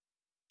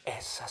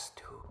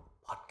SS2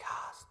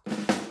 Podcast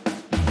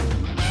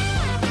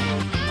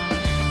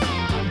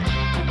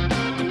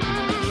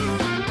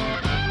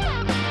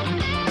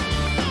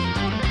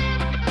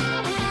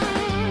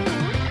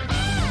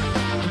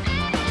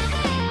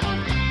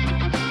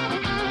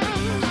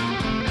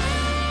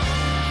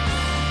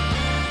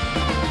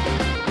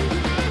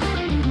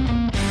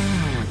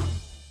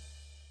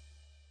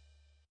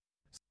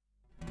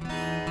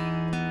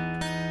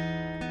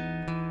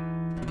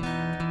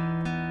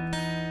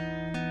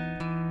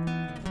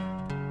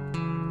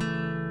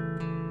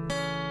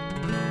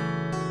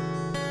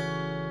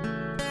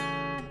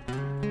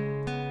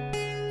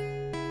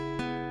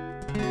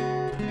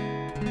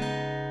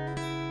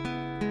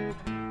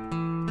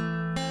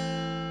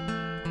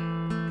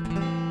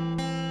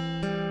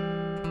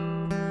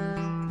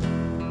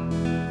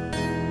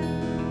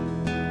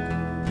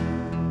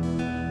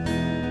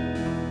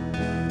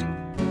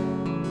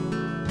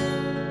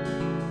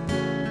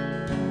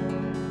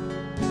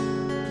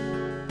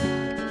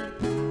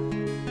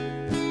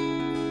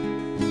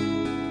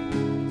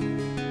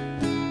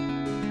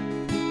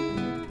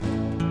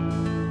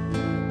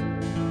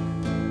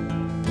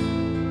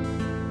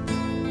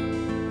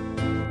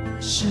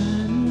ฉั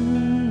น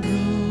ร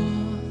อ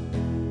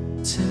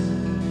เธอ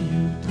อ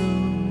ยู่ตร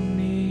ง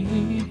นี้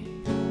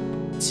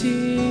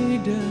ที่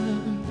เดิ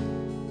ม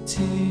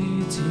ที่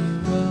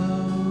เรา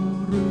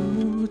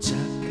รู้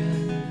จักกั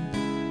น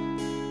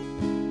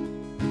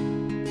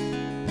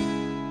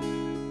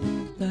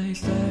ใต้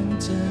แสง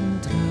จัน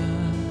ทรา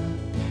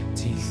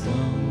ที่ส่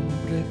อง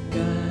ประก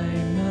าย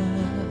มา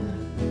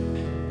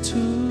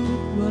ทุ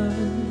กวั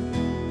น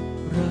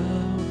เรา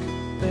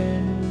เป็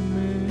นเห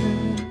มือ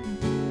น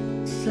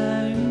แส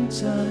ง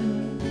จันท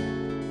ร์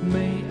ไ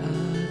ม่อ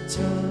าจท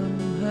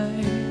ำให้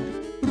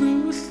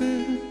รู้สึ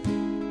ก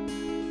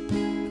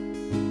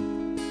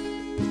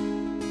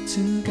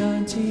ถึงกา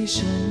รที่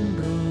ฉัน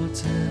รอเ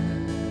ธอ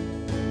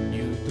อ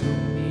ยู่ตร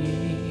ง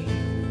นี้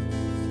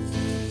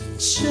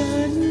ฉั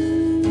น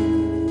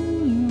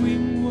วิ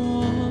งว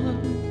อน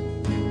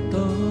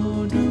ต่อ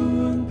ดว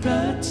งพร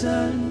ะ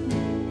จันทร์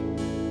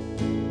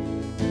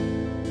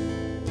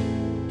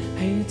ใ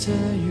ห้เธอ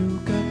อยู่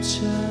กับ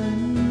ฉัน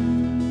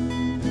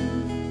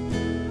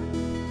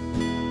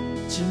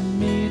จะ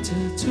มีเธ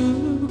อทุ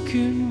ก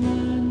คืน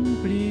วัน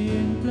เปลี่ย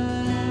นแปล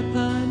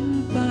ผัน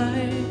ไป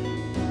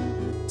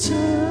เธ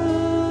อ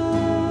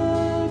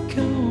เ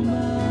ข้าม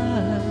า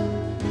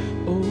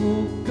โอ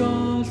บกอ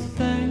ดแส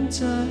ง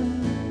จันท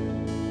ร์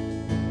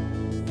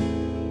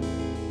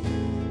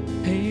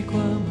ให้คว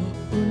ามอบ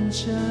อุ่น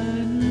ฉั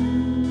น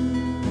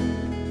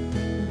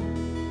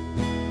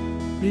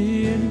เป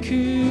ลี่ยน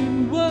คืน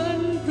วั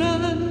นพลั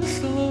นส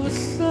ด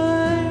ใส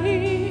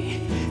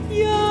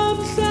ยาม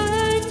แส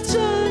ง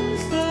จันทร์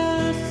สา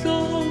ดส่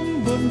อง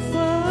บน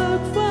ฟ้า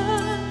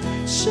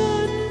ฉั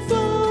นเ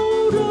ฝ้า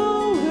รอ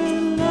เว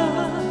ลา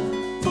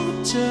พบ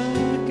เจอ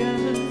กั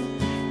น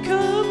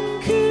ค่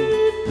ำคื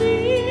น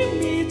นี้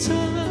มีเธ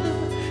อ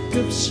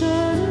กับฉั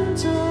น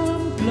ท่า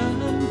มกลา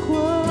งคว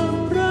าม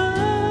รั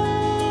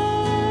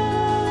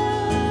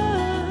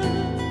ก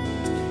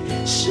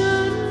ฉั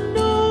นน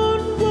อ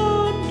นวอ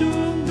นด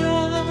วงด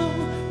าว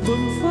บ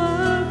นฟ้า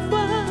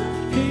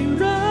ให้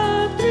รา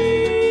ตรี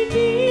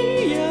นี้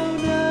ยาว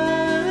นา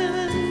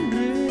นเ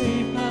รื่อย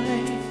ไป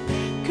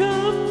ค่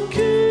ำ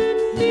คืน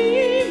นี้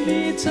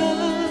มีเธอ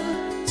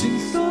จึง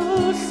ส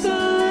ดใส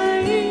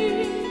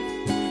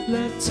แล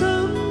ะท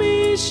ำให้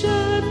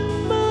ฉัน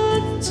มั่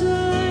นใจ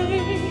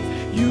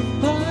อยู่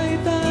ภาย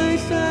ใต้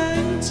แส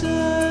ง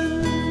จันท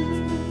ร์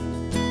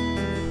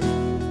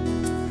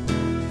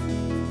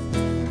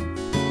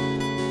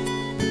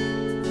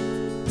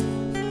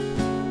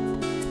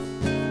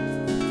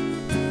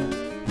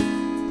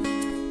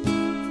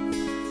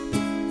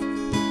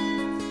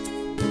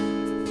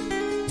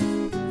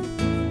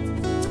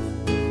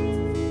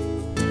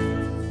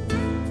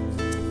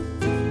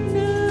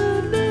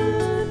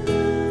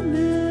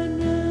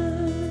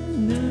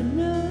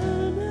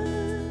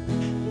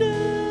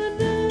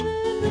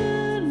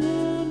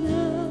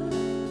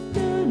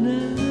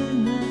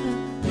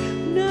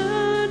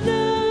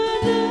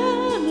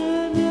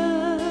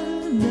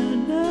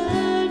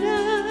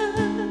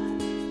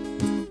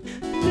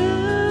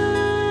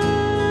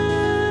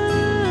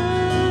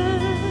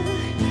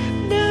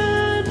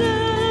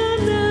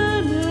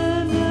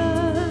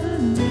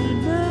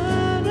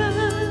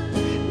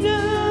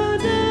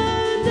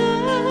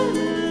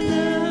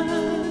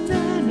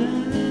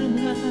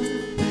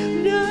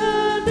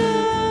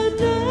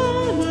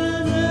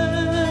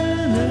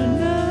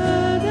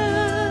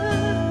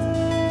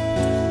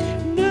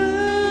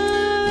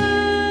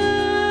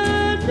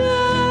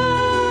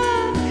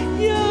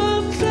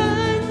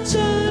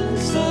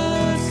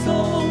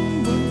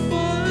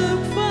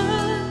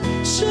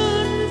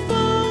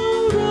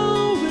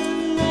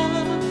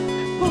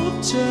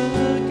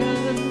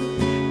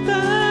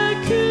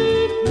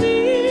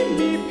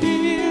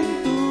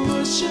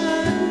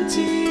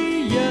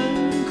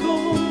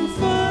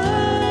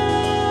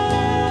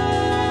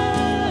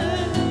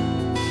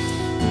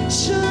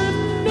ฉัน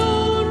นอ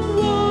น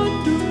วอน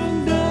ดว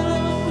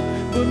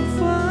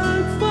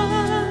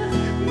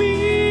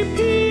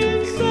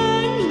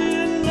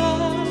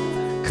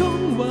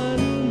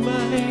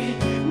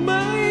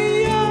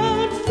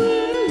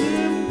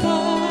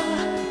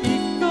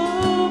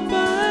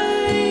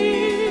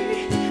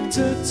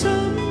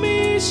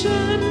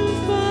ฉัน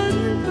ฝัน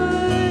ไป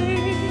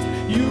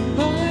อยู่ภ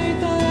าย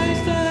ใต้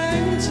แส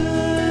งจั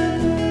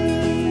นทร์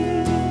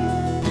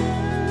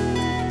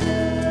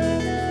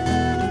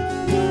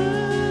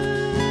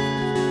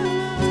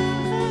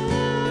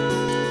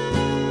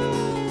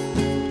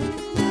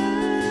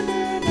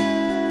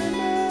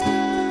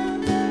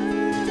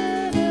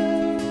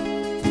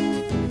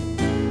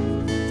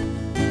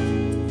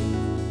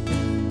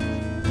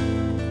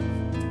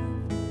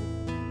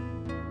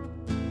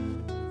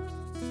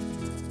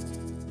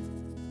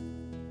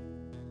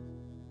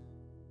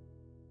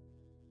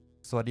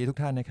สวัสดีทุก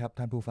ท่านนะครับ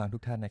ท่านผู้ฟังทุ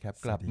กท่านนะครับ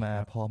กลับมา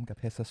พร้อมกับ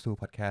Tetsusu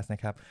Podcast น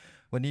ะครับ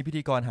วันนี้พิ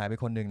ธีกรหายไป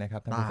คนหนึ่งนะครั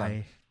บท่านผู้ฟัง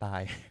ตา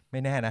ยไม่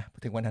แน่นะ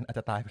ถึงวันนั้นอาจ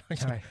จะตายไปแล้ว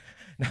ใช่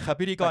นะครับ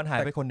พิธีกรหาย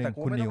ไปคนหนึ่ง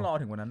คุณนิวไม่ต้องรอ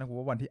ถึงวันนั้นนะกู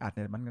ว่าวันที่อัดเ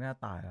นี่ยมันก็น่า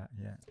ตายแล้วเ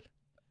ฮีย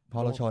พอ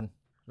เราชน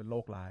เป็นโร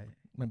คร้าย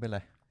มันเป็นไร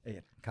เอ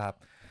ดครับ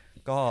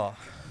ก็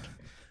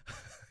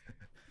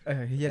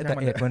เฮียแต่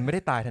เอดมันไม่ไ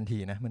ด้ตายทันที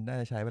นะมันได้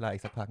ใช้เวลาอี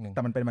กสักพักนึงแ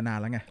ต่มันเป็นมานาน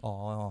แล้วไงอ๋อ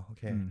โอ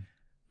เค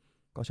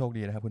ก็โชค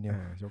ดีนะครับคุณนิว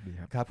โชคดี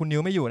ครับครับคุณนิ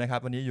วไม่อยู่นะครับ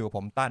วันนี้อยู่ผ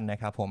มตั้นนะ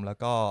ครับผมแล้ว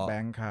ก็แบ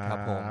งค์ครับ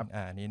ผม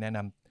นี่แนะน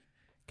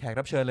ำแขก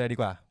รับเชิญเลยดี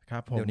กว่าครั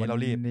บผมเดี๋ยวนี้เรา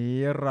รีบวันนี้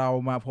เรา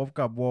มาพบ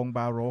กับวง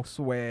Baroque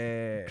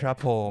Sway ครับ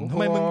ผมทำ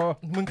ไม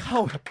มึงเข้า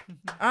แบบ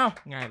อ้าว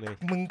ง่ายเลย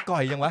มึงก่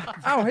อยยังวะ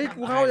อ้าวให้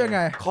กูเข้ายังไง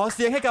ขอเ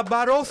สียงให้กับ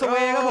Baroque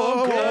Sway ครับผม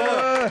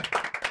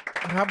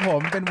ครับผ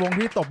มเป็นวง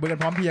ที่ตบมือกัน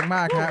พร้อมเพียงม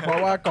ากฮะเพราะ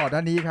ว่าก่อนหน้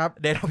านี้ครับ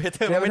เดนเพเท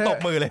อร์ไม่ตบ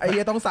มือเลยไอ้เ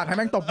หี้ยต้องสั่งให้แ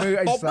ม่งตบมือไ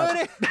อ้สั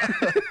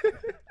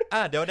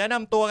สเดี๋ยวแนะน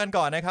ำตัวกัน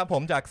ก่อนนะครับผ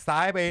มจากซ้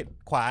ายไป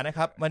ขวานะค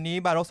รับวันนี้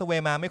Baroque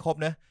Sway มาไม่ครบ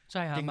เนอะใ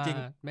ช่ครับจริง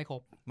ๆไม่คร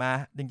บมา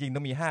จริงๆต้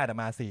องมี5แต่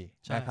มา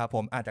4นะครับผ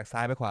มจากซ้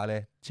ายไปขวาเล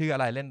ยชื่ออะ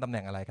ไรเล่นตำแห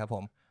น่งอะไรครับผ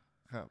ม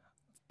ครับ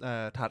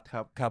ทัดค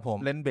รับครับผม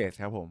เล่นเบส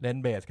ครับผมเล่น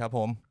เบสครับผ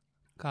ม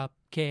ครับ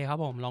เคครับ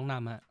ผมร้องน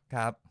ำฮะค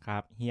รั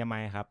บเฮียไม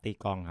ค์ครับตี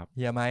กลองครับเ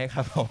ฮียไมค์ค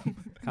รับผม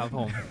ครับผ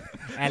ม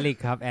แอริก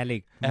ครับแอริ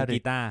กมือ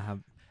กีตาร์ครับ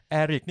แอ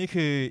ริกนี่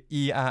คือ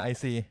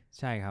ERIC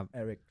ใช่ครับแอ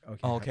ริก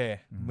โอเค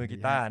มือกี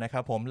ตาร์นะค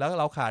รับผมแล้ว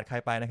เราขาดใคร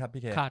ไปนะครับ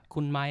พี่เคขาด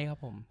คุณไมค์ครับ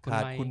ผมขา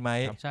ดคุณไม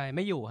ค์ใช่ไ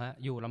ม่อยู่ฮะ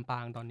อยู่ลำปา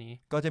งตอนนี้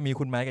ก็จะมี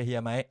คุณไมค์กับเฮีย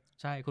ไมค์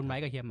ใช่คุณไม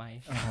ค์กับเฮียไมค์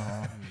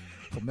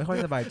ผมไม่ค่อย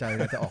สบายใจเ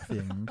ลยจะออกเสี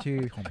ยงชื่อ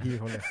ของพี่เ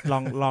ขาเลย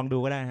ลองดู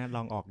ก็ได้ฮะล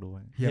องออกดู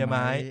เฮียไม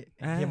ค์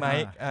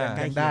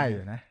ยังได้อ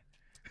ยู่นะ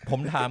ผม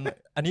ถาม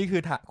อันนี้คื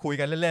อคุย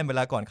กันเล่นๆเว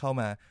ลาก่อนเข้า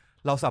มา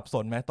เราสับส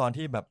นไหมตอน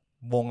ที่แบบ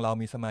วงเรา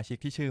มีสมาชิก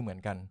ที่ชื่อเหมือ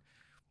นกัน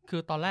คื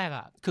อตอนแรก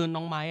คือน้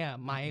องไม้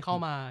ไม้เข้า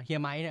มาเฮีย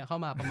ไม้เนี่ยเข้า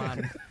มาประมา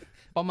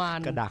ณ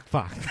กระดากฝ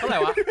ากเท่าไหร่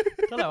ว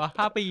ะ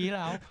5 ปีแ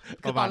ล้ว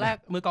คือตอนแรก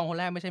มือกองคน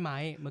แรกไม่ใช่ไม้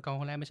มือกอง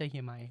คนแรกไม่ใช่เฮี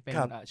ยไม้เป็น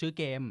ชื่อ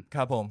เกมค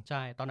รับผมใ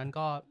ช่ตอนนั้น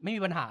ก็ไม่มี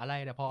ปัญหาอะไร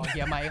แต่พอเ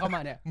ฮียไม้เข้ามา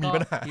เนี่ย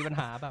มีปัญ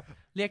หาแบบ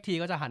เรียกที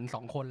ก็จะหัน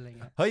2คนอะไร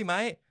เงี้ยเฮ้ยไม้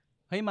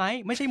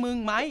ไม่ใช่มึง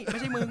ไม้ไม่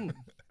ใช่มึง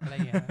อะไร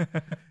เงี้ย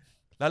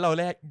แล้วเรา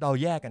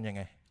แยกกันยังไ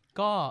ง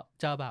ก็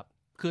จะแบบ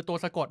คือตัว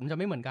สะกดมันจะ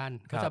ไม่เหมือนกัน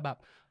ก็จะแบบ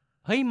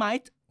เฮ้ยไม้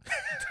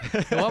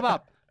หรือว่าแบ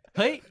บ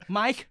เฮ้ยไม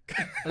ค์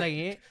อะไรอย่าง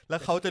งี้แล้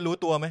วเขาจะรู้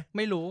ตัวไหมไ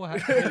ม่รู้ฮะ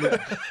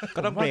ก็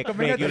ต้องเบรก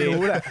อยู่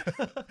รู้แหละ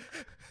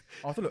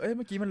สรุปเ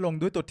มื่อกี้มันลง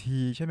ด้วยตัวที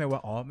ใช่ไหมว่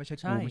าไม่ใ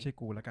ช่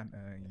กูแล้วกัน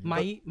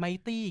ไม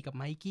ตี้กับ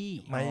ไมกี้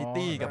ไม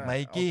ตี้กับไม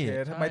กี้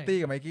ถ้าไมตี้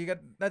กับไมกี้ก็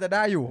น่าจะไ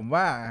ด้อยู่ผม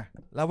ว่า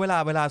แล้วเ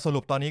วลาสรุ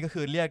ปตอนนี้ก็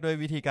คือเรียกด้วย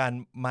วิธีการ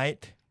ไม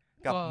ค์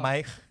กับไม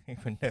ค์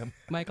เหมือนเดิม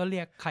ไม่ก็เรี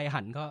ยกใคร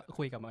หันก็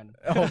คุยกับมัน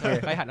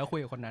ใครหันก็คุย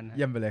กับคนนั้นเ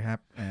ยี่ยมไปเลยครับ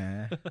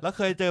แล้วเ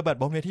คยเจอแบบ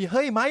บนเวทีเ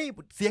ฮ้ยไมค์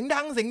เสียง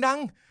ดัง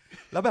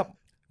แล้วแบบ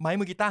ไม้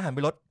มือกีตาร์หันไป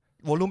ลด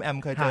วอลลุ่มแอม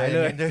เคยเจอเล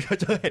ย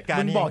เจอเหตุการ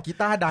ณ์นี้มึงบอกกี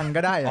ตาร์ดัง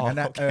ก็ได้อย่างนั้น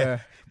นะ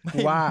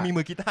ว่ามี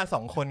มือกีตาร์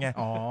2คนไง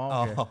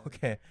โอเค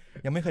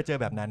ยังไม่เคยเจอ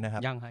แบบนั้นนะครั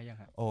บยัง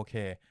ฮะโอเค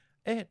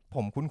ผ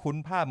มคุ้น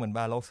ภาพเหมือน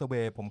Baroque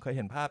Sway ผมเคยเ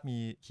ห็นภาพมี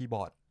คีย์บ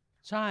อร์ด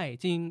ใช่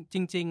จ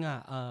ริง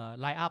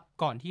ไลน์อัพ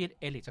ก่อนที่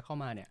เอลิกจะเข้า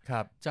มาเนี่ย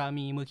จะ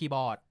มีมือคีย์บ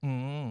อร์ด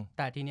แ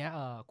ต่ทีเนี้ย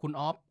คุณ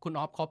ออ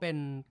ฟเขาเ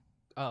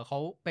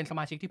ป็นส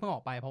มาชิกที่เพิ่งอ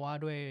อกไปเพราะว่า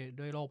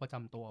ด้วยโรคประจ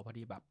ำตัวพอ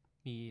ดีแบบ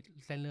มี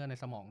เส้นเลือดใน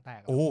สมองแต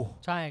ก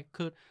ใช่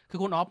คือ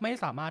คุณออฟไม่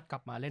สามารถกลั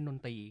บมาเล่นดน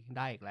ตรีไ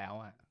ด้อีกแล้ว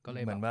ก็เล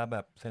ยเหมือนว่าแบ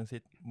บเซนซิ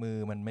ทมือ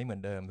มันไม่เหมือ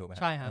นเดิมถูกไหม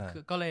ใช่ฮะ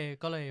ก็เ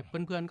ลย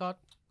เพื่อนๆ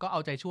ก็เอา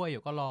ใจช่วยอ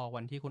ยู่ก็รอ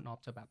วันที่คุณออฟ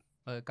จะแบบ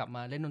กลับม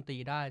าเล่นดนตรี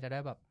ได้จะได้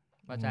แบบ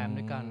มาแจม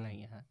ด้วยกันอะไรอย่า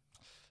งเงี้ยฮะ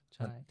ใ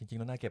ช่จริงๆ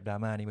แล้วน่าเก็บดรา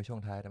ม่านี้ไว้ช่ว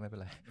งท้ายแต่ไม่เป็น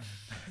ไร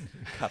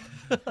ครับ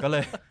ก็เล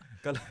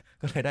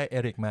ยได้เอ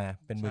ริกมา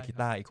เป็นมือกี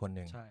ตาร์อีกคนห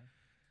นึ่ง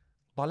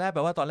ตอนแรกแป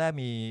ลว่าตอนแรก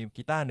มี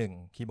กีตาร์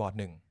1คีย์บอร์ด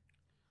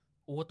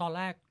1ตอนแ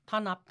รกถ้า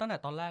นับตั้งแต่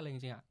ตอนแรกเลยจ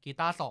ริงๆกี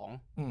ตาร์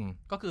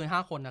2ก็คือ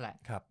5คนนั่นแหละ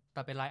แ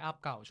ต่เป็นไลน์อัพ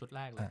เก่าชุดแ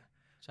รกเลย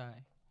ใช่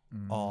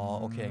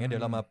โอเคงั้นเดี๋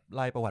ยวเรามาไ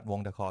ล่ประวัติวง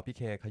แต่ขอพี่เ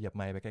คขยับไ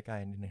มค์ไปใกล้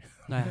ๆนิดนึง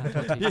ได้ค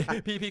รับ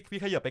พี่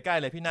ขยับไปใกล้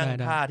เลยพี่นั่ง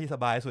ท่าที่ส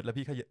บายสุดแล้ว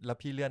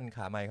พี่เลื่อนข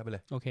าไมค์เข้าไปเล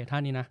ยโอเคท่า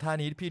นี้นะท่า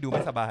นี้พี่ดูไ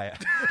ม่สบาย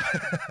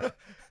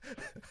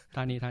ท่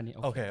านี้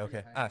โอเค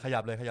ขยั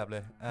บเลย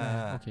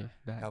โอเค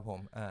ได้ครับผม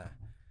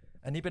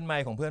อันนี้เป็นไม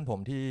ค์ของเพื่อนผม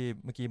ที่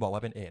เมื่อกี้บอกว่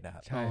าเป็นเอดนะค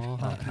รับใช่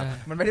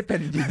มันไม่ได้เป็น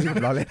จริง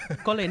ๆเราเลย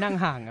ก็เลยนั่ง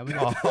ห่างครับ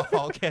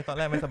โอเคตอนแ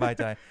รกไม่สบาย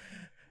ใจ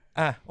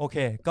โอเค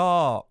ก็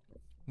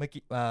เมื่อ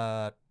กี้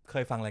เ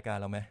คยฟังรายการ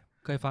เราไหม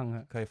เคยฟังค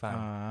รับเคยฟัง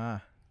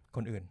ค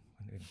นอื่น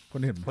ค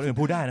นอื่น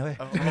พูดได้นะเว้ย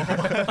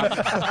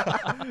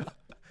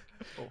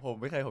ผม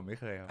ไม่เคยครับไม่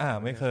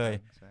เคย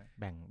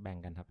แบ่ง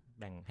กันครับ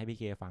แบ่งให้พี่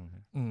เคฟังครั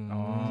บ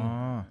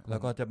แล้ว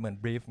ก็จะเหมือน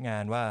บรีฟงา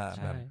นว่า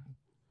แบบ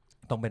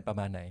ต้องเป็นประ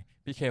มาณไหน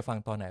พี่เคฟัง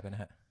ตอนไหนไปน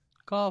ะฮะ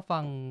ก็ฟั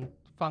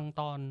ง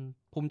ตอน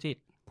ภูมิจิต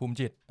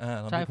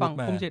ใช่ฟัง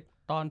ภูมิจิต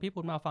ตอนพี่พุ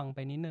ทธมาฟังไป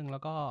นิดนึงแล้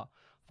วก็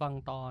ฟัง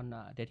ตอน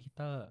เดทฮิเ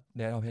ตอร์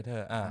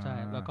ใช่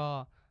แล้วก็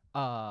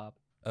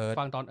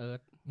ฟังตอนเอิร์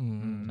ธ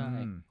ใช่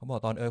เขาบอก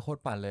ตอนโคตร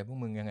ปั่นเลยพวก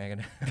มึงยังไงกั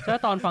นใช่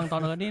ตอนฟังตอ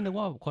นเอิร์ธนี่นึก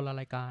ว่าคนละ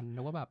รายการนึ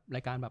กว่าแบบร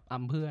ายการแบบอ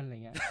ำเพื่อนอะไร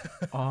เงี้ย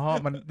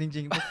มันจ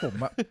ริงๆพวกผม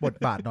อะบท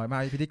บาทน้อยมา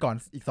กพิธีกร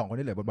อีก2คน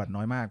ที่เหลือบทบาท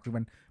น้อยมากคือมั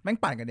นแม่ง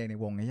ปั่นกันเองใน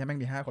วงนี้ใช่แม่ง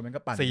มี5คนแม่ง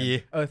ก็ปั่น4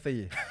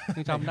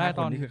ยังจำได้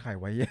ตอนนี้คือใคร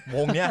ไว้ว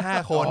งเนี้ย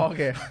5คนโอเ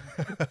ค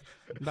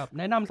แบบ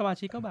แนะนำสมา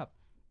ชิกก็แบบ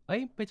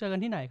ไปเจอกัน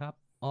ที่ไหนครับ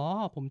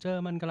ผมเจอ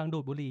มันกำลังดู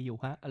ดบุหรี่อยู่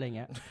ฮะอะไรเ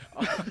งี้ย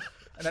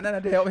อันนั้น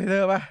เดลเทอ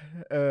ร์ป่ะ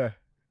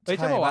ใ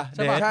ช่ป่ะเ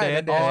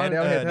ด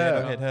ล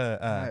เทอร์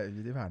อ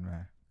ยู่ที่ผ่านมา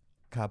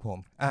ครับผม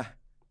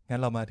งั้น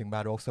เรามาถึงบา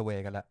โรกสเว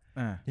ย์กันละ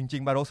จริ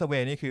งๆบาโรกสเว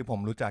ย์นี่คือผม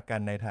รู้จักกัน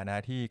ในฐานะ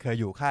ที่เคย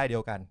อยู่ค่ายเดี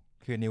ยวกัน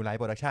คือ New Light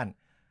Production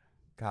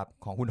ครับ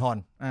ของคุณฮอน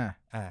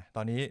ต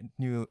อนนี้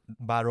New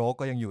บาโรก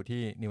ก็ยังอยู่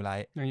ที่ New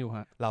Light ยังอยู่ฮ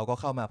ะเราก็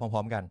เข้ามาพร้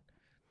อมๆกัน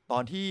ตอ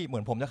นที่เหมื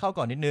อนผมจะเข้า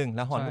ก่อนนิดนึงแ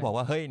ล้วฮอนก็บอก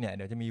ว่าเฮ้ยเนี่ยเ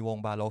ดี๋ยวจะมีวง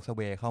บาโรกสเ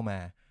วย์เข้ามา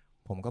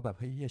ผมก็แบบ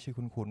เฮ้ยชื่อ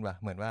คุ้นๆว่ะ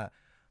เหมือนว่า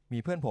มี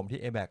เพื่อนผมที่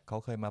A-Back เขา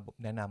เคยมา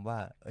แนะนำว่า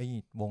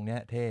วงเนี้ย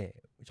เท่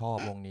ชอบ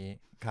วงนี้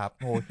ครับ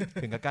โอ้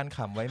ถึงกับกั้นข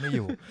ำไว้ไม่อ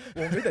ยู่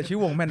วงนี้แต่ชื่อ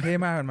วงแม่นเท่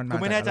มากมันมากู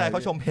ไม่แน่ใจเข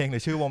าชมเพลงหรื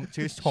อชื่อวง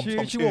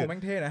ชื่อวงแม่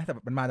งเท่นะแต่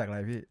มันมาจากอะไร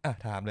พี่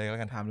ถามเลยแล้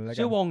วกัน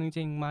ชื่อวงจ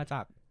ริงๆมาจ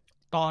าก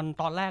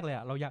ตอนแรกเลย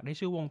เราอยากได้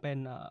ชื่อวงเป็น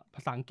ภ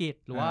าษาอังกฤษ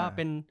หรือว่าเ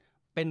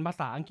ป็นภา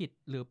ษาอังกฤษ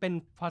หรือเป็น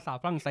ภาษา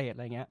ฝรั่งเศสอะ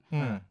ไรเงี้ย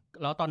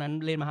แล้วตอนนั้น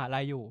เรียนมหา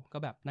ลัยอยู่ก็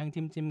แบบนั่ง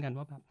จิ้มกัน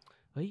ว่าแบบ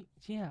เฮ้ย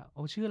เชี่ยเอ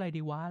าชื่ออะไร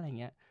ดีวะอะไร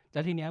เงี้ยแล้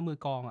วทีเนี้ยมือ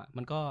กอง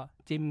มันก็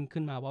จิ้ม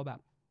ขึ้นมาว่าแบบ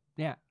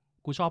เนี่ย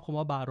กูชอบคำ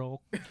ว่าบาโร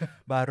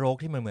ก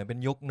ที่เหมือนเป็น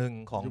ยุคหนึ่ง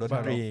ของดน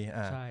ตรี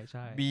ใช่ใ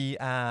ช่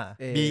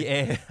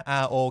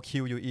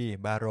BAROQUE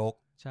บาโรก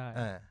ใช่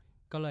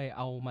ก็เลยเ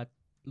อามา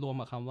รวม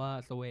กับคำว่า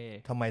สเวย์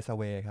ทำไมส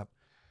เวย์ครับ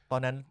ตอ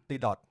นนั้นตี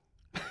ดอท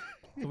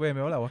สเวย์ไ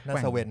ม่ว่าอะไรวะน่า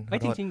สเวน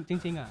จ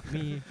ริง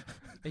มี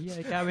ไอ้เหี้ย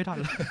แก้ไม่ทัน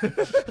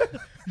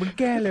มึง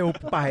แก้เร็ว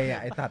ไป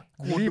ไอ้ตัด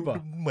กู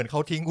เหมือนเขา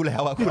ทิ้งกูแล้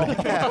วกู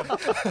แก้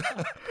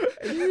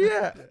ไอ้เหี้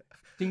ย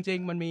จริง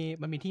ๆมัน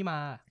มีที่มา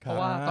เพราะ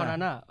ว่าตอนนั้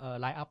น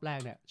ไลฟ์อัพแรก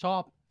เนี่ยชอ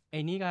บไ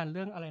อ้นี่กันเ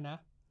รื่องอะไรนะ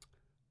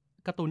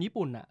การ์ตูนญี่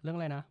ปุ่นเรื่องอ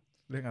ะไรนะ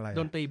เรื่องอะไร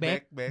ดนตรีเบค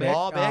เ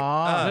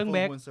รื่องเบ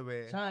ค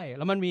ใช่แ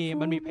ล้วมัน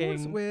มีเพลง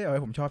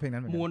ผมชอบเพลงนั้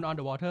นเหมือนกัน Moon on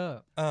the Water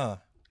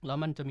แล้ว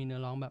มันจะมีเนื้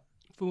อร้องแบบ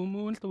Full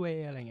Moon Sway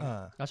อะไรเงี้ย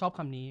แล้วชอบค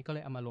ำนี้ก็เล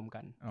ยเอามารวม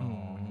กัน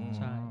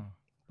ใช่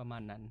ประมา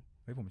ณนั้น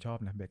ผมชอบ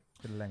นะเบค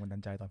เป็นแรงบันดา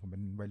ลใจตอนผมเป็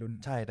นวัยรุ่น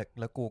ใช่แต่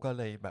แล้วกูก็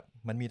เลยแบบ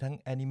มันมีทั้ง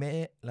แอนิเม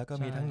ะแล้วก็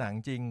มีทั้งหนัง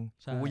จริง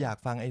กูอยาก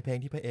ฟังไอ้เพลง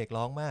ที่พระเอก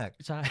ร้องมาก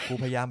กู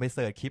พยายามไปเ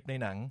สิร์ชคลิปใน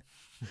หนัง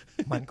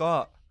มันก็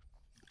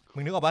มึ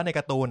งนึกออกว่าในก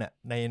าร์ตูน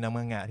ใน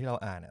มังงะที่เรา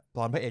อ่านต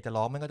อนพระเอกจะ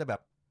ร้องมันก็จะแบ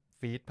บ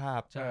ฟีดภา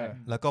พ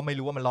แล้วก็ไม่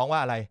รู้ว่ามันร้องว่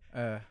าอะไร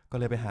ก็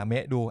เลยไปหาเม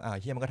ะดู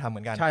เฮียมันก็ทำเห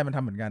มือนกันใช่มันท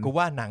ำเหมือนกันกู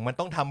ว่าหนังมัน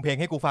ต้องทำเพลง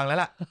ให้กูฟังแล้ว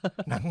ล่ะ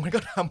หนังมันก็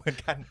ทำเหมือน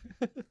กัน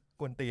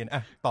กวนตีน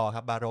ต่อค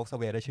รับบาโรกส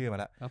เวย์ได้ชื่อมา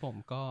แล้วครับผม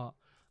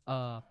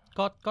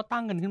ก็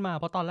ตั้งกันขึ้นมา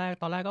เพราะตอนแร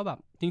กก็แบบ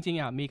จริง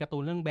ๆมีการ์ตู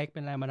นเรื่องเบคเ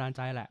ป็นแรงบันดาลใ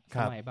จแหละ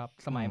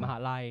สมัยมหา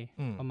ลัย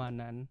ประมาณ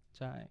นั้น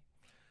ใช่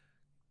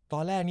ตอ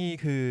นแรกนี่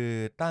คือ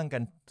ตั้งกั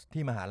น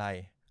ที่มหาลัย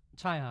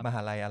ใช่ครับมหา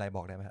ลัยอะไรบ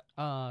อกได้ไหมครับ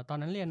ตอน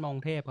นั้นเรียนมอก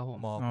รุงเทพครับผม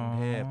มกรุง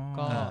เทพ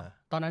ก็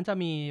ตอนนั้นจะ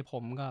มีผ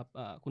มกับ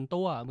คุณ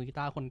ตัวมือกีต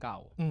าร์คนเก่า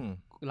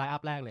ไลฟ์อั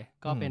พแรกเลย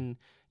ก็เป็น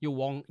อยู่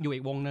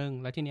อีกวงนึง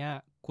แล้วทีเนี้ย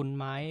คุณ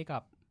ไม้กั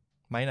บ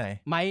ไม้ไหน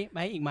ไม้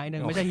อีกไม้นึ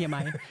งไม่ใช่เฮียไ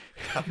ม้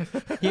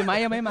เฮียไม้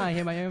ยังไม่มา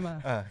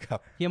ครับ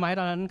เฮียไม้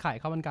ตอนนั้นขาย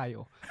ข้าวมันไก่อ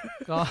ยู่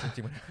ก็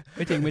ไ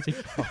ม่จริง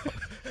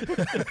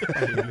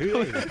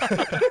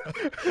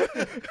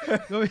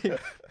ก็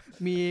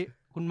มี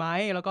คุณไม้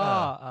แล้วก็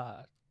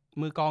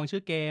มือกองชื่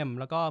อเกม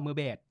แล้วก็มือเ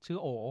บสชื่อ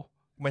โอ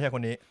ไม่ใช่ค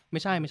นนี้ไ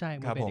ม่ใช่มื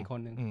อเบสอีกค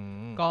นนึง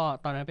ก็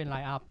ตอนนั้นเป็นไล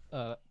ฟ์อัพ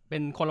เป็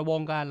นคนละว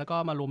งกันแล้วก็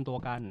มารวมตัว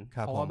กันเ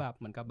พราะว่าแบบ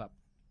เหมือนกับแบบ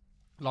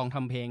ลองท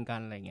ำเพลงกัน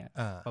อะไรเงี้ย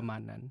ประมาณ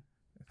นั้น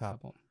ครับ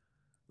ผม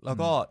แล้ว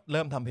ก็เ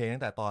ริ่มทำเพลงตั้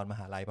งแต่ตอนม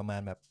หาลัยประมา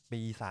ณแบบ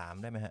ปี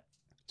3ได้ไหมฮะ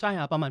ใช่ค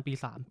รับประมาณปี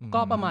3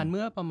ก็ประมาณเ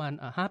มื่อประมาณ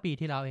5 ปี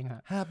ที่แล้วเองฮ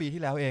ะ5 ปี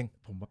ที่แล้วเอง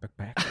ผมว่าแ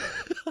ปลก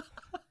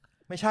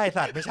ๆไม่ใช่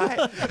สัตว์ไม่ใช่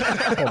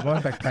ผมว่า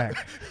แปลก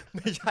ๆไ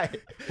ม่ใช่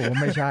ผมว่า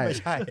ไม่ใ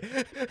ช่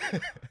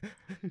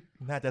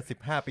น่าจะ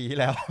15 ปีที่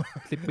แล้ว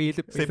10 ปี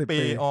10 ปี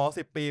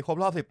10 ปีครบ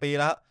รอบ10 ปี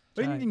แล้ว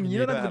อย่างนี้แ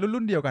ล้วจะ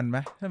รุ่นเดียวกันไหม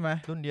ใช่ไหม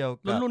รุ่นเดียว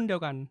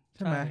กันใ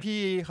ช่ไหมพี่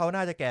เขา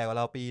น่าจะแก่กว่า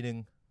เราปีนึง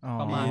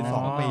ประมาณ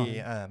2 ปี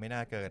ไม่น่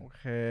าเกินโอ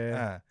เค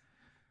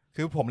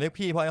คือผมเรียก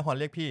พี่เพราะไอฮอน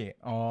เรียกพี่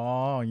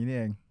อย่างนี้นี่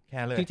เองแ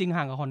ค่เลยจริงๆ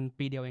ห่างกับฮอน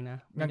ปีเดียวเองนะ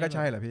งั้นก็ใ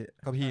ช่เหรอพี่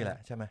ก็พี่แหละ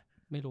ใช่ไหม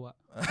ไม่รู้อะ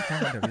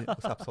เดี๋ยวพี่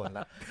สับสนล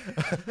ะ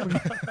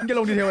มึงจะ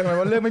ลงดีเทลไป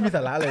ว่าเรื่องไม่มีส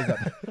าระเลยสัต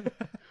ว์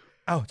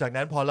จาก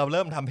นั้นพอเราเ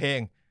ริ่มทำเพ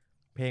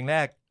ลงแร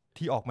ก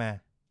ที่ออกมา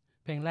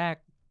เพลงแรก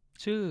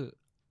ชื่อ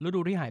ฤดู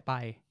ที่หายไ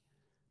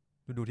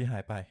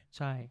ป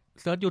ใช่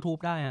เซิร์ช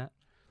YouTube ได้ฮะ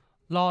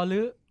รอหรื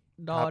อ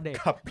ดอเด็ก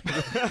ครับ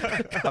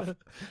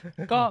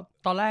ก็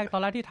ตอนแร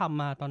กที่ท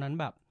ำมาตอนนั้น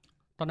แบบ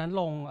ตอนนั้น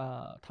ลง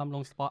ทำล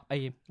ง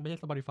ไม่ใช่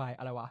Spotify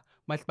อะไรวะ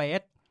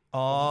MySpace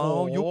อ๋อ โอ้โห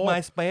ยุค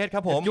MySpace ค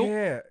รับผม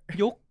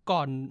ยุคก่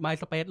อน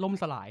MySpace ล่ม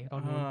สลายตอ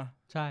นนั้น อ่า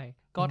ใช่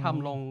ก็ท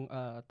ำ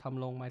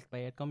ลง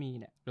MySpace ก็มี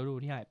เนี่ยฤดู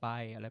ที่หายไป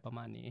อะไรประม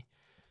าณนี้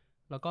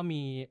แล้วก็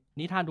มี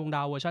นิทานดวงด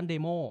าวเวอร์ชันเด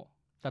โม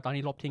แต่ตอน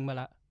นี้ลบทิ้งไป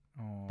แล้ว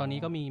ตอนนี้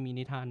ก็มี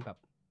นิทานแบบ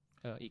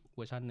อีกเว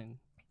อร์ชันหนึ่ง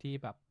ที่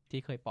แบบ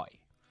ที่เคยปล่อย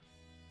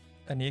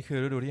อันนี้คือ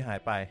ฤดูที่หาย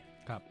ไป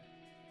ครับ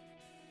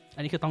อั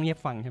นนี้คือต้องเงียบ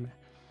ฟังใช่ไหม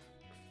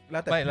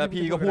ไม่แล้ว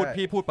พี่ก็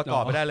พูดประกอ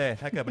บไม่ได้เลย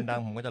ถ้าเกิดมันดัง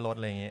ผมก็จะลด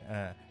อะไรอย่างงี้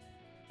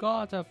ก็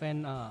จะเป็น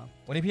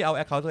วันนี้พี่เอาแ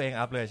อคเคาท์ตัวเอง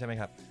อัพเลยใช่ไหม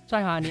ครับใช่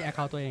ค่ะอันนี้แอคเค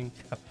าท์ตัวเอง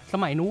ส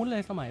มัยนู้นเล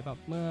ยสมัยแบบ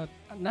เมื่อ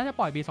น่าจะ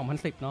ปล่อยปี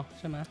2010เนาะ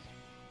ใช่ไหม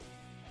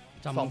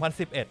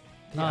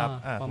2011ที่อัพ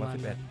ประมาณ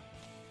นั้น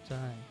ใ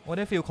ช่ว่าไ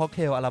ด้ฟีลค็อกเท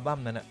ลอัลบั้ม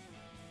นั้นอ่ะ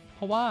เพ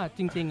ราะว่าจ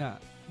ริงๆอ่ะ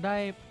ได้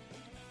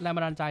แรง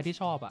บันดาลใจที่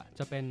ชอบอ่ะ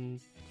จะเป็น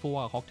ฟัว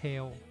ค็อกเท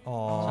ล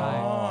ใช่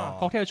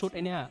ค็อกเทลชุดไอ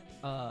เนี้ย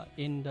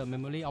In the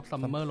Memory of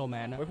Summer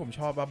Romance นะผม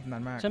ชอบแบบนั้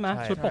นมากใช่ไหม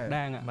ชุดปกแด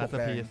งอ่ะ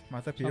Masterpiece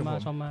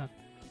ชอบมาก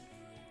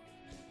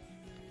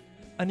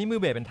อันนี้มือ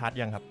เบสเป็นทัช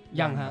ยังครับ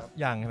ยังฮะ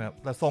ยังใช่ไหมครับ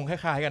แต่ทรงค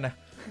ล้ายๆกันนะ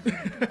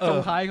ทรง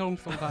คล้ายยัง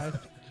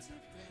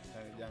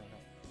ครับ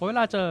เพราะเวล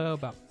าเจอ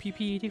แบบ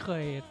พี่ๆที่เค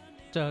ย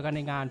เจอกันใน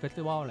งานเฟส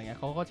ติวัลอะไรเงี้ย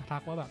เขาก็จะทั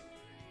กว่าแบบ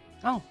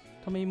เอ้า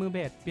ทำไมมือเบ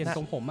สเปลี่ยนท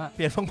รงผมอ่ะเ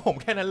ปลี่ยนทรงผม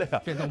แค่นั้นเลย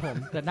เปลี่ยนทรงผม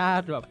แต่หน้า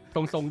แบบต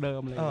รงทรงเดิ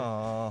มเลย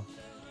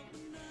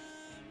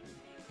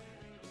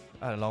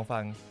ลองฟั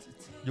ง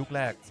ยุคแ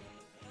รก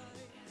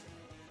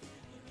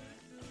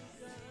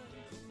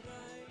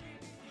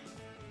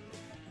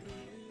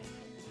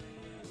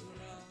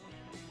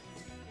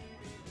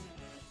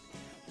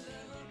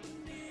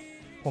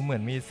ผมเหมือ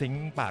นมีซิง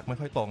ค์ปากไม่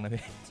ค่อยตรงนะ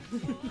พี่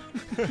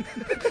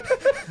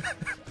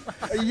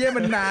ไอ้เหี้ย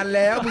มันนานแ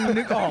ล้วมึง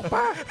นึกออก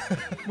ป่ะ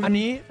อัน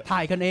นี้ถ่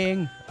ายกันเอง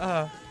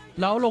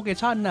แล้วโลเค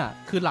ชั่นน่ะ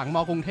คือหลังม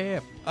อกรุงเทพ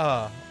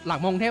หลัง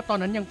มอกรุงเทพตอน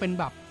นั้นยังเป็น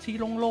แบบที่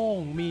โล่ง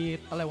ๆมี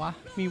อะไรวะ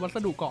มีวัส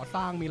ดุก่อส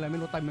ร้างมีอะไรไม่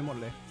รู้เต็มไปหมด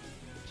เลย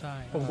ใช่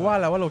ผมก็ว่า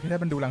แล้วว่าโลเคชั่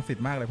นมันดูรังสิต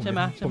มากเลยผม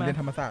เรียน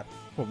ธรรมศาสตร์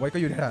ผมไว้ก็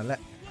อยู่ในนั้นแหล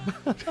ะ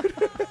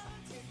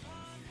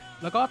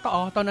แล้วก็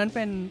ตอนนั้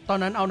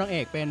นเอานางเอ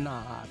กเป็น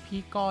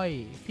พี่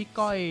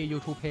ก้อย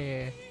YouTube Pay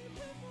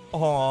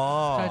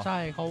ใช่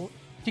เขา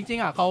จริง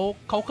ๆ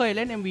เขาเคยเ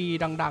ล่น MV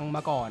ดังๆม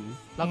าก่อน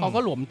แล้วเขาก็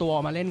หลวมตัว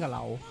มาเล่นกับเร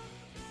า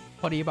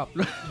พอดีแบบ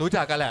รู้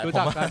จักกันแหละรู้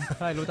จักกัน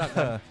ใช่รู้จักกั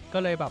นก็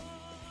เลยแบบ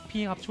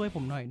พี่ครับช่วยผ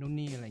มหน่อยนู่น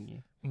นี่อะไรอย่าง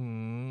งี้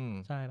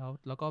ใช่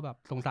แล้วก็แบบ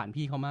สงสาร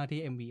พี่เขามากที่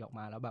MV ออก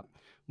มาแล้วแบบ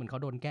เหมือนเขา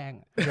โดนแกล้ง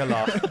จะหร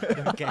อโ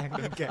ดนแกล้ง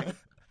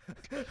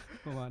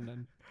ประมาณนั้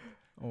น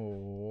โอ้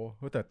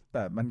แ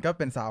ต่มันก็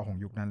เป็นซาวของ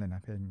ยุคนั้นเลยนะ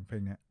เพล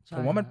งเนี้ยผ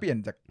มว่ามันเปลี่ยน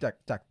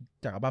จ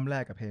ากอัลบั้มแร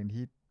กกับเพลง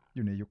ที่อ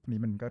ยู่ในยุคนี้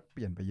มันก็เป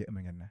ลี่ยนไปเยอะเหมื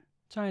อนกันนะ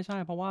ใช่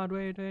เพราะว่าด้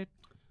วย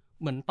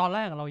เหมือนตอนแร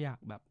กเราอยาก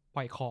แบบป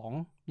ล่อยของ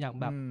อยาก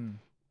แบบ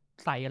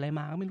ใส่อะไรม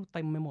าก็ไม่รู้เ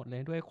ต็มไปหมดเล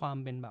ยด้วยความ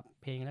เป็นแบบ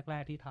เพลงแร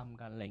กๆที่ทำ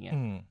กันอะไรเงี้ย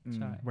ใ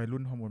ช่วัย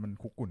รุ่นฮอร์โมนมัน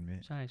คุกกุ่นไหม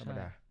ใช่ธรรม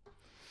ดา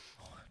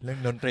เรื่อง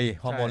ดนตรี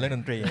ฮอร์โมนเรื่องด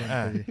นตรี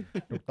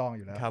ถูกต้องอ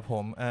ยู่แล้วครับผ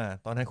ม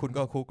ตอนนั้นคุณ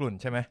ก็คุกกุ่น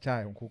ใช่ไหมใช่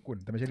ผมคุกกุ่น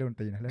แต่ไม่ใช่เรื่องดน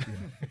ตรีนะเรื่องอื่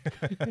น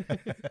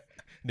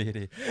ดี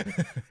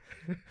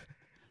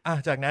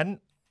จากนั้น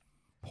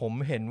ผม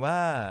เห็นว่า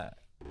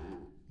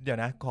เดี๋ยว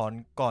นะ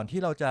ก่อนที่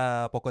เราจะ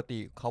ปกติ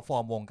เขาฟอ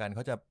ร์มวงกันเข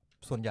าจะ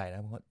ส่วนใหญ่น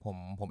ะ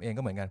ผมเอง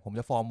ก็เหมือนกันผม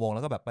จะฟอร์มวงแล้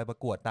วก็แบบไปประ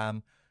กวดตาม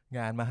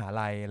งานมหา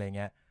ลัยอะไรเ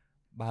งี้ย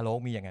บาโลก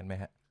มีอย่างนั้นไหม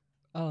ฮะ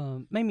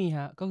ไม่มีฮ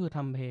ะก็คือท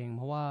ำเพลงเ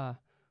พราะว่า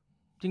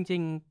จริ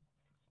ง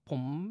ๆผ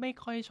มไม่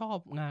ค่อยชอบ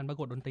งานประ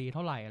กวดดนตรีเท่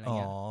าไหร่อะไรเ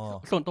งี้ย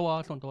ส่วนตัว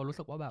รู้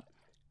สึกว่าแบบ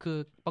คือ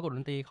ประกวดด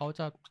นตรีเขา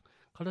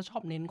จะชอ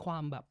บเน้นควา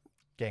มแบบ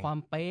ความ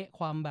เป๊ะ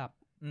ความแบบ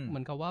เหมื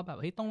อนกับว่าแบบ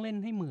เฮ้ยต้องเล่น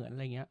ให้เหมือนอะ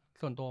ไรเงี้ย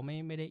ส่วนตัว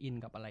ไม่ได้อิน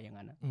กับอะไรอย่าง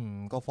นั้น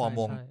ก็ฟอร์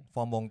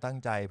มวงตั้ง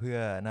ใจเพื่อ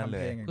นั่นเล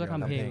ยเพื่อท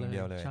ำเพลงเดี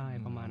ยวเลยใช่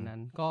ประมาณนั้น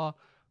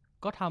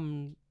ก็ท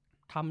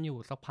ำอยู่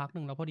สักพักห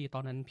นึ่งแล้วพอดีต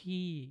อนนั้น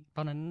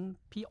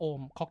พี่โอ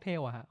มค็อกเท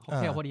ลอะฮะค็อกเ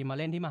ทลพอดีมา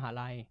เล่นที่มหา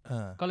ลัย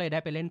ก็เลยได้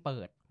ไปเล่นเปิ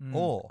ด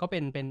ก็เป็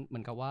นเหมื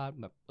อนกับว่า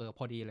แบบพ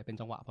อดีเลยเป็น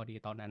จังหวะพอดี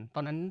ตอน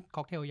นั้นค็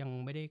อกเทลยัง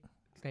ไม่ได้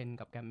เซ็น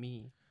กับแกรมมี่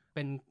เ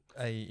ป็น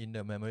In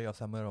the Memory of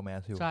Summer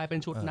Romance ใช่เป็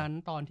นชุดนั้น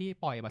ตอนที่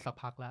ปล่อยมาสัก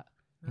พักแล้ว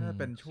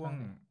เป็นช่วง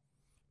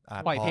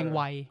ปล่อยเพลงไ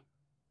ว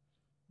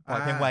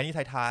นี่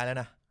ท้ายๆแล้ว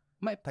นะ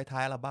ไม่ท้า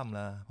ยๆอัลบั้มแ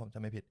ล้วผมจะ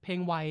ไม่ผิดเพลง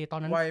ไวตอน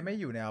นั้นไวไม่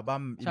อยู่ในอัลบั้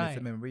ม In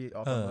the Memory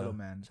of Summer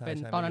Romance เป็น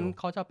ตอนนั้น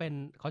เขา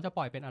จะป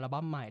ล่อยเป็นอัล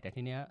บั้มใหม่แต่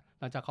ทีเนี้ย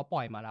หลังจากเขาป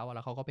ล่อยมาแล้วแ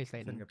ล้วเขาก็ไปเซ็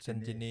นกับเซน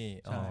จินี่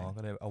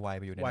ก็เลยเอาไว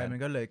ไปอยู่ในนั้นไวมัน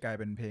ก็เลยกลาย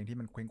เป็นเพลงที่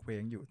มันเคว้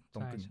งๆอยู่ตร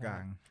งกึ่งกลา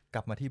งก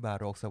ลับมาที่บา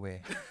โรกสเว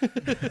ย์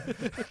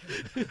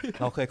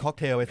เราเคยค็อก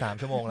เทลไป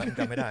3 ชั่วโมงแล้ว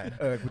จำไม่ได้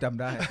กูจ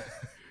ำได้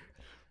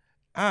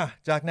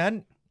จากนั้น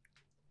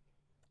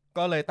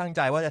ก็เลยตั้งใ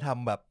จว่าจะ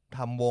ท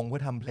ำวงเพื่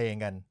อทำเพลง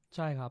กันใ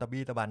ช่ครับตะ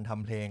บี้ตะบันท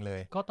ำเพลงเล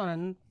ยก็ตอน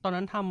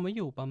นั้นทำไว้อ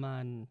ยู่ประมา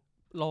ณ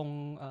ลง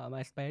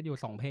MySpace อยู่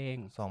2 เพล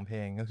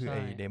งก็คือไ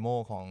อ้เดโม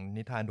ของ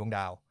นิทานดวงด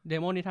าว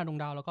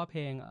แล้วก็เพ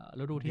ลง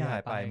ฤดูที่หา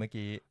ยไปเมื่อ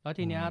กี้แล้ว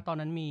ทีเนี้ยตอน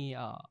นั้นมี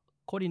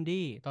โคดอิน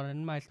ดี้ตอนนั้น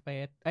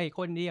MySpaceโค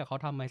ดอินดี้เขา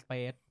ทำ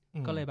MySpace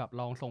ก็เลยแบบ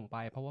ลองส่งไป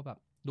เพราะว่าแบบ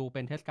ดูเป็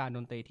นเทศกาลด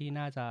นตรีที่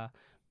น่าจะ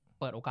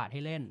เปิดโอกาสใ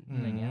ห้เล่นอ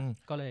ะไรเงี้ย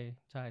ก็เลย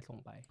ใช่ส่ง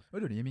ไป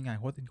เดี๋ยวนี้มีงาน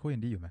โค้ชอิ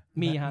นดี้อยู่ไหม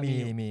มีครับมี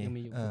อ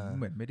ยู่เ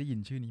หมือนไม่ได้ยิน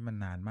ชื่อนี้มัน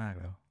นานมาก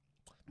แล้ว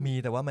มี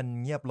แต่ว่ามัน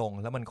เงียบลง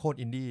แล้วมันโคตร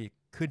อินดี้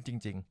ขึ้นจ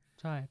ริง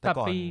ๆใช่แ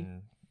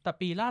ต่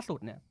ปีล่าสุ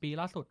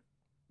ด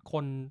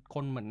ค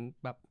นเหมือน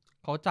แบบ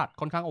เขาจัด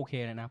ค่อนข้างโอเค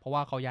เลยนะเพราะว่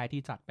าเขาย้าย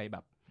ที่จัดไปแบ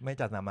บไม่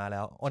จัดหนามาแล้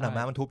วหนาม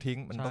ามันทุบทิ้ง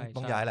มัน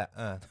ต้องย้ายแหละ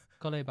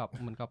ก็เลยแบบ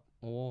เหมือนกับ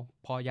โอ้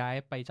พอย้าย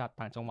ไปจัด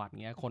ต่างจังหวัด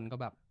เงี้ยคนก็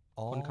แบบ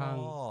ค่อน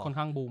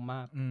ข้างบูมม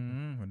าก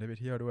เหมือนได้ไป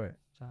เที่ยวด้วย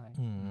ใช่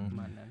ประ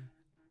มาณนั้น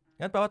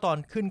งั้นแปลว่าตอน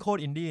ขึ้นโคด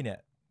อินดี้เนี่ย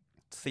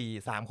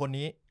3คน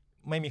นี้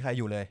ไม่มีใคร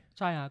อยู่เลย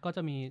ใช่ฮะก็จ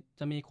ะ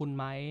มีคุณ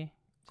ไมค์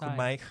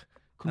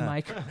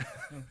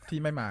ที่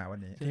ไม่มาวัน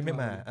นี้ที่ไม่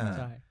มา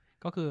ใช่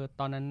ก็คือ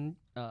ตอนนั้น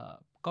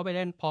ก็ไปเ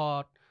ล่นพ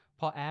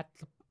อแอ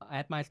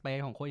ด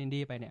MySpace ของโคดอิน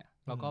ดี้ไปเนี่ย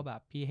แล้วก็แบ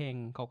บพี่เฮง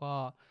เขาก็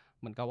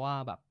เหมือนกับว่า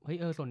แบบเฮ้ย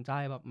สนใจ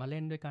แบบมาเ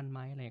ล่นด้วยกันไหม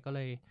อะไรก็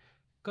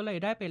เลย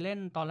ได้ไปเล่น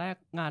ตอนแรก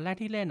งานแรก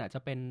ที่เล่นอ่ะจะ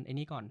เป็นไอ้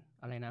นี้ก่อน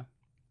อะไรนะ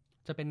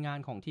จะเป็นงาน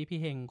ของที่พี่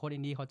เฮงโคดอิ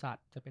นดี้เขาจัด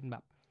จะเป็นแบ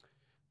บ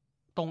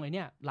ตรงไอ้เ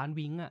นี่ยร้าน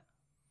วิงอ่ะ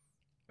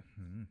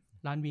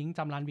ร้านวิงจ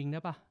ำร้านวิงไ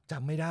ด้ปะจ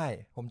ำไม่ได้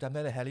ผมจำได้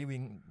เลยแฮร์รี่วิ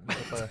ง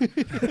เปิด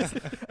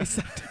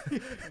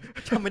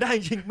จำไม่ได้จ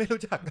ริงไม่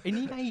รู้จักไอ้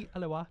นี่ไงอะ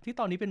ไรวะที่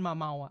ตอนนี้เป็นมา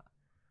เมาอ่ะ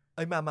ไ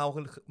อ้มาเมา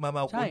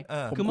ใช่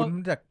ผมคุ้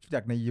นจา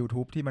กใน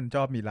YouTube ที่มันช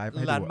อบมีไลฟ์ใ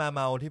ห้ดูร้านมาเ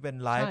มาที่เป็น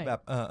ไลฟ์แบ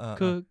บ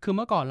คือเ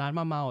มื่อก่อนร้าน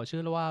มาเมาชื่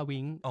อว่าวิ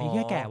งไอ้เ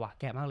หี้ยแก่ว่ะ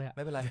แก่มากเลยไ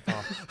ม่เป็นไร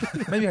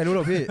ไม่มีใครรู้ห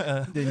รอกพี่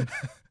จริง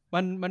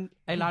มัน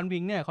ไอ้ร้านวิ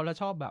งเนี่ยเขาจะ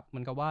ชอบแบบเหมื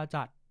อนกับว่า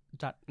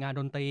จัดงาน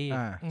ดนตรี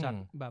จัด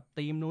แบบ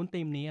ธีมนู้น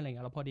ธีมนี้อะไรเ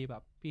งี้ยแล้วพอดีแบ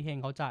บพี่เฮง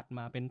เขาจัดม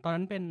าเป็นตอน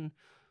นั้นเป็น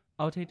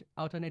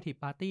alternative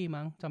party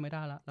มั้งจำไม่ไ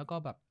ด้ละแล้วก็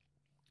แบบ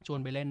ชวน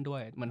ไปเล่นด้ว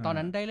ยเหมือนตอน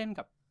นั้นได้เล่น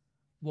กับ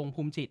วง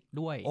ภูมิจิต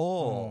ด้วยโอ้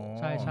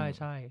ใ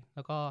ช่แ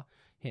ล้วก็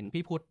เห็น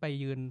พี่พุทธไป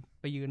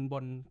ยืนบ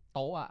นโ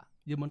ต๊ะอ่ะ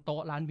ยืนบนโต๊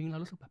ะร้านวิงแล้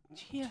วรู้สึกแบบเ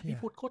ชี่ยพี่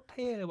พุทธโคตรเ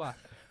ท่เลยว่ะ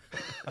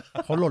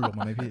เขาหล่นลงม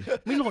าไหมพี่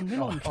ไม่หล่น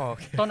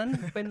ตอนนั้น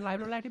เป็นไล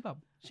ฟ์แรกที่แบบ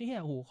เชี่ย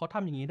โหเขาท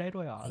ำอย่างนี้ได้ด้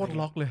วยเหรอโคตร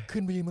ล็อกเลย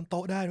ขึ้นไปยืนบนโ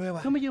ต๊ะได้ด้วยว่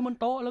ะขึ้นไปยืนบน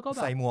โต๊ะแล้วก็แบ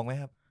บใส่หมวกไหม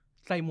ครับ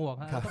ใส่หมวก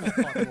ครับ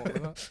ถอดหมวก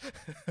แล้ว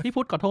พี่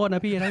พุทธขอโทษน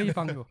ะพี่ถ้าพี่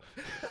ฟังอยู่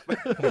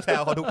ผมแซ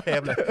วเขาทุกเท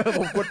ปเลย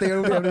ผมกดเตียง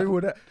ทุกเทปเลยพี่พุ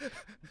ทธ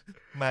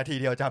มาที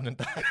เดียวจำจน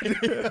ตาย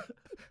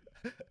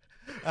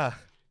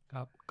ค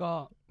รับ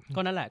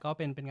ก็นั่นแหละก็เ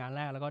ป็นงานแ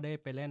รกแล้วก็ได้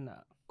ไปเล่น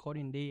โคด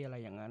อินดี้อะไร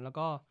อย่างนั้นแล้ว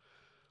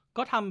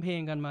ก็ทำเพล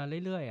งกันมา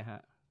เรื่อยๆฮ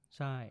ะ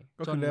ใช่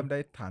ก็คือเริ่มได้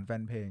ฐานแฟ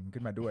นเพลง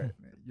ขึ้นมาด้วย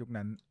ยุค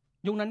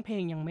นั้นเพล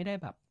งยังไม่ได้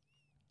แบบ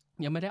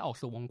ยังไม่ได้ออก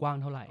สู่วงกว้าง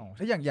เท่าไหร่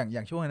ถ้าอ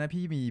ย่างช่วงนั้น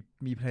พี่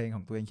มีเพลงข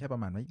องตัวเองแค่ปร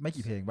ะมาณไม่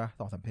กี่เพลงป่ะ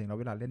 2-3 เพลงแล้ว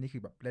เวลาเล่นนี่คื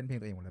อแบบเล่นเพลง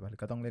ตัวเองหมดเลยป่ะหรื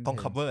อก็ต้องเล่นต้อง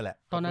cover แหละ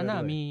ตอนนั้นน่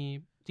ะมี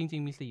จริ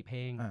งๆมี4เพล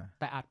ง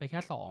แต่อัดไปแค่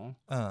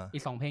2อี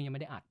ก2เพลงยังไ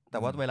ม่ได้อัดแต่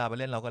ว่าเวลาไป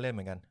เล่นเราก็เล่นเห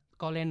มือนกัน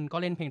ก็เ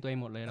ล่นเพลงตัวเอง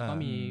หมดเลยแล้วก็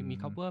มี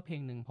cover เพล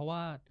งนึงเพราะว่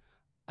า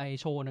ไอ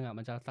โชว์นึงอ่ะ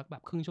มันจะสักแบ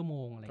บครึ่งชั่วโม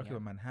งอะไรเงี้ยก็คือ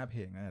ประมาณ5เพ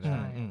ลงนั่นแหละใ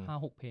ช่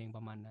 5-6 เพลงป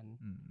ระมาณนั้น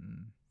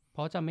เพร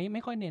าะจะไ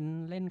ม่ค่อยเน้น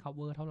เล่น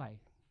cover เท่าไหร่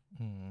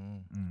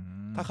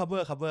ถ้า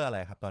cover อะไร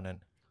ครับตอน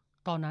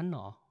นั้นเหร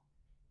อ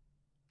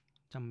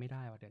จำไม่ไ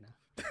ด้ว่ะเดี๋ยวนะ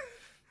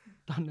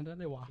ตอนนั้น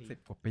ได้วะ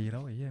10 กว่าปีแล้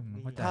วไอ้เหี้ยมั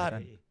นเข้าใจกั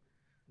น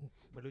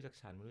ไม่รู้จัก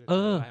ฉัน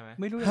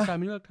ไม่รู้จักฉัน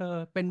ไม่รู้จักเธอ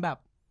เป็นแ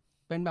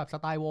บบส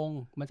ไตล์วง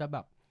มันจะแบ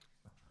บ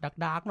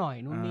ดาร์กหน่อย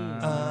นู่นนี่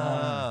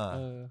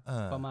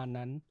ประมาณ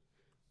นั้น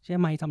ใช่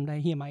ไหมจำได้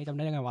เฮียไหมจำไ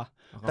ด้ยังไงวะ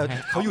แต่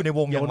เขาอยู่ในว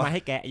งโยนมาใ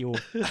ห้แกะอยู่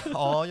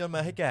โยนม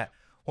าให้แกะ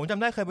ผมจ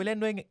ำได้เคยไปเล่น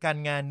ด้วยการ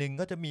งานนึง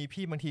ก็จะมี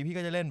พี่บางทีพี่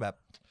ก็จะเล่นแบบ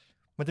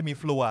มันจะมี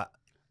ฟลัว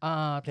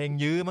เพลง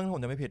ยื้อมั้งผ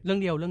มจำไม่ผิดเรื่อ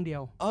งเดีย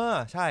ว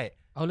ใช่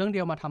เอาเรื่องเดี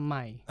ยวมาทำให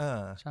ม่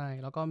ใช่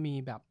แล้วก็มี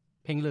แบบ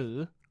เพลงหรือ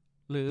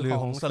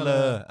ของสเลอ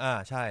ร์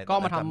ใช่ก็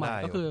มาทำใหม่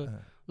ก็คือ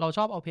เราช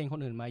อบเอาเพลงคน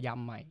อื่นมาย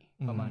ำใหม่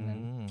ประมาณนั้น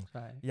ใ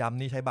ช่ยำ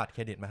นี่ใช้บัตรเค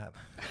รดิตไหมครับ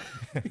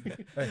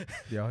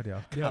เดี๋ยว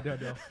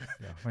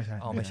ไม่ใช่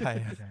ไม่ใ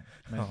ช่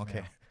โอเค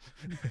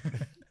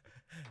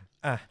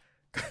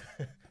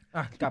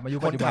กลับมายุค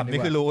ปัจจุบัน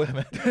นี่คือรู้ใช่ไห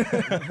ม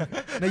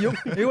ในยุ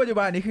คปัจจุ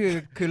บันนี้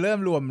คือเริ่ม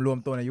รวม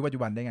ตัวในยุคปัจจุ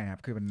บันได้ไงครั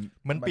บคือ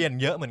มันเปลี่ยน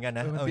เยอะเหมือนกันน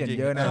ะเปลี่ยน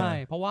เยอะนะใช่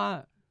เพราะว่า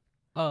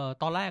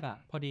ตอนแรกอ่ะ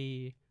พอดี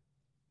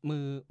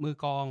มือ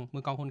กอ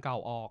งคนเก่า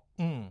ออก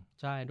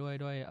ใช่ด้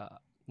วย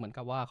เหมือน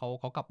กับว่าเ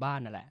ขากลับบ้าน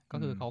นั่นแหละก็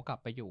คือเขากลับ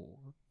ไปอยู่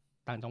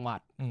ต่างจังหวัด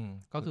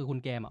ก็คือคุณ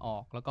แกมาออ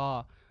กแล้วก็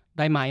ไ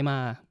ด้ไม้มา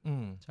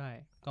ใช่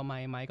ก็ไ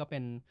ม้ก็เป็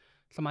น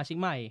สมาชิก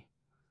ใหม่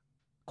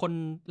คน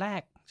แร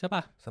กใช่ป่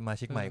ะสมา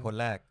ชิกใหม่คน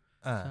แรก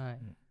ใช่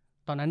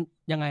ตอนนั้น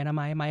ยังไงนะ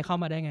ไม้เข้า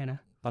มาได้ไงนะ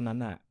ตอนนั้น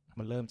น่ะ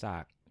มันเริ่มจา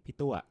กพี่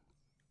ตัว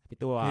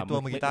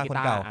มือกีตาร์คน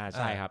เก่าใ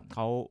ช่ครับเข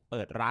าเ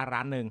ปิดร้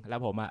านนึงแล้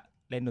วผม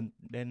เล่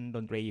นด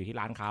นตรีอยู่ที่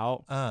ร้านเขา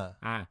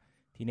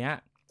ทีเนี้ย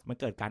มัน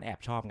เกิดการแอบ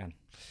ชอบกัน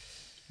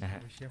นะฮ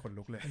ะเชี่ยคน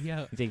ลุกเลย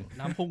จริง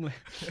น้ำพุ่งเลย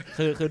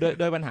คือ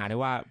ด้วยปัญหาที่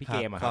ว่าพี่เก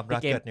มครับ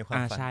พี่เกม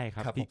ใช่ค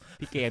รับ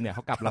พี่เกมเนี่ยเข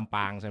ากลับลำป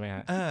างใช่ไหมฮ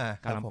ะ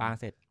กลับลำปาง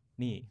เสร็จ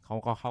นี่เข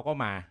าก็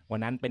มาวัน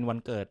นั้นเป็นวัน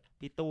เกิด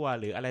พี่ตัว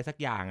หรืออะไรสัก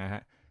อย่างฮ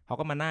ะเขา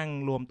ก็มานั่ง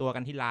รวมตัวกั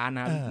นที่ร้าน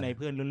นะในเ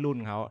พื่อนรุ่น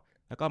เขา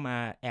แล้วก็มา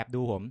แอบ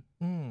ดูผม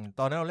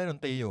ตอนนั้นเราเล่นด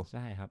นตรีอยู่ใ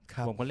ช่ครับ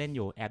ผมก็เล่นอ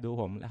ยู่แอบดู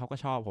ผมแล้วเขาก็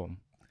ชอบผม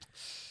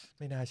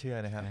ไม่น่าเชื่อ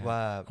นะครับว่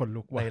า คน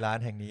ลุกใน ร้าน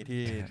แห่งนี้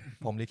ที่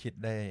ผมลิขิต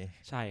ได้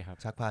ใช่ครับ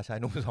ชักพาชาย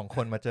หนุ่ม2ค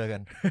นมาเจอกั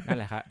นนั่น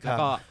แหละครับแล้ว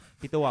ก็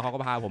พี่ตัวเขาก็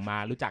พาผมมา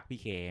รู้จักพี่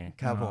เค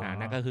ครับผม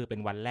นั่นก็คือเป็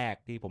นวันแรก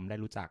ที่ผมได้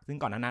รู้จักซึ่ง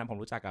ก่อนหน้านั้นผม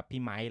รู้จักกับ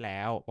พี่ไม้แล้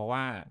วเพราะว่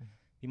า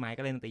พี่ไม้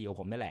ก็เล่นดนตรีกับ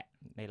ผมนั่นแหละ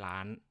ในร้า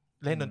น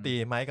เล่นดนตรี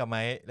ไม้กับไ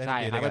ม้เล่นดน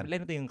ตรีด้วยกันเล่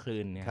นดนตรีกลางคื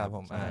นเนี่ยครับผ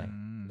มใช่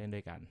เล่นด้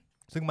วยกัน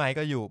ซึ่งไม้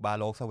ก็อยู่บาร์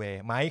โลกสเว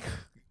ย์ไม้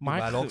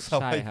บาร์โลกส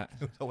เวย์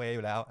สเวย์อ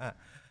ยู่แล้ว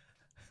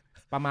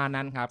ประมาณ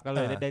นั้นครับก็เล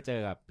ยได้เจ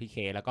อกับพี่เค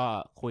แล้วก็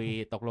คุย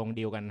ตกลง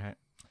ดีลกันฮะ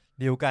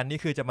ดีลกันนี่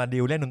คือจะมาดี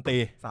ลเล่นดนตรี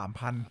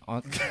 3,000 อ๋อ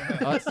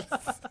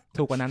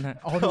ถูกกว่านั้นฮะ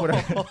อ๋อถูกเล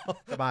ย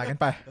สบายกัน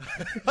ไป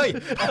เฮ้ย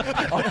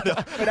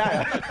ไม่ได้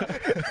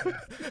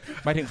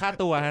หมายถึงค่า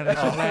ตัวฮะใน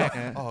ช่วงแรก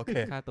ฮะโอเค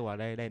ค่าตัว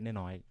ได้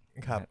น้อย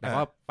ครับแต่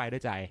ก็ไปด้ว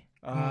ยใจ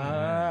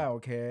โอ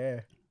เค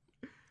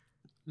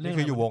นี่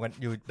คืออยู่วงกัน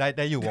อยู่ไ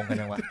ด้อยู่วงกัน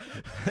ยังวะ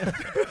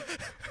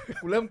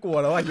กูเริ่มกลัว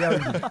แล้วว่าเยี่ยม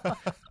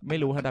ไม่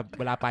รู้ครับแต่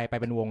เวลาไป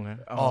เป็นวงฮะ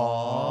อ๋อ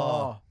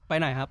ไป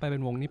ไหนครับไปเป็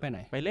นวงนี่ไปไหน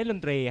ไปเล่นด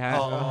นตรีฮะ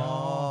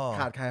ข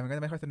าดใครมันก็จ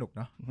ะไม่ค่อยสนุกเ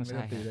นาะไม่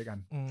ดนตรีด้วยกัน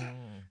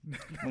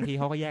บางทีเ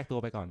ขาก็แยกตัว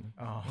ไปก่อน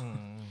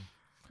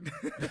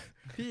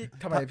พี่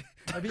ทำไม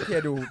พี่เค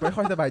ดูไม่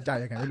ค่อยสบายใจ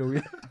ยังไงไม่รู้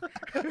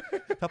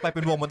ถ้าไปเ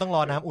ป็นวงมันต้องร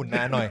อน้ำอุ่นน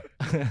านหน่อย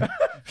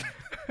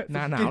ห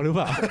น้าหนาวหรือเป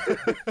ล่า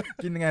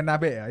กินยังไงนา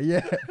เบะไอ้เหี้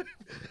ย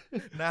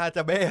น่าจ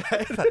ะเบ้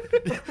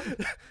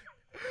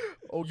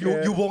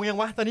อยู่วงยัง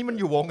วะตอนนี้มัน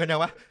อยู่วงกันยั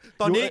งวะ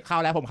ตอนนี้เข้า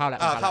แล้วผมเข้าแล้ว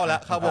เ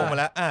ข้าวงมา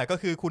แล้วก็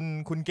คือ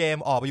คุณเกม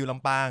ออกไปอยู่ล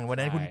ำปางวัน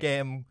นั้นคุณเก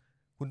ม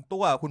คุณตั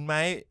วคุณไ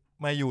ม้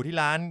มาอยู่ที่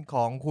ร้านข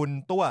องคุณ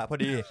ตัวพอ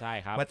ดีใช่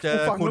ครับมาเจอ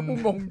คุณ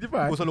งงใช่ไหม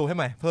กูสรุปให้ใ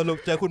หม่เพิ่ม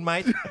เจอคุณไม้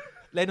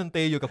เล่นดนต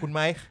รีอยู่กับคุณไ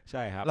ม้ใ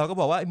ช่ครับเราก็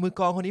บอกว่ามือ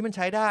กลองคนนี้มันใ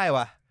ช้ได้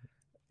ว่ะ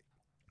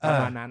ปร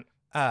ะมาณนั้น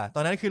ตอ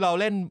นนั้นคือเรา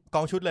เล่นก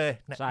องชุดเลย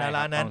ใน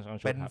ร้านนั้น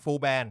เป็นฟูล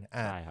แบนด์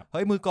เ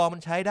ฮ้ยมือกลองมั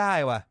นใช้ได้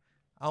ว่ะ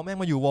เอาแม่ง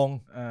มาอยู่วง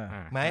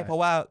ไหมเพราะ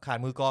ว่าขาด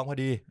มือกลองพอ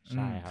ดี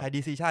ใครดี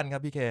ซิชั่นครั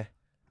บพี่เค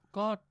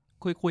ก็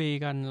คุย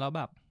กันแล้วแ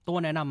บบตัว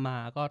แนะนำมา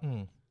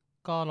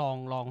ก็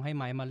ลองให้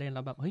ไม้มาเล่นแ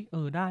ล้วแบบเฮ้ย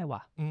ได้ว่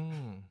ะ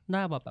ไ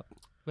ด้แบบ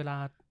เวลา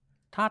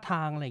ท่าท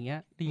างอะไรเงี้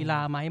ยลีลา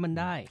ไม้มัน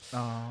ได้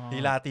ลี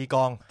ลาตีก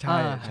ลองใช่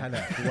แหล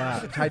ะกูว่า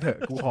ใช่เถอะ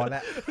กูพอแ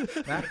ล้ว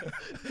นะ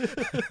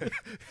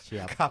เชี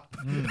ยบครับ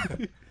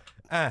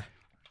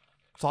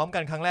ซ้อมกั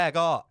นครั้งแรก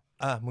ก็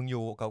มึงอ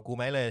ยู่กับกูไ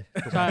หมเลย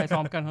ใช่ซ้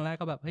อมกันครั้งแรก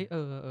ก็แบบเฮ้ย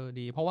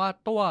ดีเพราะว่า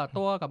ตั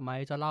วกับไม้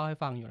จะเล่าให้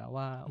ฟังอยู่แล้ว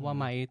ว่า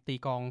ไม้ตี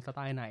กลองสไต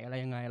ล์ไหนอะไร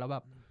ยังไงแล้วแบ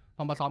บพ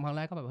อมาซ้อมครั้งแ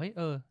รกก็แบบเฮ้ย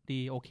ดี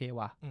โอเค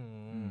ว่ะ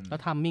แล้ว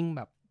ทัมมิ่งแ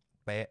บบ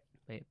เป๊ะ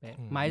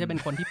ไม้จะเป็น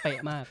คนที่เป๊ะ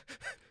มาก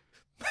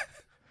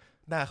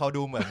หน้าเขา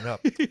ดูเหมือนแบบ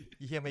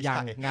เหี้ยไม่ใช่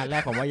งานแร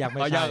กผมว่ายังไม่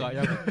ใช่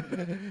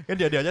งั้น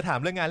เดี๋ยวจะถาม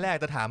เรื่องงานแรก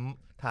จะถา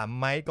ม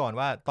ไม้ก่อน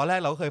ว่าตอนแรก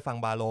เราก็เคยฟัง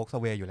บาโลกส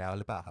เวย์อยู่แล้ว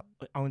หรือเปล่าครับ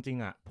เอาจริง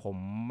อ่ะผม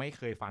ไม่เ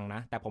คยฟังน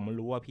ะแต่ผม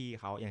รู้ว่าพี่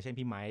เขาอย่างเช่น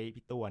พี่ไม้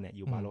พี่ตัวเนี่ยอ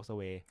ยู่บาโลกสเ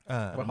วย์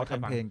ว่าเขาท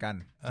ำเพลงกัน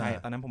ใช่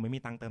ตอนนั้นผมไม่มี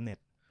ตังค์เติมเน็ต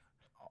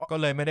ก็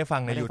เลยไม่ได้ฟั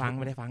งใน YouTube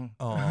ไม่ได้ฟัง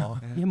อ๋อ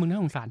เนี่ยมึงน่า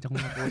สงสารจังเล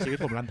ยชีวิต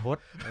ผมรันทด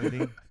จริ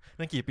ง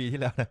นั่นกี่ปีที่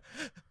แล้วนะ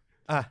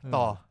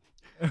ต่อ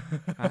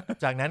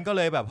จากนั้นก็เ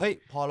ลยแบบเฮ้ย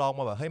พอลอง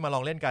มาแบบเฮ้ยมาล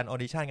องเล่นกันออ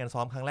ดิชั่นกันซ้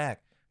อมครั้งแรก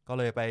ก็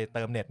เลยไปเ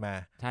ติมเน็ตมา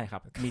ใช่ครั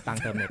บมีตัง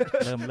ค์เติมเน็ต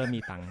เริ่ม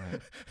มีตังค์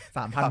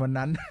 3,000 วัน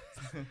นั้น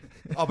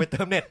เอาไปเ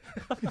ติมเน็ต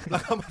แล้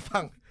วก็มา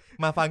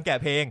ฟังแกะ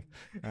เพลง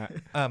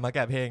มาแก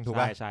ะเพลงถูก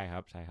ป่ะใช่ครั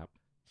บใช่ครับ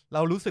เร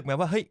ารู้สึกไหม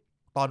ว่าเฮ้ย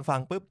ตอนฟัง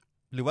ปุ๊บ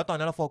หรือว่าตอน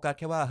นั้นเราโฟกัส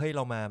แค่ว่าเฮ้ยเ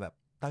รามาแบบ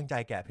ตั้งใจ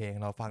แกะเพลง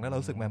เราฟังแล้วเรา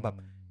รู้สึกแบบ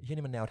เฮ้ย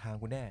นี่มันแนวทาง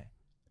กูแน่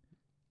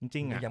จ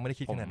ริงๆยังไม่ได้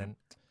คิดขนาดนั้น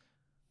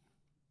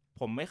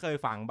ผมไม่เคย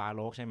ฟังบาโ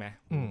ลกใช่ไหม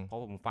เพรา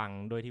ะผมฟัง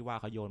โดยที่ว่า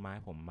เขาโยนมาใ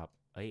ห้ผมแบบ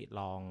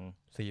ลอง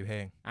4 เพล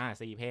ง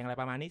4 เพลงอะไร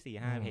ประมาณนี้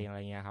 4-5 เพลงอะไร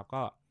เงี้ยครับ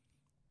ก็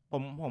ผ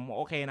ม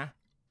โอเคนะ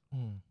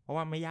เพราะ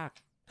ว่าไม่ยาก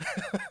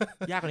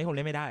ยากกว่านี้ผมเ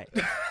ล่นไม่ได้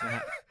นะฮ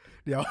ะ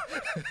เดี๋ยว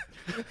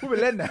พูดเป็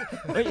นเล่นนะ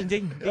จริ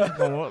งๆ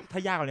ผมถ้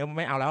ายากกว่านี้ผม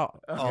ไม่เอาแล้ว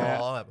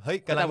แบบเฮ้ย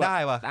กำลังได้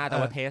ว่ะแต่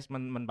ว่าเทส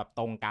มันแบบ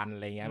ตรงกันอะ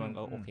ไรเงี้ยมัน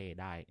ก็โอเค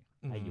ได้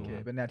อยู่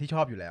เป็นแนวที่ช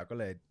อบอยู่แล้วก็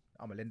เลยเ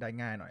อามาเล่นได้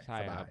ง่ายหน่อย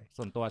สบาย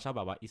ส่วนตัวชอบแ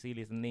บบว่า easy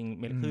listening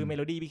คือเมโ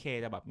ลดี้พี่เค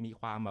จะแบบมี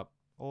ความแบบ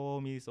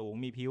มีสูง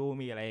มีพิ้ว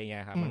มีอะไรอย่างเงี้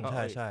ยครับมันก็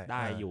ไ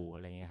ด้อยู่อะ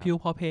ไรเงี้ยครับพิ้ว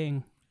พอเพลง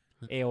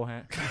เอวฮ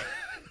ะ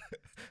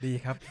ดี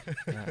ครับ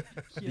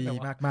ดี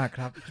มากๆค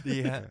รับดี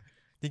ฮะ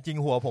จริง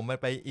ๆหัวผมมัน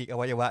ไปอีกอ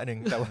วัยวะนึง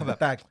แต่ว่าแบบ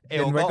เอ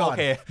วก็โอ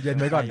เคเย็น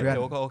ไว้ก่อนเพื่อนเอ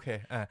วก็โอเค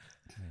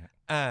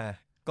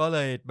ก็เล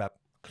ยแบบ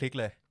คลิก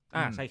เลย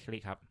ใช่คลิ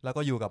กครับแล้ว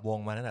ก็อยู่กับวง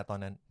มาตั้งแต่ตอน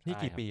นั้นนี่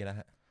กี่ปีแล้ว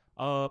ฮะ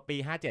ปี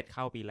57เ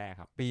ข้าปีแรก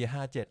ครับปี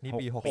57นี่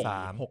ปี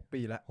63 6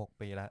 ปีแล้ว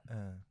6 ปีแล้ว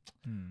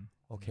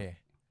โอเค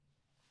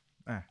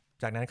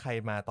จากนั้นใคร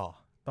มาต่อ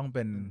ต้องเ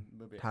ป็น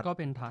ทัดก็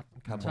เป็นทัด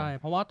ใช่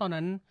เพราะว่าตอน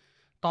นั้น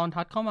ตอน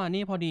ทัดเข้ามา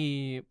นี่พอดี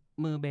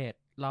มือเบส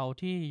เรา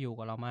ที่อยู่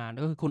กับเรามา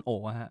ก็คือคุณโอ๋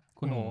ฮะ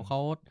คุณโอ๋เขา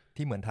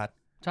ที่เหมือนทัด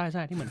ใ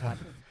ช่ที่เหมือนทัด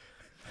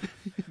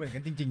เหมือนกั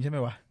นจริงๆใช่ไหม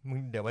วะมึง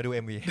เดี๋ยวมาดู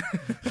MV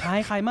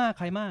ใครมาก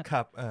ค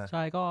รับใ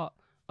ช่ก็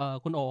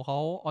คุณโอ๋เขา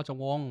ออกจาก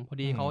วงพอ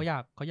ดีเขาอย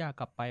าก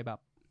กลับไปแบบ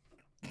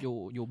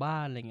อยู่บ้า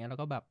นอะไรเงี้ยแล้ว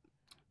ก็แบบ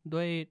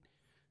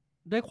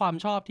ด้วยความ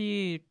ชอบที่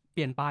เป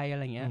ลี่ยนไปอะไ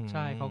รเงี้ยใ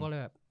ช่เขาก็เล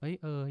ยแบบเฮ้ย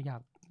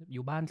อ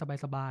ยู่บ้าน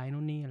สบายๆ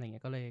นู่นนี่อะไรเ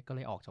งี้ยก็เล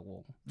ยออกจากว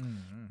ง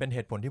เป็นเห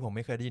ตุผลที่ผมไ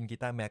ม่เคยได้ยินกี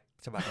ตาร์แม็ก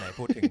ฉบับไหน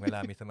พูดถึงเวลา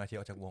มีสมาชิก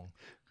ออกจากวง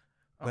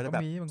แบ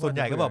บส่วนให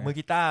ญ่ก็บอกมือ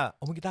กีตาร์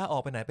ออ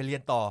กไปไหนไปเรีย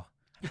นต่อ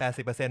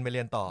 80% ไปเ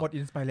รียนต่อหมด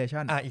อินสปิเรชั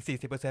นอีก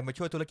 40% ไป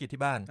ช่วยธุรกิจ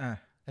ที่บ้าน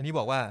อันนี้บ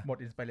อกว่าหมด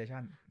อินสปิเรชั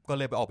นก็เ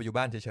ลยไปออกไปอยู่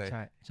บ้านเฉย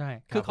ๆใช่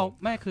คือเขา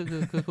ไม่คือ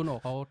คุณโอ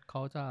เข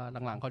าจะ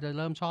หลังๆเขาจะเ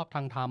ริ่มชอบท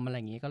างธรรมอะไร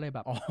อย่างงี้ก็เลยแบ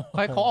บ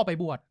เขาออกไป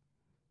บวช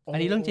อัน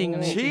นี้เรื่องจริงอั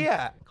นนี้เชี่ย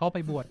เขาไป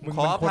บวชข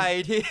ออภัย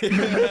ที่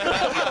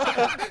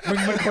มึง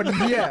มันคนเ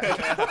หี้ย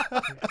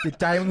จิต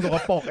ใจมึงสก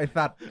ปรกไอ้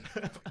สัตว์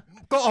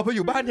ก็ออกไปอ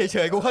ยู่บ้านเฉ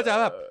ยๆกูเข้าใจ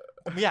แบบ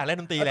ไม่อยากเล่น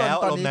ดนตรีแล้ว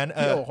ตอนนั้น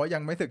พี่โอเขายั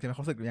งไม่สึกใช่ไหมเ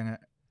ขาสึกหรือยังฮ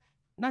ะ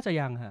น่าจะ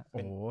ยังฮะโ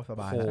อ้ส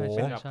บายเ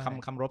ป็นแบบ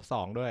คำรบ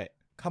2ด้วย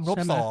คำรบ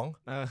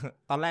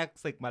2ตอนแรก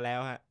ศึกมาแล้ว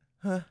ฮะ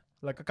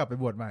แล้วก็กลับไป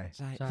บวชใหม่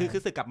ใช่คื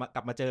อศึกก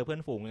ลับมาเจอเพื่อ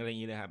นฝูงอะไรอย่าง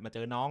งี้เลยครับมาเจ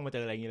อน้องมาเจ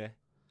ออะไรอย่างงี้เลย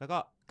แล้วก็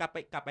กลั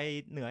บไป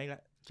เหนืออีกแล้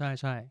ว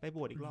ใช่ไปบ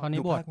วชอีกรอบตอนนี้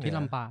บวชที่ล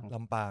ำปา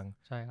ง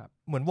ใช่ครับ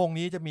เหมือนวง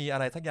นี้จะมีอะ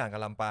ไรสักอย่างกั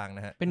บลำปางน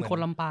ะฮะเป็นคน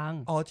ลำปาง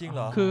อ๋อจริงเห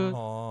รอ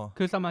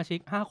คือสมาชิก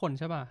5คน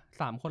ใช่ป่ะ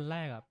3คนแร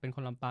กอ่ะเป็นค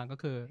นลำปางก็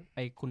คือไ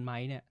อ้คุณไม้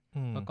เนี่ย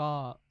แล้วก็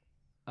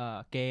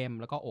เกม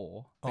แล้วก็โอ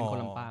เป็นคน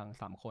ลำปาง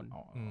3คน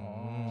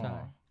ใช่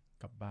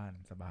กลับบ้าน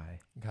สบาย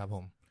ครับผ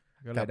ม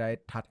ก็เลยได้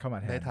ทัดเข้ามา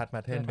แทนได้ทัดม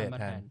าเทนเบส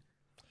แทน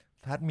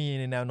ทัดมี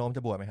แนวโน้มจ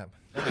ะบวชไหมครับ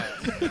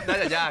น่า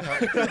จะยากครับ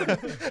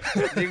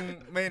ยิ่ง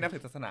ไม่นับถื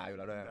อศาสนาอยู่แ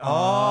ล้วด้วยอ๋อ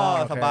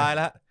สบาย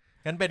แล้ว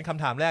งั้นเป็นค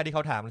ำถามแรกที่เข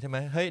าถามใช่ไหม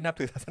เฮ้ยนับ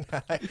ถือศาสนา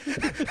อะไร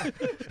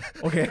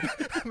โอเค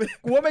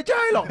กูว่าไม่ใ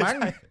ช่หรอกมั้ง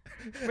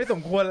ไม่ส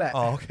มควรแหละ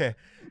อ๋อโอเค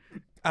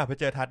ไป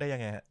เจอทัดได้ยั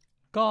งไงฮะ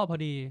ก็พอ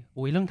ดี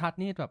เรื่องทัด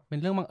นี่แบบเป็น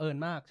เรื่องบังเอิญ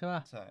มากใช่ป่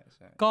ะใช่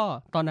ก็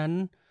ตอน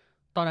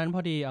นั้นพ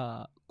อดี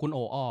คุณโอ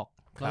ออก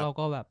แล้วเร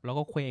า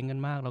ก็เคว้งกัน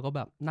มากเราก็แ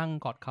บบนั่ง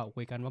กอดเข่า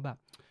คุยกันว่าแบบ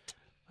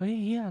เฮ้ย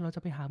เฮียเราจ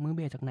ะไปหามือเ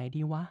บสจากไหน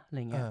ดีวะอะไร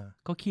เงี้ย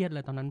ก็เครียดเล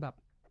ยตอนนั้นแบบ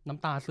น้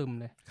ำตาซึม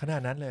เลยขนา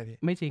ดนั้นเลยพี่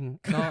ไม่จริง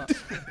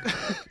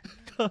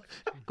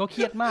ก็เค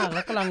รียดมากแ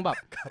ล้วกำลังแบบ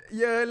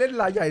เยอะเล่น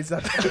ลายใหญ่สั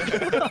ตว์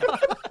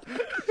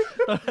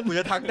กูจ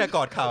ะทักแต่ก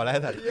อดเข่าแล้ว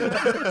สัตว์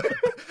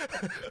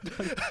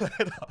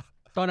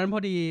ตอนนั้นพอ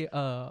ดี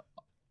อ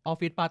อฟ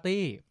ฟิศปาร์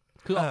ตี้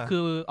คื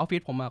อออฟฟิ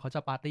ศผมเขาจ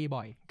ะปาร์ตี้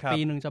บ่อยปี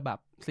นึงจะแบบ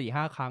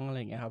 4-5 ครั้งอะไร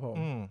อย่างเงี้ยครับผม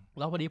แ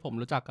ล้วพอดีผม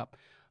รู้จักกับ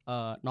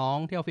น้อง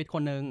ที่ออฟฟิศค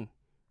นนึง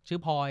ชื่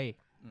อพลอย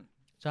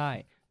ใช่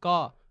ก็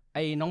ไ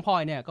อ้น้องพลอ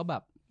ยเนี่ยก็แบ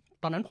บ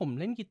ตอนนั้นผม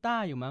เล่นกีตา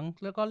ร์อยู่มั้ง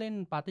แล้วก็เล่น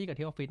ปาร์ตี้กับ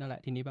ที่ออฟฟิศนั่นแหล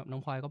ะทีนี้แบบน้อ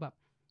งพลอยก็แบบ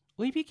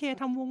อุ้ยพี่เค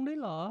ทำวงด้วย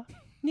เหรอ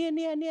เ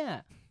นี่ย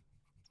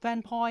แฟน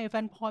พลอย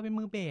เป็น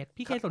มือเบส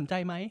พี่เคสนใจ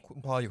ไหมคุณ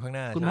พลอยอยู่ข้างห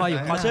น้าคุณพลอยอยู่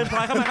ขอเชิญพล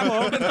อยเข้ามาครับผ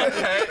ม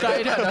ใช่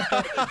เนี่ย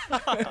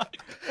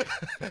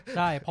ใ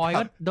ช่พลอย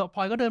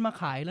ก็เดินมา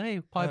ขายเลย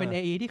พลอยเป็น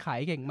AE ที่ขาย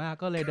เก่งมาก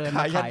ก็เลยเดินม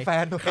าขายแฟ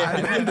นขาย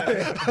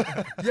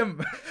เยี่ยม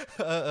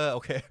โอ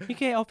เคพี่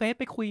เคเอาเฟซ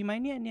ไปคุยไหม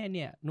เนี่ย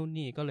นู่น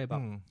นี่ก็เลยแบ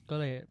บก็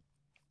เลย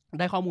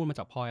ได้ข้อมูลมา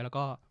จากพลอยแล้ว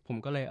ก็ผม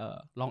ก็เลย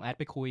ลองแอด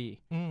ไปคุย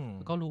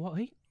ก็รู้ว่าเ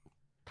ฮ้ย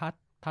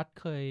ทัด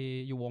เคย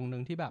อยู่วงนึ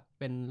งที่แบบ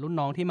เป็นรุ่น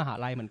น้องที่มหา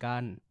ลัยเหมือนกั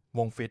น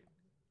วงฟิต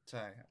ใ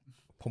ช่ครับ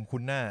ผม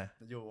คุ้นหน้า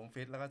อยู่วง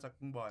ฟิตแล้วก็จ็อก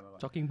กิ้งบอยมาก่อ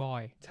นจ็อกกิ้งบอ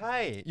ยใช่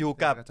อยู่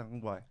กับจ็อกกิ้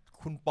งบอย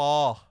คุณปอ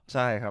ใ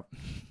ช่ครับ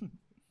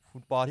คุ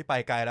ณปอที่ไป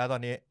ไกลแล้วตอ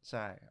นนี้ใ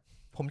ช่ครับ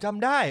ผมจ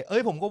ำได้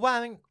ผมก็ว่า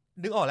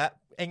นึกออกแล้ว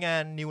ไองา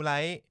นนิวไล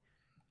ท์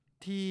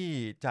ที่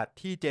จัด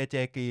ที่เจเจ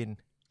กรีน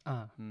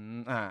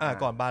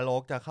ก่อนบาโล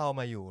กจะเข้า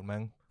มาอยู่มั้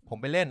งผม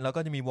ไปเล่นแล้ว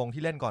ก็จะมีวง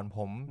ที่เล่นก่อนผ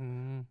ม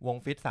วง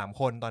ฟิต3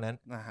คนตอนนั้น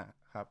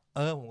ครับ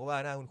ผมก็ว่า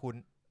หน้าคุณ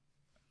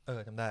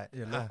จำได้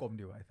โลกกลม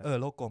ดีว่ะ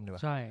โลกกลมดีว่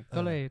ะใช่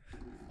ก็เลย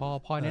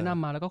พอแนะน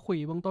ำมาแล้วก็คุย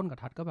เบื้องต้นกับ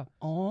ทัดก็แบบ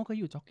ก็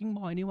อยู่จ็อกกิ้งบ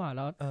อยนี่หว่าแ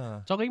ล้ว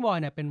จ็อกกิ้งบอย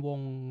เนี่ยเป็นวง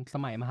ส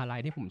มัยมหาลั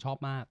ยที่ผมชอบ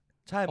มาก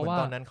ใช่เพราะว่า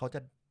ตอนนั้นเขาจะ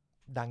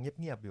ดังเ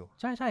งียบๆอยู่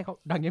ใช่เขา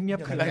ดังเงียบ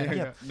ๆคืออะไร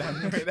ดัง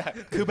ไม่ได้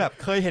คือแบบ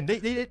เคยเห็น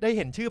ได้เ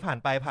ห็นชื่อผ่าน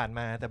ไปผ่าน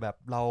มาแต่แบบ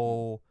เรา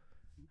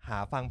หา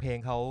ฟังเพลง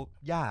เขา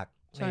ยาก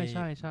ใ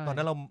ช่ตอน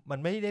นั้นมัน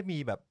ไม่ได้มี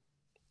แบบ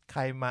ใค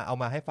รมาเอา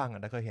มาให้ฟัง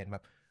แต่เคยเห็นแบ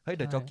บเฮ้ยเ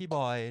ดอะจ็อกกี้บ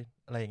อย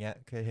อะไรอย่างเงี้ย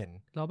เคยเห็น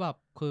แล้วแบบ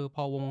คือพ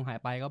อวงหาย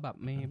ไปก็แบบ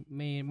ไ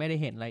ม่ได้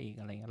เห็นอะไรอีก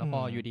อะไรเงี้ยแล้วพ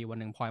ออยู่ดีวัน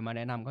หนึ่งพลอยมาแ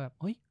นะนำก็แบบ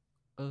เฮ้ย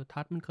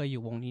ทัดมันเคยอ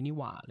ยู่วงนี้นี่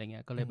หว่าอะไรเ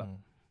งี้ยก็เลยแบบ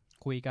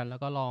คุยกันแล้ว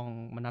ก็ลอง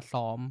มานัด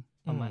ซ้อม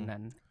ประมาณนั้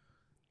น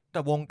แต่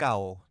วงเก่า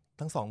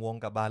ทั้ง2วง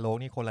กับบาโลก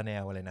นี่คนละแน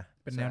วเลยนะ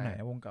เป็นแนวไหน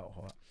วงเก่าเข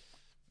า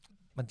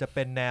มันจะเ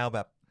ป็นแนวแบ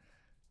บ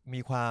มี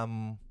ความ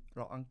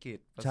ร็อกอังกฤษ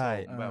ใช่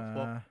แบบพ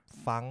วก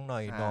ฟังหน่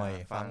อย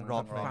ฟังร็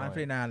อกฟังฟ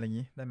รีนาอะไรอย่าง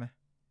งี้ได้ไหม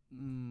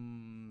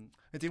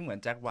จริงๆเหมือน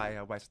แจ็คไวท์ค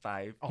รับไวท์สไต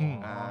ล์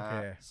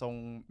ทรง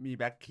มี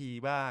แบ็คคี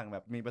ย์บ้างแบ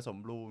บมีผสม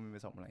บลูมีผ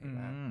สมอะไร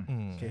บ้าง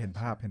เห็น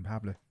ภาพ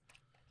เลย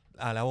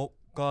แล้ว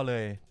ก็เล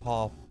ยพอ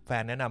แฟ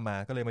นแนะนำมา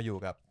ก็เลยมาอยู่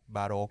กับบ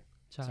าโรก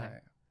ใช่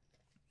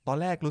ตอน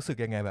แรกรู้สึก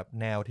ยังไงแบบ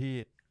แนวที่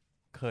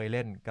เคยเ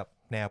ล่นกับ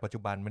แนวปัจจุ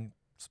บัน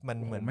มัน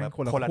เหมือนแบบค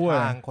นละท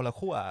างคนละ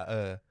ขั้ว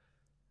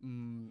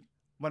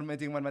มัน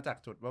จริงมันมาจาก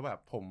จุดว่าแบบ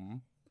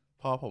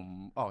พอผม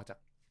ออกจาก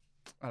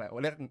อะไร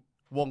เรียก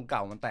วงเก่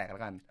ามันแตกแล้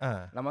วกัน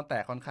แล้วมันแต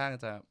กค่อนข้าง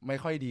จะไม่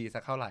ค่อยดีสั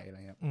กเท่าไหร่อะไร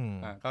เงี้ย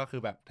ก็คื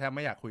อแบบแทบไ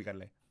ม่อยากคุยกัน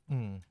เลย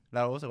เร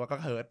ารู้สึกว่าก็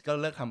เฮิร์ตก็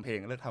เลิกทำเพลง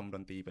เลิกทำด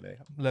นตรีไปเลย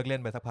ครับเลิกเล่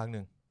นไปสักพักนึ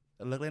ง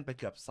เลิกเล่นไป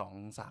เกือบ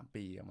 2-3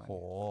 ปีประมาณโอ้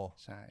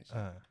ใช่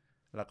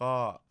แล้วก็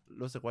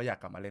รู้สึกว่าอยาก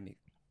กลับมาเล่นอีก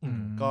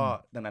ก็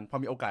ดังนั้นพอ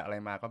มีโอกาสอะไร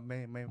มาก็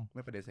ไ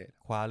ม่ปฏิเสธ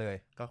คว้าเลย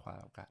ก็คว้า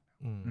โอกาส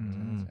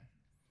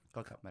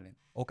ก็กลับมาเล่น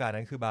โอกาส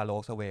นั้นคือบาโล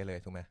กสเวเลย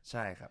ถูกไหมใ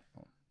ช่ครับ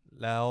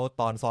แล้ว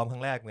ตอนซ้อมครั้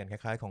งแรกเหมือนค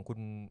ล้ายๆของคุณ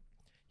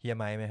เฮีย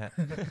ไมค์ไหมฮะ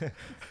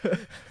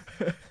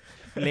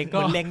เล็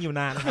งอยู่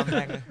นานครับแ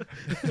รกเลย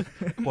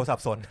โปรสับ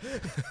สน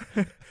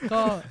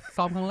ก็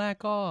ซ้อมครั้งแรก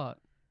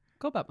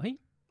ก็แบบเฮ้ย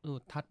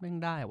ทัดแม่ง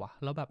ได้ว่ะ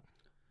แล้วแบบ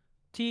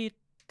ที่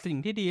สิ่ง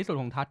ที่ดีที่สุด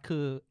ของทัดคื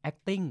อ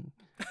acting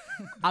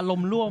อาร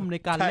มณ์ร่วมใน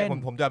การเล่น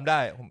ผมจำได้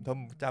ผม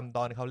จำต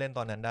อนเขาเล่นต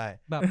อนนั้นได้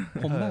แบบ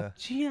ผมแบบ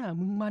เชี่ย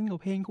มึงมันกว่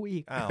าเพลงกูอี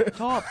ก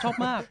ชอบ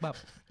มากแบบ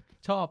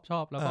ชอ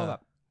บแล้วก็แบ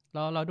บ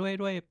เรา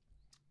ด้วย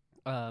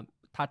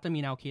ทัดจะมี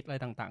แนวคิดอะไร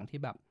ต่างๆที่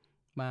แบบ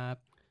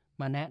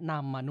มาแนะน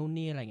ำมานู่น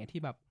นี่อะไรเงี้ย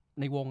ที่แบบ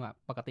ในวงอ่ะ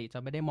ปกติจะ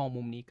ไม่ได้มอง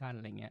มุมนี้กัน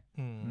อะไรเงี้ย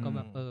ก็แบ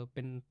บเ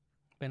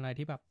ป็นอะไร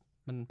ที่แบบ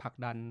มันผลัก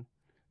ดัน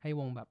ให้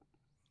วงแบบ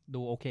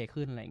ดูโอเค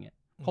ขึ้นอะไรเงี้ย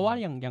เพราะว่า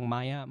อย่างไ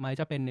ม้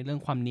จะเป็นในเรื่อ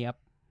งความเนียบ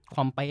ค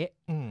วามเป๊ะ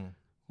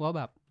ว่าแ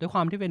บบด้วยคว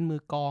ามที่เป็นมื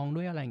อกอง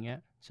ด้วยอะไรเงี้ย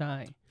ใช่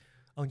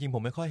เอาจริงผ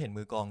มไม่ค่อยเห็น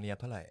มือกองเนียบ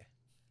เท่าไหร่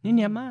นี่เ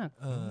นียบมาก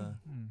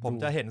ผม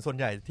จะเห็นส่วน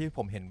ใหญ่ที่ผ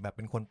มเห็นแบบเ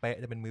ป็นคนเป๊ะ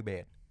จะเป็นมือเบ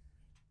ส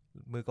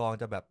มือกอง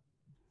จะแบบ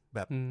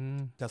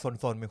จะซ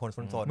นๆเป็นคนซ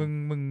นๆ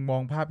มึงมอ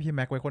งภาพพี่แ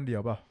ม็กไว้คนเดีย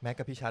วเปล่าแม็ก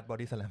กับพี่ชัดบอ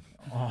ดี้สแลม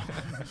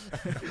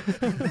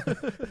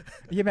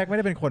พี่แม็กไม่ไ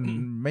ด้เป็นคน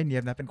ไม่เนี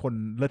ยบนะเป็นคน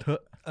เลอะเทอ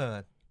ะ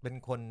เป็น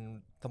คน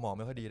สมองไ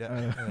ม่ค่อยดีด้วย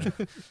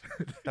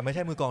แต่ไม่ใ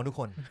ช่มือกองทุก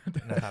คน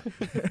นะครับ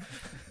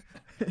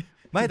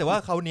ไม่แต่ว่า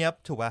เขาเนียบ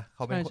ถูกป่ะเข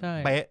าเป็น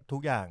เป๊ะทุ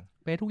กอย่าง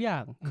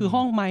คือห้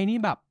องไม้นี่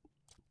แบบ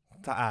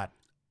สะอาด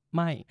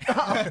ไม่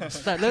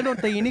แต่เรื่องดน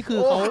ตรีนี่คือ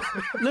เขา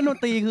เรื่องดน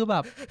ตรีคือแบ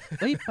บ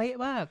เฮ้ยเป๊ะ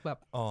มากแบบ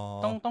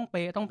ต้องเ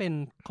ป๊ะต้องเป็น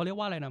เขาเรียก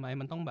ว่าอะไรนะไม้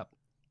มันต้องแบบ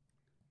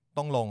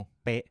ต้องลง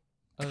เป๊ะ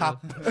ครับ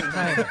ใ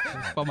ช่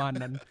ประมาณ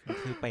นั้น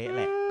คือเป๊ะแ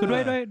หละคือ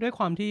ด้วยค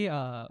วามที่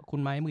คุ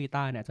ณไม้มือกีต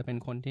าร์เนี่ยจะเป็น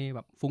คนที่แบ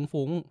บ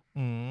ฟุ้ง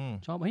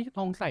ชอบเฮ้ยล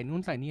องใส่นู่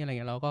นใส่นี่อะไรเ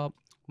งี้ยแล้วก็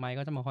ไม้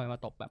ก็จะมาคอยมา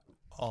ตบแบบ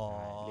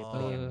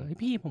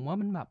พี่ผมว่า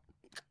มันแบบ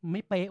ไ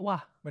ม่เป๊ะว่ะ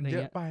มันเย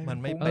อะไปมัน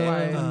ไม่เป๊ะ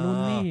นู่น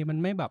นี่มัน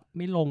ไม่แบบไ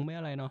ม่ลงไม่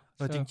อะไรเนาะ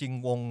จริง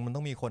ๆวงมันต้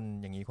องมีคน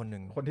อย่างนี้คนหนึ่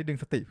งคนที่ดึง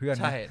สติเพื่อน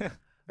ใช่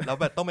แล้ว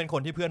แบบต้องเป็นค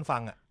นที่เพื่อนฟั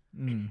งอ่ะ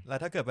แล้ว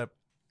ถ้าเกิดแบบ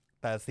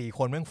แต่4ค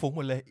นแม่งฟุ้งห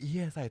มดเลย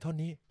ใส่ท่อน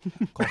นี้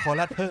ขอคอ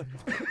รัสเพิ่ม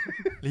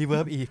รีเวิ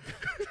ร์บอีก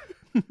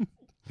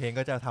เพลง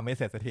ก็จะทำให้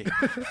เสร็จสักที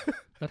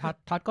แล้ว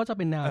ทัดก็จะเ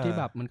ป็นแนวที่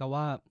แบบเหมือนกับ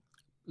ว่า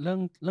เ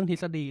รื่องทฤ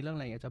ษฎีเรื่องอะ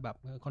ไรจะแบบ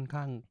ค่อน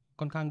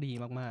ข้างดี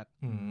มาก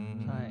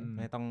ๆใช่ไ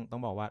ม่ต้อ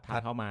งบอกว่าทัด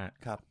เข้ามา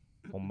ครับ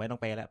ผมไม่ต้อง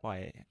เปย์แล้วปล่อย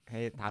ให้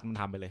ทัดมัน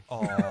ทำไปเลย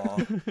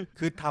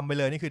คือทำไป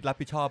เลยนี่คือรับ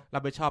ผิดชอ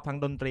บทั้ง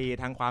ดนตรี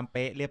ทั้งความเ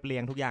ป๊ะเรียบเรีย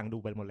งทุกอย่างดู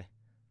ไปหมดเลย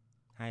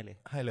ให้เลย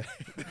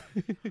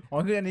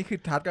คืออันนี้คือ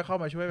ทัดก็เข้า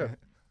มาช่วยแบบ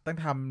ต้อง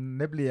ทำ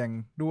เรียบเรียง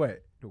ด้วย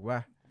ถูกป่ะ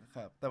ค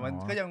รับแต่มัน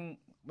ก็ยัง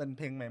เป็นเ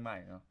พลงใหม่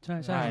ๆเนาะ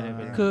ใช่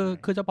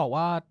คือจะบอก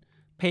ว่า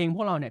เพลงพ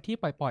วกเราเนี่ยที่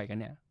ปล่อยกัน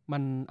เนี่ย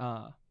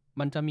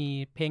มันจะมี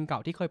เพลงเก่า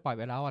ที่เคยปล่อยไ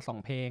ปแล้ว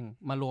2เพลง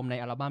มารวมใน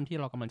อัลบั้มที่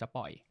เรากำลังจะป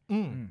ล่อย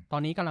ตอ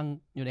นนี้กำลัง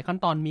อยู่ในขั้น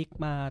ตอนมิก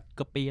มาเ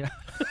กือบปีแล้ว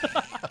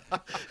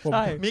ใ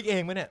ช่มิกเอ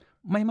งไหมเนี่ย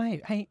ไม่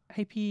ใ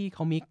ห้พี่เข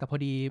ามิกแต่พอ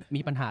ดี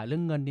มีปัญหาเรื่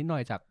องเงินนิดหน่อ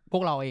ยจากพว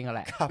กเราเองแ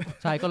หละ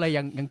ใช่ก็เลย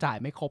ยังจ่าย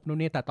ไม่ครบนู่น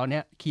นี่แต่ตอนเนี้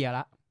ยเคลียร์ล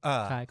ะ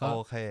ใช่ก็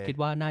คิด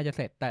ว่าน่าจะเ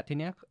สร็จแต่ที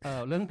เนี้ย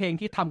เรื่องเพลง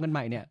ที่ทำกันให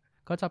ม่เนี่ย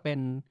ก็จะเป็น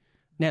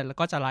เนี่ยแล้ว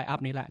ก็จะไลน์อัพ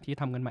นี้แหละที่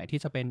ทำกันใหม่ที่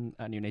จะเป็น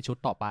อยู่ในชุด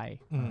ต่อไป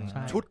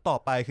ชุดต่อ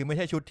ไปคือไม่ใ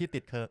ช่ชุดที่ติ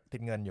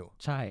ดเงินอยู่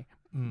ใช่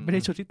ไม่ได้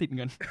ชุดที่ติดเ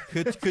งิน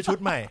คือชุด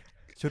ให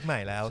ม่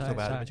แล้วสุ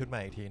ภาพเป็นชุดให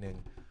ม่อีกทีนึง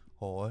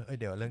โห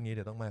เดี๋ยวเรื่องนี้เ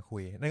ดี๋ยวต้องมาคุ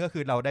ยนั่นก็คื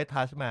อเราได้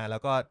ทัชมาแล้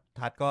วก็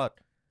ทัชก็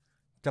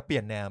จะเปลี่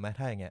ยนแนวไหม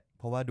ถ้าอย่างเงี้ย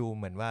เพราะว่าดู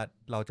เหมือนว่า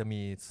เราจะ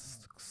มี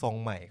ทรง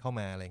ใหม่เข้า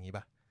มาอะไรอย่างงี้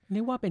ป่ะ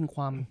นี่ว่าเป็นค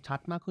วามชัด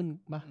มากขึ้น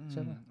ป่ะใ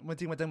ช่ป่ะมัน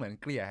จริงมันจะเหมือน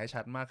เกลี่ยให้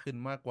ชัดมากขึ้น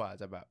มากกว่า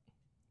จะแบบ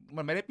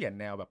มันไม่ได้เปลี่ยน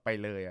แนวแบบไป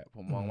เลยอ่ะผ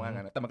มมองว่า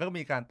งั้นแต่มันก็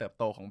มีการเติบ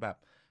โตของแบบ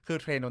คือ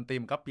เทรนดนตรี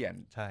มันก็เปลี่ยน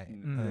ใช่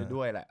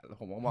ด้วยแหละ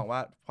ผมก็มองว่า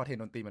พอเทรน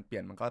ดนตรีมันเปลี่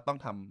ยนมันก็ต้อง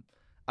ท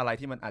ำอะไร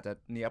ที่มันอาจจะ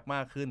เนียบม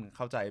ากขึ้นเ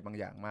ข้าใจบาง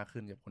อย่างมาก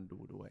ขึ้นกับคนดู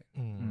ด้วย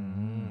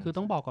คือ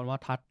ต้องบอกก่อนว่า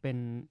ทัดเป็น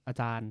อา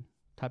จารย์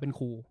ทัดเป็น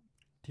ครู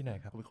ที่ไหน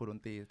ครับเป็นครูดน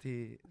ตรีที่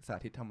ส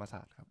าธิตธรรมศ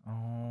าสตร์ครับ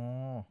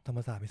ธรรม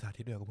ศาสตร์มีสา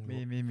ธิตด้วยก็เพิ่งรู้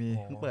มี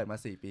เพิ่งเปิดมา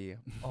4 ปี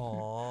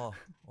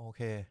โอเ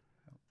ค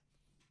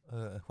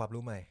ความ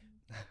รู้ใหม่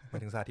มา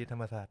ถึงสาธิตธร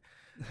รมศาสตร์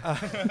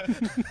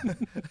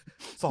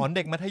สอนเ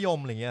ด็กมัธยม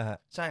อะไรเงี้ยฮะ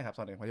ใช่ครับส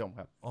อนเด็กมัธยมค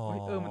รับ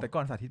แต่ก่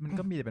อนสาธิตมัน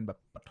ก็มีเป็นแบบ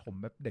ประถม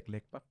แบบเด็กเล็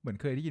กป่ะเหมือน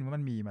เคยได้ยินว่า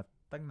มันมีมา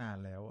ตั้งนาน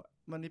แล้ว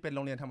มันนี่เป็นโร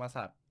งเรียนธรรมศ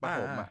าสตร์ประ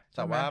ถมอ่ะแ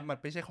ต่ว่ามัน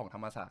ไม่ใช่ของธร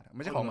รมศาสตร์ไ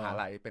ม่ใช่ของมหา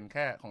ลัยเป็นแ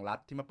ค่ของรัฐ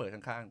ที่มาเปิด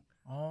ข้าง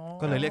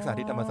ๆก็เลยเรียกสา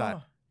ธิตธรรมศาสต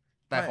ร์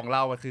แต่ของเร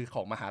าคือข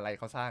องมหาลัย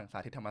เขาสร้างส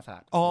าธิตธรรมศาส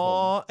ตร์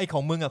ไอข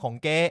องมึงอะของ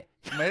เก๊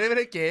ไม่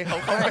ได้เก๊เขา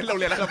เป็นโรง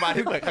เรียนรัฐบาล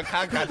ที่เปิดข้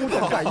างๆกันกูส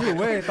งสัยอยู่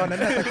เว้ยตอนนั้น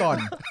แต่ก่อน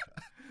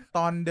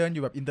ตอนเดินอ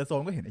ยู่แบบอินเตอร์โซ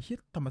นก็เห็นไอ้ชิด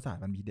ธรรมศาสต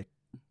ร์มันมีเด็ก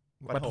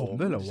ประถม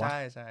ด้วยเหรอวะ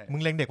ใช่มึ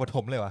งเล็งเด็กประถ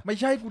มเลยวะไม่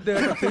ใช่กูเดิ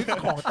นซื้อ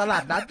ของตลา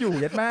ดนัดอยู่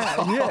ยัดแม่ไ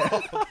อ้เนี่ย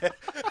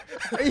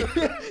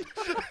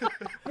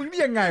มึงนี่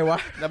ยังไงวะ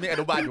แล้วมีอ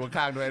นุบาลอยู่ข้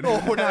างๆด้วยโอ้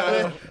โหเล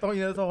ยตรงอิ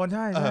นเตอร์โซนใ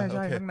ช่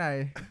ข้างใน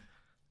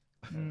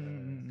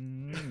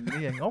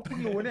เองเพิ่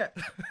งรู้เนี่ย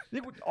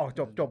นี่กูออก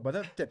จบมา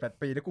ตั้ง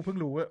 7-8 ปีแล้วกูเพิ่ง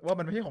รู้ว่า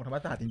มันไม่ใช่ของธรรม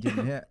ศาสตร์จริง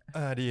ๆเนี่ย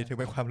ดีถือ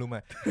เป็นความรู้ให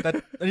ม่แต่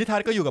อันนี้ทัศ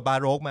น์ก็อยู่กับบา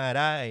โรกมา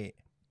ได้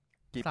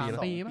กี่ปีแล้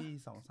ว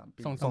2-3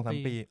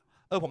 ปี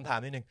ผมถาม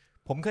นิดนึง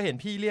ผมเคยเห็น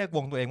พี่เรียกว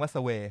งตัวเองว่าส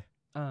เวย์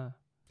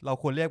เรา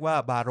ควรเรียกว่า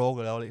บาโรกห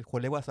รือเราควร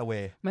เรียกว่าสเว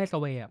ย์ไม่ส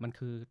เวย์อ่ะมัน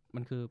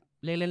คือ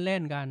เล่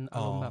นๆกันอา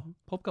รมณ์แบบ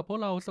พบกับพวก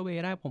เราสเว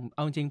ย์ได้ผมเอ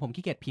าจริงผม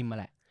ขี้เกียจพิมพ์มา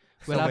แหละ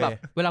เว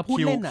ลาพูด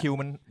เล่นอ่ะคิว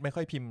มันไม่ค่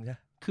อยพิมพ์ใช่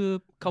คือ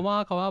คำว่า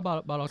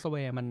บาโรกสเว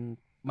ย์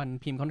มัน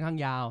พิมพ์ค่อนข้าง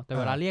ยาวแต่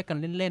เวลาเรียกกัน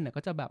เล่นๆน่ะ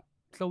ก็จะแบบ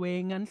สเว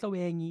ย์งั้นสเว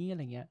ย์งี้อะไ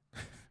รเงี้ย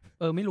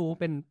ไม่รู้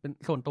เป็น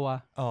ส่วนตัว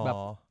แบบ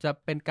จะ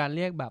เป็นการเ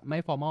รียกแบบไม่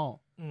ฟอร์มอล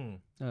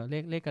เ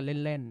รียกกัน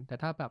เล่นๆแต่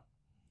ถ้าแบบ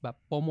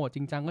โปรโมทจ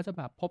ริงจังก็จะ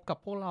แบบพบกับ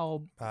พวกเรา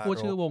พูด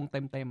ชื่อวงเ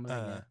ต็มๆอะไร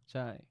เงี้ยใ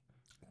ช่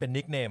เป็น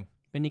นิคเน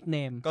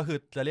มก็คือ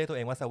จะเรียกตัวเ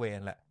องว่าสเวย์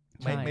แหละ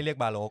ไม่เรียก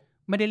บาโรก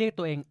ไม่ได้เรียก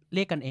ตัวเองเ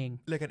รียกกันเอง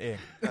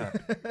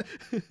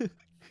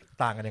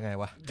ต่างกันยังไง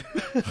วะ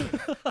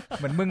เ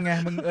หมือนมึงไง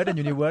มึงEarth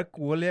and Universe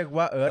กูก็เรียก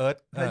ว่า Earth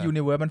แต่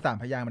Universe มัน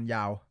3พยางค์มันย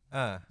าว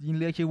ยิ่ง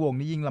เรียกชื่อวง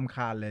นี่ยิ่งรำค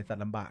าญเลยสัต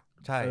ว์ลำบาก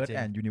Earth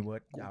and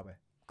Universe ยาวไป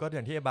ก็อ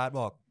ย่างที่ไอ้บาส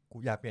บอกกู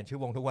อยากเปลี่ยนชื่อ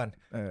วงทุกวัน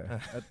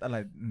อะไร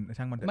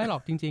ช่างมันไม่หรอ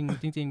กจ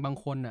ริงบาง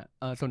คนอ่ะ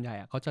ส่วนใหญ่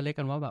อ่ะเขาจะเรียก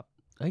กันว่าแบบ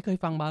เคย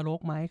ฟังบาโร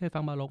กไหม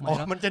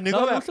แล้วมันจะนึก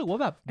ว่าแบบรู้สึกว่า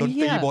แบบดน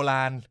ตรีโบร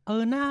าณ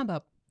หน้าแบ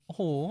บโอ้โ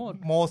ห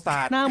โมซา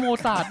ร์ทหน้าโม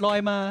ซาร์ทลอย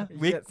มา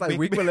ใส่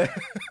วิกไปเลย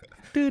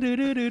ดื้อ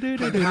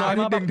ลอย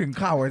มาดึงถึง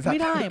เข่าไอ้สัตว์ไ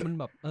ม่ได้มัน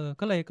แบบ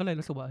ก็เลย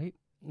รู้สึกว่าเฮ้ย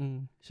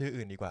ชื่อ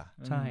อื่นดีกว่า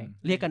ใช่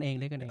เรียกกันเอง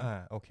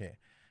โอเค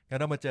งั้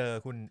นเรามาเจอ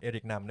คุณเอริ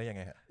กนำได้ยังไ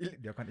งฮะ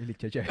เดี๋ยวก่อนเอริก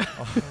เฉย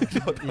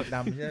ๆอีกน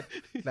ำที่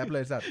แรปเล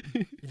ยสัตว์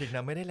เอริกน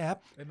ำไม่ได้แรป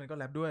มันก็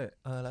แรปด้วย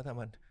แล้วแต่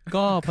มัน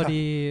ก็พอ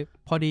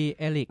ดี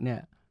เอริกเนี่ย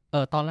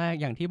ตอนแรก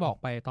อย่างที่บอก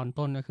ไปตอน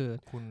ต้นก็คือ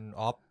คุณ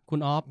ออ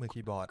ฟมือ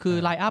คีย์บอร์ดคือ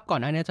ไลน์อัพก่อ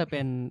นหน้านี้จะเ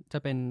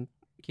ป็น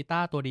กีตา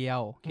ร์ตัวเดียว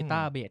กีตา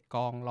ร์เบสก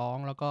ลองร้อง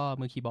แล้วก็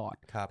มือคีย์บอร์ด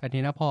แต่ที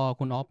นี้พอ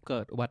คุณออฟเกิ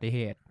ดอุบัติเห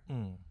ตุ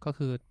ก็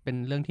คือเป็น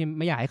เรื่องที่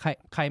ไม่อยากให้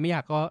ใครไม่อย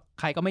ากก็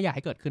ใครก็ไม่อยากใ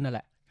ห้เกิดขึ้นนั่นแห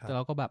ละแต่เ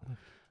ราก็แบบ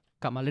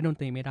กลับมาเล่นดน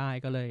ตรีไม่ได้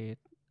ก็เลย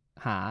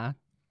หา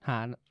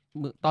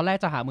ตอนแรก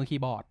จะหามือคี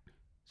ย์บอร์ด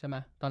ใช่ไหม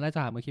ตอนแรกจ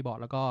ะหามือคีย์บอร์ด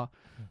แล้วก็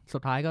สุ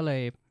ดท้ายก็เล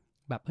ย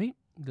แบบเฮ้ย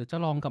เดี๋ยวจะ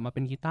ลองกลับมาเ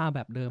ป็นกีตาร์แบ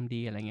บเดิม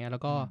ดีอะไรเงี้ยแล้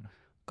ว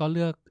ก็เ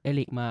ลือกเอ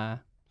ริกมา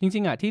จริ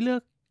งๆอ่ะที่เลือ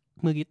ก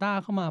มือกีตาร์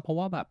เข้ามาเพราะ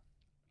ว่าแบบ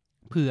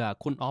เผื่อ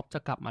คุณออฟจะ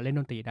กลับมาเล่น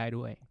ดนตรีได้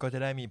ด้วยก็จะ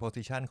ได้มีโพ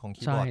สิชันของ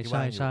คีย์บอร์ดที่ว่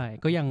างอยู่ใช่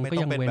ก็ยังเว้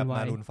นไว้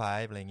มารูน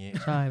5อะไรอย่างงี้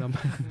ใช่ประม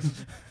าณ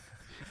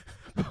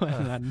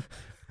นั้น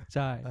ใ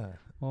ช่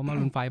เพราะมา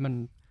รูน5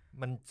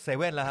มันเซเ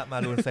ว่นแล้วฮะมา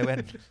รูน7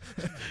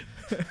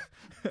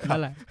นั่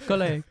นแหละก็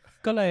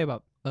เลยแบ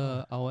บ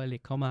เอาเอริ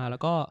กเข้ามาแล้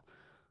ว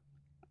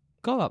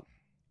ก็แบบ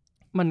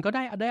มันก็ไ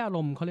ด้อาร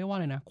มณ์เขาเรียกว่าอ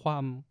ะไรนะคว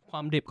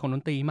ามดิบของด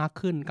นตรีมาก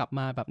ขึ้นกลับม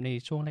าแบบใน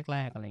ช่วงแร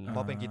กๆอะไรเงี้ยเพ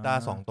ราะเป็นกีตา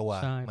ร์2ตัว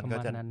มันก็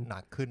จะหนั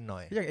กขึ้นหน่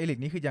อยอย่างเอริก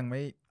นี่คือยัง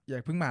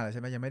เพิ่งมาเลยใช่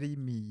ไหมยังไม่ได้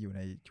มีอยู่ใ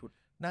นชุด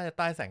น่าจะใ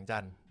ต้แสงจั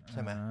นทร์ใ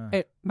ช่ไหม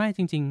ไม่จ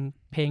ริง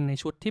ๆเพลงใน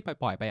ชุดที่ป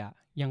ล่อยไปอ่ะ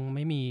ยังไ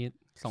ม่มี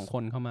2ค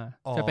นเข้ามา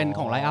จะเป็นข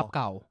องไลน์อัพเ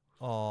ก่า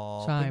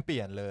ใช่เป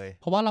ลี่ยนเลย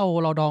เพราะว่าเ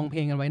ราดองเพ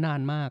ลงกันไว้นา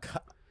นมาก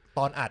ต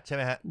อนอัดใช่ไห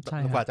มฮะ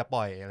กว่าจะป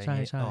ล่อยอะไรอย่าง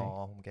งี้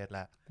ผมเก็ตล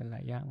ะเป็นหล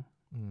ายอย่าง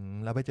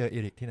แล้วไปเจอเอ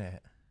ริกที่ไหน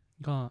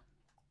ก็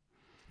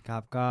ครั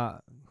บก็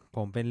ผ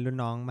มเป็นรุ่น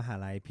น้องมหา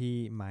ลัยพี่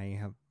ไมค์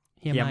ครับ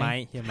เฮียไม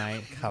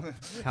ค์ค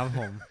รับผ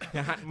ม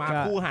มา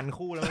คู่หัน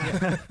คู่แล้วเนี่ย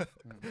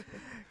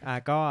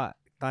ก็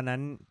ตอนนั้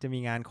นจะมี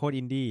งานโคด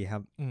อินดี้ครั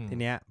บที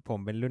เนี้ยผม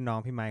เป็นรุ่นน้อง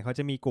พี่ไมค์เขาจ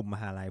ะมีกลุ่มม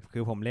หาลัยคื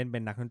อผมเล่นเป็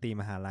นนักดนตรี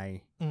มหาลัย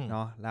เน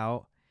าะแล้ว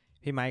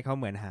พี่ไมค์เขา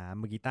เหมือนหา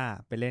มือกีตาร์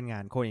ไปเล่นงา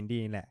นโคดอินดี้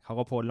นี่แหละเขา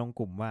ก็โพสต์ลง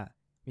กลุ่มว่า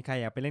มีใคร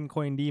อยากไปเล่นโค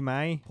ดอินดี้ไหม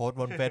โพสต์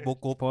บน Facebook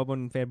กลุ่มโพสต์บ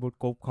น Facebook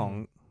กลุ่มของ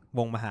ว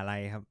งมหาลั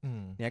ยครับ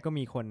เนี้ยก็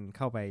มีคนเ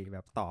ข้าไปแบ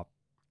บตอบ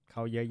เข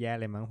าเยอะแยะ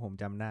เลยมั้งผม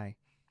จำได้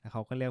แล้วเข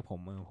าก็เรียกผม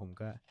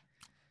ก็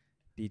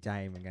ดีใจ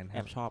เหมือนกันแอ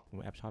บชอบผม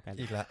แอบชอบ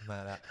อีกละมา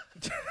ละ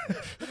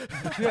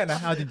เชื่อนะ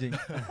เอาจริง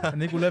ๆอัน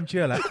นี้กูเริ่มเ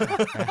ชื่อแล้ว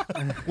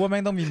กูว่าแม่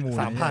งต้องมีหมู่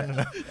 3,000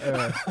 นะ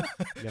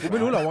กูไม่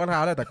รู้หรอกว่าเท้า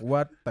อะไรแต่กูว่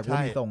า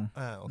มีตรง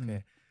โอเค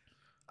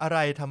อะไร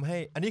ทำให้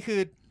อันนี้คือ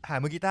หา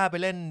มือกีตาร์ไป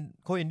เล่น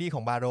โคอินดี้ข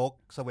องบาโรก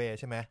สเวย์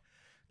ใช่ไหม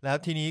แล้ว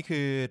ทีนี้คื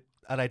อ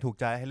อะไรถูก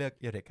ใจให้เลือก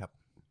เอริกครับ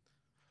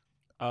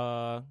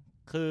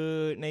คือ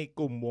ใน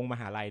กลุ่มวงม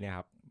หาลัยเนี่ยค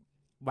รับ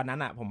วันนั้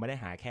นผมไม่ได้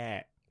หาแค่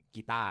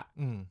กีตาร์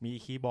มี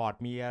คีย์บอร์ด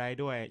มีอะไร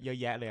ด้วยเยอะ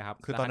แยะเลยครับ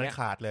คือตอนนั้น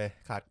ขาด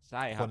ใ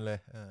ช่คนเลย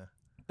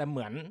แต่เห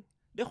มือน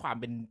ด้วยความ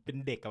เป็น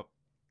เด็กกับ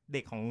เ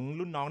ด็กของ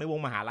รุ่นน้องในวง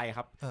มหาลัยค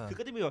รับคือ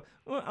ก็จะมีแบบ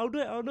เอาด้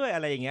วยอ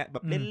ะไรอย่างเงี้ยแบ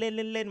บเ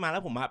ล่นมาแล้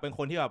วผมเป็นค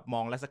นที่แบบม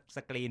องแล้วส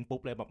กรีนปุ๊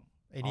บเลยแบบ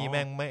ไอ้นี่แ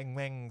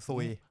ม่งซุ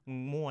ย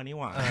มั่วนี่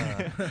หว่า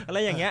อะไร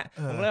อย่างเงี้ย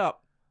ผมเลยแบบ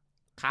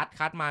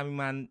คัดมา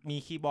มี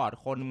คีย์บอร์ด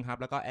คนครับ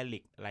แล้วก็เอริ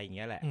กอะไรอย่างเ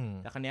งี้ยแหละ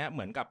แต่ครั้งนี้เห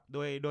มือนกับ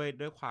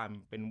ด้วยความ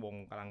เป็นวง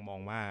กำลังมอง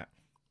ว่า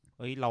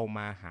เอ้ยเราม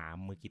าหา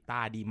มือกีตา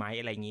ร์ดีไหม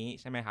อะไรอย่างงี้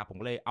ใช่ไหมครับผม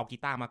ก็เลยเอากี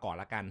ตาร์มาก่อน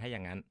ละกันถ้าอย่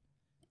างนั้น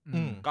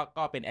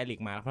ก็เป็นเอริก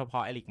มาแล้วพอ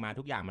เอริกมา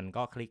ทุกอย่างมัน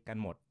ก็คลิกกัน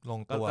หมดล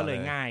งตัวก็เลย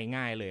ง่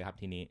ายเลยครับ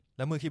ทีนี้แ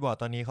ล้วมือคีย์บอร์ด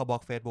ตอนนี้เขาบล็อ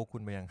ก Facebook คุ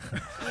ณไปยัง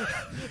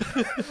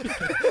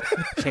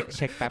เ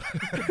ช็คแป๊บ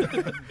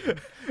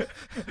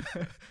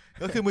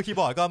ก็คือมือคีย์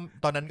บอร์ดก็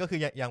ตอนนั้นก็คือ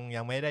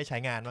ยังไม่ได้ใช้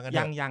งานว่างั้น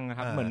ยังค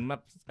รับเหมือนแบ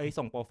บ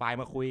ส่งโปรไฟล์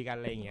มาคุยกัน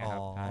อะไรอย่างเงี้ยครั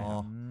บใช่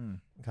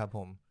ครับผ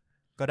ม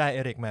ก็ได้เอ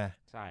ริกมา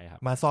ใช่ครับ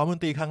มาซ้อมดน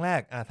ตรีครั้งแร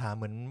กถามเ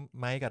หมือน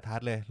ไมค์กับทัศ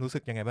เลยรู้สึ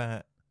กยังไงบ้างฮ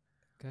ะ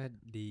ก็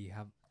ดีค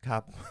รับครั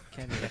บแ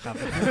ค่นี้ครับ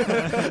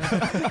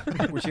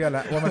กูเชื่อแ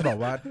ล้วว่ามันบอก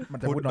ว่ามัน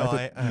จะพูดน้อ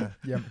ย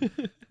เยี่ยม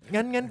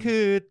งั้นคื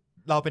อ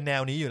เราเป็นแน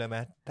วนี้อยู่แล้วไหม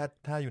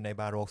ถ้าอยู่ใน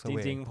บาโรกสเวจ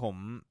ริงๆ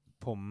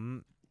ผม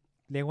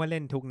เรียกว่าเ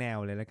ล่นทุกแนว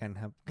เลยแล้วกัน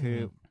ครับคือ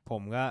ผ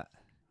มก็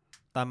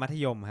ตอนมัธ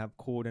ยมครับ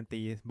ครูดนต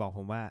รีบอกผ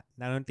มว่า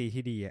นักดนตรี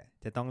ที่ดีอ่ะ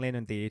จะต้องเล่นด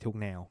นตรีทุก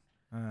แนว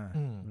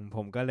ผ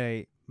มก็เลย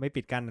ไม่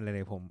ปิดกั้นอะไรเล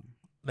ยผม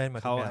เล่นมา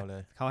ทุกแนวเล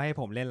ยเขาให้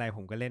ผมเล่นอะไรผ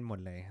มก็เล่นหมด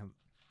เลยครับ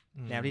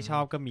แนวที่ชอ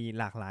บก็มี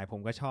หลากหลายผม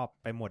ก็ชอบ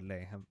ไปหมดเล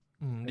ยครับ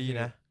ดี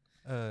นะ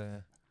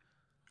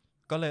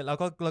ก็เลยเรา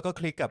ก็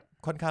คลิกกับ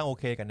ค่อนข้างโอ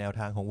เคกับแนว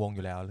ทางของวงอ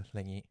ยู่แล้วอะไร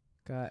อย่างนี้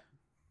ก็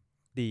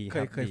ดี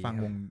เคยฟัง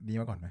วงนี้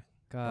มาก่อนไหม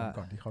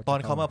ก่อนที่ตอน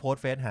เขามาโพส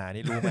เฟซหา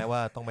นี่รู้ไหมว่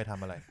าต้องไปท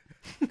ำอะไร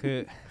คือ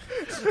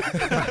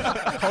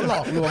เขาหล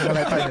อกลวงอะไร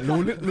ไปรู้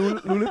ห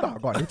รือเปล่า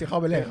ก่อนที่จะเข้า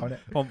ไปเล่นเขาเนี่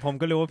ยผม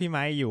ก็รู้ว่าพี่ไ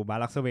ม้อยู่บา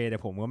ร็อกสเวย์แต่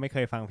ผมก็ไม่เค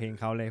ยฟังเพลง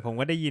เขาเลยผม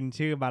ก็ได้ยิน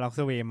ชื่อบาร็อกส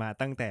เวย์มา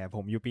ตั้งแต่ผ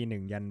มอยู่ปี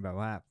1ยันแบบ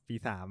ว่าปี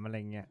3อะไร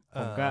เงี้ย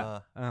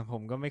ผ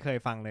มก็ไม่เคย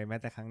ฟังเลยแม้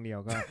แต่ครั้งเดียว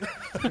ก็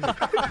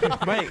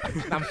ไม่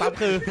นำซ้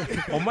ำคือ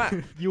ผมอะ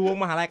อยู่วง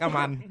มหาลัยกับ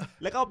มัน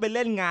แล้วก็ไปเ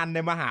ล่นงานใน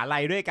มหาลั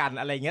ยด้วยกัน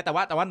อะไรเงี้ยแต่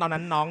ว่าตอน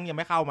นั้นน้องยัง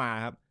ไม่เข้ามา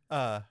ครับ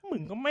มึ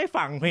งก็ไม่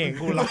ฟังเพลง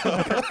กูหรอก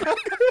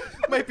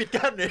ไม่ปิด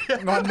กั้นเลย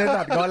งอนใน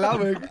ตัดงอนแล้ว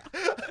มึง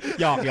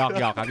หยอก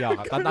ค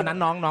รับตอนนั้น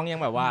น้องยัง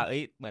แบบว่า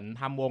เหมือน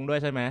ทำวงด้วย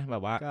ใช่ไหมแบ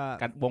บว่า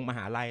การวงมห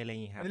าลัยอะไรอย่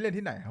างงี้ครับนี่เล่น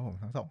ที่ไหนครับผม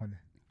ทั้ง2คน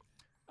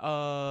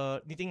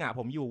จริงๆผ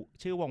มอยู่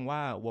ชื่อวงว่า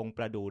วงป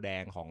ระดูแด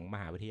งของม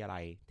หาวิทยา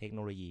ลัยเทคโน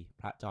โลยี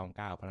พระจอมเ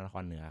กล้าพระนค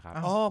รเหนือครับ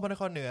พระน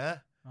ครเหนือ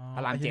พร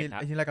ะราม7ครั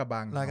บที่ลาดกระ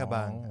บัง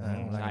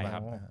ใช่ค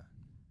รับ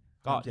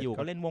ก็อยู่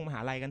ก็เล่นวงมหา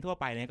ลัยกันทั่ว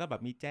ไปเนี่ยก็แบ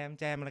บมีแ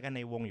จมอะไรกันใน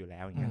วงอยู่แล้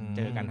วอย่างเงี้ยเ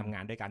จอกันทำงา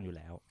นด้วยกันอยู่แ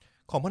ล้ว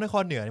ของพระนค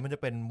รเหนือนี่มันจะ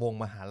เป็นวง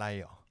มหาลัย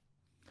เหรอ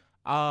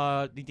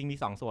จริงๆมี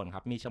2ส่วนค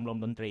รับมีชมรม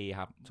ดนตรีค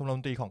รับชมรมด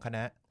นตรีของคณ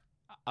ะ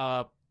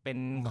เป็น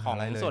ของ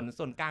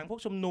ส่วนกลางพวก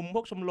ชม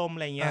รมอะ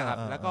ไรเงี้ยครับ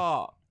แล้วก็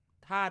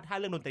ถ้า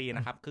เรื่องดนตรีน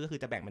ะครับก็คือ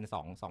จะแบ่งเป็น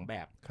2แบ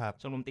บ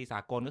ชมรมดนตรีสา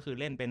กลก็คือ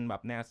เล่นเป็นแบ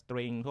บแนวสต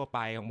ริงทั่วไป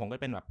ของผมก็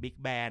เป็นแบบบิ๊ก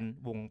แบนด์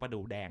วงประ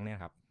ดูแดงเนี่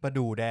ยครับประ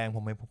ดูแดงผ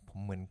ม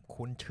เหมือน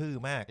คุ้นชื่อ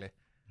มากเลย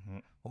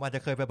ผมอาจจ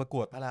ะเคยไปประก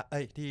วด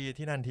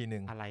ที่นั่นทีนึ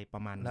งอะไรปร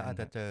ะมาณแล้วอาจ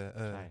จะเจอ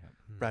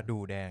ประดู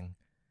แดง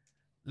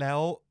แล้ว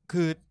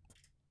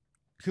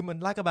คือมัน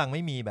ลาดกระบังไ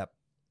ม่มีแบบ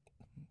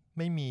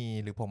ไม่มี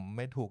หรือผมไ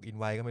ม่ถูกอิน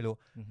ไว้ก็ไม่รู้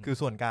คือ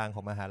ส่วนกลางข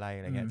องมหาลัยอ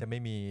ะไรเงี้ยจะไม่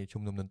มีชุ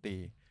มนุมดนตรี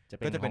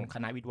ก็จะเป็นค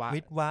ณะวิท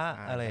วะ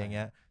อะไรอย่างเ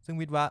งี้ยซึ่ง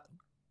วิทวะ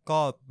ก็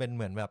เป็นเ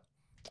หมือนแบบ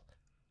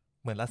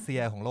เหมือนรัสเซี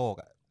ยของโลก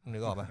อ่ะนึ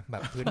กออกป่ะแบ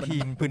บพื้น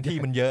ที่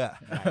มันเยอะ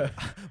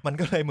มัน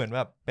ก็เลยเหมือนแ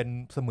บบเป็น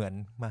เสมือน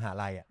มหา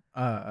ลัยอ่ะ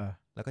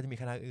แล้วก็จะมี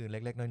คณะอื่นเ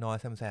ล็กๆน้อย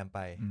ๆแซมๆไป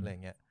อะไร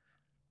เงี้ย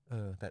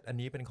แต่อัน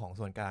นี้เป็นของ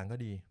ส่วนกลางก็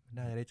ดี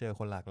น่าจะได้เจอ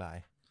คนหลากหลาย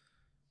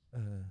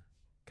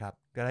ครับ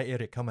ก็ได้เอ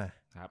ริกเข้ามา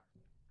ครับ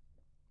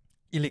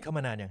อีริกเข้าม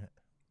านานยังฮะ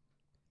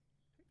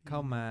เข้า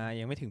มา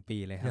ยังไม่ถึงปี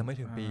เลยครับยังไม่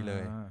ถึงปีเล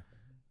ย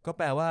ก็แ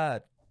ปลว่า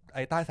ไ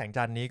อ้ใต้แสง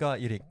จันทร์นี้ก็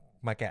อีริก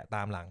มาแกะต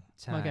ามหลัง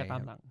มาแกะตา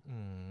มหลัง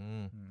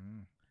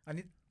อัน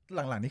นี้ห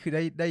ลังๆนี่คือ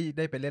ไ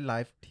ด้ไปเล่นไล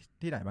ฟ์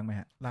ที่ไหนบ้างไหม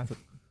ฮะล่าสุด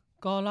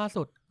ก็ล่า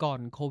สุดก่อ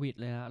นโควิด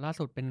เลยฮะล่า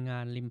สุดเป็นงา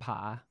นริมผ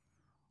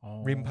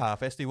า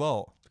เฟสติวัล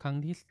ครั้ง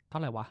ที่เท่า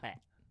ไหร่วะ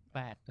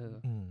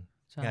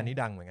8งานนี้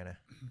ดังเหมือนกันนะ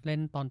เล่น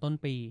ตอนต้น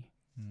ปี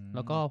แ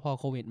ล้วก็พอ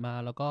โควิดมา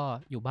แล้วก็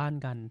อยู่บ้าน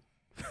กัน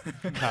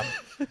ครับ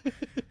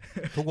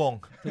ทุกวง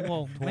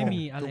ไม่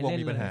มีอะไรเล่น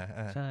เลย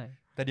ใช่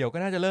แต่เดี๋ยวก็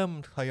น่าจะเริ่ม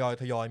ท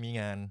ยอยมี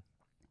งาน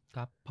ค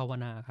รับภาว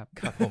นาครับ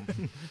ครับผม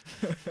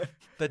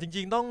แต่จ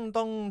ริงๆ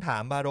ต้องถา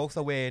มบาโรกส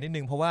เวย์นิด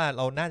นึงเพราะว่าเ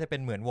ราน่าจะเป็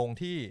นเหมือนวง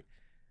ที่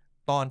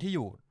ตอนที่อ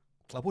ยู่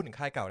เราพูดถึง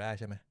ค่ายเก่าได้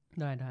ใช่ไหม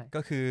ได้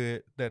ก็คือ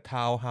The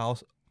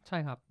Townhouse ใช่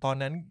ครับตอน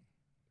นั้น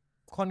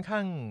ค่อนข้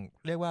าง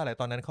เรียกว่าอะไร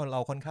ตอนนั้นเร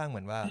าค่อนข้างเห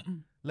มือนว่า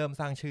เริ่ม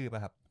สร้างชื่อป่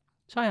ะครับ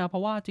ใช่ครับเพร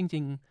าะว่าจริ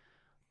ง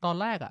ๆตอน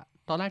แรก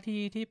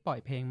ที่ปล่อย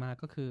เพลงมา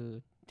ก็คือ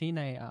ที่ใ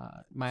น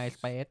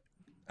MySpace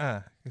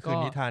คือ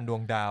นิทานดว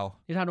งดาว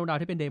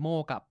ที่เป็นเดโม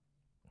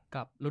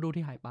กับฤดู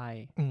ที่หายไป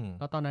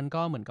แล้วตอนนั้น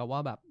ก็เหมือนกับว่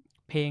าแบบ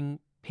เพ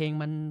ลง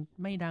มัน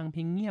ไม่ดังเพ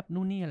ลงเงียบ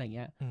นู่นนี่อะไรเ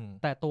งี้ย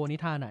แต่ตัวนิ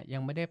ทานยั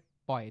งไม่ได้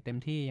ปล่อยเต็ม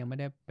ที่ยังไม่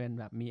ได้เป็น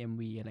แบบมี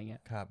MV อะไรเงี้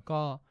ย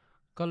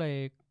ก็เลย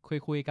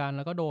คุยกันแ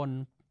ล้วก็โดน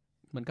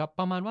เหมือนกับ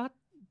ประมาณว่า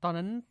ตอน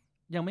นั้น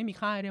ยังไม่มี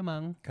ค่ายด้วยมั้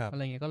งอะไ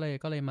รเงี้ยก็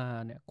เลยมา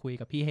เนี่ยคุย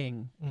กับพี่เ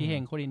ฮ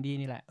งโคดินดี้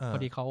นี่แหละพอ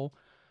ดีเข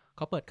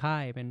าเปิดค่า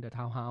ยเป็น The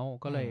Townhouse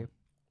ก็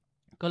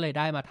เลยไ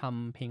ด้มาท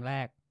ำเพลงแร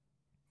ก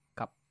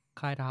กับ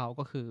ค่าย Townhouse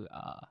ก็คือ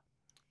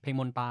เพลง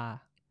มนตา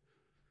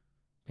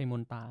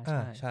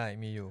ใช่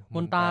มีอยู่ม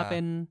นตาเป็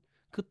น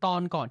คือตอ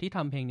นก่อนที่ท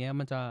ำเพลงนี้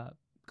มันจะ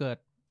เกิด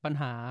ปัญ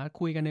หา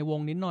คุยกันในวง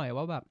นิดหน่อย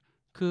ว่าแบบ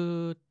คือ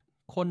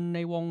คนใน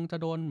วงจะ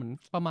โดนเหมือน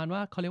ประมาณว่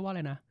าเขาเรียกว่าอะไ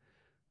รนะ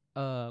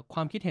คว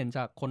ามคิดเห็นจ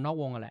ากคนนอก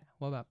วงอ่ะแหละ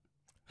ว่าแบบ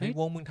เฮ้ย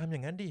วงมึงทำอย่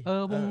างนั้นดิ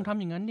วงทำ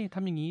อย่างนั้นดิท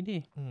ำอย่างนี้ดิ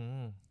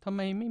ทำไม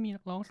ไม่มี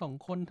นักร้อง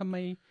2คนทำไม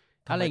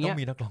อะไรเงี้ยต้อ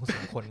งมีนักร้อง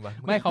2คนวะ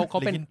ไม่เขา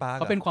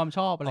เป็นความช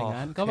อบอะไรเ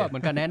งี้ยก็แบบเหมื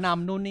อนกันแนะน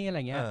ำนู่นนี่อะไร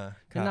เงี้ย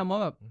แนะนำว่า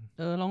แบบ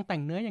ลองแต่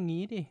งเนื้ออย่าง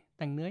นี้ดิ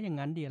แต่งเนื้ออย่าง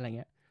นั้นดิอะไรเ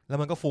งี้ยแล้ว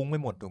มันก็ฟุ้งไม่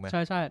หมดถูกไหมใ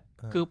ช่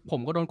คือผม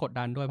ก็โดนกด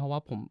ดันด้วยเพราะว่า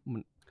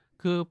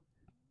คือ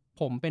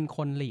ผมเป็นค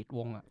นลีดว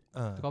งอ่ะ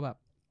ก็แบบ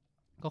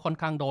ก็ค่อน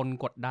ข้างโดน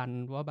กดดัน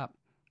ว่าแบบ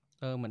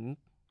เหมือน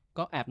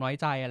ก็แอบน้อย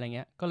ใจอะไรเ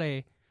งี้ยก็เลย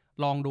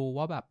ลองดู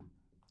ว่าแบบ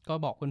ก็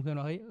บอกเพื่อนๆ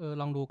ว่าเฮ้ย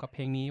ลองดูกับเพ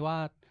ลงนี้ว่า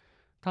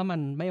ถ้ามัน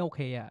ไม่โอเค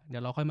อ่ะเดี๋ย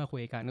วเราค่อยมาคุ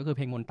ยกันก็คือเ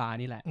พลงมนตา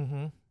นี่แหละ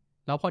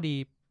แล้วพอดี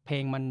เพล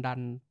งมันดัน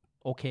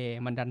โอเค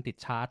มันดันติด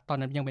ชาร์ตตอน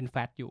นั้นยังเป็นแฟ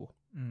ตอยู่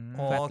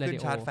แฟตขึ้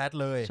นชาร์ตแฟต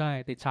เลยใช่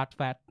ติดชาร์ตแ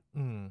ฟต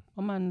ป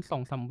ระมาณ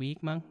 2-3 วีค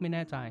มั้งไม่แ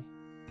น่ใจ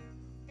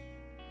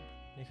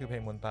นี่คือเพล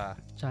งมนตา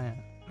ใช่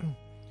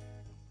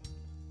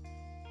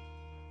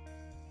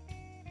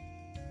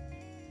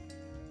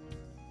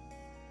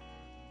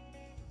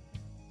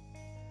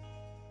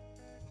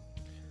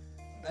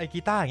ไอ้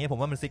กีตาร์อย่างเงี้ยผม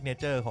ว่ามันซิกเน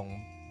เจอร์ของ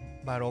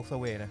บาโรกส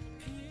เวย์นะ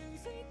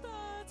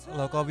แ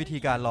ล้วก็วิธี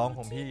การร้องข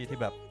องพี่ที่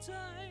แบบ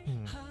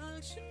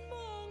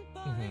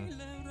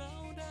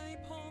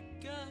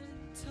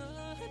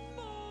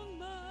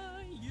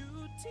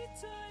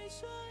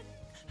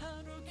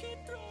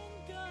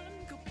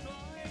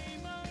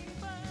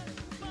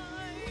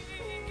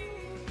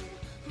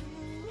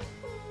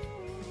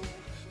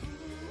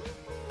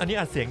อันนี้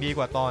อัดเสียงดีก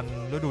ว่าตอน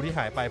ฤดูที่ห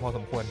ายไปพอส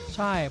มควรใ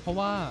ช่เพราะ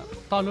ว่า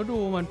ตอนฤดู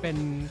มันเป็น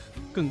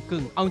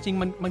กึ่งเอาจริง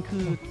มันคื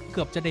อเ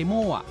กือบจะเดโม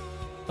อ่ะ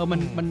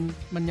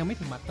มันยังไม่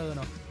ถึงมาสเตอร์เ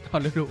นาะตอ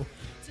นฤดู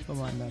ประ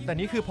มาณนั้นแต่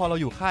นี่คือพอเรา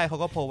อยู่ค่ายเขา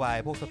ก็โพรไว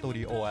ด์พวกสตู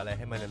ดิโออะไรใ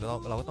ห้มันเลย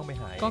เราก็ต้องไป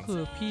หาก็คือ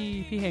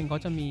พี่เฮงเขา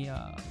จะ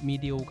มี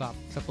ดีลกับ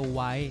สตู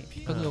ไว้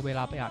ก็คือเวล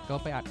าไปอัดก็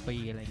ไปอัดฟรี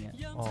อะไรเงี้ย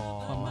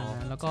ประมาณ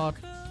นั้นแล้ว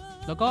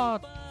ก็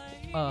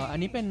อัน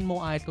นี้เป็นโม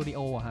ไอสตูดิโอ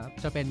อะครับ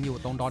จะเป็นอยู่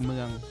ตรงดอนเมื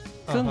อง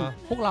ซึ่ง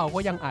พวกเราก็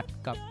ยังอัด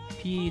กับ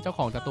พี่เจ้าข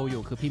องสตูอ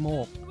ยู่คือพี่โม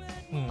ก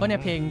ก็เนี่ย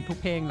เพลงทุก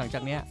เพลงหลังจา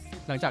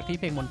กที่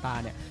เพลงมนตา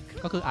เนี่ย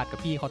ก็คืออัดกับ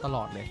พี่เขาตล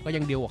อดเลยก็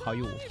ยังดีลกับเขา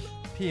อยู่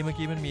พี่เมื่อ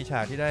กี้มันมีฉา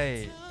กที่ได้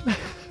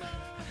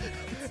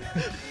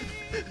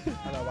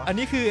อะไรวะอัน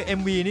นี้คือ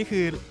MV นี่คื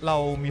อเรา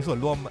มีส่วน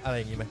ร่วมอะไร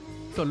อย่างงี้ไหม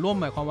ส่วนร่วม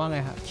หมายความว่าไง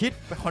ครับคิด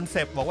คอนเซ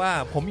ปต์บอกว่า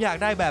ผมอยาก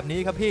ได้แบบนี้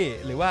ครับพี่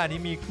หรือว่าอันนี้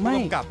มีร่ว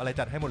มกับอะไร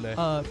จัดให้หมดเลย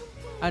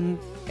อัน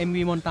MV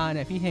มนตาเ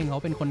นี่ยพี่เฮงเขา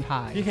เป็นคน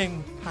ถ่ายพี่เฮง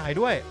ถ่าย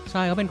ด้วยใ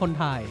ช่เขาเป็นคน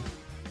ถ่าย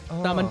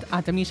แต่มันอา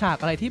จจะมีฉาก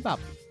อะไรที่แบบ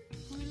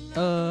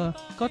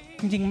ก็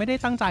จริงๆไม่ได้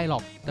ตั้งใจหร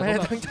อกไม่ได้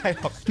ตั้งใจ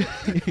หรอก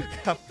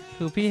ครับ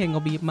คือพี่เฮงเข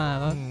าบีบมา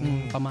ก็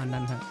ประมาณ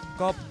นั้นครับ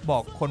ก็บอ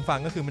กคนฟัง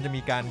ก็คือมันจะ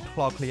มีการคล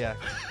อเคลียร์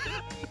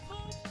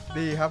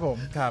ดีครับผม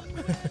ครับ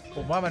ผ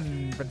มว่ามัน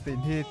เป็นซีน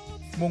ที่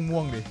ม่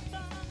วงดิ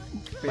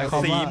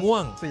สีม่ว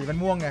งสีมัน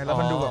ม่วงไงแล้ว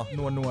มันดูแบบ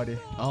นัวดิ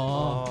อ๋อ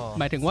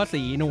หมายถึงว่า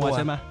สีนัวใ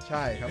ช่ไหมใ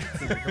ช่ครับ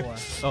สีนัว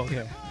โอเค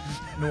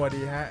นัว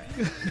ดีฮะ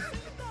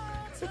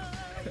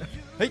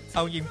เฮ้ยเอ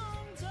าจริง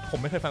ผม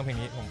ไม่เคยฟังเพลง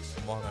นี้ผม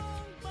บอกกัน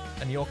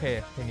อันนี้โอเค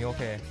เพลงนี้โอ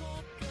เค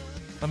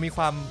มันมีค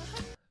ว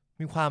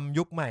าม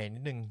ยุคใหม่นิ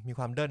ดนึงมีค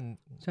วามเดิน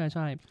ใช่ใ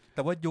ช่แ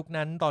ต่ว่ายุค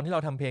นั้นตอนที่เรา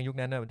ทำเพลงยุค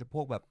นั้นน่ะมันจะพ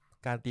วกแบบ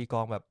การตีกล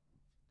องแบบ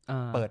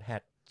เปิดแฮ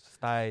ทส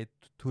ไตล์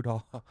ทูดอ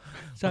ร์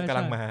มันกำ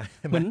ลังมา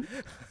เห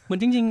มือน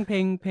จริงๆเ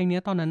พลงนี้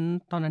ตอน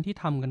นั้นที่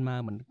ทำกันมา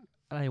เหมือน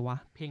อะไรวะ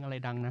เพลงอะไร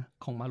ดังนะ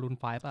ของมารูน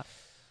5อ่ะ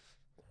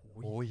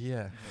โอ้ยเฮี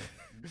ย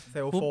เซ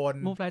ลโฟน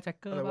Move Like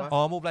Jagger อ๋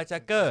อ Move Like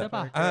Jagger ใช่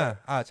ป่ะ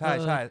ใช่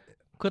ใช่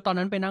คือตอน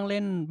นั้นไปนั่งเ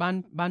ล่น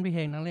บ้านพี่เฮ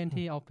งนั่งเล่น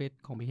ที่ออฟฟิศ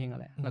ของพี่เฮงอะ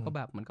ไรแล้วก็แ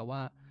บบเหมือนกับว่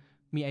า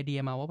มีไอเดีย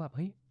มาว่าแบบเ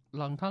ฮ้ย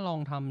ถ้าลอง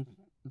ท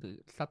ำหรือ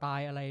สไต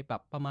ล์อะไรแบ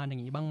บประมาณอย่า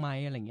งนี้บ้างไหม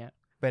อะไรเงี้ย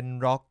เป็น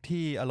ร็อก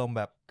ที่อารมณ์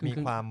แบบมี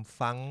ความ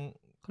ฟัง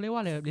เขาเรียกว่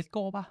าอะไรดิสโ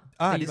ก้ป่ะ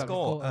ดิสโ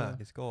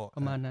ก้ป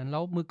ระมาณนั้นแล้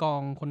วมือกอ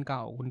งคนเก่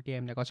าคุณเก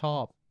มเนี่ยก็ชอ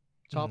บ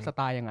สไ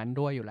ตล์อย่างนั้น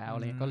ด้วยอยู่แล้ว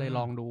เลยก็เลยล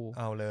องดู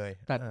เอาเลย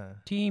แต่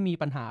ที่มี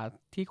ปัญหา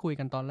ที่คุย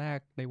กันตอนแรก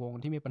ในวง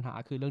ที่มีปัญหา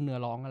คือเรื่องเนื้อ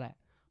ร้องนั่นแหละ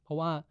เพราะ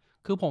ว่า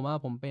คือผม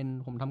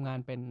ทำงาน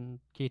เป็น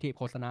ครีเอทีฟ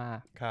โฆษณา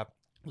ครับ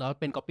แล้ว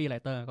เป็น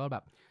copywriter ก็แบ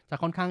บจะ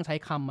ค่อนข้างใช้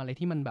คำอะไร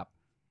ที่มันแบบ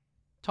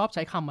ชอบใ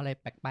ช้คำอะไร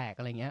แปลกๆ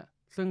อะไรเงี้ย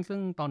ซึ่ง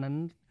ตอนนั้น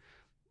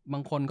บา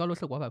งคนก็รู้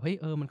สึกว่าแบบเฮ้ย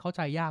มันเข้าใ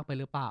จยากไป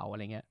หรือเปล่าอะไ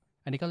รเงี้ย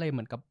อันนี้ก็เลยเห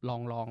มือนกับล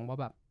องว่า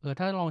แบบ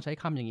ถ้าลองใช้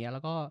คำอย่างเงี้ยแล้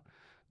วก็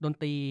ดน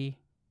ตรี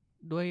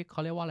ด้วยเข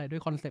าเรียกว่าอะไรด้ว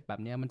ยคอนเซปต์แบ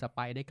บนี้มันจะไ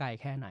ปได้ไกล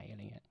แค่ไหนอะไ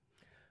รเงี้ย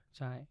ใ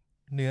ช่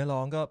เนื้อร้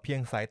องก็เพียง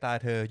สายตา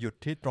เธอหยุด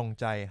ที่ตรง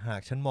ใจหา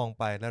กฉันมอง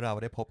ไปแล้วเรา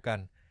ได้พบกัน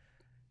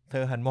เธ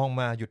อหันมอง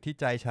มาหยุดที่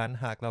ใจฉัน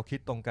หากเราคิด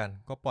ตรงกัน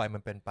ก็ปล่อยมั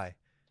นเป็นไป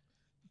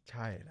ใ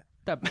ช่แหละ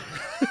แต่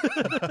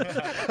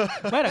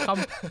ไม่แต่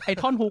ไอ้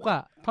ท่อนฮุ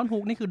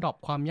กนี่คือดรอป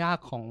ความยาก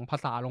ของภา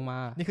ษาลงมา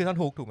นี่คือท่อน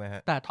ฮุกถูกไหมฮ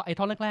ะแต่ไอ้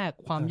ท่อนแรก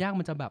ๆความยาก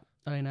มันจะแบบ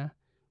อะไรนะ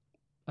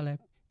อะไร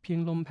เพียง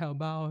ลมแผ่ว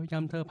เบายา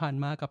มเธอผ่าน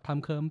มากับท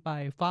ำเคิมไป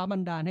ฟ้าบั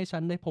นดาลให้ฉั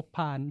นได้พบ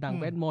ผ่านดั่ง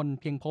เวทมนต์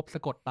เพียงพบส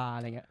ะกดตาอ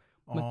ะไรเงี้ย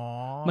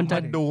มันจะ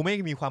ดูไม่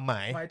มีความหม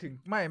ายหมายถึง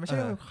ไม่ใช่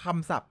ค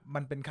ำศัพท์มั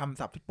นเป็นคำ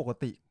ศัพท์ที่ปก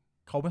ติ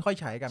เขาไม่ค่อย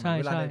ใช้กัน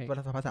เวลาใน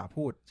ภาษา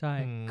พูดใช่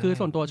คือ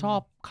ส่วนตัวชอบ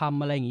ค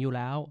ำอะไรอย่างนี้อยู่แ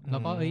ล้วแล้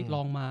วก็ล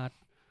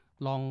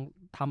อง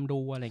ทำดู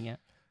อะไรเงี้ย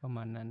ประม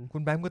าณนั้นคุ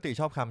ณแบงค์ปกติ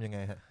ชอบคำยังไง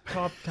ฮะช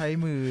อบใช้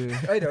มือ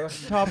เดี๋ยว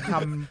ชอบค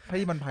ำ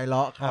ที่มันไพเร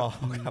าะครับ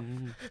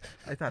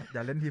ไอสัตว์อย่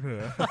าเล่นทีเผล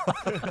อ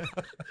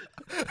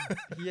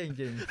เฮี้ยจ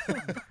ริง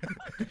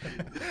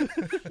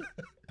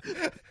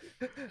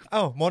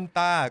ๆมนต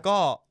า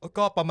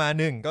ก็ประมาณ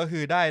หนึ่งก็คื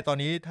อได้ตอน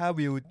นี้ถ้า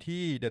วิว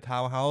ที่ The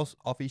Townhouse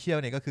Official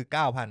เนี่ยก็คือ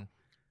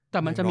 9,000 แต่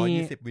มันจะมี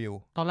วิว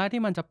ตอนแรก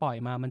ที่มันจะปล่อย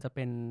มามันจะเ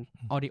ป็น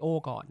ออดิโอ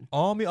ก่อน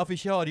มี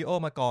Official Audio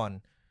มาก่อน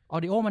ออ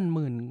ดิโอมัน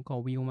10,000 กว่า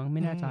วิวมั้งไ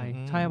ม่แน่ใจ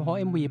ใช่เพราะ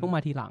MV เพิ่งม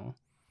าทีหลัง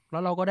แล้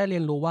วเราก็ได้เรี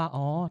ยนรู้ว่า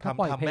ถ้า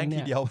ปล่อยเพลงเ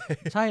นี่ย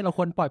ใช่เราค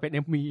วรปล่อยเป็น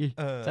MV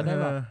จะได้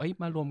แบบ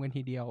มารวมกัน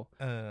ทีเดียว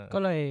ก็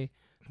เลย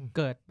เ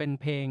กิดเป็น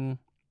เพลง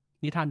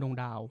นิทานดวง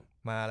ดาว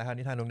มาแล้วครับ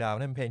นิทานดวงดาว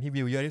นั่นเป็นเพลงที่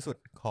วิวเยอะที่สุด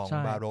ของ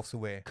Baroque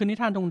Sway คือนิ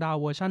ทานดวงดาว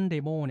เวอร์ชันเด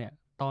โมเนี่ย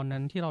ตอนนั้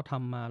นที่เราท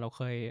ำมาเราเ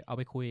คยเอาไ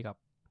ปคุยกับ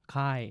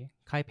ค่า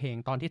ยเพลง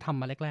ตอนที่ทำ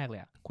มาแรกๆเล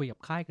ยคุยกับ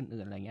ค่าย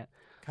อื่นๆอะไรเงี้ย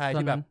ค่าย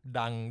ที่แบบ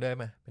ดังด้วยไ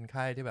หมเป็น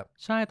ค่ายที่แบบ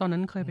ใช่ตอนนั้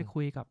นเคยไป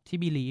คุยกับที่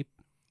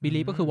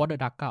Believe ก็คือ What the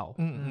Duck เก่า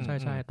ใ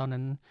ช่ๆตอน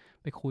นั้น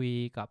ไปคุย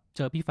กับเ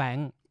จอพี่แฟง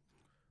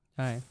ใ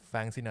ช่แฟ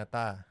งซินา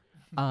ต้า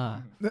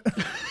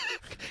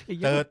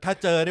ถ้า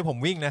เจอนี่ผม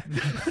วิ่งนะ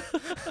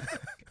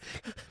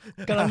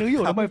กำลังนึกอ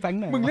ยู่ทำไมแฟง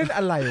ไหนมึงเล่นอ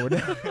ะไรวะเ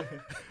นี่ย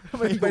ทำ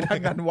ไมไปทา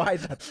งการไหว้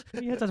สัตว์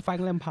นี่จะแฟง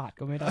แลมพาร์ด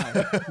ก็ไม่ได้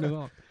นึก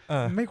ออก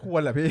ไม่คว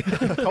รแหละพี่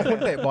เขาควร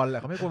เตะบอลแหละ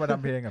เขาไม่ควรมาท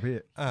ำเพลงอ่ะพี่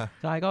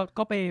ใช่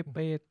ก็ไป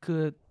คื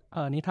อ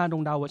นิทานดว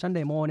งดาวเวอร์ชันเด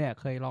โมเนี่ย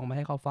เคยลองมาใ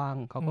ห้เขาฟัง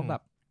เขาก็แบ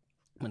บ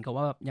เหมือนกับ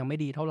ว่ายังไม่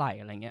ดีเท่าไหร่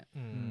อะไรเงี้ย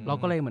เรา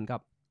ก็เลยเหมือนกับ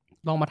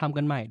ลองมาทำ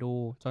กันใหม่ดู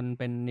จนเ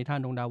ป็นนิทาน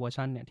ดวงดาวเวอร์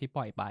ชันเนี่ยที่ป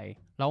ล่อยไป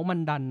แล้วมัน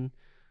ดัน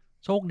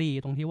โชคดี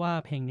ตรงที่ว่า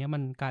เพลงนี้มั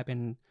นกลายเป็น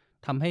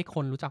ทำให้ค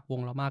นรู้จักว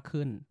งเรามาก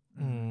ขึ้น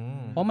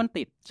เพราะมัน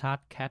ติดชาร์ต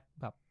แคท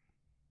แบบ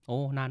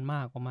นานม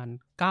ากประมาณ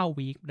9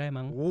 วีคได้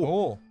มั้ง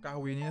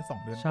9 วีคนี่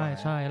2 เดือน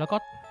ใช่แล้วก็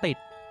ติด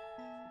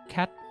แค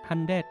ท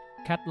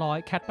100แคท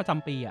100แคทประจ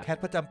ำปีแคท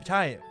ประจำใ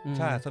ช่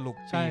สรุป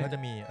ปีเขาจะ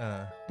มี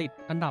ติด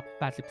อันดับ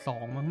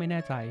82มั้งไม่แน่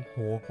ใจโห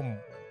ผ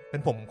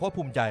มโคตร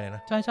ภูมิใจเลยน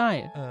ะใช่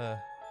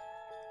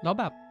แล้ว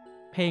แบบ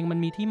เพลงมัน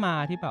มีที่มา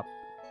ที่แบบ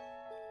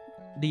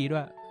ดีด้ว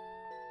ย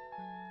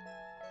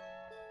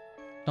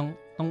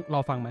ต้องร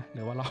อฟังไหมห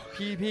รือว่าเรา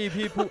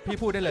พี่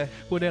พูดได้เลย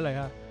พูดได้เลย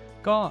ครับ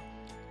ก็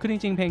คือจ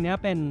ริงๆเพลงนี้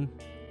เป็น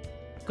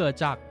เกิด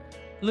จาก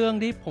เรื่อง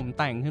ที่ผม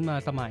แต่งขึ้นมา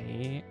สมัย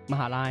ม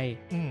หาลัย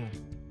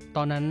ต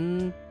อนนั้น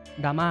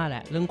ดราม่าแหล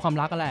ะเรื่องความ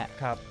รักก็แหละ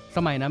ครับส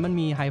มัยนั้นมัน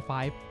มีไฮไฟ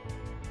ฟ์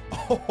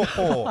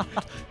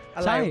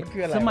ใช่คื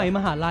ออะไรสมัยม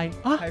หาลัย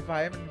ไฮไฟ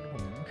ฟ์มันผ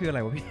มคืออะไร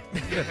วะพี่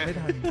เกิดไม่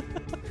ทัน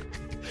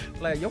อ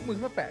ะไรยกมือ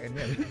มาแปะกันเ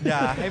นี่ยอย่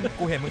าให้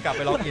กูเห็นมึงกลับไ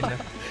ปล็อกอินนะ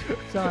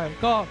ใช่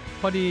ก็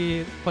พอ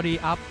ดี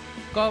อัพ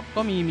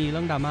ก็มีเ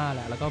รื่องดราม่าแ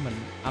หละแล้วก็เหมือน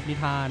อัพนิ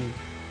ทาน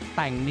แ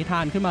ต่งนิทา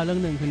นขึ้นมาเรื่อ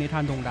งนึงคือนิทา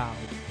นดวงดาว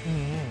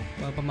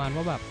ประมาณ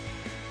ว่าแบบ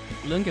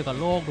เรื่องเกี่ยวกับ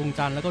โลกดวง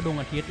จันทร์แล้วก็ดวง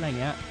อาทิตย์อะไร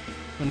เงี้ย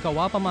เหมือนกับ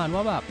ว่าประมาณว่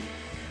าแบบ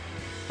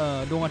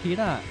ดวงอาทิต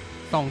ย์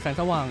ส่องแสง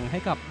สว่างให้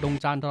กับดวง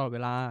จันทร์ตลอดเว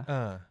ลา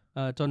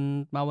จน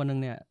มาวันนึง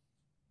เนี่ย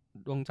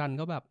ดวงจันทร์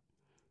ก็แบบ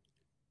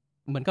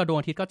เหมือนกับดวง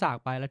อาทิตย์ก็จาก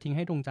ไปแล้วทิ้งใ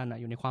ห้ดวงจันทร์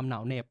อยู่ในความหนา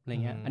วเหน็บอะไร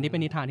เงี้ยอันนี้เป็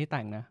นนิทานที่แ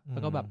ต่งนะแล้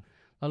วก็แบบ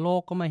แล้วโล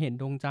กก็มาเห็น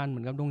ดวงจันทร์เหมื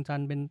อนกับดวงจัน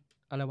ทร์เป็น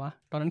อะไรวะ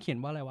ตอนนั้นเขียน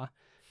ว่าอะไรวะ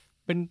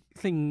เป็น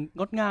สิ่ง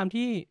งดงาม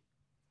ที่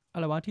อะ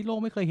ไรวะที่โลก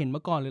ไม่เคยเห็นม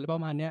าก่อนหรืออะไรปร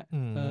ะมาณเนี้ย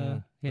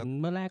เห็น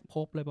เมื่อแรกพ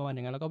บเลยประมาณอ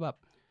ย่างนั้นแล้วก็แบบ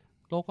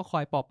โลกก็คอ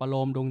ยปลอบประโล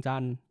มดวงจั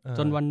นทร์จ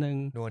นวันนึง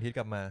ดวงอาทิตย์ก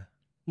ลับมา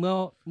เมื่อ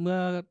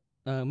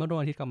ดว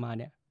งอาทิตย์กลับมา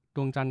เนี่ยด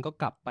วงจันทร์ก็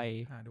กลับไป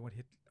ดวงอา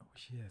ทิตย์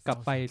กลับ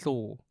ไปสู่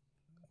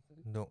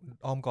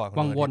อ้อมกอด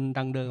วังวน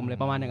ดังเดิมเลย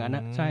ประมาณอย่างนั้นน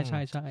ะใ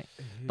ช่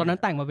ตอนนั้น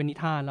แต่งมาเป็นนิ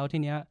ทานแล้วที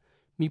เนี้ย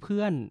มีเ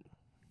พื่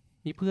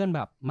อนแบ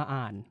บมา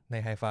อ่านใน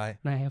ไฮไฟ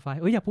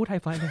อย่าพูดไฮ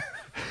ไฟเลย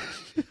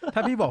ถ้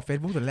าพี่บอก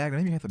Facebook ส่วนแรก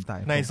ไม่มีใครสนใจ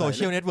ในโซเ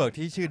ชียลเน็ตเวิร์ก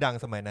ที่ชื่อดัง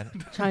สมัยนั้น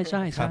ใช่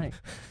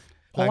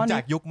หลังจา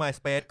กยุค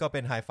MySpace ก็เป็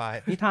นไฮไฟ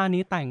นิทาน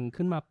นี้แต่ง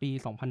ขึ้นมาปี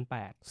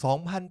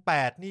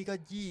2008นี่ก็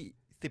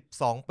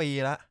22 ปี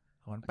ละ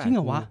จริงเห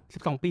รอวะ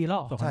12 ปีแล้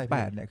ว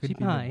2008เนี่ยขึ้น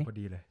ปี1พอ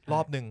ดีเลยร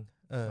อบนึง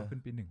ขึ้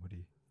นปี1พอ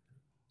ดี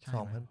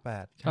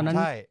2008ตอน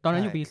นั้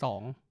นอยู่ปี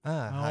2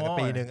ห่างกัน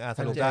ปีนึง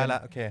สรุปได้ละ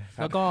โอเค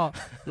แล้ว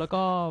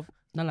ก็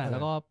นั่นแหละแล้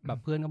วก็แบบ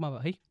เพื่อนก็มาแบ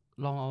บเฮ้ย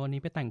ลองเอาวัน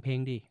นี้ไปแต่งเพลง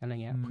ดิอะไร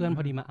เงี้ยเพื่อนพ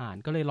อดีมาอ่าน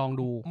ก็เลยลอง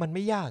ดูมันไ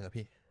ม่ยากอะ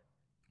พี่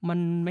มัน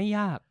ไม่ย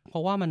ากเพรา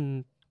ะว่ามัน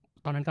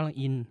ตอนนั้นกำลัง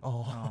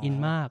อิน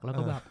มากแล้ว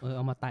ก็แบบเ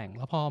อามาแต่งแ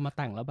ล้วพอมาแ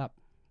ต่งแล้วแบบ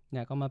เ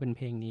นี่ยก็มาเป็นเ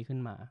พลงนี้ขึ้น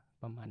มา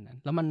ประมาณนั้น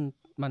แล้ว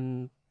มัน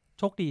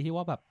โชคดีที่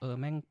ว่าแบบ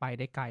แม่งไป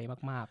ได้ไกล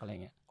มากๆอะไร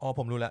เงี้ยผ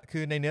มรู้ละคื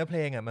อในเนื้อเพล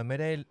งอ่ะมันไม่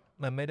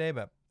ได้แ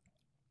บบ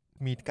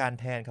มีการ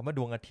แทนคำว่าด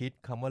วงอาทิตย์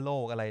คำว่าโล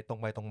กอะไรตรง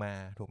ไปตรงมา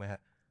ถูกไหมฮะ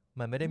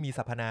มันไม่ได้มี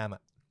สรรพนามอ่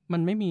ะมั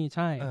นไม่มีใ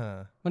ช่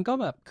มันก็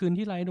แบบคืน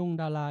ที่ไร้ดวง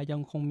ดารายั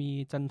งคงมี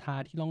จันทรา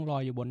ที่ล่องลอ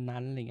ยอยู่บน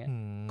นั้นอะไรเงี้ย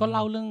ก็เ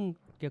ล่าเรื่อง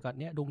เกี่ยวกับ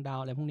เนี้ยดวงดาว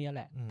อะไรพวกนี้แ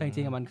หละแต่จ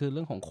ริงๆมันคือเ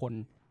รื่องของคน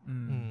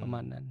ประมา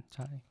ณนั้นใ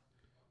ช่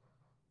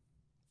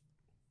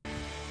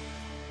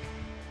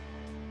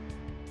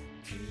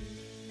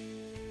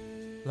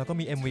แล้วก็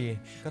มี MV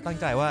ก็ตั้ง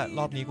ใจว่าร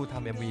อบนี้กูท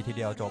ำ MV ทีเ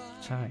ดียวจบ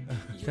ใช่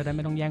จะได้ไ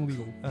ม่ต้องแย่งวิ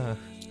ว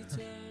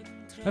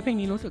แล้วเพลง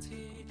นี้รู้สึก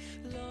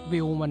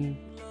วิวมัน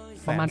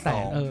ประมาณ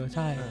100,000ใ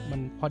ช่มั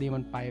นพอดีมั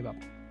นไปแบบ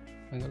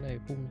มันก็เลย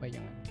พุ่งไปอย่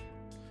างนั้น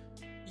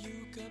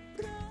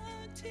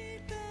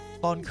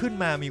ตอนขึ้น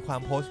มามีควา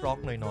มโพสต์ร็อก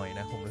หน่อยๆ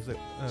นะผมรู้สึก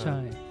ใช่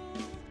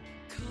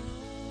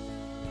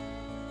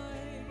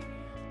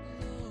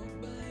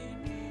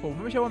ผม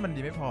ไม่ใช่ว่ามัน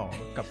ดีไม่พอ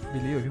กับบิ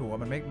ลลี่อยู่ที่ผมว่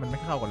ามันไม่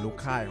เข้ากับลุค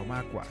ค่ายเขาม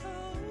ากกว่า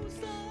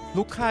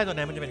ลุคค่ายตอน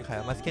นั้นมันจะเป็นใคร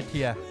มัสเกตเ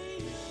ทีย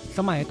ส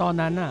มัยตอน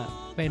นั้นอ่ะ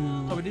เป็น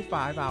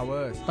25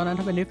 hours ตอนนั้น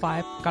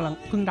25กำลัง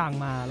เพิ่งดัง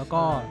มาแล้ว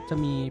ก็จะ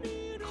มี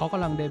เขาก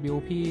ำลังเดบิว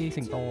ต์พี่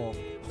สิงโต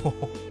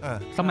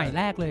สมัยแ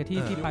รกเลยที่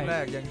ไป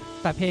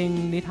แต่เพลง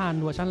นิทาน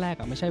เวอร์ชันแรก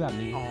อ่ะไม่ใช่แบบ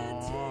นี้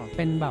เ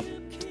ป็นแบบ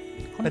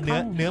แต่เ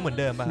นื้อเหมือน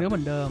เดิมป่ะเนื้อเหมื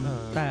อนเดิม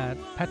แต่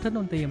แพทเทิร์นด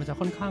นตรีมันจะ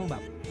ค่อนข้างแบ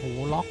บโห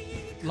ล็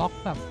อก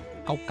แบบ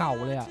เก่า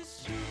ๆเลยอ่ะ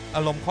อ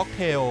ารมณ์ค็อกเ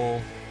ทล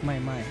ไ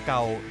ม่เก่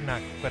าหนั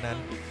กกว่านั้น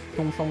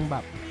ทรงแบ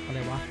บอะไร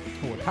วะ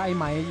โหถ้าไอ้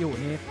ไม้อยู่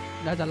นี่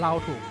น่าจะเล่า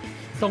ถูก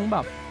ทรงแบ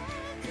บ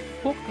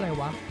พวกอะไร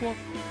วะพวก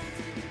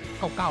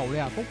เก่าๆเล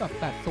ยอ่ะพวกแบบ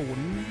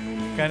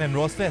80 Guns N'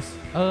 Roses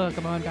ป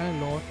ระมาณ Guns N'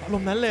 Roses อาร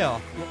มณ์นั้นเลยเหรอ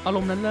อาร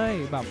มณ์นั้นเลย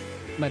แบบ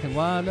หมายถึง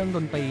ว่าเรื่องด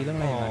นตรีเรื่องอ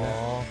ะไรอย่างเงี้ย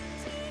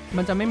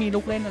มันจะไม่มีลู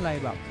กเล่นอะไร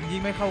แบบยิ่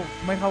งไม่เ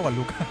ข้ากับ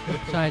ลุค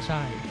ใ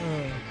ช่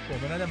ผม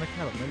น่าจะไม่แ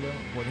ค่แบบไม่เรื่อง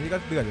โหนี่ก็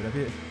เดือดอยู่นะ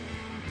พี่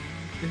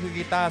นี่คือ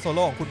กีตาร์โซโ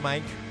ล่ของคุณไม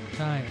ค์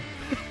ใช่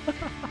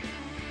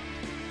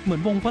เหมือ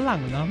นวงฝรั่ง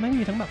เนาะไม่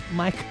มีทั้งแบบไ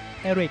มค์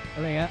เอริกอะ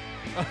ไรเงี้ย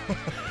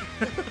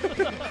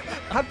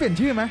ทัดเปลี่ยน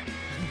ชื่อไหม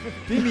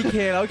นี่มีเค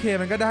แล้วเค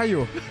มันก็ได้อ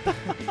ยู่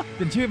เป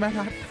ลี่ยนชื่อไหม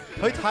ทัด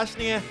เฮ้ยทัช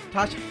นี่ไง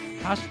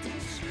ทัช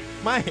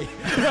ไม่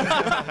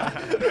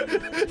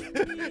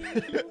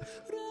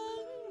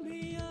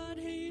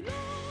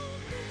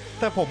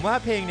แต่ผมว่า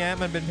เพลงนี้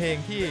มันเป็นเพลง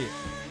ที่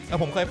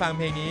ผมเคยฟังเ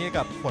พลงนี้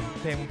กับ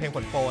เพลงฝ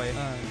นโปรย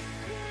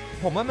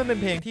ผมว่ามันเป็น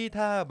เพลงที่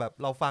ถ้าแบบ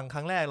เราฟังค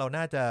รั้งแรกเรา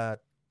น่าจะ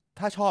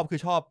ถ้าชอบคือ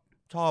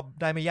ชอบ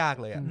ได้ไม่ยาก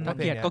เลยถ้าเ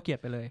กลียดก็เกลียด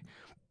ไปเลย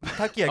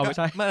ถ้าเกลียดก็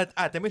มัน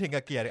อาจจะไม่ถึง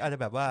กับเกลียดอาจจะ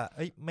แบบว่า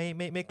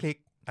ไม่คลิก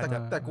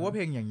แต่กูว่าเพ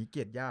ลงอย่างนี้เก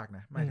ลียดยากน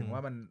ะหมายถึงว่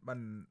ามัน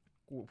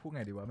กูพูดไ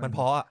งดีวะมันเพ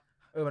ราะ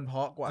มันเพร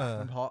าะกว่า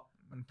มันเพราะ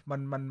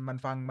มัน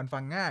ฟั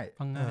งง่าย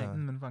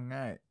มันฟัง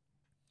ง่าย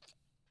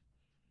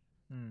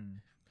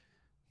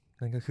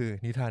นั่นก็คือ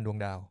นิทานดวง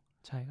ดาว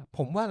ใช่ครับผ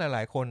มว่าหล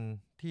ายๆคน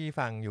ที่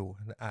ฟังอยู่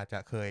อาจจะ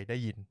เคยได้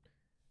ยิน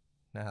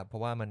นะครับเพรา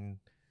ะว่ามัน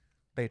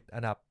ติดอั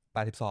นดับ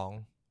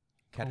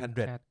82 Cat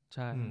 100ใ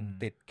ช่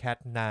ติด Cat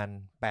นาน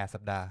8สั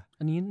ปดาห์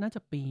อันนี้น่าจ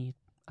ะปี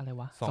อะไร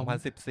วะ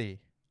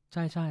2014ใ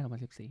ช่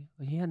2014เ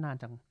ฮ้ยนาน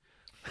จัง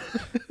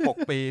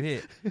6 ปีพี่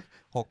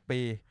6 ปี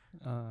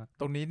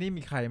ตรงนี้นี่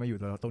มีใครมาอยู่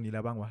ตรงนี้แ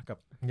ล้วบ้างวะกับ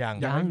ยัง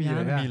ไม่มี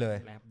เลย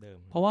แรปเดิม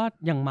เพราะว่า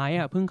อย่างไม้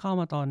อ่ะเพิ่งเข้า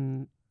มาตอน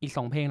อีก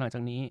2เพลงหลังจ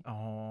ากนี้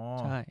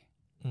ใช่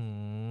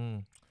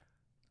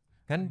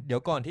งั้นเดี๋ย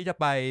วก่อนที่จะ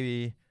ไป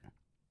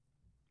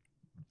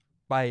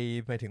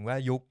ถึงว่า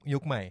ยุ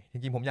คใหม่จ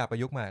ริงๆผมอยากไป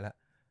ยุคใหม่ละ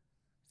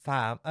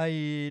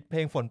เพล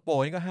งฝนโปร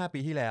ยนี่ก็5 ปี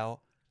ที่แล้ว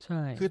ใ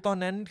ช่คือตอน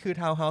นั้นคือ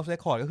Townhouse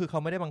Record ก็คือเขา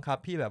ไม่ได้บังคับ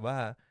พี่แบบว่า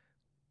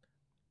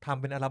ท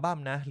ำเป็นอัลบั้ม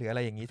นะหรืออะไร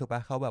อย่างนี้ถูกป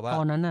ะเขาแบบว่า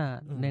ตอนนั้นน่ะ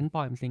เน้นป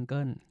ล่อยเป็นซิงเกิ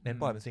ล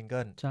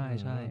ใ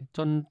ช่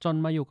จน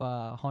มาอยู่กับ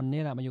ฮอน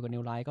นี่แหละมาอยู่กับนิ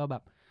วไลท์ก็แบ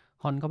บ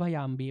ฮอนก็พยาย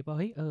ามบีบว่าเ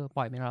ฮ้ยป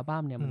ล่อยเป็นอัลบั้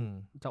มเนี่ยมัน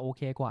จะโอเ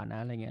คกว่านะ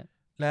อะไรเงี้ย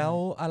แล้ว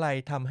อะไร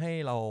ทำให้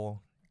เรา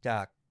จา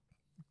ก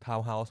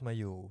Townhouse มา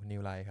อยู่นิ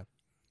วไลท์ครับ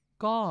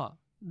ก็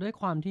ด้วย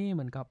ความที่เห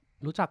มือนกับ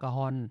รู้จักกับฮ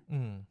อน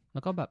แ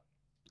ล้วก็แบบ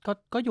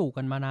ก็อยู่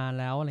กันมานาน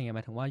แล้วอะไรเงี้ยห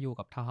มายถึงว่าอยู่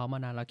กับTownhouseมา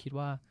นานแล้วคิด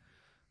ว่า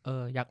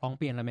อยากลองเ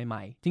ปลี่ยนอะไรให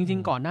ม่ๆจริง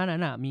ๆก่อนหน้านั้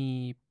นน่ะ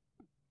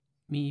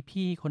มี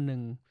พี่คนหนึ่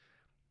ง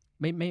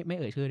ไม่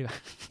เอ่ยชื่อดีกว่า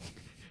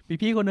มี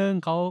พี่คนหนึ่ง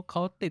เข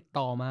าติด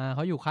ต่อมาเข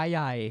าอยู่ค่ายให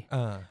ญ่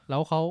แล้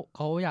วเข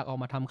าอยากออก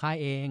มาทำค่าย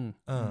เอง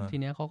ที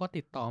เนี้ยเขาก็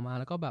ติดต่อมา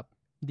แล้วก็แบบ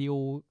ดิว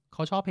เข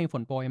าชอบเพลงฝ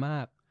นโปรยมา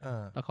ก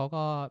แล้วเขา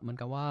ก็เหมือน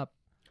กับว่า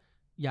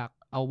อยาก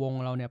เอาวง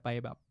เราเนี่ยไป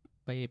แบบ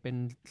ไปเป็น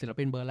ศิล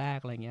ปินเบอร์แรก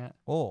อะไรเงี้ย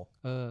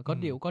ก็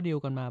ดิว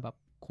กันมาแบบ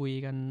คุย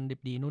กันดิบ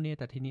ดีนู่นนี่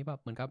แต่ทีนี้แบบ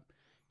เหมือนกับ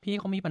พี่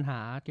เขามีปัญหา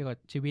เกี่ยวกับ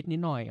ชีวิตนิ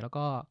ดหน่อยแล้ว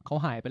ก็เขา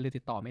หายไปเลย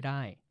ติดต่อไม่ได้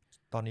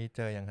ตอนนี้เ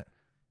จอยังฮะ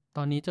ต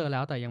อนนี้เจอแล้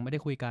วแต่ยังไม่ได้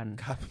คุยกัน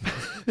ครับ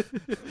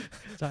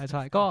ใ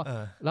ช่ก็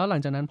แล้วหลั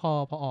งจากนั้นพอ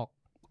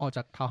ออกจ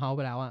ากทาวน์เฮาส์ไ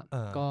ปแล้วอ่ะ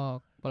ก็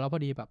แล้วพอ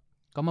ดีแบบ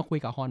ก็มาคุย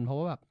กับฮอนเพราะ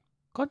ว่าแบบ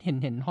ก็เ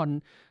ห็นฮอน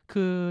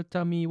คือจ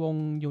ะมีวง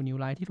อยู่นิว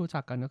ไลท์ที่รู้จั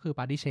กกันก็คือ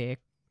ปาร์ตี้เชค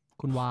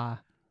คุณวา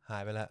หา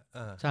ยไปแล้ว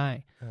ใช่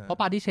เพราะ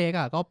ปาร์ตี้เชค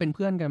อ่ะก็เป็นเ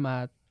พื่อนกันมา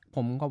ผ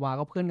มกับวา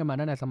ก็เพื่อนกันมา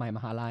ตั้งแต่สมัยม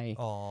หาลัย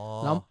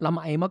แล้ว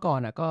ไอ้เมื่อก่อน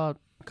อ่ะก็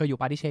เคยอยู่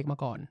ปาร์ตี้เชคมา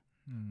ก่อน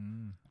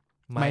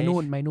ไม้นู่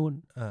นไ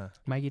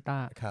ม้กีตา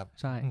ร์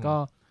ใช่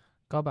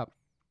ก็แบบ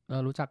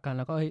รู้จักกันแ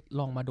ล้วก็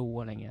ลองมาดู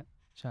อะไรเงี้ย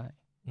ใช่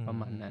ประ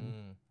มาณนั้น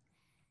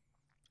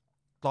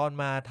ตอน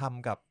มาท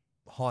ำกับ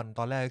ฮอนต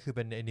อนแรกก็คือเ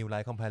ป็น New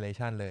Light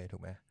Compilation เลยถู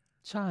กไหม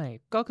ใช่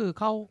ก็คือ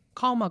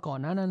เข้ามาก่อน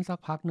หน้านั้นสัก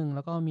พักหนึ่งแ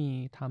ล้วก็มี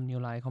ทำ New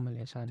Light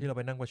Compilation ที่เราไ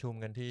ปนั่งประชุม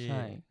กันที่ใ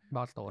ช่บ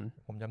อสตัน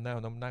ผมจำได้ผ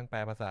มต้องนั่งแปล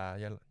ภาษา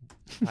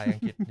ไทยอั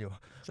งกฤษอยู่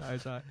ใ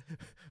ช่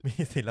มี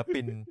ศิล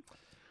ปิน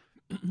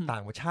ต่า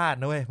งประเทศ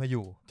นะเว้ยมาอ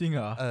ยู่จริงเห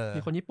รอ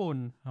มีคนญี่ปุ่น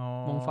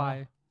วงไฟ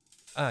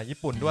ญี่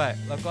ปุ่นด้วย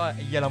แล้วก็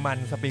เยอรมัน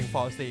สปริงฟ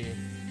อร์ซี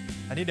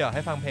อันนี้เดี๋ยวใ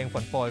ห้ฟังเพลงฝ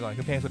นโปรยก่อน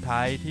คือเพลงสุดท้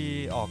ายที่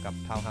ออกกับ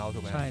Townhouse ถู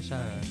กไหมใ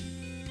ช่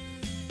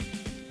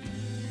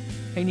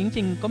เพลงนี้จ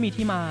ริงๆก็มี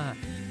ที่มา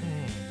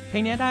เพล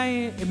งนี้ได้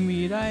MV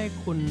ได้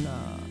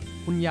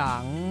คุณหยา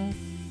ง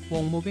ว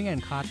ง Moving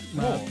and Cut ม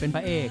าเป็นพ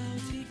ระเอก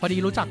พอดี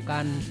รู้จักกั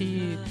น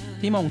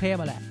ที่มองเทพ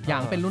แหละหยา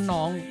งเป็นรุ่น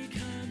น้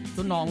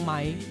องไม้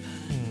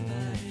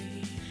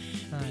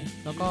ใช่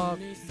แล้วก็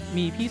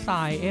มีพี่ทร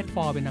าย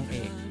84เป็นนางเอ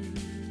ก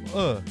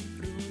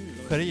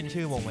เคยได้ยิน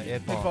ชื่อวงไหม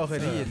84เคย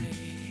ได้ยิน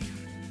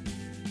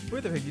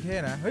แต่เพลงนี้เท่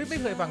นะเฮ้ยไม่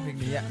เคยฟังเพลง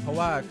นี้อ่ะเพราะ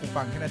ว่ากู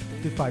ฟังแค่นั้น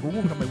ติดฝ่ายกูง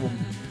งทำไมวง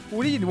กู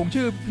ได้ยินวง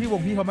ชื่อพี่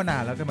เขามานา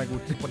นแล้วทำไมกู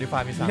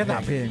Spotify มี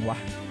3เพลงวะ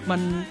มัน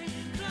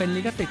เป็น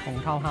ลิขสิทธิ์ของ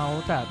Town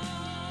House แต่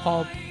พอ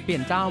เปลี่ย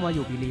นเจ้ามาอ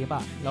ยู่ Believe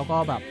อ่ะแล้วก็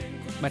แบบ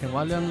หมายถึง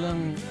ว่าเรื่อง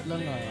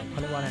เขา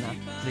เรียกว่าอะไรนะ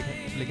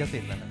ลิขสิ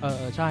ทธิ์นะ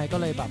ใช่ก็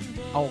เลยแบบ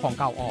เอาของ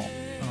เก่าออก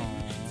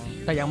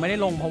แต่ยังไม่ได้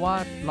ลงเพราะว่า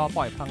รอป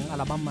ล่อยทั้งอั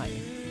ลบั้มให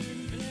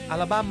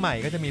ม่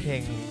ก็จะมีเพ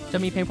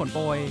ลงฝนโป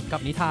รยกั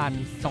บนิทาน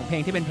2เพล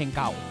งที่เป็นเพลง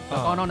เก่าแล้ว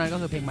ก็นอกนั้นก็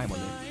คือเพลงใหม่หมด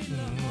เลย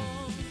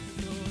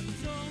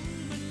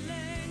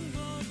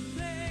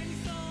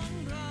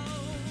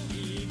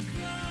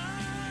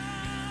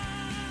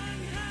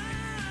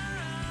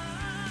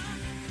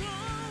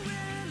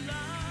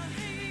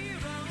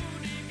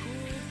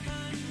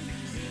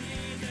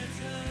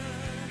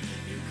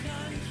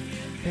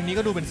เพลงนี้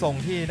ก็ดูเป็นทรง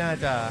ที่น่า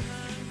จะ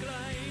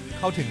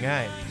เข้าถึงง่า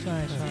ยใช่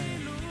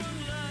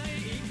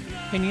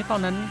เพลงนี้ตอ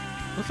นนั้น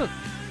รู้สึก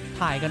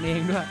ถ่ายกันเอง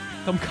ด้วย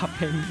กำกับเ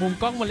พลงมุม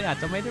กล้องมันเลยอาจ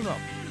จะไม่ได้แบ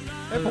บ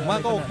ผมว่า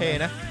ก็โอเค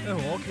นะผ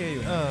มโอเคอ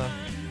ยู่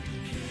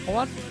เพราะ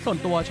ว่าส่วน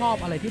ตัวชอบ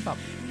อะไรที่แบบ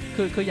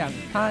คืออย่าง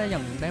ถ้าอย่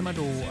างได้มา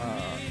ดู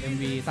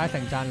MV ใต้แส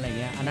งจันทร์อะไร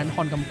เงี้ยอันนั้นค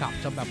อนกำกับ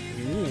จะแบบ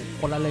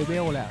คนละเลเว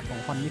ลเลยของ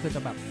คอนนี่คือจ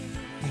ะแบบ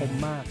คม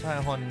มากใช่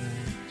ค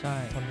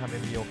อนทำ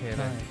MV โอเคเ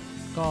ลย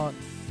ก็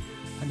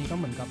อันนี้ก็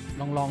เหมือนกับ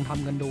ลองท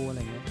ำกันดูอะไร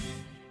เงี้ย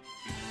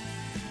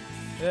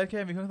แค่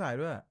มีเครื่องสาย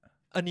ด้วย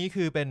อันนี้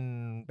คือเ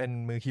ป็น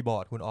มือคีย์บอ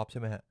ร์ดคุณออฟใช่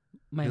ไหมฮะ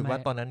หรือว่า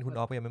ตอนนั้นคุณอ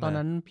อฟยังไม่มาตอน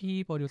นั้นพี่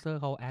โปรดิวเซอร์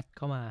เขาแอดเ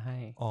ข้ามาให้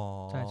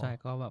ใช่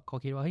ก็แบบเขา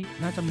คิดว่าเฮ้ย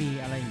น่าจะมี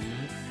อะไรอย่างนี้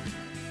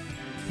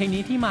เพลง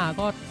นี้ที่มา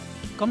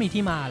ก็มี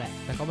ที่มาแหละ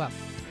แต่ก็แบบ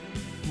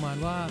ประมาณ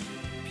ว่า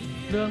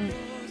เรื่อง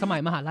สมั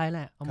ยมหาลัยแ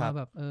หละเอามาแ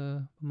บบ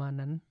ประมาณ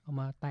นั้นเอา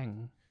มาแต่ง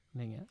อะไ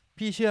รเงี้ย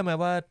พี่เชื่อไหม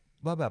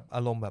ว่าแบบอ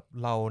ารมณ์แบบ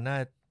เราน่า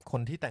ค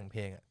นที่แต่งเพ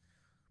ลงอ่ะ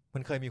มั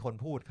นเคยมีคน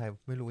พูดใคร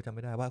ไม่รู้จำไ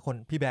ม่ได้ว่าคน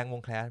พี่แบงค์ว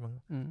งแคลชมั้ง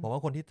บอกว่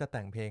าคนที่จะแ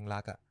ต่งเพลงรั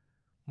กอ่ะ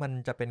มัน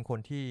จะเป็นคน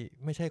ที่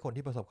ไม่ใช่คน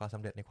ที่ประสบความส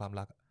ำเร็จในความ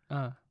รัก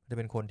จะเ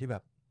ป็นคนที่แบ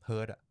บเฮิ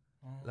ร์ตอ่ะ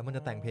แล้วมันจ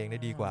ะแต่งเพลงได้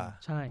ดีกว่า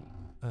ใช่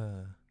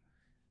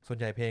ส่วน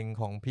ใหญ่เพลง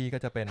ของพี่ก็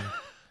จะเป็น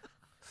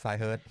สาย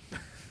เฮิร์ต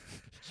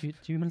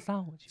ชีวิตมันเศร้า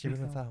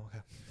ค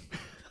รับ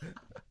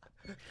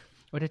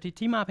แต่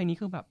ที่มาเพลงนี้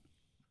คือแบบ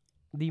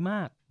ดีม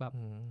ากแบบ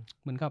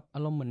เหมือนกับอา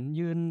รมณ์เหมือน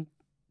ยืน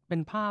เป็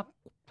นภ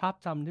าพ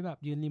จำที่แบบ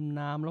ยืนริม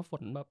น้ำแล้วฝ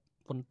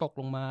นตก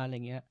ลงมาอะไร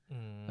เงี้ย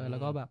แล้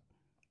วก็แบบ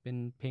เป็น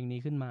เพลงนี้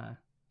ขึ้นมา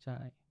ใช่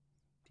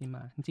ที่ม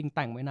าจริงๆแ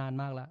ต่งไว้นาน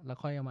มากแล้ว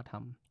ค่อยเอามาท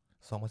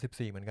ำ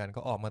2014เหมือนกัน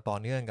ก็ออกมาต่อ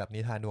เนื่องกับนิ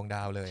ทานดวงด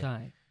าวเลยใช่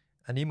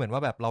อันนี้เหมือนว่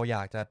าแบบเราอย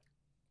ากจะ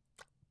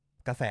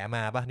กระแสม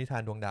าป่ะนิทา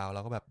นดวงดาวเร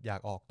าก็แบบอยา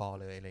กออกต่อ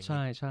เลยอะไรอย่างเ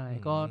งี้ยใช่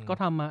ก็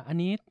ทำมาอัน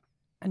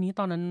นี้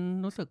ตอนนั้น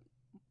รู้สึก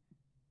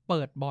เ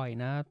ปิดบ่อย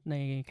นะใน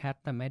แคท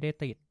แต่ไม่ได้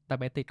ติดแต่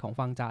ไปติดของ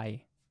ฟังใจ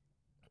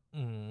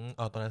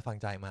ตอนนั้นฟัง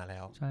ใจมาแล้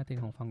วใช่ติด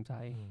ของฟังใจ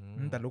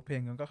แต่ลูกเพล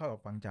งมันก็เข้ากับ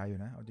ฟังใจอยู่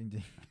นะเอาจริ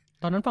ง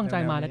ๆตอนนั้นฟังใจ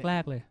มาแร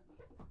กๆเลย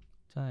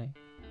ใช่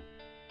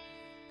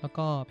แล้ว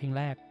ก็เพลง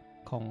แรก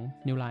ของ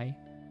New Light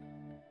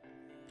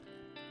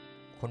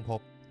ค้นพ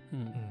บ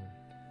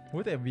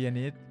แต่MV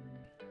นี้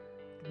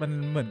มัน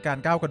เหมือนการ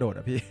ก้าวกระโดด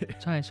อ่ะพี่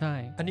ใช่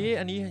อัน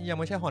นี้ยัง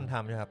ไม่ใช่ฮอนท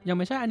ำใช่ครับยัง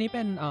ไม่ใช่อันนี้เ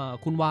ป็น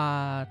คุณวา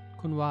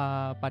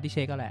ปาร์ตี้เช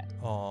คก็แหละ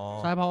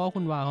ใช่เพราะว่า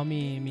คุณวาเขา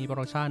มีโปร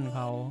ดักชั่นเข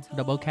า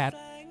Double Cat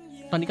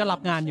ตอนนี้ก็รั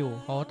บงานอยู่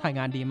เขาถ่าย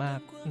งานดีมาก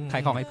ขา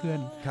ยของให้เพื่อน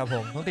ครับผ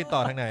มต้องติดต่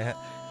อทางไหนฮะ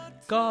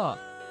ก็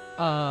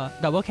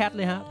Double Cat เ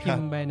ลยฮะพิม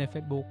พ์ไปใน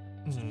Facebook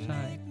ใ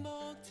ช่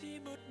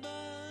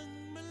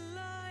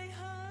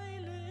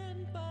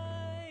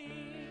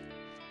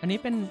อันนี้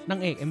เป็นนา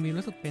งเอก MV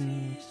รู้สึกเป็น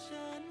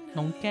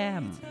น้องแก้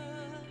ม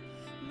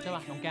ใช่ป่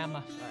ะน้องแก้ม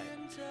ป่ะใช่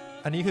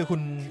อันนี้คือ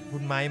คุ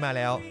ณไม้มาแ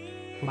ล้ว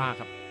มา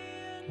ครับ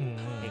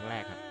เพลงแร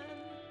กครับ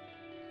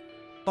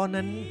ตอน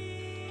นั้น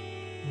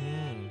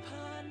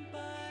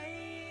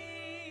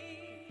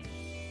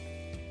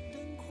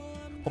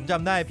ผมจ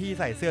ำได้พี่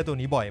ใส่เสื้อตัว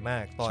นี้บ่อยมา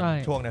กตอน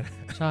ช่วงนั้น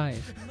ใช่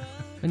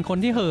เป็นคน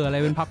ที่เห่ออะไร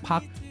เป็นพั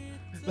ก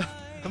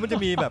ๆแล้วมันจะ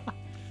มีแบบ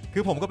คื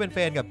อผมก็เป็นแฟ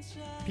นกับ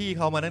พี่เ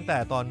ขามาตั้งแต่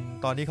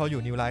ตอนที่เขาอ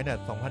ยู่นิวไลท์เนี่ย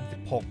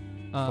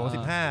2016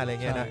 2015อะไร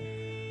เงี้ยนะ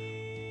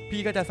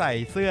พี่ก็จะใส่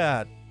เสื้อ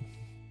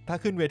ถ้า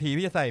ขึ้นเวที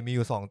พี่จะใส่มีอ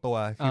ยู่2ตัว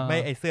คือไม่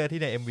ไอเสื้อที่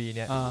ใน MV เ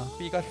นี่ย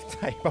พี่ก็ใ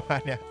ส่ประมา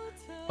ณเนี้ย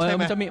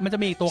มันจะ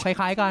มีอีกตัวค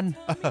ล้ายๆกัน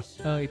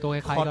อีกตัวคล้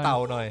ายๆกันคอเต่า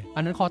หน่อยอั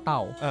นนั้นคอเต่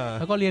า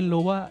แล้วก็เรียน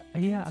รู้ว่าไอ้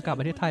เหี้ยอากาศ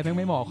ประเทศไทยแม่ง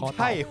ไม่เหมาะคอเต่า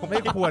ใช่ผมไ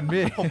ม่ควร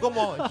พี่ผมก็ม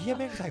องเหี้ย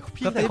แม่งใส่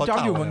พี่ใส่คอเต่าจ็อบ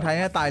อยู่เมืองไทย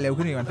ตายเร็ว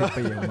ขึ้นอีกวัน10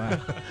 ปีผมว่า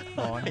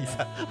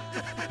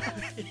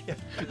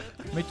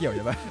ไม่เกี่ยวใ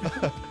ช่ปะ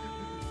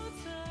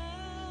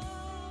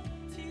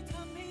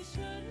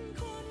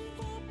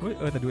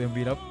แต่ดู MV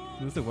แล้ว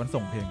รู้สึกวัน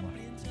ส่งเพลงว่ะ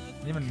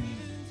นี่มัน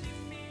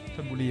ช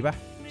ลบุรีป่ะ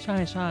ใ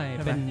ช่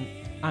เป็น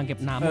อ่างเก็บ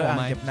น้ำอ่าง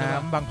เก็บน้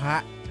ำบางพระ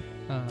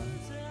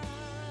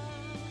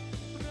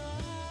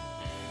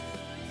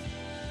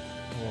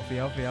โอ้เฟี้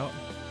ยว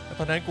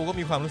ตอนนั้นกูก็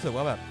มีความรู้สึก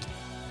ว่าแบบ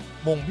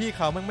มงพี่เ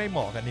ขาไม่เหม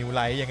าะกับนิวไล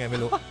ท์ยังไงไม่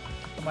รู้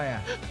ทำไมอ่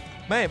ะ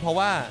ไม่เพราะ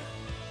ว่า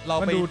เรา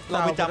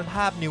ไปจำภ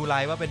าพนิวไล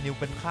ท์ว่าเ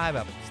ป็นค่ายแบ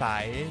บสา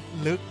ย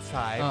ลึกส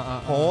าย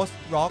โพส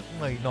ต์ร็อก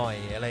หน่อย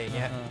อะไรอย่างเ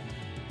งี้ย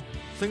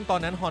ซึ่งตอน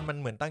นั้นฮอนมัน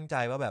เหมือนตั้งใจ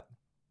ว่าแบบ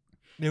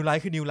นิวไล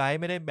ท์คือนิวไลท์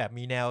ไม่ได้แบบ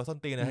มีแนวส้น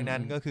ตีนอะไรทั้งนั้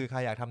นก็คือใคร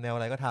อยากทำแนวอ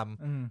ะไรก็ท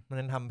ำมั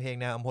นทำเพลง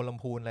แนวอัมพลล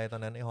ำพูนอะไรตอ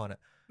นนั้นไอฮอนอ่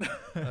ะ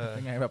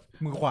ยังไงแบบ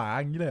มือขวา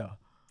อย่างนี้เลยเหรอ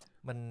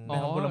มัน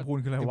อัมพลลำพูน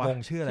คืออะไรวะวง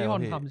ชื่ออะไรที่ฮอ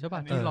นทำใช่ป่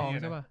ะที่ร้อง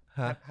ใช่ป่ะ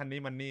ฮัน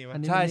นี่มันนี่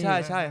ใ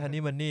ช่ฮัน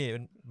นี่มันนี่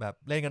แบบ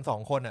เล่นกัน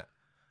2 คนอ่ะ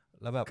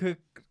แล้วแบบคือ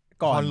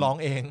ก่อนร้อง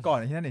เองก่อน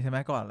ที่นั่นนี่ใช่ไหม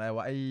ก่อนอะไรว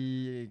ะไอ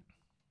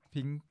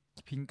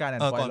พิงการแอน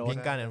ด์ฟอยล์โรดก่อนพิง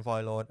การแอนด์ฟอ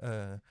ยล์โรด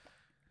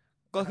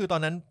ก็คือตอ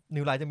นนั้น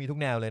นิวไลท์จะมีทุก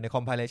แนวเลยในค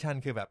อมไพเลชัน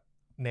คือแบบ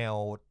แนว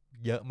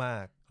เยอะมา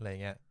กอะไร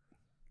เงี้ย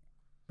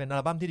เป็นอั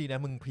ลบั้มที่ดีนะ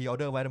มึงพรีออ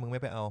เดอร์ไว้แต่มึงไ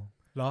ม่ไปเอา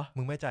เหรอ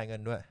มึงไม่จ่ายเงิ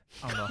นด้วย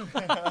เอาเหรอ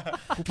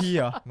กูพีเ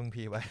หรอมึง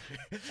พีไว้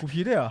กูพี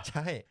ได้เหรอใ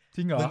ช่จ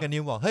ริงเหรอมึงกับนิ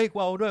วบอกเฮ้ยกู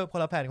เอาด้วยค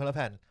นละแผ่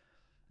น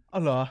เอ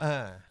าเหรอ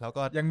แล้ว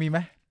ก็ยังมีไหม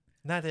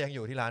น่าจะยังอ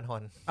ยู่ที่ร้านฮอ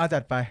นจั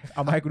ดไปเอ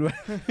ามาให้กูด้วย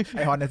ไ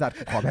อฮอนในสัตว์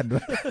ขอแผ่นด้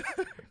วย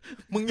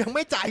มึงยังไ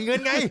ม่จ่ายเงิน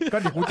ไงก็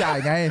เดี๋ยวกูจ่าย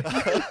ไง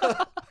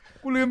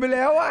กูลืมไปแ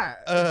ล้วอ่ะ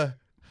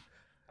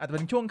อาจจะเ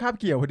ป็นช่วงคาบ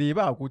เกี่ยวพอดีเ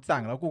ปล่ากูสั่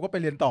งแล้วกูก็ไป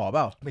เรียนต่อเป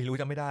ล่าไม่รู้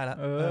จำไม่ได้แล้ว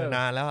น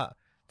านแล้วอ่ะ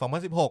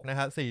2016นะค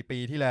รับ4 ปี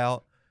ที่แล้ว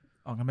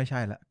งั้นไม่ใช่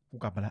ละกู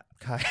กลับมาละ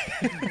ใช่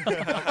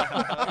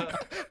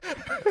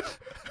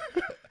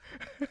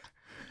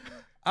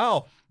อ้าว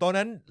ตอน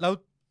นั้นแล้ว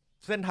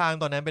เส้นทาง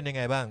ตอนนั้นเป็นยังไ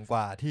งบ้างก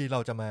ว่าที่เรา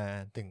จะมา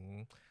ถึง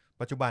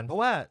ปัจจุบันเพราะ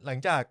ว่าหลัง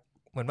จาก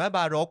เหมือนว่าบ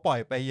าโรกปล่อย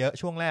ไปเยอะ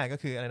ช่วงแรกก็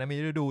คืออะไรนะมี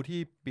ฤดูที่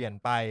เปลี่ยน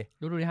ไป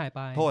ฤดูที่หายไ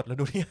ปโทษฤ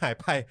ดูที่หาย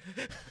ไป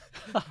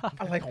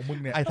อะไรของมึง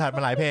เนี่ยไอ้ถาดม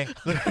าหลายเพลง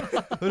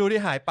ฤดูที่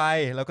หายไป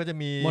แล้วก็จะ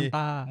มี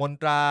มน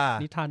ตรา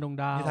นิทานดวง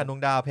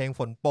ดาวเพลง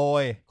ฝนโปร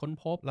ยค้น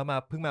พบแล้วมา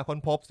เพิ่งมาค้น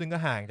พบซึ่งก็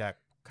ห่าง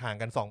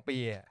กัน2 ปี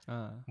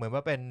เหมือนว่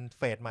าเป็นเ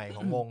ฟสใหม่ข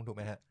องวงถูกไห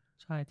มฮะ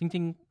ใช่จริ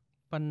ง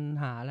ๆปัญ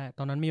หาแหละต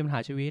อนนั้นมีปัญหา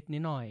ชีวิตนิ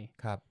ดหน่อย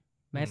ครับ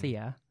แม่เสีย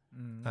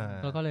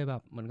แล้วก็เลยแบ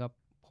บเหมือนกับ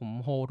ผม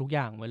โฮทุกอ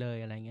ย่างไว้เลย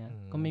อะไรเงี้ย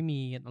ก็ไม่มี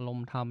อารม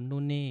ณ์ทำ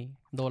นู่นนี่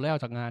โดนไล่ออ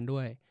กจากงานด้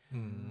วย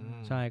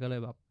ใช่ก็เลย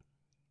แบบ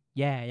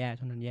แย่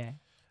ช่วงนั้นแย่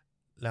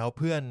แล้วเ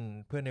พื่อ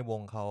นในว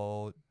งเขา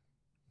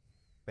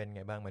เป็นไ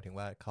งบ้างหมายถึง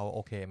ว่าเขาโอ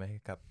เคไหม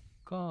กับ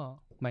ก็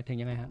หมายถึง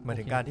ยังไงฮะหมาย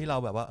ถึงการที่เรา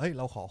แบบว่าเฮ้ยเ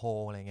ราขอโฮ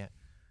อะไรเงี้ย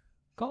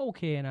ก็โอเ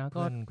คนะ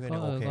ก็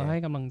ก็ให้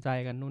กำลังใจ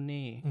กันนู่น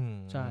นี่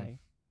ใช่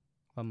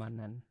ประมาณ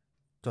นั้น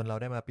จนเรา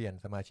ได้มาเปลี่ยน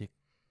สมาชิก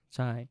ใ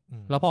ช่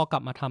แล้วพอกลั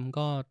บมาทำ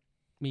ก็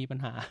มีปัญ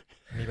หา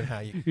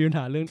อีกมีปัญห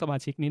าเรื่องสมา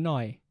ชิกนิดหน่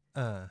อย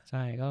ใ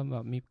ช่ก็แบ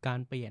บมีการ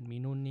เปลี่ยนมี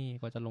นู่นนี่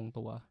กว่าจะลง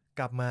ตัว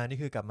กลับมานี่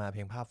คือกลับมาเพ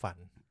ลงภาพ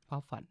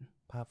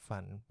ฝั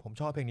นผม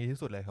ชอบเพลงนี้ที่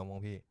สุดเลยของวง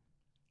พี่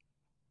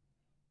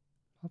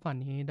ภาพฝัน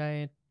นี้ได้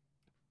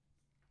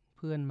เ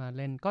พื่อนมาเ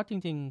ล่นก็จ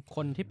ริงๆค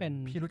นที่เป็น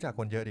พี่รู้จัก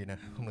คนเยอะดีนะ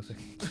ผมรู้สึก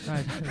ใช่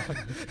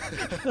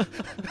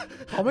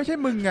เขาไม่ใช่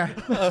มึงไง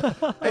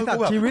ไอ้สัต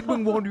ว์ชีวิตมึ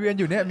งวนเวียน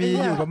อยู่เนี่ยมี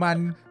อยู่ประมาณ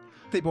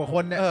10 กว่าค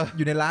นเนี่ยอ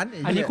ยู่ในร้าน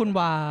อันนี้คุณ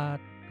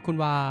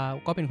วา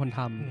ก็เป็นคนท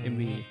ำ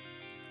MV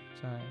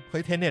ใช่เค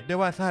ยเทเน็ตด้วย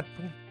ว่าซาด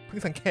เพิ่ง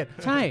สังเกต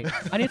ใช่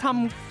อันนี้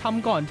ท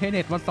ำก่อนเทเ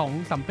น็ตมา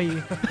 2-3 ปี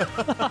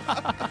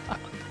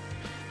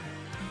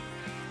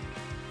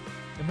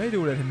ยังไม่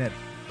ดูเลยเทเน็ต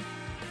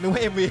นึกว่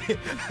า MV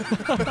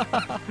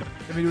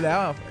จะไปดูแล้ว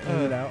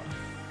ดูแล้ว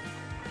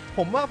ผ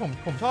มว่า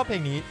ผมชอบเพล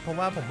งนี้เพราะ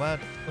ว่าผมว่า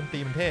ดนตรี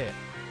มันเท่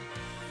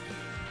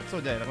ส่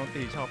วนใหญ่นักดนต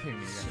รีชอบเพลง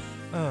นี้กัน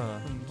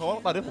เพราะว่า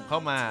ตอนที่ผมเข้า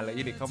มาแล้ว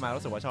อีลิกเข้ามา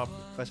รู้สึกว่าชอ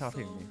บเพ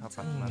ลงนี้ครับ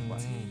ฟังมากกว่า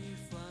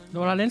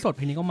เวลาเล่นสดเ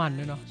พลงนี้ก็มัน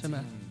ด้วยเนาะใช่ไหม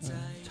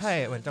ใช่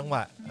เหมือนจังหว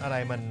ะอะไร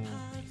มัน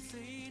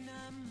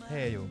เ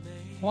ท่อยู่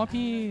เพราะว่า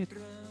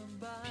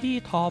พี่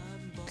ท็อป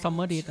ซัมเม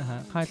อร์ดิสอะฮ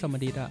ะค่ายซัมเมอ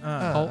ร์ดิสอะ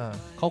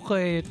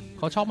เ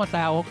ขาชอบมาแซ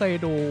วเขาเคย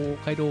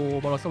ดู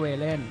บรอสเว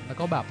ย์เล่นแล้ว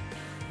ก็แบบ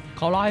เ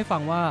ขาเล่าให้ฟั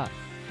งว่า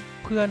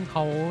เพื่อนเข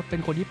าเป็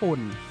นคนญี่ปุ่น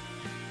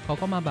เขา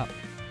ก็มาแบบ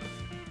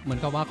เหมือน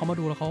กับว่าเขามา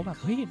ดูแล้วเขาแบบ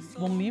เฮ้ย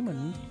วงนี้เหมือน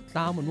ซ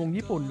าวเหมือนวง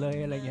ญี่ปุ่นเลย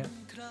อะไรเงี้ย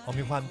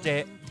มีความเจ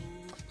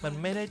มัน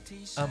ไม่ได้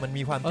มัน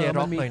มีความเจ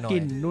ร็อกหน่อยๆก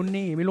ลิ่นนู่น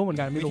นี่ไม่รู้เหมือน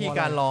กันวิธี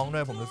การร้องด้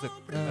วยผมรู้สึก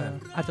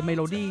อาจจะเมโ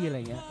ลดี้อะไร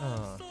เงี้ย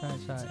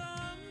ใช่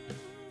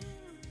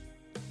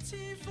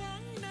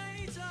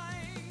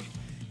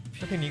แ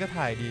ล้วเพลงนี้ก็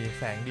ถ่ายดี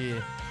แสงดี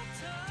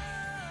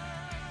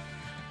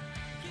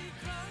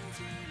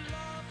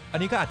อัน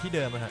นี้ก็อัดที่เ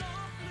ดิมนะฮะ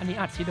อันนี้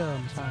อัดที่เดิม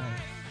ใช่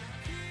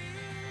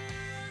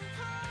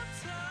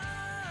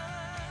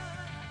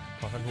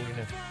ขอท่อนพูดนิด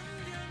นึง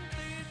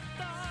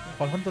ข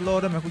อท่อนโซโล่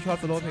ได้ไหมกูชอบ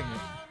โซโล่เพลง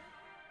นี้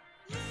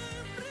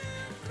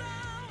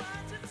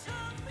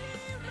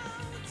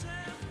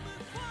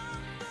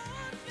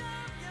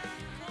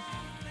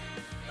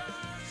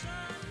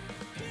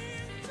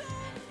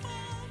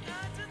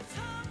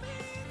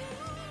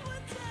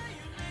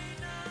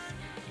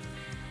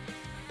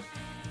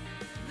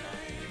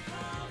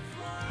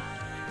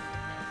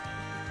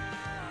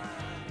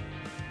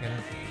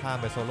ข้าม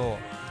ไปโซโล่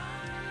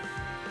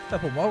แต่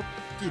ผมว่า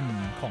กลิ่น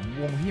ของ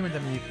วงที่มันจ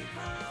ะมี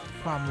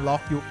ความล็อ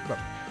กยุคแบ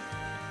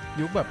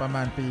บประม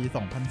าณปี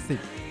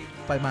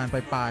2010ประมาณป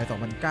ลาย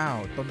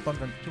2009ต้น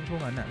กันช่ว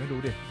งนั้นน่ะไม่รู้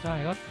ดิใช่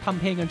ก็ทำ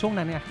เพลงกันช่วง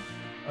นั้นไง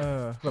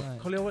แบบ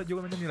เขาเรียกว่ายุค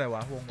มันจะมีอะไรว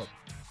ะวงแบบ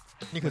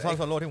นี่คือท่อนโ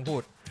ซโล่ที่ผมพู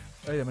ด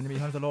เดี๋ยวมันจะมี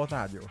ท่อนโซโล่ศ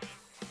าสตร์อยู่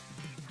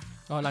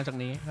หลังจาก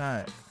นี้ใช่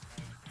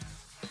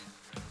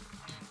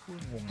พูด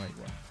วงอะไร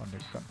วะตอนเด็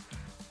กก่อน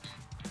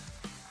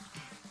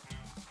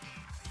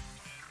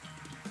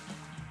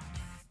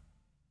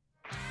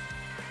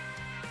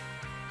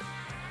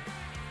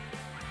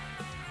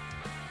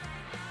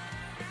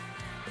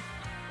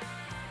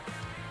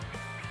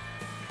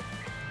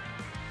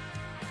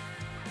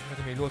ก็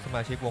จะมีรูปสม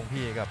าชิกวง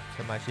พี่กับ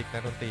สมาชิกนั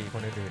กดนตรีค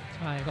นอื่นๆ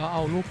ใช่ก็เอ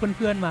ารูปเ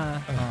พื่อนๆมา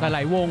หล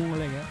ายๆวงอะไ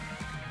รเงี้ย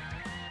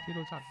ที่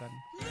รู้จักกัน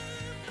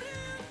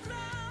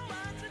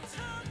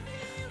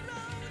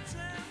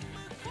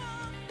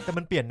แต่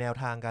มันเปลี่ยนแนว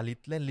ทางการ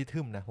เล่นริ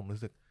ทึมนะผม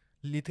รู้สึก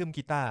ริทึม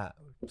กีตาร์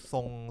ท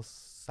รง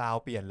ซาว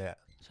เปลี่ยนเลย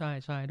ใ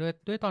ช่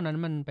ด้วยตอนนั้น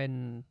มันเป็น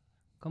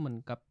ก็เหมือน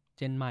กับเ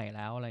จนใหม่แ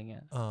ล้วอะไรเงี้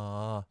ย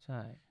ใช่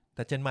แ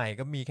ต่เจนใหม่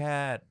ก็มีแค่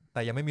แ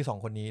ต่ยังไม่มี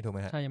2คนนี้ถูกไหม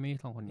ฮะใช่ยังไม่มี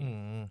2คนนี้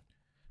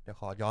เดี๋ยว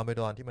ขอย้อนไป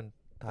ตอนที่มัน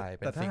ถ่ายเ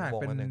ป็นแต่ถ้าหาก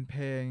เป็นเพ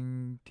ลง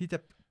ที่จะ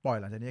ปล่อย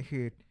หลังจากนี้คื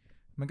อ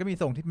มันก็มี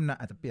ทรงที่มัน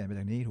อาจจะเปลี่ยนไปจ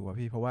ากนี้ถูกป่ะ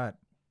พี่เพราะว่า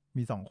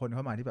มี2คนเ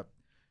ข้ามาที่แบบ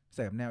เส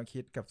ริมแนวคิ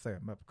ดกับเสริ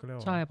มแบบเขาเรียก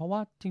ว่าใช่เพราะว่า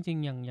จริง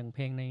ๆอย่างเพ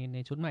ลงใน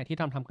ชุดใหม่ที่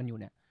ทำกันอยู่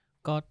เนี่ย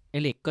ก็เอ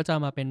ลิกก็จะ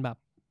มาเป็นแบบ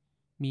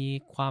มี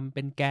ความเ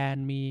ป็นแกน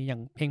มีอย่า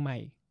งเพลงใหม่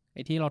ไ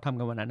อ้ที่เราทำ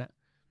กันวันนั้นอ่ะ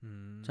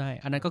ใช่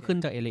อันนั้นก็ขึ้น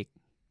จากเอลิก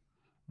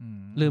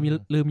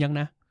ลืมยัง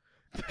นะ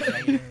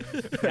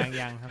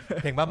ยังครับ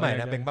เพลงบ้าใหม่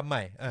นะเพลงบ้าให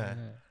ม่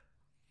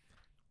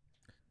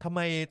ทำไม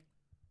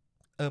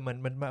มัน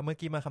เมื่อ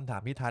กี้มาคำถา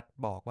มพี่ทัศน์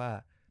บอกว่า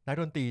นัก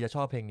ดนตรีจะช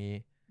อบเพลงนี้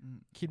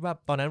คิดว่า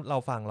ตอนนั้นเรา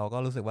ฟังเราก็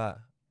รู้สึกว่า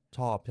ช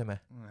อบใช่ไหม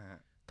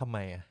ทำไม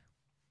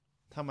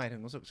ถึ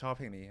งรู้สึกชอบเ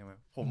พลงนี้ใช่ไหม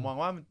ผมมอง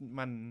ว่า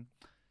มัน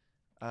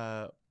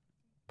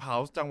เพา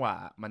ส์จังหวะ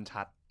มัน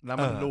ชัดแล้ว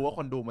มันรู้ว่าค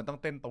นดูมันต้อง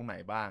เต้นตรงไหน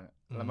บ้าง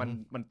แล้ว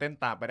มันเต้น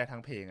ตามไปได้ทั้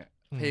งเพลงอ่ะ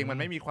เพลงมัน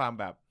ไม่มีความ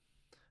แบบ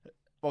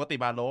ปกติ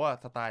บาโลอ่ะ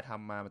สไตล์ท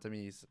ำมามันจะ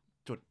มี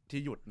จุดที่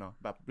หยุดเนาะ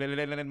แบบเ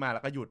ล่นมาแล้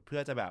วก็หยุดเพื่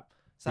อจะแบบ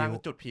สร้าง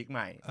จุดพีคให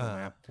ม่น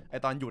ะครับไอ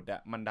ตอนหยุดอ่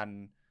ะมันดัน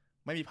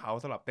ไม่มีเพา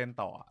ส์สำหรับเต้น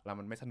ต่อแล้ว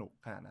มันไม่สนุก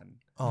ขนาดนั้น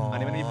อัน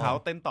นี้มันมีเพา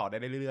ส์เต้นต่อได้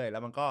เรื่อยๆแล้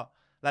วมันก็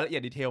รายละเอีย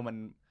ดดีเทล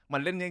มั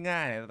นเล่นง่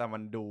ายๆแต่มั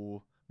นดู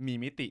มี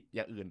มิติอ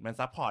ย่างอื่นมัน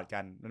ซัพพอร์ตกั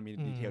นมันมี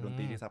ดีเทลดนต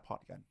รีที่ซัพพอร์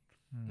ตกัน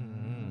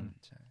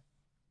ใช่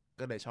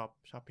ก็เลยช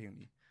อบเพลง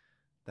นี้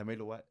แต่ไม่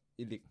รู้ว่า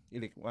อิ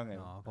ลิกว่าไง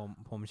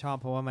ผมชอบ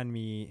เพราะว่ามัน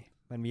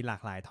มีหลา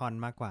กหลายท่อน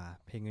มากกว่า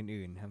เพลง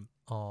อื่นๆครับ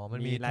มัน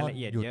มีรายละเ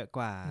อียดเยอะก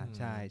ว่า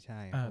ใช่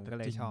ผมก็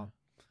เลยชอบ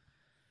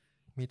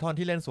มีท่อน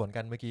ที่เล่นสวน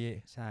กันเมื่อกี้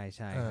ใ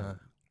ช่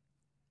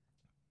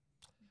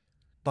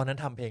ตอนนั้น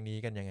ทำเพลงนี้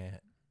กันยังไงฮ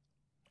ะ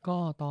ก็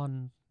ตอน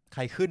ใค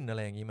รขึ้นอะไ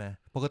รอย่างนี้มา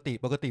ปก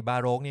ติบา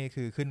โรกนี่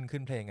คือขึ้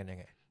นเพลงกันยัง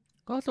ไง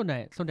ก็ส่วน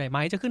ใหญ่ไ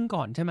ม้จะขึ้น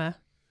ก่อนใช่ไหม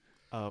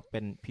เป็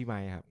นพี่ไม้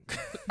ครับ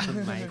คุณ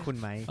ไม้คุณ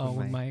ไ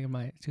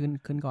ม้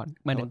ขึ้นก่อน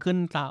หมายถึงขึ้น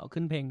สาว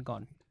ขึ้นเพลงก่อ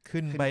น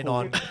ขึ้นไปนอ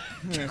น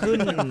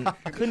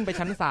ขึ้นไป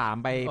ชั้น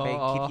3ไป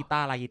คิดกีตา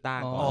ร์ลายกีตา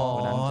ร์ก่อ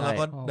นแล้ว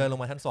ก็เดินลง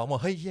มาชั้น2บอ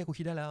กเฮ้ยเฮียกู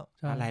คิดได้แล้ว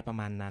อะไรประ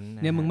มาณนั้น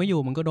เนี่ยมึงไม่อยู่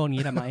มึงก็โดน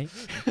งี้แต่ไหม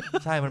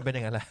ใช่มันเป็นอ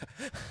ย่างนั้นแหละ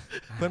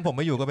เพื่อนผมไ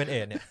ม่อยู่ก็เป็นเอ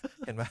ดเนี่ย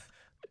เห็นปะ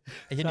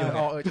ไอ้ที่นิว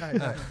ใช่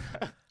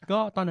ก็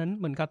ตอนนั้น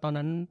เหมือนกับตอน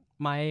นั้น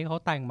ไมค์เขา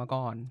แต่งมา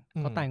ก่อน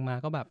เขาแต่งมา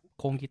ก็แบบ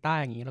โครงกีตาร์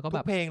อย่างนี้แล้วก็แบ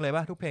บทุกเพลงเลย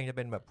ป่ะทุกเพลงจะเ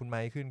ป็นแบบคุณไม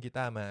ค์ขึ้นกีต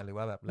าร์มาหรือ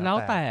ว่าแบบแล้ว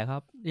แต่ครั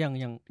บอ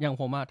ย่าง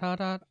ผมอะ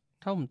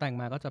ถ้าผมแต่ง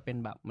มาก็จะเป็น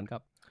แบบเหมือนกั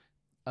บ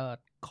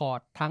คอร์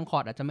ดทางคอ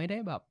ร์ดอาจจะไม่ได้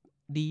แบบ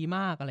ดีม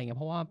ากอะไรเงี้ย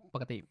เพราะว่าป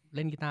กติเ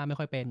ล่นกีตาร์ไม่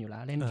ค่อยเป็นอยู่แล้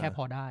วเล่นแค่พ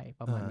อได้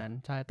ประมาณนั้น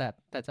ใช่แ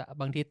ต่จะ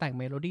บางทีแต่ง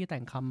เมโลดี้แต่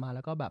งคำมาแ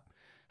ล้วก็แบบ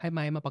ให้ไม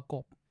ค์มาประก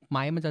บไม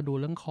ค์มันจะดู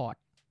เรื่องคอร์ด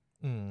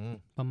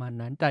ประมาณ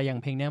นั้นแต่อย่าง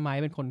เพลงนี้ไม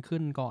ค์เป็นคนขึ้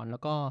นก่อนแล้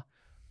วก็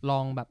ลอ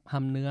งแบบท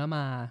ำเนื้อม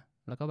า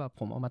แล้วก็แบบ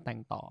ผมเอามาแต่ง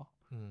ต่อ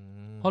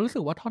เพราะรู้สึ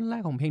กว่าท่อนแร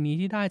กของเพลงนี้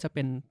ที่ได้จะเ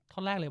ป็นท่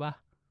อนแรกเลยป่ะ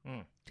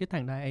ที่แต่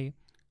งได้ไอ้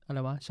อะไร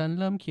วะฉัน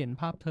เริ่มเขียน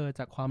ภาพเธอ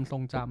จากความทร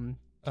งจ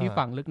ำที่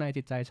ฝังลึกใน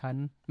จิตใจฉัน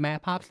แม้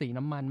ภาพสี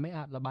น้ำมันไม่อ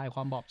าจระบายคว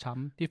ามบอบช้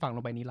ำที่ฝังล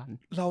งไปนิรันดร์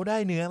เราได้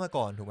เนื้อมา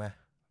ก่อนถูกไหม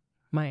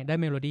ไม่ได้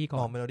เมโลดี้ก่อ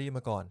นเมโลดี้ม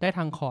าก่อนได้ท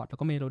างคอร์ดแล้ว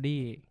ก็เมโล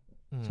ดี้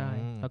ใช่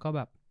แล้วก็แ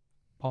บบ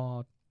พ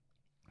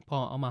อ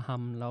เอามาฮั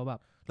มแล้วแบ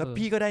บแล้ว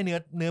พี่ก็ได้เ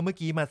นื้อเมื่อ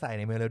กี้มาใส่ใ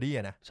นเมโลดี้อ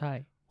ะนะใช่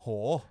โห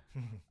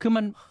คือ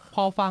มันพ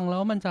อฟังแล้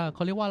วมันจะเข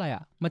าเรียกว่าอะไรอ่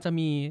ะมันจะ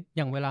มีอ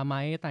ย่างเวลาไ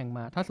ม้แต่งม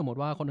าถ้าสมมติ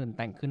ว่าคนอื่นแ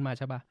ต่งขึ้นมาใ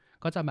ช่ป่ะ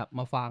ก็จะแบบ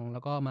มาฟังแล้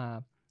วก็ม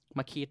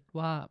าคิด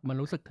ว่ามัน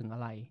รู้สึกถึงอะ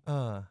ไร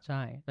ใ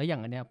ช่แล้วอย่า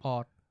งอันเนี้ยพอ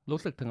รู้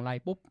สึกถึงอะไร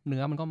ปุ๊บเนื้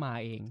อมันก็มา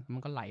เองมั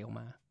นก็ไหลออก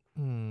มา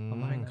ประ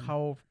มาณเข้า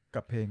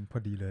กับเพลงพอ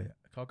ดีเลย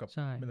เข้ากับ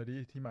เมโลดี้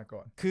ที่มาก่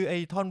อนคือไอ้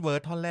ท่อนเวิร์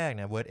ดท่อนแรกเ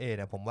นี่ยเวิร์ดเอเ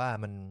นี่ยผมว่า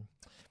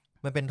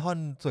มันเป็นท่อน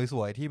ส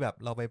วยๆที่แบบ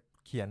เราไป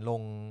เขียนล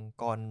ง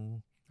กร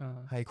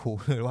ให้ครู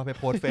หรือว่าไป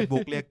โพสต์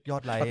Facebook เรียกยอ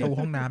ดไลค์ประตู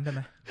ห้องน้ำได้ไห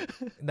ม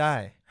ได้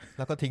แ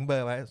ล้วก็ทิ้งเบอ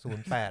ร์ไว้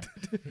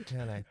08ใช่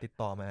อะไรติด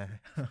ต่อมา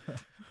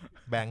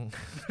แบงค์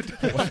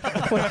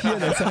โคตรเหี้ย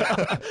เลย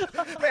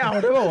ไม่เอา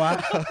ด้วยป่าววะ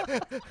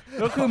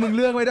แล้วคือมึงเ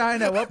ลือกไม่ได้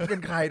นะว่าเป็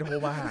นใครโทร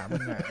มาหามึ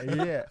งไงไอ้เ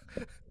หี้ย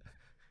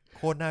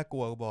คตรน่ากลั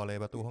วกูบอกเลย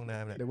ประตูห้องน้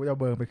ำเนี่ยเดี๋ยวกูจะ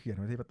เบอร์ไปเขียน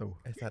ไว้ที่ประตู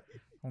ไอ้สัตว์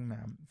ห้องน้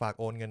ำฝาก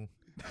โอนเงิน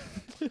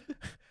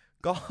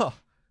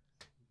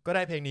ก็ไ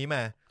ด้เพลงนี้ม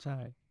าใช่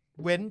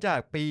เว้นจาก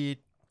ปี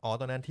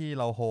ตอนนั้นที่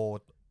เราโฮ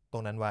ตร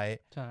งนั้นไว้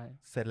ใช่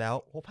เสร็จแล้ว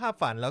ภาพ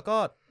ฝันแล้วก็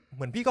เห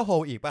มือนพี่ก็โฮ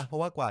อีกป่ะเพรา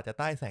ะว่ากว่าจะ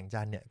ใต้แสง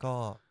จันทร์เนี่ยก็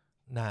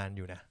นานอ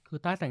ยู่นะคือ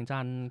ใต้แสงจั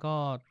นทร์ก็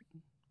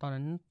ตอน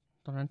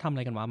นั้นทำอะไ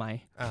รกันวะไหม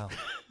อ้าว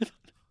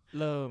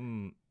เ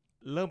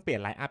ริ่มเปลี่ย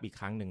นไลน์อัพอีก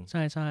ครั้งหนึ่งใ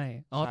ช่ใช่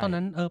ตอน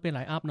นั้นเปลี่ยนไ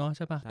ลน์อัพเนาะใ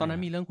ช่ป่ะตอนนั้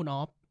นมีเรื่องคุณอ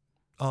อฟ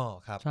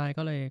ครับใช่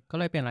ก็เ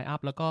ลยเปลี่ยนไลน์อั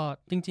พแล้วก็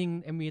จริง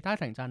ๆ MV ใต้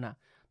แสงจันทร์อ่ะ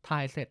ถ่า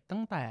ยเสร็จตั้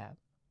งแต่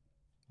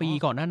ปี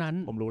ก่อนหน้านั้น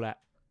ผมรู้แล้ว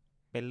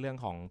เป็นเรื่อง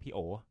ของพี่โอ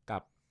กั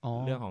บ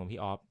เรื่องของพี่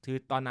ออฟคือ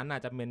ตอนนั้นอา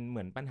จจะเป็นเห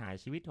มือนปัญหา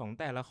ชีวิตของ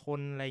แต่ละคน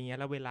อะไรเงี้ย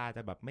แล้วเวลาจ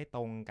ะแบบไม่ต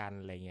รงกัน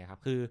อะไรเงี้ยครั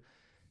บคือ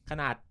ข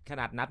นา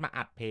ดนัดมา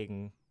อัดเพลง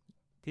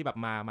ที่แบบ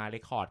มาเร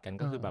คคอร์ดกัน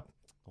ก็คือแบบ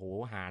โห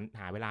ห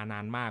าเวลานา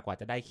นมากกว่า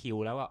จะได้คิว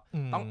แล้วก็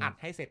ต้องอัด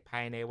ให้เสร็จภา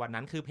ยในวัน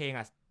นั้นคือเพลง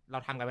อ่ะเรา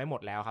ทำกันไว้หม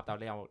ดแล้วครับแต่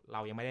เร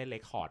ายังไม่ได้เร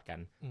คคอร์ดกัน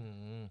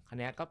ครั้ง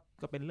นี้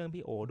ก็เป็นเรื่อง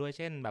พี่โอด้วยเ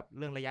ช่นแบบเ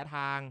รื่องระยะท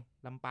าง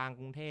ลำปาง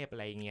กรุงเทพอะ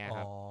ไรเงี้ยค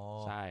รับ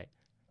ใช่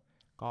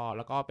ก็แ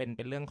ล้วก็เ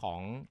ป็นเรื่องขอ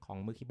ง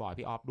มือคีย์บอร์ด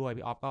พี่ออฟด้วย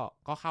พี่ออฟ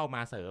ก็เข้าม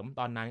าเสริม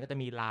ตอนนั้นก็จะ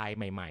มีไลน์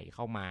ใหม่ๆเ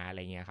ข้ามาอะไร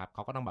เงี้ยครับเข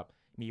าก็ต้องแบบ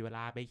มีเวล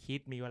าไปคิด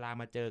มีเวลา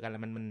มาเจอกันแล้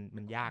ว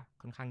มันยาก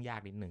ค่อนข้างยา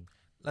กนิดนึง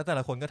แล้วแต่ล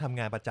ะคนก็ทำ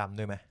งานประจำ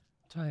ด้วยไหม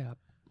ใช่ครับ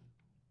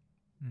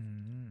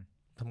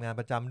ทำงาน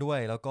ประจำด้วย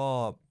แล้วก็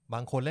บา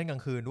งคนเล่นกลา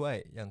งคืนด้วย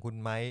อย่างคุณ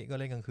ไม้ก็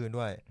เล่นกลางคืน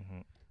ด้วย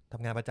ท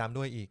ำงานประจำ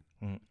ด้วยอีก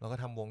แล้วก็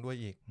ทำวงด้วย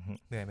อีก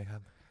เหนื่อยไหมครั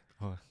บ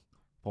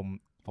ผ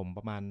มป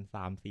ระมาณ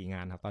 3-4 ง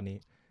านครับตอนนี้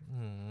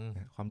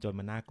ความจน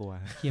มันน่ากลัว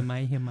เฮียไห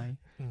ม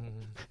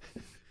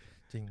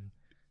จริง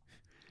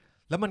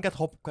แล้วมันกร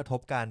ะทบ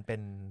การเป็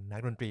นนั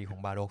กดนตรีของ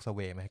บาโรกสเว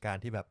ย์ไหมการ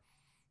ที่แบบ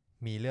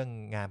มีเรื่อง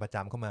งานประจ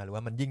ำเข้ามาหรือว่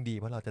ามันยิ่งดี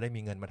เพราะเราจะได้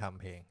มีเงินมาท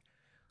ำเพลง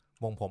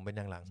วงผมเป็นอ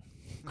ย่างหลัง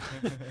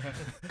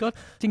ก็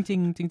จ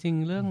ริง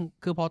เรื่อง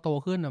คือพอโต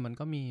ขึ้นอ่ะมัน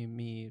ก็มี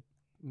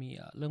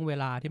เรื่องเว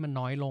ลาที่มัน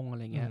น้อยลงอะไ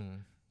รเงี้ย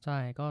ใช่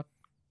ก็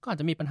อาจ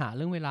จะมีปัญหาเ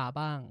รื่องเวลา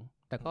บ้าง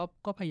แต่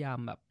ก็พยายา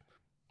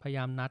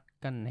มนัด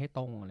กันให้ต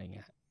รงอะไรเ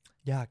งี้ย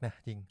ยากนะ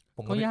จริงผ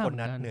มก็เป็นคน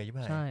นัดเหนื่อยยิ่ง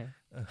ใช่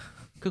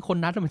คือคน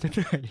นัดมันจะเห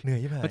นื่อย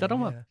ยิ่งมันจะต้อ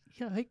งแบบ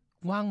เฮ้ย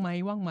ว่างไห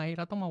มแ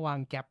ล้วต้องมาวาง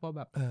แก็ปว่าแ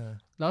บบ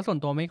แล้วส่วน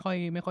ตัวไม่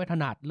ค่อยถ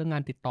นัดเรื่องงา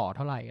นติดต่อเ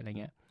ท่าไหร่อะไร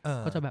เงี้ย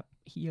ก็จะแบบ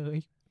เ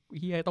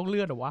ฮียต้องเ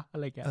ลื่อนหรอวะอะ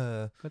ไรเงี้ย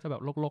ก็จะแบ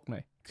บลกๆหน่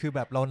อยคือแบ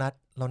บเรา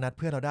นัดเ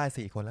พื่อนเราได้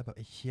4คนแล้วแบบ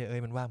เฮีย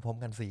มันว่างพร้อม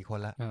กัน4คน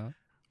ละ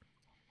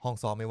ห้อง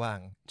ซ้อมไม่ว่าง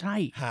ใช่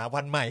หา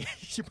วันใหม่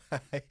ชิบห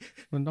าย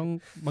มันต้อง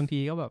บางที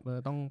ก็แบบ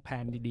ต้องแพล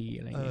นดีๆ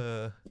อะไรเงี้ย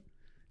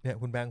เนี่ย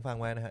คุณแบงค์ฟัง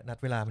ไว้นะฮะนัด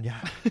เวลามันยา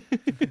ก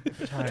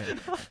ใช่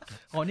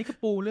นี่คือ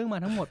ปูเรื่องมา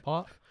ทั้งหมดเพรา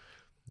ะ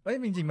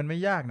จริงๆมันไม่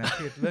ยากนะ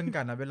คือเรื่องก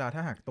ารนัดเวลาถ้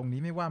าหากตรงนี้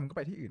ไม่ว่างมันก็ไ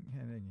ปที่อื่นแ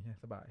ค่นั้นอย่างเงี้ย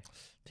สบาย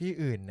ที่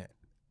อื่นเนี่ย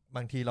บ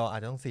างทีเราอาจ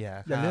จะต้องเสีย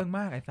อย่าเรื่องม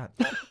ากไอ้สัตว์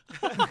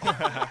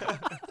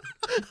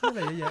อะไร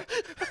เยอะ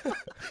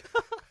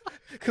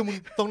คือมึง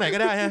ตรงไหนก็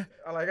ได้ฮะ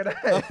อะไรก็ได้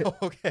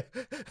โอเค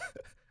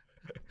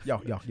หยอ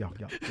ก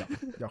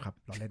ครับ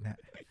เราเล่นฮะ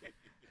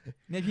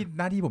เนี่ยพี่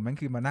หน้าที่ผมมัน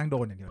คือมานั่งโด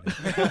นอย่างเดียวเลย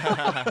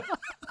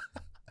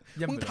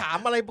มึงถาม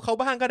อะไรเขา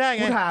บ้างก็ได้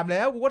ไงกูถามแ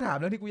ล้วกูก็ถาม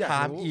เรื่องที่กูอยากรู้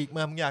ถามอีก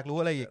มึงอยากรู้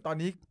อะไรอีกตอน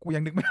นี้กูยั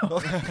งนึกไม่ออ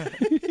ก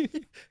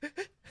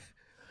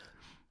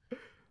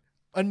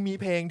มันมี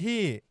เพลง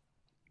ที่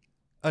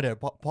เดี๋ยว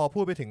พอพู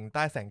ดไปถึงใ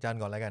ต้แสงจันทร์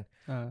ก่อนแล้วกัน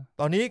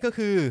ตอนนี้ก็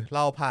คือเร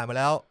าผ่านมา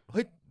แล้วเ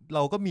ฮ้ยเร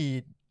าก็มี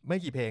ไม่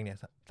กี่เพลงเนี่ย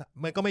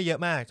มันก็ไม่เยอะ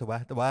มากถูกป่ะ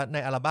แต่ว่าใน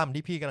อัลบั้ม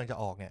ที่พี่กำลังจะ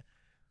ออกเนี่ย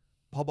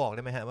พอบอกไ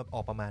ด้ไหมฮะว่าอ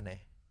อกประมาณไหน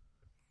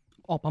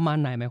ออกประมาณ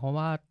ไหนหมายความ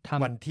ว่าท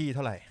ำวันที่เ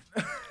ท่าไหร่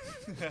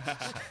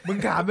มึง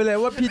ถามไปเลย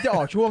ว่าพี่จะอ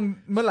อกช่วง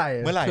เมื่อไหร่อ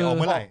อกเมื่อ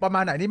ไหร่ประมา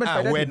ณไหนนี่มันไป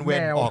ได้ถึง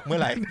แนวออกเมื่อ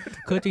ไหร่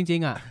คือจริ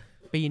งๆอ่ะ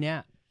ปีเนี้ย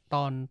ต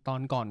อน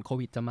ก่อนโค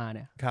วิดจะมาเ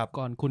นี่ย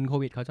ก่อนคุณโค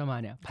วิดเขาจะมา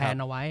เนี่ยแพลน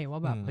เอาไว้ว่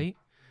าแบบเฮ้ย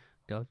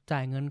เดี๋ยวจ่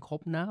ายเงินคร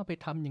บนะไป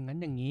ทำอย่างนั้น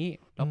อย่างนี้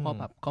แล้วพอ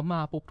แบบเขามา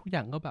ปุ๊บทุกอย่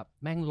างก็แบบ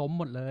แม่งล้ม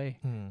หมดเลย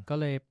ก็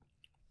เลย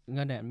เ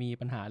งินเนี่ยมี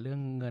ปัญหาเรื่อง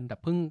เงินแต่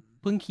เ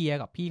พิ่งเคลียร์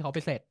กับพี่เขาไป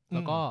เสร็จแ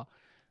ล้วก็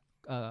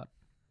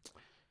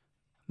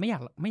ไม่อย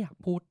าก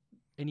พูด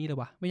ไอ้นี้เลย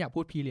วะไม่อยากพู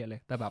ดพีเรียดเล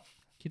ยแต่แบบ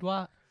คิดว่า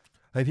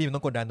เฮ้ยพี่มันต้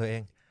องกดดันตัวเอ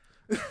ง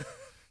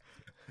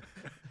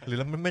หรือ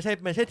มันไม่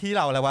ใช่ที่เ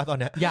ราแล้ววะตอน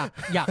เนี้ย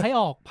อยากให้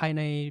ออกภายใ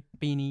น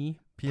ปีนี้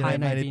ภาย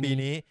ในปี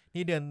นี้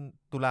นี่เดือน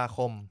ตุลาค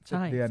มใ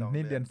ช่เดือน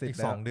นี่เดือน10อีก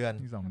2 เดือน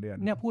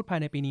เนี่ยพูดภาย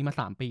ในปีนี้มา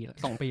3 ปีแล้ว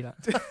2 ปีแล้ว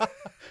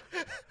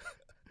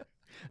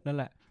นั่นแ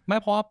หละไม่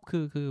เพราะ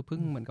คือเพิ่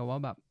งเหมือนกับว่า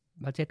แบบ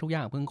บัดเจ็ตทุกอย่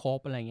างเพิ่งครบ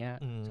อะไรเงี้ย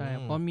ใช่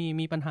เพราะ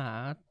มีปัญหา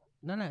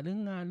นั่นแหละเรื่อ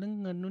งงานเรื่อง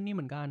เงินนู่นนี่เห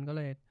มือนกันก็เ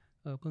ลย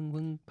เ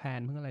พิ่งแพล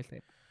นเพิ่งอะไรเสร็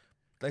จ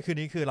แต่คืน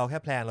นี้คือเราแค่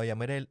แพลนเรายัง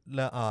ไม่ได้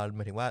หม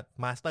ายถึงว่า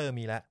มาสเตอร์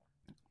มีแล้ว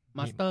ม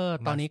าสเตอร์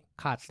ตอนนี้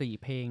ขาด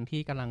4 เพลง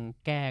ที่กำลัง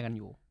แก้กันอ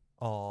ยู่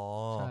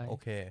โอ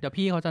เคเดี๋ยว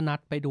พี่เขาจะนัด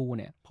ไปดู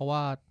เนี่ยเพราะ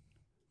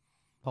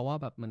ว่า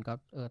แบบเหมือนกับ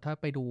ถ้า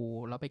ไปดู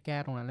แล้วไปแก้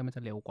ตรงนั้นเลยมันจ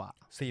ะเร็วกว่า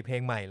4 เพล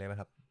งใหม่เลยไหม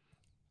ครับ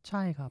ใ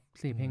ช่ครับ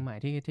4 เพลงใหม่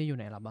ที่อยู่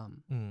ในอัลบั้ม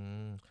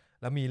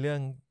แล้วมีเรื่อ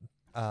ง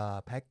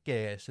แพ็กเก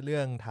จเรื่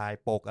องถ่าย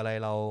ปกอะไร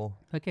เรา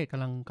แพ็กเกจก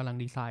ำลัง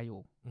ดีไซน์อ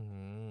ยู่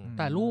แ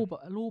ต่รู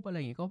ปอะไร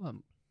อย่างงี้ก็แบบ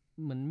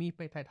เหมือนมีไ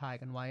ปถ่าย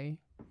กันไว้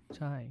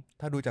ใช่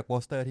ถ้าดูจากโป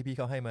สเตอร์ที่พี่เ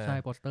ขาให้มาใช่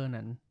โปสเตอร์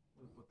นั้น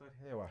โปสเตอร์เ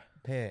ท่ว่ะ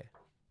เท่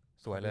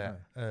สวยเลย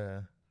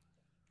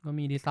ก็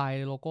มีดีไซ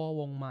น์โลโก้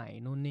วงใหม่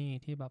นู่นนี่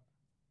ที่แบบ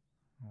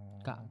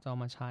กะจะเอา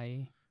มาใช้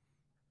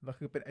แล้ว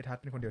คือเป็นไอ้ทัศ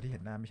น์เป็นคนเดียวที่เห็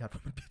นหน้าไม่ชัดเพรา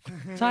ะมันปิด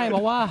ใช่เพร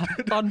าะว่า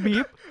ตอน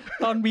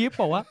บีฟ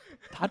บอกว่า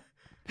ทัศน์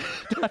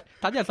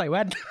อย่าใส่แ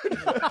ว่น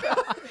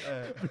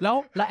แ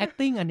ล้ว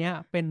acting อันเนี้ย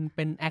เ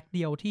ป็นแอคเ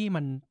ดียวที่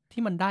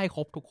มันได้ค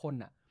รบทุกคน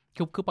อ่ะ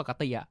คือปก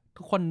ติอ่ะ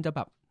ทุกคนจะแ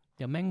บบเ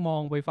ดี๋ยวแม่งมอ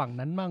งไปฝั่ง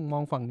นั้นมั่งม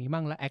องฝั่งนี้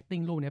มั่งแล้ว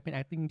acting รูปเนี้ยเป็น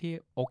acting ที่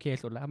โอเค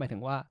สุดแล้วหมายถึ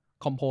งว่า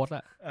compose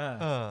อ่ะ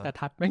แต่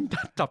ทัศน์แม่ง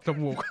จับจ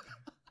มูก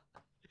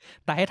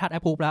แต่ให้ทัศน์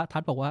approve แล้วทั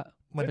ศน์บอกว่า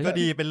มันก็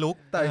ดีเป็นลุค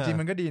แต่จริงๆ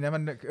มันก็ดีนะมั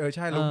นใ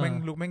ช่ลุคแ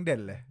ม่งเด่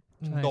นเลย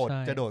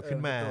จะโดดขึ้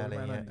นมาอะไร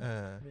เงี้ย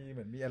มีเห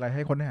มือนมีอะไรใ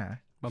ห้ค้นหา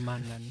ประมาณ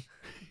นั้น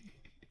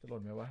จะหล่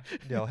นไหมวะ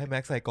เดี๋ยวให้แม็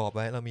กใส่กรอบไ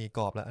ว้เรามีก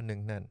รอบแล้วอันนึง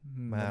นั่น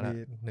มาละ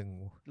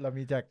1เรา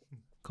มีจาก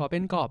ขอเป็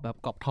นกรอบแบบ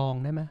กรอบทอง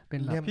ได้ไหมเป็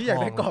นแบบพี่อยาก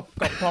ได้กรอบ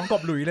ทองกรอ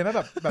บหลุยเลยไหมแ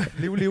บบ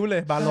ริ้วๆเล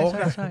ยบาโลก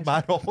บา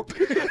โลก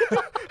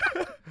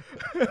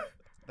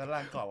ด้านล่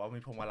างกรอบว่ามี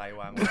พวงมาลัย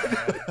วาง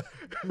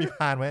มีพ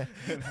านไหม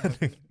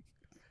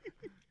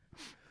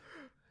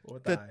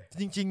แต่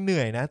จริงๆเห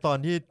นื่อยนะตอน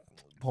ที่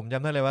ผมจ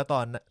ำได้เลยว่า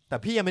แต่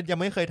พี่ยัง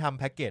ไม่เคยทำ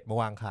แพ็กเกจมา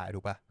วางขายถู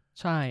กปะ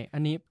ใช่อั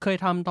นนี้เคย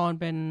ทำตอน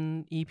เป็น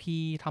EP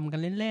ทำกัน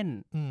เล่น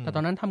ๆแต่ต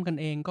อนนั้นทำกัน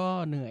เองก็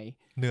เหนื่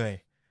อย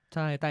ใ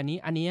ช่แต่อัน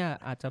นี้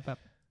อาจจะแบบ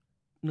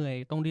เหนื่อย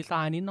ตรงดีไซ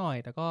น์นิดหน่อย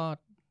แต่ก็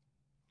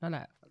นั่นแห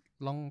ละ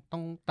ลองต้อ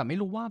งแต่ไม่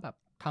รู้ว่าแบบ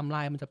ทำล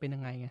ายมันจะเป็นยั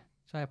งไงไง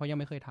ใช่เพราะยัง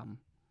ไม่เคยทำ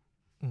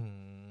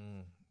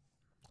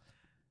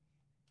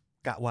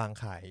กะวาง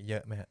ขายเยอ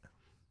ะไหมฮะ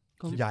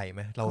ใหญ่ไห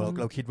มเ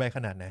ราคิดไว้ข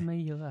นาดไหนไม่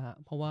เยอะอะฮะ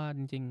เพราะว่าจ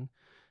ริง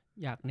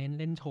ๆอยากเน้น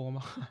เล่นโชว์ม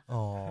าก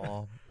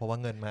เพราะว่า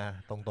เงินมา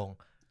ตรง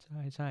ๆ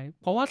ใช่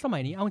เพราะว่าสมั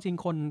ยนี้เอาจริง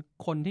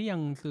คนที่ยัง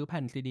ซื้อแ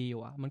ผ่นซีดีอ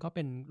ยู่อะมันก็เ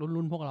ป็น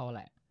รุ่นพวกเราแ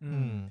หละ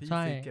ใ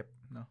ช่เก็บ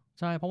เนาะ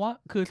ใช่เพราะว่า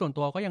คือส่วน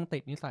ตัวก็ยังติ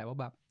ดนิสัยว่า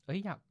แบบ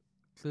อยาก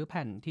ซื้อแ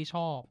ผ่นที่ช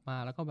อบมา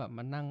แล้วก็แบบม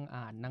านั่ง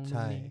อ่านนั่งดู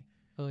นี่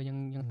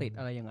ยังติด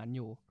อะไรอย่างนั้นอ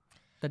ยู่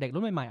แต่เด็กรุ่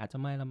นใหม่ๆอาจจะ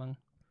ไม่ละมั้ง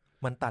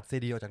มันตัดซี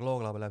ดีออกจากโลก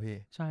เราไปแล้วพี่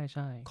ใช่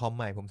คอมใ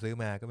หม่ผมซื้อ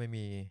มาก็ไม่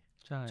มี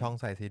ช่อง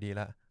ใส่ซีดี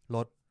ละร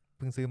ถเ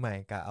พิ่งซื้อใหม่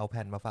กะเอาแ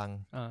ผ่นมาฟัง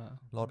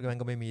รถมัน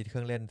ก็ไม่มีเค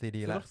รื่องเล่นซี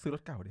ดีแล้วซื้อร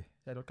ถเก่าดิ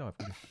ใช้รถเก่าแบบ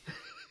กูดิ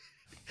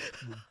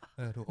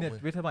ถูกเนี่ย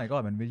วิทย์สมัยก่อ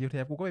นมันวิทยุเท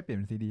ปกูก็ไปเปลี่ยน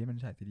เป็นซีดีให้มัน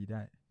ใช้ซีดีไ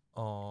ด้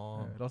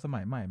รถส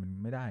มัยใหม่มัน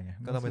ไม่ได้ไง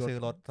ก็ต้องไปซื้อ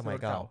รถสมัย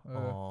เก่า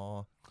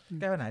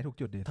แก้ปัญหาถูก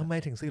จุดดิทำไม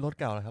ถึงซื้อรถ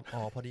เก่าล่ะครับ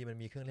พอดีมัน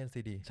มีเครื่องเล่น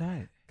ซีดีใช่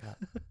ครับ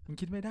มึง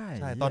คิดไม่ได้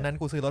ใช่ตอนนั้น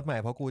กูซื้อรถใหม่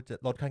เพราะกู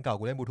รถคันเก่า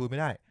กูเล่นบลูทูธไม่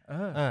ได้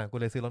กู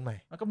เลยซื้อรถใหม่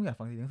ก็มึงอยาก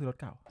ฟังซีดีต้องซื้อรถ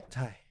เก่าใ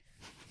ช่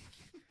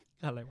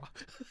อะไรวะ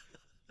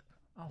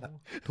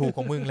ถูกข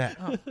องมึงแหละ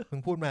มึ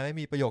งพูดมาไม่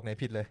มีประโยคไหน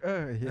ผิดเลย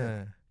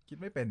คิด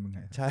ไม่เป็นมึงไง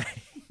ใช่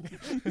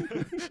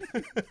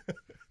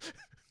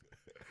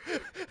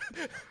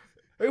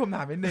ผมถ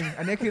ามนิดนึง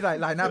อันนี้คือ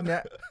ไลน์นัพเนี้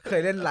ยเค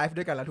ยเล่นไลฟ์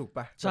ด้วยกันแล้วถูก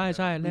ปะใ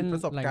ช่เล่นปร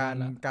ะสบการ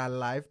ณ์การ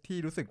ไลฟ์ที่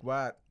รู้สึกว่า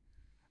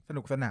ส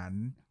นุกสนาน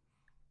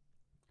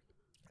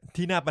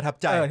ที่น่าประทับ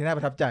ใจที่น่าป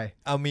ระทับใจ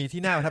เอามี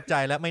ที่น่าประทับใจ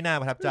และไม่น่า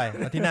ประทับใจ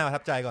ที่น่าประทั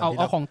บใจก่อนเ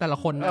อาของแต่ละ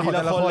คนทีล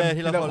ะค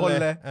น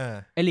เลย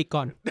เอลิก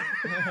ก่อน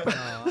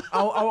เอ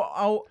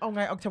าไ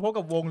งเอาเฉพาะ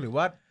กับวงหรือ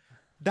ว่า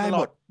ได้ห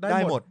มด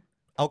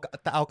เ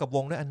อากับว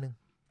งด้วยอันนึง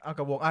เอา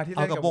กับวงที่เ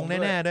อากับวงแ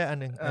น่ๆด้วยอั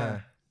นนึง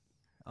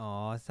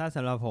ถ้าส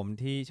ำหรับผม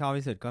ที่ชอบ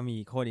ที่สุดก็มี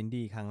โคดอิน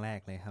ดี้ครั้งแรก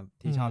เลยครับ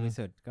ที่ชอบที่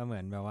สุดก็เหมื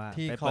อนแบบว่า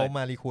ที่เขาม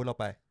ารีคูดเรา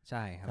ไปใ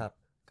ช่ครับ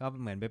ก็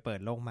เหมือนไปเปิด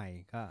โลกใหม่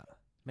ก็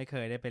ไม่เค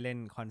ยได้ไปเล่น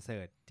คอนเสิ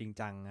ร์ตจริง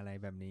จังอะไร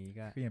แบบนี้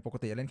ก็คืออย่างปก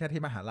ติเล่นแค่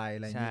ที่มหาลัยอ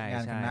ะไรง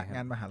านคณะง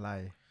านมหาลั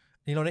ย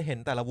นี่เราได้เห็น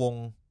แต่ละวง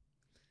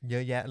เยอ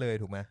ะแยะเลย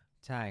ถูกไหม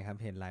ใช่ครับ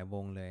เห็นหลายว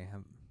งเลยครั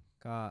บ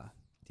ก็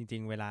จริ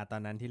งๆเวลาตอ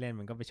นนั้นที่เล่น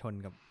มันก็ไปชน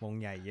กับวง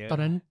ใหญ่เยอะตอ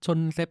นนั้นชน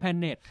เซฟแพน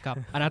เน็ตกับ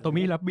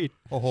Anatomy Rabbit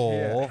โอ้โห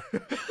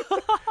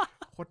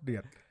โคตรเดือ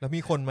ดแล้วมี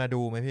คนมา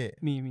ดูไหมพี่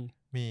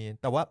มี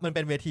แต่ว่ามันเ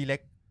ป็นเวทีเ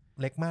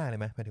ล็กมากเลย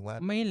ไหมหมายถึงว่า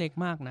ไม่เล็ก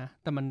มากนะ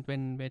แต่มันเป็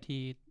นเว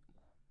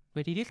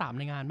ทีที่3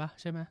ในงานปะ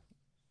ใช่ไหม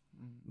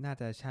น่า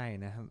จะใช่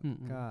นะครับ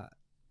ก็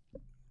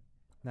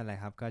นั่นแหละ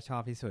ครับก็ชอ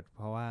บที่สุดเพ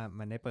ราะว่า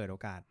มันได้เปิดโอ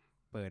กาส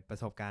เปิดประ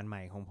สบการณ์ให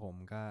ม่ของผม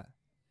ก็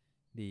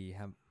ดีค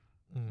รับ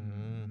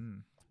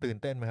ตื่น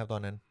เต้นไหมครับตอ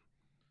นนั้น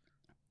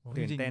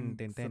ตื่นเ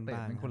ต้นบ้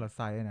างเป็นคนละไซ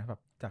ส์นะแบ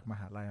บจากม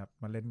หาลัยครับ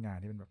มาเล่นงาน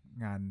ที่เป็นแบบ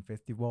งานเฟ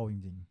สติวัลจ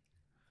ริง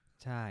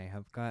ๆใช่ค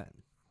รับก็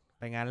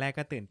ไปงานแรก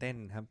ก็ตื่นเต้น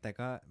ครับแต่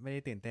ก็ไม่ได้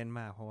ตื่นเต้น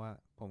มากเพราะว่า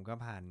ผมก็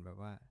ผ่านแบบ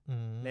ว่า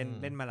เ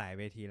ล่นมาหลาย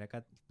เวทีแล้วก็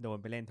โดน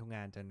ไปเล่นทุกง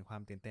านจนควา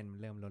มตื่นเต้นมัน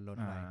เริ่มลด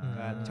ไป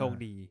ก็โชค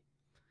ดี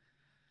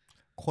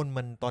คน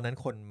มันตอนนั้น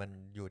คนมัน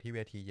อยู่ที่เว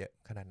ทีเยอะ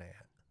ขนาดไหน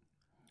ฮะ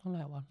เท่าไห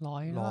ร่วะ100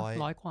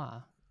กว่า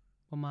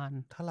ประมาณ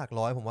ถ้าหลัก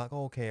ร้อยผมว่าก็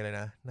โอเคเลย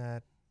นะน่า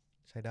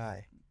ใช้ได้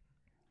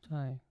ใ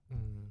ช่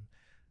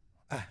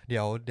เดี๋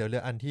ยวเลื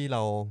อกอันที่เร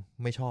า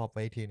ไม่ชอบไ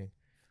ว้อีกทีนึง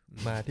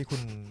มาที่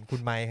คุ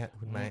ณไมค์ครับ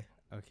คุณไมค์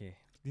โอเค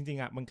จริง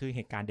ๆมันคือเห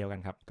ตุการณ์เดียวกั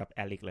นครับกับแอ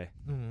ลิกเลย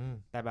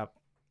แต่แบบ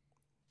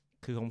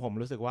คือของผม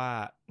รู้สึกว่า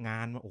งา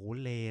นโอ้โห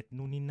เลท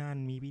นู่นนี่นั่น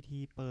มีพิธี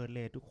เปิดเล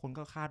ททุกคน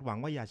ก็คาดหวัง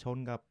ว่าอย่าชน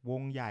กับว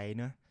งใหญ่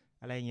เนอะ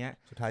อะไรเงี้ย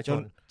สุดท้ายจ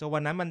นวั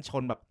นนั้นมันช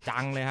นแบบจั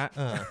งเลยฮะ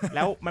แ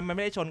ล้วมันไ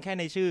ม่ได้ชนแค่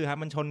ในชื่อครับ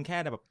มันชนแค่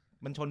แบบ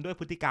มันชนด้วย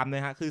พฤติกรรมเล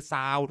ยฮะคือซ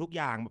าวทุกอ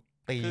ย่าง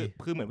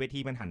คือเหมือนเวที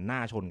มันหันหน้า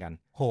ชนกัน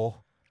โห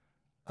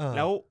แ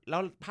ล้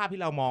วภาพ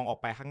ที่เรามองออก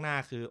ไปข้างหน้า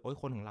คือโอ้ย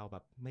คนของเราแบ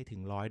บไม่ถึ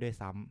ง100ด้วย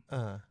ซ้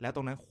ำแล้วต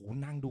รงนั้นโห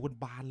นั่งดูกัน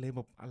บานเลยแบ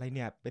บอะไรเ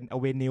นี่ยเป็นอ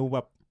เวนิวแบ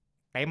บ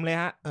เต็มเลย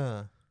ฮะ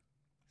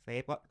เซ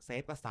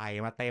ฟก็ใส่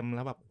มาเต็มแ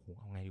ล้วแบบโอ้โห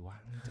เอาไงดีวะ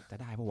จะ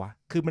ได้ปะวะ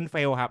คือมันเฟ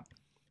ลครับ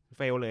เ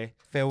ฟลเลย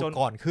เฟล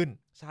ก่อนขึ้น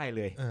ใช่เ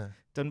ลย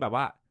จนแบบ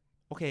ว่า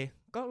โอเค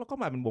เราก็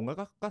มาเป็นวง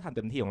ก็ทำเ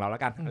ต็มที่ของเราแล้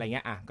วกันอะไรเ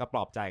งี้ยก็ปล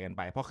อบใจกันไ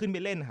ปพอขึ้นไป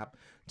เล่นครับ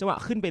จังหวะ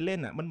ขึ้นไปเล่น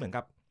อ่ะมันเหมือน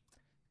กับ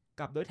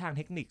ด้วยทางเ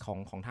ทคนิค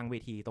ของทางเว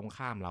ทีตรง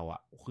ข้ามเราอ่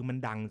ะคือมัน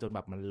ดังจนแบ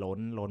บมัน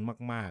ล้น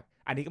มาก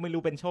ๆอันนี้ก็ไม่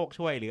รู้เป็นโชค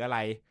ช่วยหรืออะไร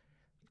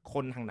ค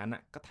นทางนั้นอ่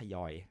ะก็ทย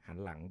อยหัน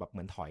หลังแบบเห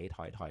มือนถ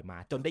อยมา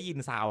จนได้ยิน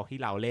ซาวที่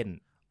เราเล่น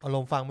อาร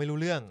มณ์ฟังไม่รู้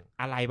เรื่อง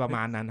อะไรประม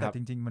าณนั้นครับแต่จ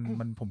ริงๆ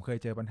มันผมเคย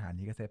เจอปัญหา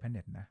นี้กับเซฟแพนเ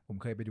น็ตนะผม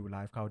เคยไปดูไล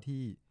ฟ์เขา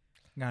ที่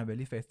งานเว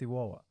ลี่เฟสติวั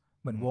ลอ่ะ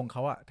เหมือนวงเข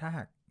าอ่ะถ้าห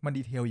ากมัน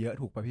ดีเทลเยอะ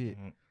ถูกป่ะพี่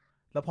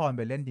แล้วพอมันไ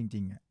ปเล่นจ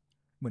ริงๆอ่ะ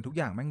เหมือนทุกอ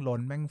ย่างแม่งล้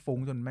นแม่งฟุ้ง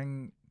จนแ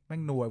ม่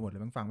งนัวหมดเล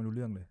ยแม่งฟังไม่รู้เ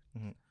รื่องเลย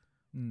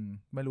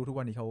ไม่รู้ทุก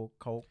วันนี้เขา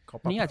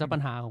นี่อาจจะปั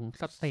ญหาของ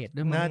สเตจ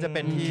ด้วยมั้ยน่าจะเ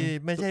ป็นที่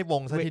ไม่ใช่ว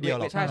งซะทีเดียว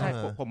หรอกใช่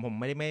ผม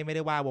ไม่ไ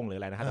ด้ว่าวงหรือ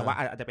อะไรนะครับแต่ว่า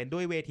อาจจะเป็นด้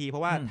วยเวทีเพรา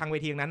ะว่าทางเว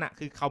ทีนั้นน่ะ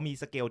คือเขามี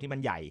สเกลที่มัน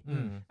ใหญ่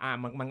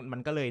มั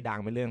นก็เลยดัง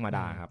เป็นเรื่องมาด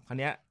าครับคราว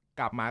เนี้ย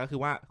กลับมาก็คือ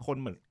ว่าคน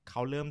เหมือนเข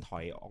าเริ่มถ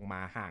อยออกมา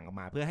ห่างออก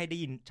มาเพื่อให้ได้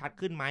ยินชัด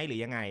ขึ้นไหมหรื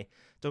อยังไง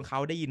จนเขา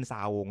ได้ยินซา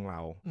ววงเร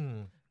า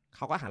เข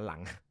าก็หันหลั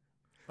ง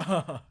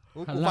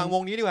กูฟังว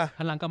งนี้ดีกว่า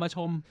หันหลังกลับมาช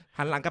ม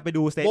หันหลังกลับไป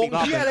ดูเซตอีกร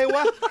อบวงที่อะไรว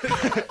ะ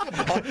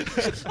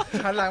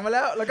หันหลังมาแ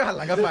ล้วก็หันห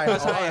ลังกลับไป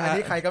ใช่อัน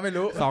นี้ใครก็ไม่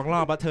รู้2ร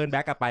อบแล้วเทิร์นแบ็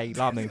กกลับไปอีก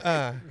รอบนึง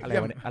อะไ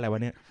รวะ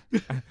เนี่ย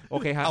โอ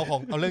เคครับเ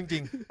อาเรื่องจริ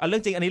งอัน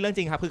นี้เรื่องจ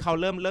ริงครับคือเขา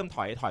เริ่มถ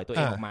อยตัวเอ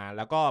งออกมาแ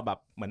ล้วก็แบบ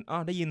เหมือน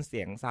ได้ยินเ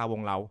สียงซาวว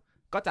งเรา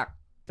ก็จา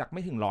กไ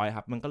ม่ถึง100ค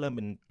รับมันก็เริ่ม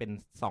เป็น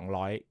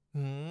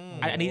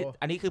200อั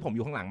นนี้คือผมอ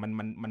ยู่ข้างหลัง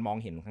มันมอง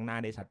เห็นข้างหน้า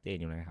ได้ชัดเจน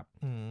อยู่นะครับ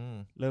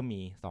เริ่ม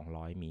มี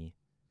200มี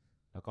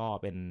แล้วก็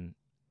เป็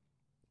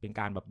น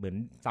การแบบเหมือน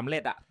สำเร็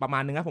จอะประมา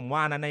ณนึงนะผมว่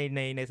านะ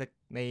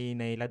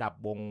ในระดับ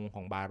วงข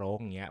องบาโรก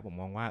อย่างเงี้ยผม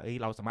มองว่า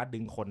เราสามารถดึ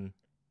งคน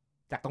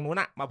จากตรงนู้น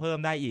อะมาเพิ่ม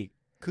ได้อีก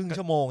ครึ่ง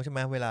ชั่วโมงใช่ไหม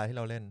เวลาที่เ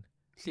ราเล่น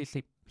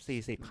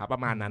40ครับปร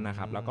ะมาณนั้นนะค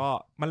รับแล้วก็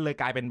มันเลย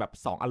กลายเป็นแบบ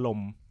2อารม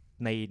ณ์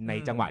ใน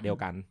จังหวะเดียว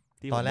กัน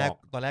ที่ตอน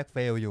แรกเฟ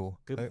ลอยู่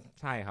คือ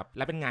ใช่ครับแ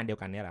ละเป็นงานเดียว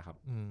กันเนี่ยแหละครับ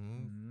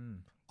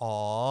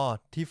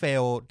ที่เฟ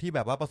ลที่แบ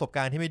บว่าประสบก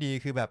ารณ์ที่ไม่ดี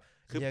คือแบบ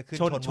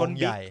ชน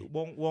ใหญ่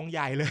วงให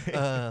ญ่เลย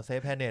เซฟ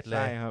แพนเน็ตเลยใ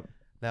ช่ครับ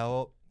แล้ว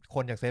ค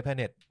นจากเซฟแพน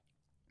เน็ต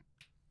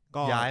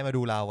ก็ย้ายมา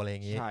ดูเราอะไรอย่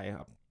างงี้ใช่ค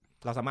รับ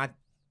เราสามารถ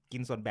กิ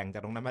นส่วนแบ่งจา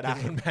กตรงนั้นมาได้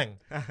ส่วนแบ่ง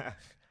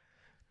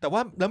แต่ว่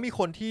าแล้วมี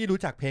คนที่รู้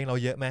จักเพลงเรา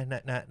เยอะไหม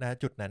ณ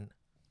จุดนั้น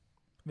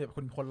แบบ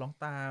คนร้อง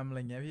ตามอะไร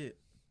เงี้ยพี่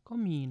ก็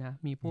มีนะ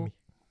มีพวก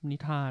นิ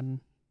ทา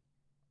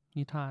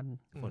น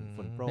ฝน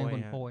โปร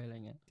ยอะไร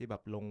เงี้ยที่แบ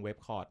บลงเว็บ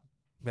คอร์ด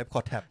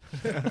แท็บ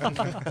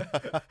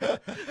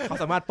เขา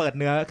สามารถเปิด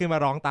เนื้อขึ้นมา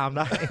ร้องตามไ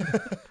ด้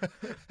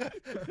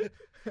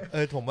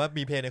ผมว่า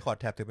มีเพลงในคอร์ด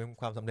แท็บถือเป็น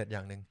ความสำเร็จอย่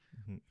างหนึ่ง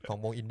ของ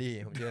วงอินดี้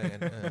ผมเชื่ออย่างนั้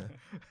น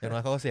อย่างน้อ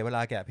ยเขาก็เสียเวล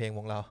าแกะเพลงว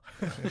งเรา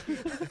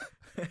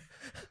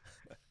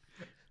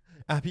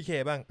พี่เค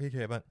บ้าง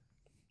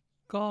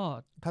ก็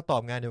ถ้าตอ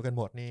บงานเดียวกัน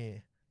หมดนี่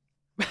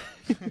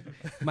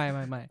ไม่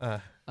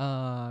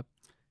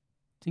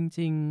จ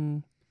ริง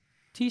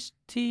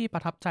ๆที่ปร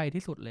ะทับใจ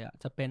ที่สุดเลยอ่ะ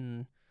จะเป็น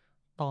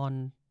ตอน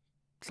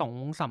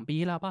 2-3 ปี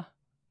แล้วป่ะ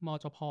ม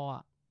จพอ่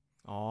ะ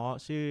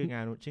ชื่อง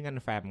าน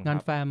แฟ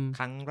ม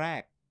ครั้งแร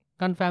ก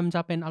งานแฟมจ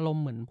ะเป็นอารม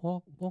ณ์เหมือน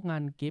พวกงา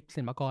นกิฟต์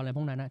ศิลปากรอะไรพ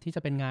วกนั้นนะที่จ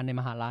ะเป็นงานใน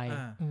มหาลัย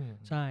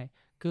ใช่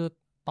คือ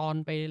ตอน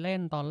ไปเล่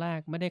นตอนแรก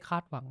ไม่ได้คา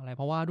ดหวังอะไรเ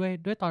พราะว่า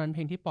ด้วยตอนนั้นเพ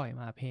ลงที่ปล่อย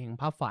มาเพลง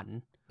ภาพฝัน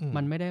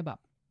มันไม่ได้แบบ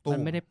มัน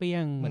ไม่ได้เปรี้ย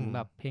งเหมือนแบ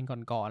บเพลง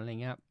ก่อนๆอะไร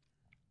เงี้ย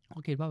ก็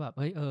คิดว่าแบบ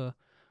เฮ้ย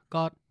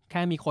ก็แ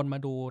ค่มีคนมา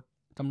ดู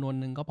จำนวน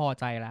นึงก็พอ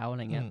ใจแล้วอะไ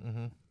รเงี้ย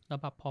แล้ว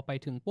แบบพอไป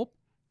ถึงปุ๊บ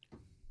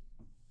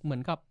เหมือ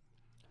นกับ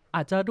อ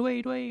าจจะ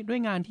ด้วย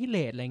งานที่เล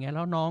ทอะไรเงี้ยแ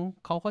ล้วน้อง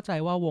เขาเข้าใจ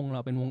ว่าวงเร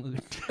าเป็นวงอื่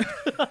น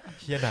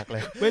เชี่ยหนักเล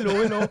ยไม่รู้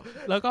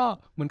แล้วก็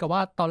เหมือนกับว่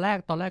าตอนแรก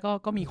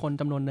ก็มีคน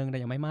จำนวนนึงแต่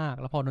ยังไม่มาก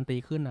แล้วพอดนตรี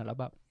ขึ้นอ่ะแล้ว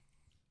แ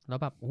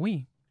บบอุ้ย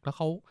แล้ว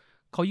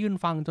เขายืน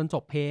ฟังจนจ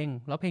บเพลง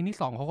แล้วเพลงที่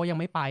2เขาก็ยัง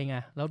ไม่ไปไง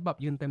แล้วแบบ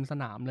ยืนเต็มส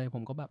นามเลยผ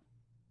มก็แบบ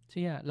เ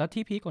ชี่ยแล้ว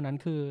ที่พีคกว่านั้น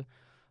คือ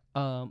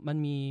มัน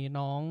มี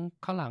น้อง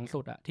ข้างหลังสุ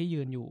ดอ่ะที่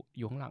ยืนอ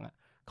ยู่ข้างหลังอ่ะ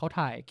เขา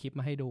ถ่ายคลิป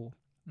มาให้ดู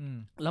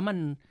แล้วมัน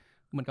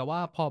เหมือนกับว่า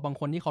พอบาง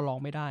คนที่เขาร้อง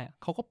ไม่ได้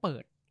เขาก็เปิ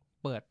ด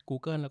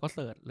Google แล้วก็เ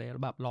สิร์ชเลย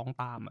แบบร้อง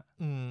ตาม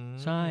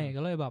ใช่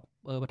ก็เลยแบบ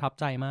ประทับ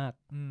ใจมาก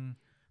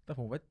แต่ผ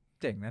มว่า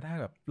เจ๋งนะถ้า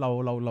แบบเร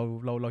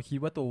าคิด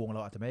ว่าตัววงเร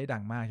าอาจจะไม่ได้ดั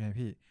งมากใช่ไหม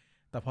พี่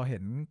แต่พอเห็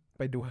นไ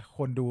ปดูค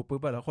นดูปุ๊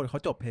บแล้วคนเขา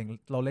จบเพลง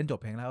เราเล่นจบ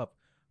เพลงแล้วแบบ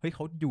เฮ้ยเข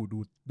าอยู่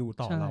ดู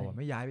ต่อเราไ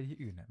ม่ย้ายไปที่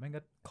อื่นแม่งก็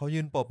เขายื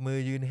นปรบมือ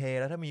ยืนเฮ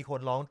แล้วถ้ามีคน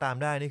ร้องตาม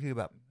ได้นี่คือ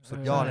แบบสุ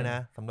ดยอดเลยนะ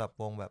สำหรับ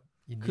วงแบบ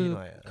อินดี้ห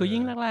น่อยคือ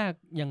ยิ่งแรก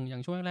ๆอย่า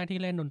งช่วงแรกที่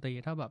เล่นดนตรี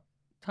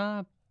ถ้า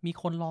มี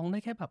คนร้องได้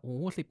แค่แบบ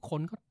10 ค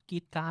นก็ก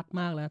รี๊ดกราด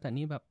มากแล้วแต่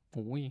นี่แบบ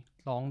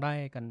ร้องได้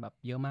กันแบบ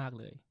เยอะมาก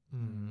เลย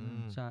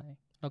ใช่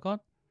แล้วก็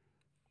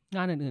ง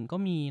านอื่นๆก็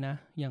มีนะ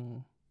อย่าง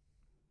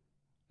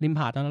ริมผ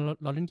าตอนนั้น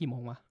เราเล่นกี่โม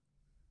งวะ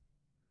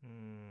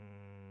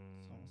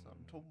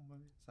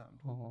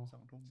 3 ทุ่ม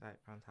 2 ทุ่มใช่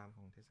พามไทม์ข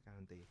องเทศกาลด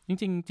นตรีจ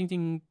ริ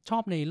งๆชอ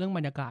บในเรื่องบ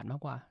รรยากาศมา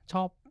กกว่าช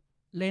อบ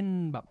เล่น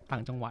แบบต่า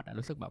งจังหวัด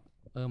รู้สึกแบบ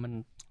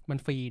มัน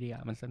ฟรีดี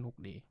มันสนุก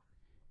ดี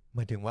หม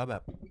ายถึงว่าแบ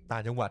บต่า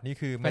งจังหวัดนี่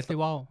คือเฟสติ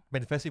วัลเป็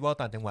นเฟสติวัล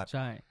ต่างจังหวัดใ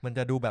ช่มันจ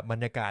ะดูแบบบร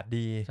รยากาศ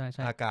ดี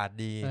อากาศ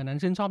ดีนั้น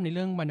ชื่นชอบในเ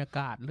รื่องบรรยาก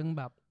าศเรื่อง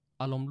แบบ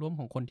อารมณ์ร่วม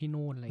ของคนที่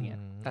นู่นอะไรเงี้ย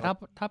แต่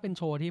ถ้าเป็นโ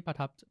ชว์ที่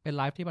เป็นไ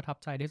ลฟ์ที่ประทับ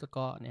ใจที่สุด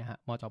ก็เนี่ยฮะ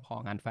มจพ.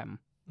งานแฟม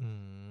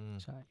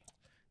ใช่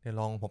เดี๋ยว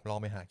ผมลอง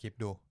ไปหาคลิป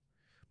ดู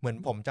เหมือน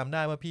ผมจำไ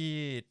ด้ว่าพี่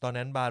ตอน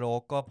นั้นบาโร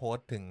ก็โพส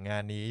ต์ถึงงา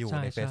นนี้อยู่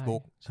ใน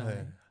Facebook ใช่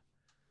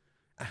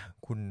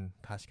คุณ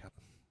ทัชครับ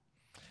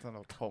สำห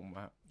รับผม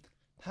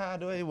ถ้า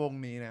ด้วยวง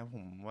นี้นะผ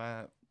มว่า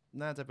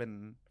น่าจะเป็น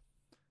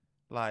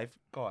ไลฟ์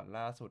ก่อน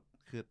ล่าสุด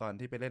คือตอน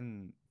ที่ไปเล่น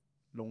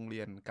โรงเรี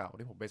ยนเก่า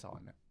ที่ผมไปสอน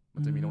เนี่ยมั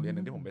นจะมีโรงเรียน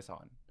นึงที่ผมไปสอ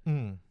น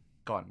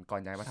ก่อ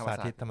นย้ายมาธรรม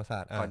ศา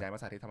สตร์ก่อนย้ายมา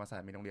สาธิตธรรมศาส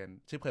ตร์มีโรงเรียน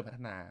ชื่อเพลินพัฒ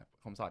นา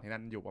ผมสอนที่นั่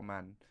นอยู่ประมา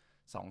ณ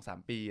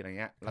 2-3 ปีอะไร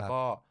เงี้ยแล้ว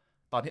ก็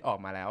ตอนที่ออก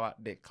มาแล้ว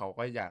เด็กเขา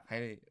ก็อยากให้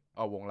เ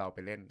อาวงเราไป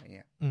เล่นอะไรเ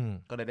งี้ย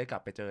ก็เลยได้กลั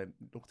บไปเจอ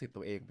ลูกศิษย์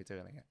ตัวเองไปเจอ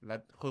อะไรเงี้ยแล้ว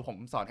คือผม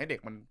สอนให้เด็ก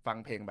มันฟัง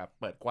เพลงแบบ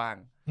เปิดกว้าง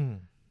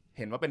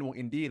เห็นว่าเป็นวง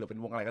อินดี้หรือเป็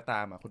นวงอะไรก็ต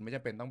ามคุณไม่จ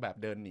ำเป็นต้องแบบ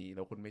เดินหนีห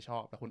รือคุณไม่ชอ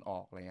บแล้วคุณอ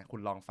อกอะไรเงี้ยคุ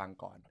ณลองฟัง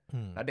ก่อน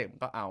แล้วเด็กมัน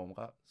ก็มัน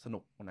ก็สนุ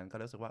กตรงนั้นก็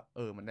รู้สึกว่า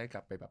มันได้ก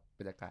ลับไปแบบ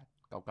บรรยากาศ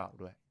เก่า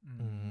ๆด้วย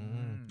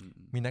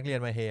มีนักเรียน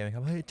มาเฮไหมครั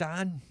บเฮ้ยจา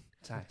น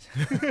ใช่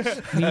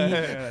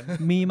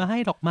มีมาให้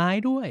ดอกไม้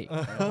ด้วย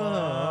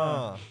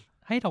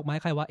ให้ดอกไม้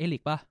ใครวะเอลิ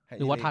กป่ะ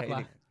หรือว่าทัดวะ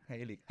ให้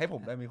เอลิกให้ผ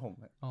มได้มีผม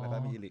แล้วก็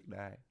มีเอลิกไ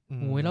ด้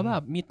โอ้ยแล้วแบ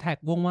บมีแท็ก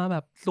วงมาแบ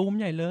บซูม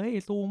ใหญ่เลย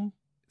ซูม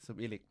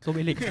เอลิ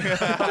ก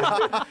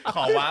ข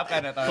อวาร์ปกั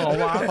นนะตอนขอ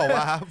วา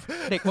ร์ป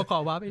เด็กมาขอ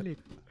วาร์ปเอลิก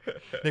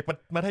เด็ก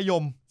มัธย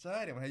มใช่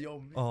เด็กมัธยม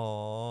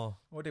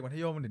เด็กมัธ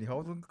ยมเดี๋ยวนี้เขา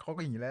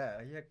ก็อย่างนี้แหละไ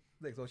อ้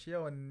เด็กโซเชียล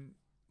มัน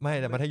ไม่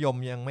แต่มัธยม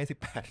ยังไม่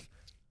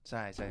18ใ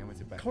ช่ยังไม่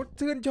18เขา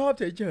ชื่นชอบ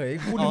เฉย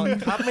ๆคุณ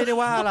ครับไม่ได้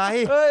ว่าอะไร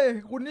เฮ้ย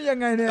คุณนี่ยัง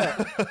ไงเนี่ย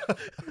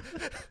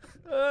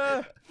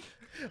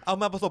เอา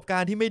มาประสบกา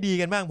รณ์ที่ไม่ดี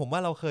กันบ้างผมว่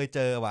าเราเคยเจ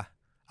อว่ะ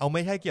เอาไ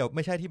ม่ใ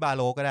ช่ที่บาโ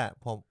ลก็ได้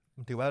ผม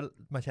ถือว่า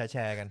มาแช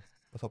ร์กัน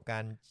ประสบกา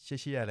รณ์เ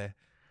ชี่ยๆเลย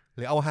ห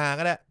รือเอาฮา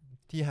ก็ได้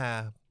ที่ฮา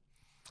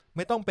ไ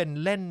ม่ต้องเป็น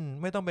เ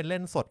ล่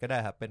นสดก็ได้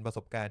ครับเป็นประส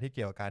บการณ์ที่เ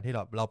กี่ยวกับการที่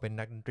เราเป็น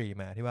นักดนตรี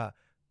มาที่ว่า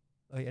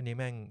อันนี้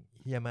แม่ง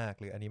เฮี้ยมาก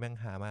หรืออันนี้แม่ง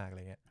ฮามากอะไ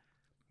รเงี้ย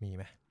มีไ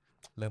หม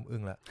เริ่มอึ้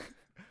งละ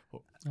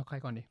เอาใคร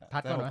ก่อนดิทั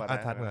ดก่อนน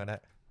ะทัดเหมือนได้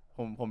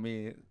ผมมี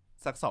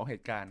สัก2เห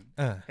ตุการณ์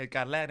เหตุก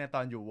ารณ์แรกเนี่ยต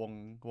อนอยู่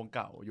วงเ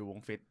ก่าอยู่วง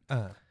ฟิต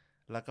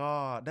แล้วก็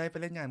ได้ไป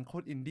เล่นงานโค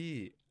ตรอินดี้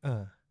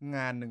ง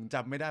านหนึ่งจ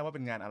ำไม่ได้ว่าเ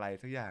ป็นงานอะไร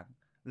สักอย่าง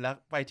แล้ว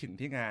ไปถึง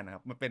ที่งานนะครั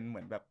บมันเป็นเหมื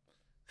อนแบบ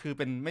คือเ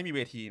ป็นไม่มีเว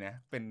ทีนะ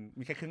เป็น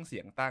มีแค่เครื่องเสี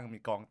ยงตั้งมี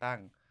กองตั้ง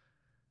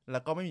แล้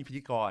วก็ไม่มีพิ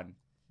ธีกร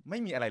ไม่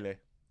มีอะไรเลย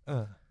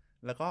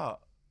แล้วก็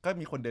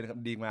มีคนเดินเ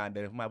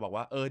ข้ามาบอก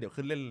ว่าเดี๋ยว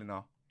ขึ้นเล่นเลยเน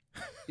าะ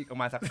อีกประ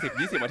มาณสัก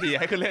 10-20 นาที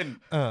ให้ขึ้นเล่น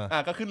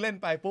ก็ขึ้นเล่น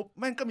ไปปุ๊บ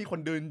แม่งก็มีคน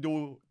เดินดู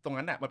ตรง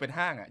นั้นมันเป็น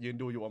ห้างยืน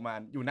ดูอยู่ประมาณ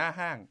อยู่หน้า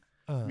ห้าง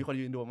มีคน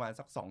ยืนดูประมาณ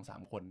สัก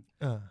 2-3 คน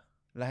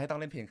แล้วให้ต้อง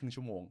เล่นเพลงครึ่ง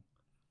ชั่วโมง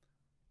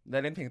ได้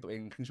เล่นเพลงตัวเอ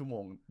งครึ่งชั่วโม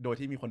งโดย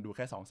ที่มีคนดูแ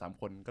ค่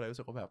 2-3 คนก็เลยรู้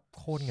สึกว่าแบบ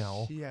โคตรเหงา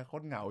เชี่ยโค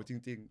ตรเหงาจ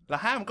ริงๆแล้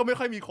วห้างมันก็ไม่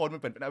ค่อยมีคนมั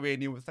นเป็นอเว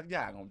นิวสักอ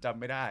ย่างผมจำ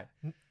ไม่ได้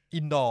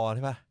อินดอร์ใ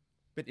ช่ป่ะ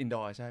เป็นอินด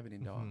อร์ใช่เป็นอิ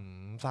นดอร์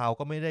ซาว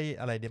ก็ไม่ได้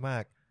อะไรได้มา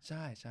กใ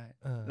ช่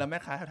แล้วแม่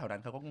ค้าแถวๆนั้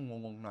นเขาก็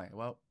งงๆหน่อย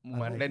ว่า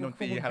มันเล่นดน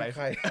ตรีอะไร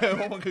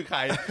พวกมันคือใคร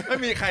ไม่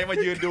มีใครมา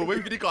ยืนดูไม่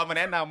มีพิธีกรมา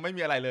แนะนำไม่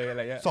มีอะไรเลยอะไ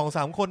รเงี้ย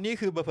 2-3 คนนี่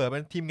คือเผลอๆเป็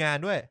นทีมงาน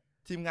ด้วย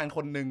ทีมงานค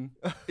นนึง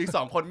อีก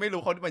2คนไม่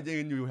รู้เขามายื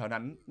นอยู่แถว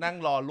นั้นนั่ง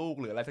รอลูก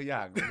หรืออะไรสักอย่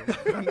าง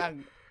นั่ง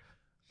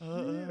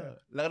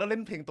แล้วก็เล่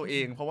นเพลงตัวเอ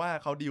งเพราะว่า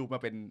เขาดีลมา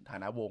เป็นฐา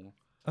นะวง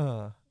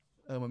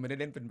มันไม่ได้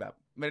เล่นเป็นแบบ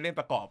ไม่ได้เล่น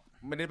ประกอบ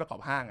ไม่ได้ประกอบ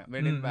ห้างไม่ไ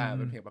ด้เล่นแบบ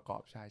เป็นเพลงประกอ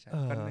บใช่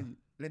ก็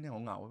เล่น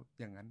เหงา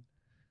ๆอย่างนั้น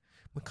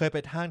มันเคยไป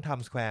ห้างไท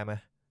ม์สแควร์ไหม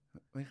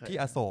ไม่เคยที่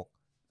อโศก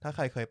ถ้าใค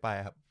รเคยไป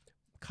ครับ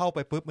เข้าไป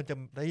ปุ๊บมันจะ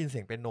ได้ยินเสี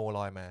ยงเปียโนล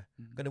อยมา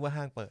ก็นึกว่า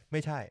ห้างเปิดไ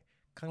ม่ใช่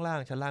ข้างล่าง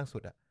ชั้นล่างสุ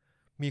ด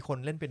มีคน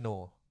เล่นเปียโน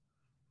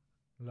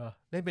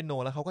เล่นเปียโน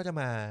แล้วเขาก็จะ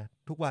มา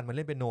ทุกวันมันเ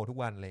ล่นเปียโนทุก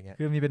วันอะไรเงี้ย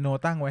คือมีเปียโน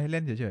ตั้งไว้ให้เ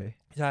ล่นเฉย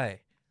ๆใช่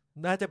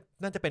น่า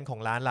จะเป็นขอ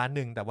งร้านห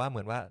นึ่งแต่ว่าเห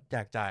มือนว่าแจ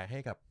กจ่ายให้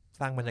กับ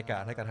สร้างบรรยากา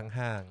ศให้กับทั้ง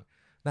ห้าง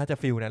น่าจะ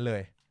ฟิลนั้นเล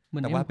ย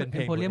แต่ว่าเป็นเพ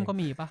ลงโพเลียมก็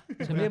มีปะ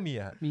ใช่ไหม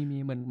มี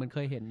เหมือนเค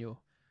ยเห็นอยู่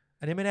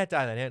อันนี้ไม่แน่ใจ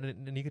แต่เนี่ย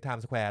นี่คือไท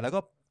ม์สแควร์แล้วก็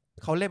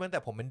เขาเล่นตั้งแต่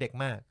ผมเป็นเด็ก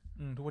มาก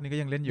ทุกวันนี้ก็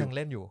ยังเล่นอ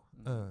ยู่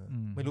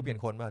ไม่รู้เปลี่ยน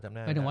คนป่ะจำไ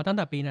ด้หมายถึงว่าตั้งแ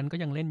ต่ปีนั้นก็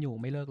ยังเล่นอยู่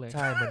ไม่เลิกเลยใ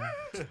ช่มัน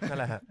นั่น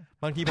แหละฮะ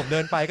บางทีผมเดิ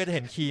นไปก็จะเ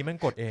ห็นคีย์มัน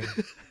กดเอง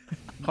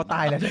เขาต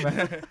ายแล้วใช่ไหม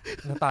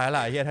เขาตายแล้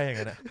วเฮียถ้าอย่าง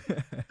นั้น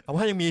เอา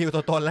ว่ายังมีอยู่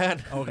ตัวตนแล้ว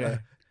โอเค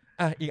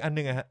อีกอัน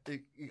นึงฮะ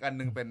อีกอัน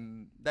นึงเป็น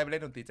ได้ไปเล่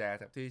นดนตรีแจ๊ส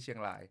ที่เชียง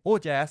รายโอ้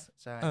แจ๊ส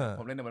ใช่ผ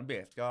มเล่นในวันเบ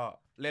สก็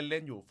เล่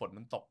นอยู่ฝน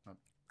มันตกครับ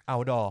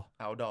outdoor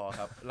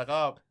ครับแล้วก็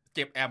เ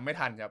ก็บแอมไม่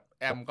ทันครับ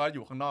แอมก็อ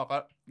ยู่ข้างนอกก็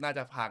น่าจ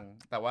ะพัง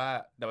แต่ว่า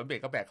ดับเบิลเบ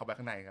สก็แบกเข้าไป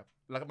ข้างในครับ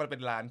แล้วก็มันเป็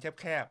นร้าน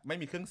แคบๆไม่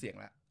มีเครื่องเสียง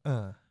ละ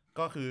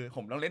ก็คือผ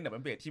มต้องเล่นดับเบิ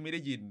ลเบสที่ไม่ได้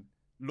ยิน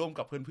ร่วม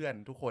กับเพื่อน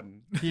ๆทุกคน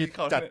ที่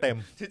จัดเต็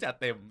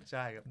มใ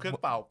ช่ครับเครื่อง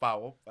เป่า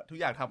ทุก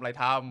อย่างทำอะไร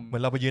ทำเหมือ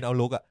นเราไปยืนเอา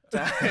ลุกอ่ะใ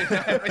ช่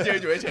ไปยืน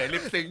อยู่เฉยๆลิ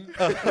ปซิงค์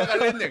แล้วก็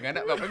เล่นอย่างนั้น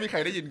แบบไม่มีใคร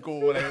ได้ยินกู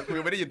อะไรกู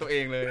ไม่ได้ยินตัวเอ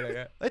งเลยอะไรเ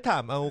งี้ยถา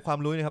มเอาความ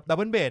รู้นะครับดับเ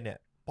บิลเบสเนี่ย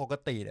ปก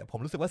ติเนี่ยผม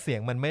รู้สึกว่าเสียง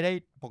มันไม่ได้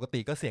ปกติ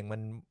ก็เสียงมั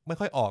นไม่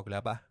ค่อยออกอยู่แ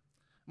ล้วป่ะ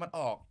มันอ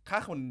อกถ้า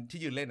คนที่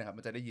ยืนเล่นนะครับ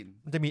มันจะได้ยิน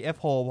มันจะมี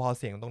F4 พอ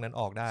เสียงตรงนั้น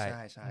ออกได้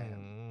ใช่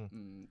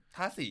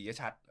ถ้าสีจะ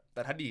ชัดแ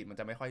ต่ถ้าดีดมัน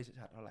จะไม่ค่อย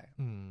ชัดเท่าไหร่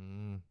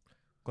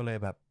ก็เลย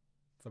แบบ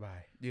สบาย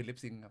ยืนลิป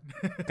ซิงค์ครับ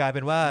กลายเ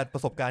ป็นว่าปร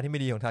ะสบการณ์ที่ไม่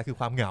ดีของทาคือ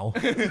ความเหงา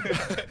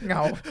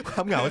คว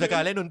ามเหงาจากกา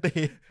รเล่นดนตรี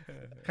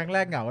ครั้งแร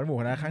กเหงาเป็นหมู่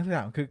นะครั้งที่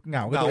3คือเหง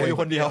าอยู่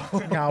คนเดียว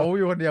เหงาอ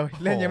ยู่คนเดียว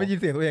เล่นยังไม่ยิน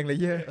เสียงตัวเองเลย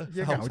เหี้ย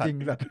เหงาจริง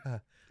แบบ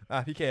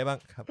พี่เคบ้าง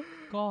ครับ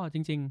ก็จ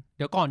ริงๆเ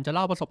ดี๋ยวก่อนจะเ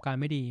ล่าประสบการ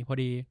ณ์ไม่ดีพอ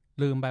ดี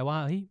ลืมไปว่า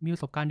เฮ้ยมีปร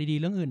ะสบการณ์ดีๆ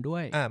เรื่องอื่นด้ว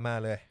ยมา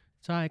เลย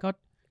ใช่ก็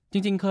จ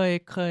ริงๆเ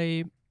คย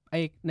ไอ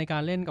ในกา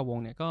รเล่นกับวง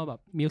เนี่ยก็แบบ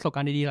มีประสบกา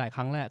รณ์ดีๆหลายค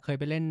รั้งแหละเคย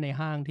ไปเล่นใน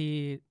ห้างที่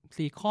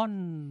ซีคอน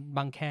บ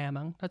างแค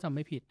มั้งถ้าจำไ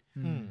ม่ผิด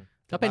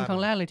แล้วเป็นครั้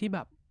งแรกเลยที่แบ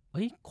บเ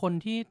ฮ้ยคน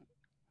ที่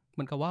เห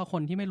มือนกับว่าค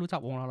นที่ไม่รู้จั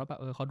กวงเราแล้วแบบ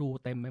เขาดู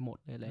เต็มไปหมด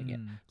เลยอะไรเงี้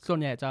ยส่วน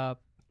ใหญ่จะ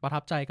ประทั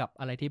บใจกับ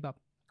อะไรที่แบบ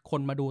ค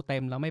นมาดูเต็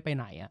มแล้วไม่ไป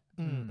ไหนอ่ะ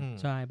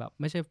ใช่แบบ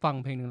ไม่ใช่ฟัง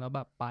เพลงนึงแล้วแ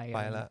บบไป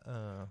แล้ว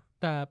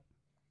แต่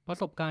ประ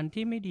สบการณ์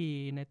ที่ไม่ดี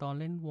ในตอน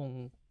เล่นวง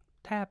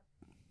แทบ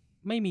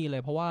ไม่มีเล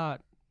ยเพราะว่า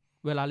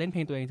เวลาเล่นเพ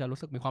ลงตัวเองจะรู้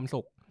สึกมีความ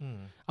สุข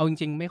เอาจ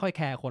ริงๆไม่ค่อยแ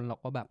คร์คนหรอก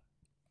ว่าแบบ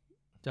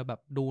จะแบบ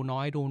ดูน้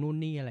อยดูนู่น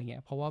นี่อะไรเงี้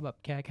ยเพราะว่าแบบ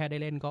แค่ได้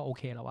เล่นก็โอ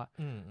เคแล้วอะ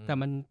แต่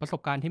มันประส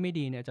บการณ์ที่ไม่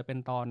ดีเนี่ยจะเป็น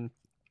ตอน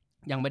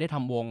ยังไม่ได้ท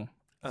ำวง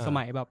ส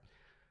มัยแบบ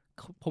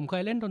ผมเค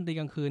ยเล่นดนตรี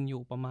กลางคืนอ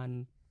ยู่ประมาณ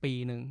ปี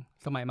นึง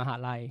สมัยมหา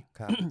ลัย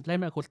เล่น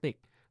อะคูสติก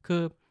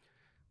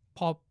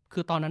คื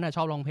อตอนนั้นช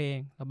อบร้องเพลง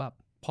แล้วแบบ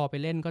พอไป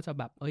เล่นก็จะ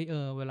แบบ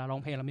เวลาร้อ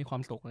งเพลงแล้วมีควา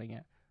มสุขอะไรเ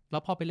งี้ยแล้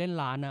วพอไปเล่น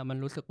ร้านมัน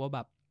รู้สึกว่าแบ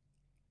บ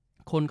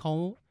คนเขา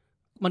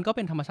มันก็เ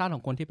ป็นธรรมชาติขอ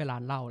งคนที่ไปร้า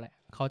นเหล้าแหละ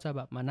เขาจะแ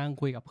บบมานั่ง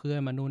คุยกับเพื่อน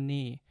มานู่น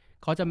นี่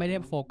เขาจะไม่ได้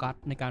โฟกัส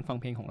ในการฟัง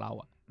เพลงของเรา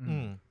อ่ะ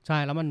ใช่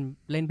แล้วมัน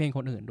เล่นเพลงค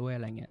นอื่นด้วยอ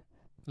ะไรเงี้ย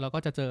แล้วก็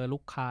จะเจอลู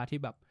กค้าที่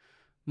แบบ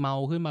เมา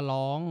ขึ้นมา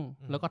ร้อง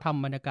แล้วก็ท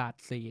ำบรรยากาศ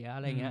เสียอ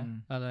ะไรเงี้ย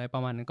อะไรปร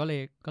ะมาณนั้นก็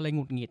เลยห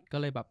งุดหงิดก็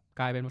เลยแบบ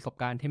กลายเป็นประสบ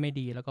การณ์ที่ไม่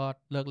ดีแล้วก็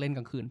เลิกเล่นก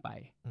ลางคืนไป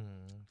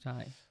ใช่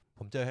ผ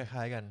มเจอคล้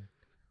ายๆกัน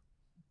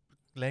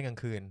เล่นกลาง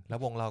คืนแล้ว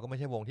วงเราก็ไม่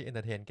ใช่วงที่เอนเต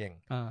อร์เทนเก่ง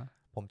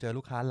ผมเจอ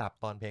ลูกค้าหลับ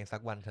ตอนเพลงสั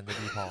กวันฉันจะ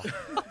ดีพอ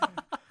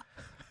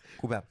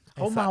กูแบบเ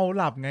ขาเมา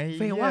หลับไง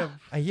เฟลว่า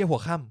ไอ้เหี้ยหั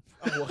วค่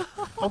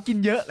ำเขากิน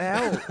เยอะแล้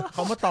วเข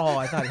ามาต่อ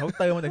ไอ้สัตว์เขา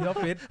เติมมาจากที่ออฟ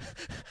ฟิศ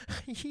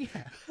เหี้ย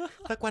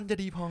สักวันจะ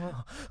ดีพอ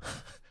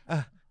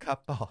ครับ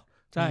ต่อ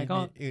ใช่ก็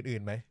อื่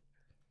นๆไหม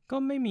ก็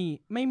ไม่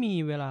มี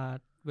เว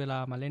ลา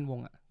มาเล่นวง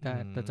อ่ะ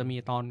แต่จะมี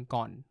ตอน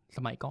ก่อนส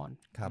มัยก่อน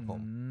ครับผม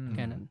แ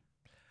ค่นั้น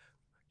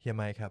เฮียไ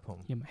มค์ครับผม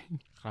เฮียไมค์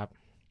ครับ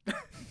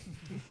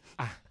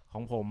ข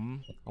องผ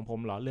ม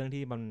เหรอเรื่อง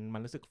ที่มั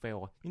นรู้สึกเฟล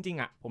จริง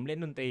ๆผมเล่น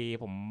ดนตรี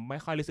ผมไม่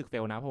ค่อยรู้สึกเฟ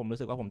ลนะเพราะผมรู้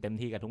สึกว่าผมเต็ม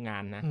ที่กับทุกงา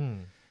นนะ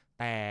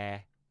แต่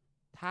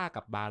ถ้า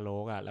กับบาโล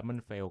กแล้วมัน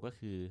เฟลก็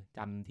คือจ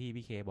ำที่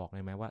พี่เคบอกเล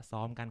ยไหมว่าซ้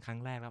อมกันครั้ง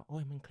แรกแล้วโอ้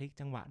ยมันคลิก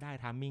จังหวะได้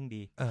ทัมมิ่ง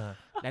ดี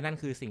และนั่น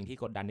คือสิ่งที่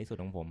กดดันที่สุด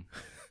ของผม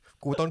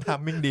กูต้องทัม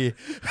มิ่งดี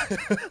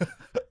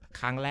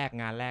ครั้งแรก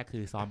งานแรกคื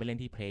อซ้อมไปเล่น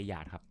ที่เพลย์ยา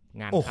ร์ดครับ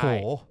งานค่าย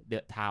เด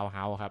อะทาวน์เฮ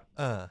าส์ครับ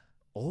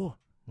โอ้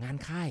งาน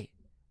ค่าย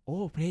โอ้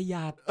เพลย์ย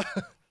าร์ด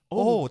โ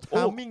อ้ท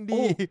ามมิ่ง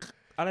ดี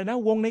อะไรนะ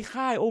วงใน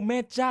ค่ายโอ้แม่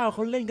เจ้าเข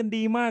าเล่นกัน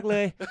ดีมากเล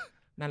ย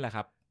นั่นแหละค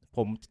รับผ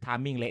มทาม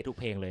มิ่งเละทุก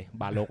เพลงเลย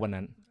บาโลกวัน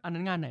นั้นอัน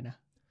นั้นงานไหนนะ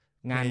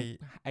งาน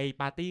ไอ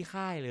ปาร์ตี้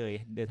ค่ายเลย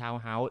เดอะทาว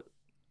น์เฮาส์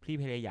พี่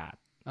เพลย์ยาร์ด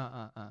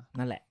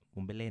นั่นแหละผ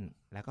มไปเล่น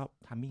แล้วก็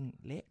ทามมิ่ง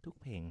เละทุก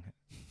เพลงครับ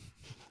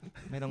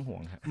ไม่ต้องห่ว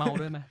งครับเมา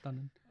ด้วยไหมตอน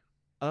นั้น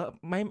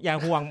ไม่อย่า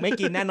ห่วงไม่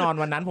กินแน่นอน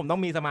วันนั้นผมต้อ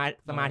งมี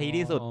สมาธิ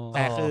ที่สุดแ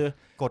ต่คือ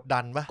กดดั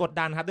นปะกด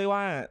ดันครับด้วยว่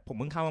าผม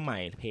เพิ่งเข้ามาใหม่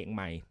เพลงใ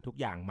หม่ทุก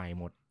อย่างใหม่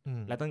หมด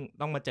แล้ว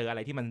ต้องมาเจออะไร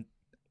ที่มัน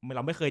เร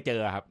าไม่เคยเจ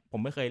อครับผ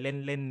มไม่เคยเ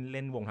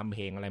ล่นวงทำเพ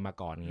ลงอะไรมา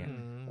ก่อนเงี้ย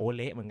โอ้เ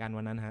ละเหมือนกัน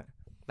วันนั้นฮะ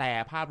แต่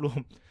ภาพรวม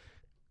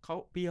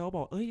พี่เขาบ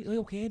อกเอ้ย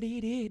โอเค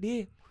ดี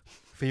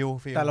ฟิล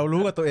แต่เรา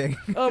รู้กับตัวเอง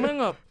แม่ง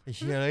แบบไอ้เ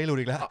ชี่ยเลยหลุด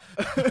อีกแล้ว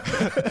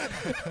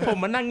ผม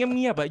มานั่งเ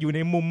งียบๆอยู่ใน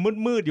มุม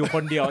มืดๆอยู่ค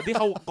นเดียวที่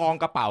เขากอง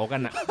กระเป๋ากั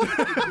นอ่ะ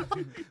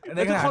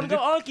ทุกคนก็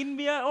กินเ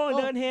บียร์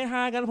เดินเฮฮ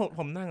ากัน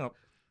ผมนั่งแบบ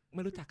ไ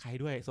ม่รู้จักใคร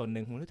ด้วยส่วนห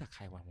นึ่งผมไม่รู้จักใค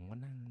รว่ะผมก็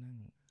นั่ง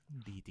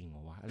ดีจริงเหร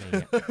อวะอะไรเ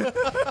งี้ย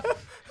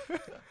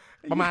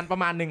ประ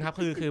มาณนึงครับ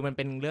คือมันเ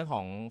ป็นเรื่องข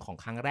อง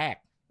ครั้งแรก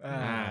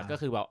ก็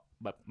คือแบบ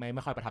ไ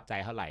ม่ค่อยประทับใจ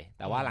เท่าไหร่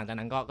แต่ว่าหลังจาก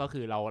นั้นก็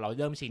คือเรา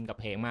เริ่มชินกับ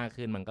เพลงมาก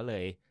ขึ้นมันก็เล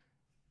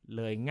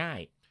ยง่า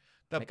ย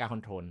ในการคอ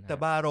นโทรลแต่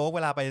บาโรกเว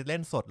ลาไปเล่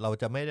นสดเรา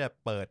จะไม่ได้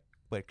เปิด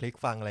คลิก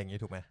ฟังอะไรอย่างงี้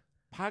ถูกไหม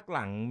ภาคห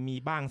ลังมี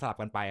บ้างสลับ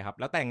กันไปครับ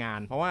แล้วแต่งา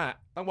นเพราะว่า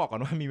ต้องบอกก่อ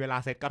นว่ามีเวลา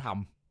เซตก็ท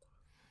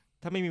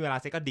ำถ้าไม่มีเวลา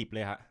เซตก็ดิบเล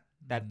ยครับ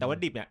แต่ว่า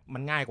ดิบเนี่ยมั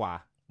นง่ายกว่า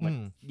เหมือน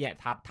เนี่ย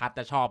ทัดจ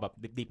ะชอบแบบ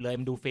ดิบๆเลย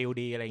มันดูฟีล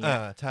ดีอะไรอย่างเงี้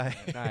ยใช่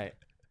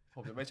ผ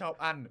มจะไม่ชอบ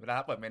อั้นเวลา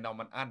เปิดเมนดอม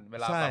มันอั้นเว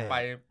ลาต่อไป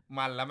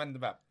มันแล้วมัน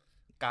แบบ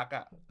กัก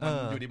มัน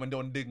อยู่ดีมันโด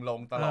นดึงลง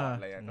ตลอดอ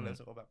ะไรก็เลยรู้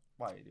สึกว่าแบบ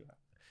ปล่อยดีกว่า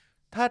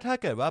ถ้า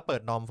เกิดว่าเปิ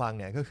ดนอมฟัง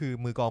เนี่ยก็คือ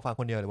มือกลองฟัง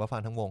คนเดียวหรือว่าฟั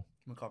งทั้งวง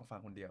มือกลองฟัง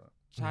คนเดียว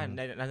ใช่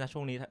ในช่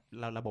วงนี้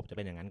ระบบจะเ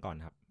ป็นอย่างนั้นก่อ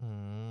นครับ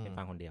เป็น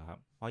ฟังคนเดียวครับ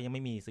เพราะยังไ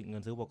ม่มีเงิ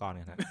นซื้ออุปกรณ์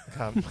ครั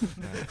บ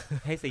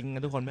ให้ซิงกั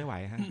นทุกคนไม่ไหว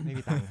ฮะไม่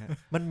มีตังค์ฮะ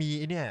มันมี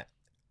ไอ้เนี่ย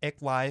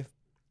X-Vive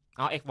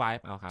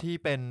X-Vive เอาครับที่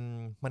เป็น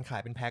มันขา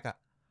ยเป็นแพ็คอ่ะ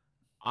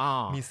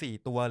มี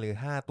4ตัวหรือ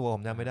5ตัวผ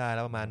มจำไม่ได้แ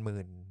ล้วประมาณ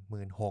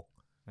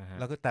16,000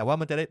แล้วก็แต่ว่า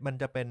มัน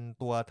จะเป็น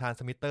ตัวทราน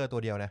สมิตเตอร์ตั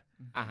วเดียวนะ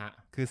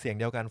คือเสียง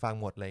เดียวกันฟัง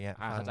หมดอะไรเงี้ย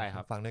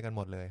ฟังด้วยกันห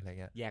มดเลยอะไร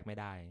เงี้ยแยกไม่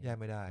ได้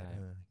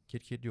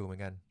คิดอยู่เหมือ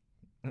นกัน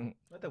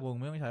แต่วง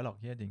ไม่ต้องใช้หรอก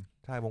เฮียจริง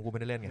ใช่วงกูไม่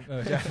ได้เล่นไง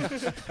ใช่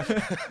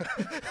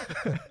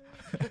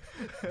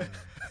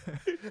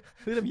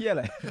ซื้อทำเฮียอะ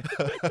ไร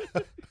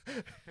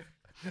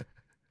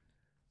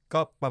ก็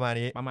ประมาณ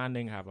นี้ประมาณ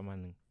นึงครับประมาณ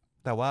นึง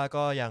แต่ว่า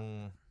ก็ยัง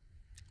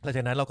หลังจ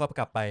ากนั้นเราก็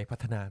กลับไปพั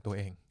ฒนาตัวเ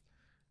อง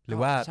หรือ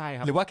ว่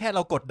าแค่เร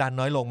ากดดัน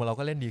น้อยลงเรา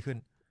ก็เล่นดีขึ้น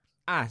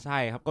ใช่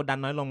ครับกดดัน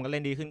น้อยลงก็เ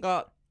ล่นดีขึ้นก็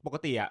ปก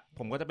ติผ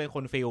มก็จะเป็นค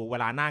นฟีลเว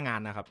ลาหน้างา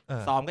นนะครับ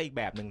ซ้อมก็อีก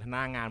แบบนึงถ้าห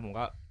น้างานผม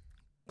ก็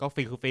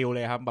ฟีลเล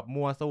ยครับแบบ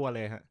มั่วซั่วเ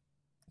ลยฮะ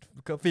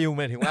ก็ฟีลห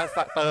มายถึงว่า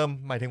เติม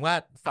หมายถึงว่า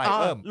ใส่เ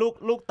พิ่ม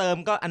ลูกเติม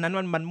ก็อันนั้น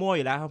มันมั่วอ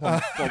ยู่แล้วครับผม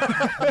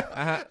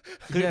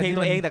คือเพลง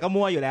ตัวเองแต่ก็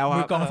มั่วอยู่แล้วครับ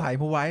มือกองใส่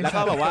ผู้ไว้แล้ว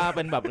ก็แบบว่าเ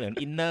ป็นแบบเหมือน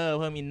อินเนอร์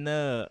เพิ่มอินเนอ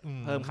ร์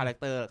เพิ่มคาแรค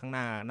เตอร์ข้างห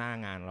น้า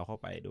งานเราเข้า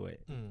ไปด้วย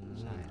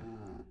ใช่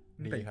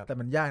ดีครับแต่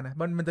มันยากนะ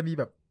มันจะมี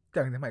แบบอ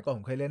ย่างสมัยก่อนผ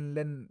มเคยเล่น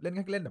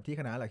แบบที่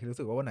คณะแหละคิดรู้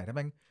สึกว่าวันไหนถ้าแ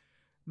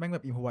ม่งแบ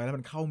บอิมพอไว้แล้ว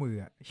มันเข้ามือ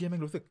เฮียแม่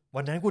งรู้สึก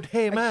วันนั้นกูเ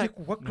ท่มาก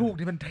กูว่าลูก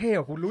นี่มันเท่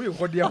กูรู้อยู่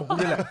คนเดียวของกู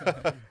นี่แหละ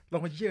ลอ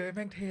งมาเชื่อแ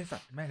ม่งเท่สั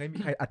ตว์แม่งมี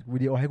ใครอัดวิ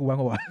ดีโอให้กูบ้าง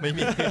วะไม่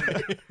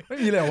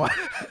มีเลยวะ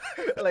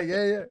อะไรเ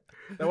งี้ย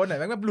แต่วันไหน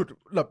แม่งแบบหลุ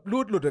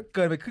ดเ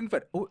กินไปครึ่งเฟร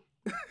ตอุ๊ย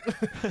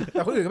แ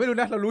ต่คนอื่นก็ไม่รู้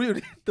นะเรารู้อยู่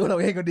ตัวเรา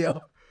เองคนเดียว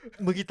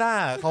มือกีตา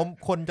ร์เขา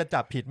คนจะ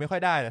จับผิดไม่ค่อ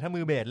ยได้แต่ถ้ามื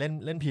อเบสเ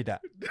ล่นผิด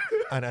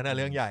อันนั้นเ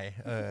รื่องใหญ่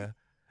เ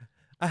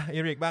อ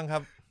ริกบ้างครั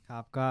บค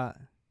รับก็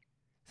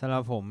สำหรั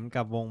บผม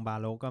กับวงบา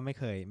โลก็ไม่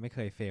เค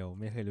ยเฟล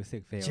ไม่เคยรู้สึ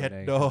กเฟลเล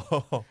ย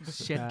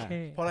เช็ดเค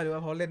เพราะอะไรรู้ว่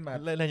าเพราะเล่นมา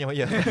เล่นยังไม่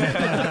เยอะ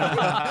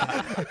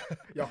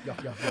หยอก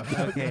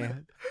โอเค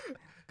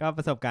ก็ป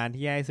ระสบการณ์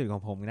ที่แย่ที่สุดขอ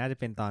งผมน่าจะ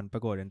เป็นตอนปร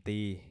ะกวดดนตรี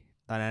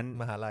ตอนนั้น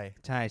มหาลัย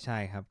ใช่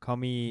ครับเขา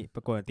มีป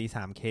ระกวดดนตรี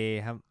 3K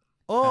ครับ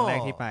ครั้งแร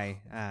กที่ไป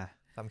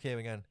3K เห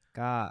มือนกัน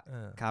ก็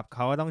ครับเข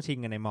าก็ต้องชิง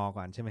กันในมอ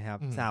ก่อนใช่ไหมครับ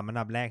3อัน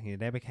ดับแรกถึง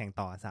ได้ไปแข่ง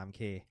ต่อ 3K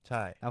ใ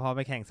ช่แล้วพอไ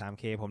ปแข่ง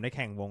 3K ผมได้แ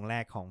ข่งวงแร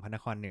กของพระน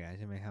ครเหนือใ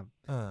ช่ไหมครับ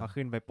พอ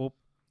ขึ้นไปปุ๊บ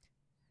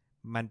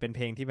มันเป็นเพ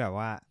ลงที่แบบ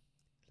ว่า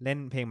เล่น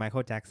เพลง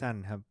Michael Jackson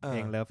ครับเพล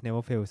ง Love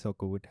Never Felt So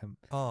Good ครับ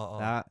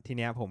แล้วทีเ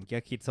นี้ยผมก็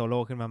คิดโซโล่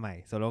ขึ้นมาใหม่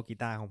โซโล่กี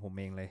ตาร์ของผม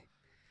เองเลย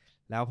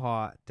แล้วพอ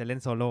จะเล่น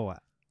โซโล่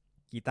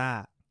กีตาร์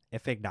เอ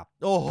ฟเฟกต์ดับ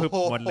พึบ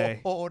หมดเลย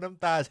โอ้น้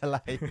ำตาฉไหล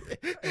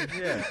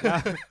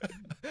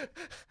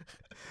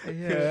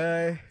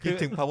คิด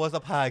ถึง power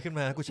supply ขึ้น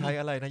มากูใช้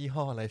อะไรนะยี่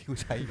ห้ออะไรที่กู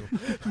ใช้อยู่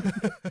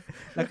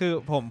แล้วคือ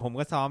ผม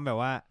ก็ซ้อมแบบ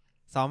ว่า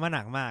ซ้อมมาห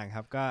นักมากค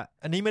รับก็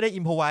อันนี้ไม่ได้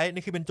อิมพอไว้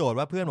นี่คือเป็นโจทย์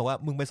ว่าเพื่อนบอกว่า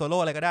มึงไปโซโล่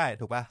อะไรก็ได้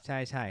ถูกป่ะใ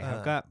ช่ครับ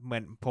ก็เหมื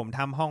อนผมท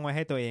ำห้องไว้ใ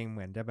ห้ตัวเองเห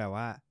มือนจะแบบ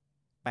ว่า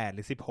8ห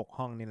รือ16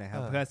ห้องนี่แหละครั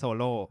บเพื่อโซ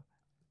โล่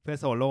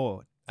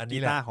กี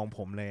ตาร์ของผ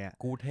มเลย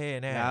กูเท่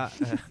แน่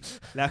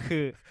แล้วคื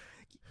อ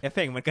เอฟเฟ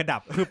กต์มันก็ดั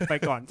บพึบไป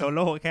ก่อนโซโ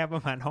ล่แค่ปร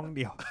ะมาณห้อง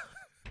เดียว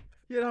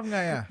จะทำไง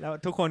แล้ว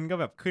ทุกคนก็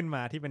แบบขึ้นม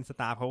าที่เป็นส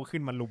ตาร์เขาก็ขึ้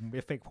นมาลุมเอ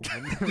ฟเฟกต์ผม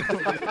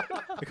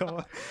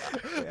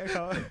เข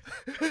า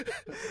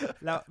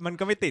แล้วมัน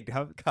ก็ไม่ติดค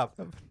รับ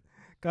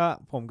ก็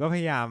ผมก็พ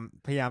ยา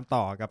ยาม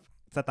ต่อกับ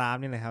สตาร์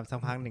นี่เลยครับสัก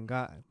พักหนึ่ง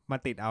ก็มา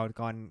ติดเอา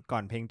ก่อ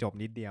นเพลงจบ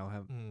นิดเดียวค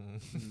รับ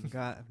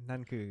ก็นั่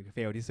นคือเฟ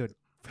ลที่สุด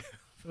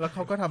แล้วเข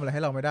าก็ทำอะไรใ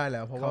ห้เราไม่ได้แล้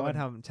วเพราะว่าเขาก็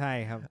ทำใช่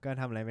ครับก็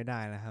ทำอะไรไม่ได้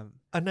แล้วครับ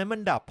อันนั้นมั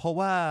นดับเพราะ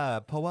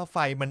ว่าไฟ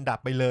มันดับ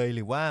ไปเลยห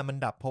รือว่ามัน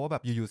ดับเพราะว่าแบ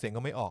บอยู่ๆเสียง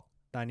ก็ไม่ออก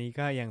ตอนนี้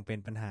ก็ยังเป็น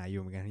ปัญหาอยู่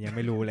เหมือนกันยังไ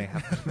ม่รู้เลยครั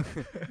บ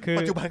คือ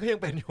ปัจจุบันก็ยัง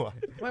เป็นอยู่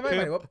ไม่ห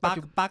มายว่าป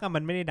ลั๊กมั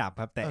นไม่ได้ดับ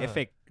ครับแต่เอฟเฟ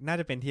กต์น่า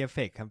จะเป็นที่เอฟเฟ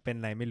กต์ครับเป็น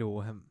อะไรไม่รู้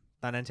ครับ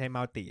ตอนนั้นใช้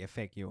มัลติเอฟเฟ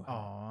กต์อยู่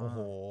โอ้โห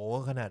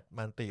ขนาด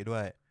มัลติด้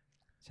วย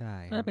ใช่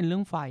น่าจะเป็นเรื่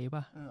องไฟ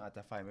ป่ะอาจจ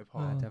ะไฟไม่พอ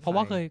เพราะ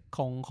ว่าเคย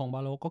ของบา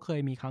โลก็เคย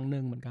มีครั้งนึ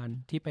งเหมือนกัน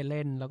ที่ไปเ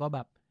ล่นแล้วก็แบ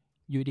บ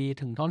อยู่ดี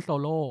ถึงท่อนโซ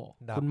โล่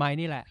คุณไม้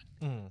นี่แหละ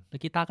แล้ว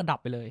กีตาร์ก็ดับ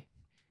ไปเลย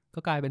ก็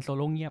กลายเป็นโซโ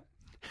ล่เงียบ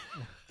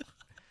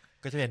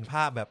ก็จะเห็นภ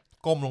าพแบบ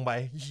ก้มลงไป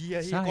เฮีย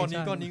ก้อน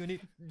นี้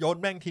โยน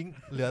แม่งทิ้ง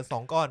เหลือ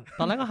2ก้อน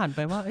ตอนแรกก็หันไป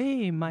ว่าเอ้ย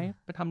ไม้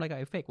ไปทำอะไรกับ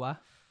เอฟเฟกต์วะ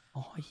อ๋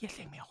อเฮียเ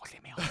สียงแมว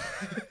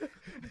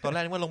ตอนแร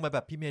กนึกว่าลงไปแบ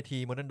บพี่เมที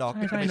โมเดิร์นด็อก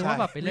ใช่นึกว่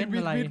าแบบไปเล่น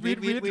อะไร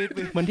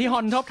เหมือนที่ฮ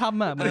อนชอบทำเ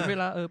หมือนเว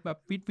ลาแบบ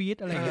วีด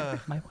อะไรเงี้ย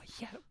ไม้ว่าเ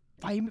ฮีย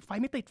ไฟ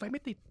ไม่ติ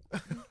ด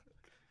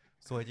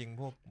สวยจริง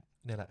พวก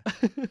เนี่ยแหละ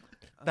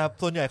แต่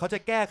ส่วนใหญ่เขาจะ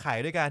แก้ไข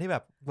ด้วยการที่แบ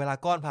บเวลา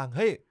ก้อนพังเ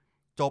ฮ้ย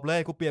จบเลย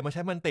กูเปลี่ยนมาใ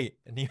ช้มันติ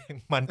อันนี้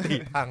มันติ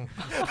พัง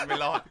ไม่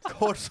รอดโค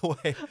ตรสว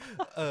ย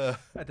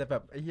อาจจะแบ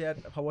บไอ้เหี้ย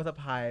power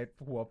supply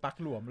หัวปลั๊ก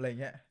หลวมอะไร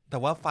เงี้ยแต่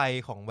ว่าไฟ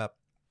ของแบบ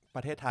ป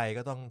ระเทศไทย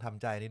ก็ต้องท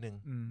ำใจนิดนึง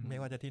ไม่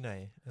ว่าจะที่ไหน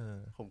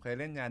ผมเคย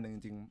เล่นงานนึงจ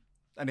ริง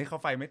อันนี้เขา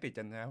ไฟไม่ติด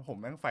กันนะผม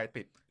แม่งไฟ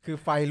ติดคือ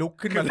ไฟลุก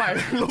ขึ้นมาไฟ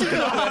ลุกขึ้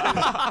นมา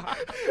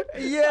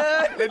เย้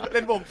เ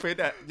ล่นวงฟิต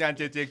งานเ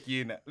จเจกี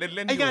นเล่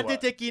นไองานเจ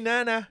เจกีน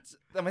นะ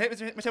แต่ไม่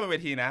ใช่บนเว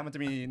ทีนะมันจะ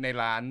มีใน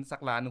ร้านสั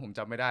กร้านนึงผมจ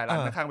ำไม่ได้ร้า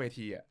นข้างเว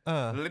ที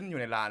เล่นอ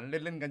ยู่ในร้าน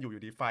เล่นกันอยู่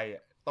ดีไฟ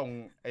ตรง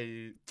ไอ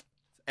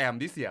แอม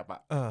ที่เสียบอ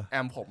ะแอ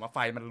มผมไฟ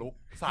มันลุก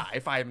สาย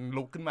ไฟมัน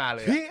ลุกขึ้นมาเล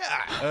ย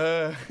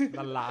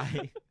ละลาย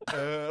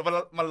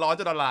มันร้อน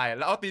จนละลายแ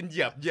ล้วเอาตีนเห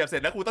ยียบเสร็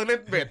จแล้วกูต้องเล่น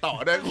เบสต่อ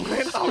ด้วยกูเ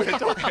ล่นต่อไป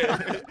จบเพลง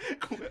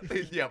กูตี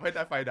นเหยียบให้ไ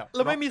ด้ไฟดับแ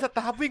ล้วไม่มีสต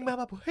าฟวิ่งมา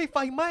แบบเฮ้ยไฟ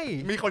ไหม้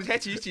มีคนแค่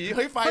ชี้เ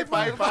ฮ้ยไฟ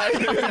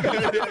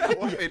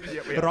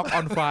ร็อกอ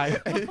อนไฟ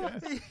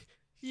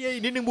เฮีย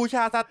นิดนึงบูช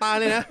าซาตาน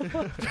เลยนะ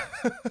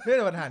เนี่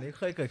ยปัญหานี้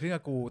เคยเกิดขึ้นกั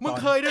บกูมึง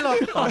เคยด้วยเหรอ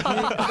ตอนที่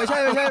ไม่ใ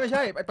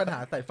ช่ปัญหา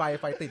ใส่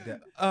ไฟติดเนี่ย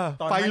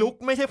ไฟลุก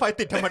ไม่ใช่ไฟ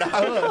ติดธรรมดา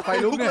ไฟ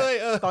ลุกเลย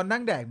ตอนนั่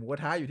งแดกหมูกระ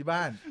ทะอยู่ที่บ้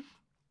าน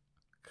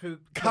คือ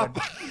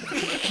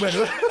เหมือน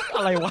อ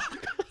ะไรวะ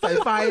สาย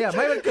ไฟอ่ะไ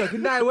ม่มันเกิดขึ้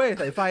นได้เว้ย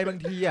สายไฟบาง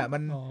ทีอ่ะมั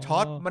นช็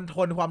อตมันท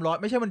นความร้อน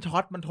ไม่ใช่มันช็อ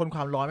ตมันทนคว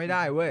ามร้อนไม่ไ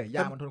ด้เว้ยย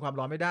างมันทนความ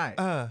ร้อนไม่ได้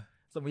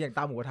สมมติอย่างเต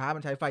าหมูกระทะ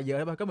มันใช้ไฟเยอะ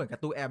แล้วมันก็เหมือนกับ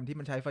ตู้แอมที่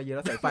มันใช้ไฟเยอะแ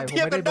ล้วสายไฟผม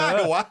ไม่ได้เบอ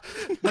ร์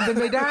มันเป็น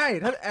ไม่ได้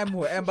ถ้าแอม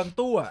หัวแอมบาง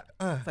ตู้อ่ะ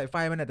สายไฟ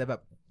มันอาจจะแบ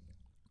บ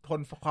ทน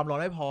ความร้อน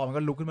ไม่พอมัน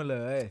ก็ลุกขึ้นมาเล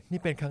ยนี่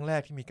เป็นครั้งแร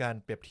กที่มีการ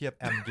เปรียบเทียบ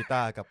แอมกีต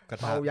าร์กับกระ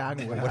ทะเตายางห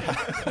มูกระทะ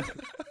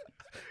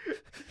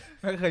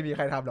ไม่เคยมีใค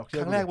รทำหรอก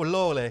ครั้งแรกบนโล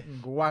กเลย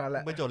กูว่ากันแหล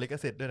ะไม่โจทย์ลิข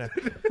สิทธิ์ด้วยนะ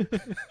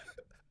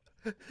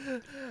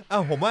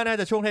ผมว่าน่า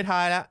จะช่วงท้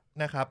ายๆแล้ว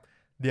นะครับ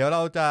เดี๋ยวเ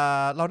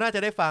ราน่าจะ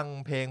ได้ฟัง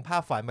เพลงภา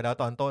พฝันมาแล้ว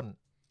ตอนต้น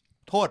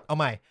โทษเอา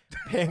ใหม่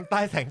เพลงใ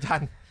ต้แสงจั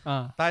นทร์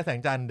ใต้แสง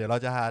จันทร์เดี๋ยวเรา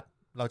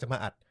จะมา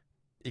อัด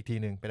อีกที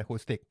นึงเป็นอะคู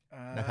สติก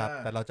นะครับ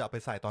แต่เราจะเอาไป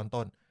ใส่ตอน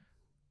ต้น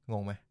ง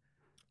งไหม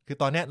คือ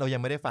ตอนเนี้ยเรายั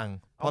งไม่ได้ฟัง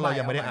เพราะเรา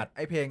ยังไม่ได้อัดไ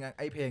อเพล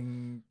ง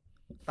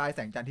ใต้แส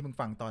งจันทร์ที่มึง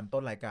ฟังตอนต้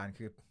นรายการ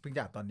คือเพิ่งจ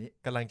ะอัดตอนนี้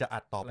กำลังจะอั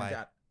ดต่อไป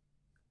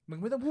มึง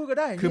ไม่ต้องพูดก็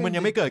ได้คือมันยั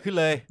งไม่เกิดขึ้น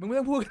เลยมึงไม่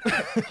ต้องพูด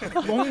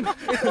ง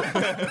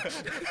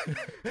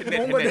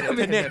งกว่าเดิม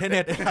เ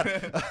น็ต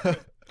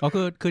ก็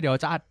คือเดี๋ยว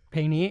จะอัดเพ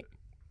ลงนี้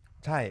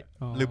ใช่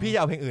หรือพี่จะ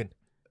เอาเพลงอื่น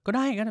ก็ไ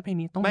ด้ก็เพลง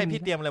นี้ต้องไม่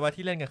พี่เตรียมอะไรว่า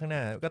ที่เล่นกันข้างหน้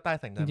าก็ใต้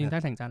แสงจันทร์จริงๆใต้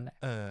แสงจันทร์แหละ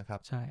ครับ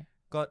ใช่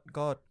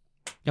ก็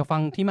อยากฟั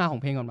งที่มาขอ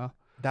งเพลงก่อนเปล่า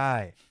ได้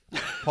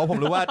เพราะผม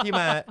รู้ว่าที่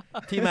มา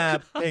เ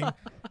พลง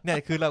เนี่ย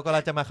คือเรากำลั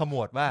งจะมาขม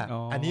วดว่า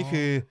อันนี้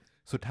คือ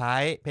สุดท้า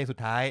ยเพลงสุด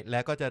ท้ายแล้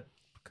วก็จะ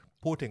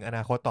พูดถึงอน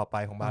าคตต่อไป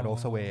ของบาโร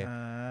สเวย์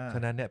ฉ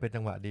ะนั้นเนี่ยเป็น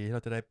จังหวะดีที่เร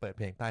าจะได้เปิดเ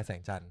พลงใต้แส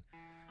งจันทร์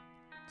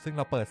ซึ่งเ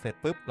ราเปิดเสร็จ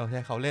ปุ๊บเราใ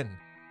ห้เขาเล่น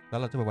แล้ว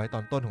เราจะไปไว้ต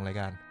อนต้นของราย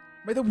การ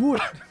ไม่ต้องพูด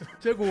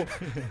เชื่อกู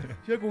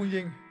จ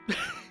ริง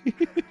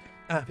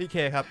พี่เค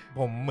ครับ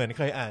ผมเหมือนเ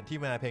คยอ่านที่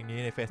มาเพลงนี้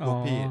ใน Facebook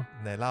พี่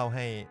ไหนเล่าใ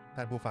ห้ท่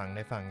านผู้ฟังไ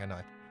ด้ฟังกันหน่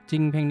อยจริ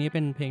งเพลงนี้เ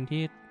ป็นเพลง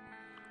ที่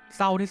เ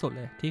ศร้าที่สุดเ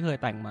ลยที่เคย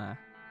แต่งมา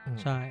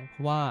ใช่เพร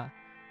าะว่า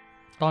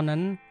ตอนนั้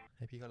นใ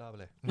ห้พี่ก็เล่าไป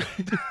เลย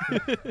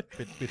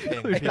ปิดเพล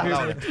งพี่เล่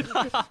าเลย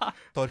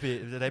โทษพี่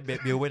จะได้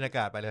บิวบรรยาก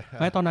าศไปเลย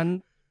ไม่ตอนนั้น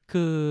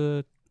คือ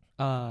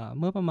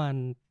เมื่อประมาณ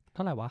เท่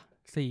าไหร่วะ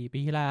4 ปี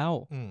ที่แล้ว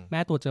แม่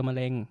ตรวจเจอมะเ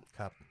ร็ง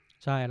ครับ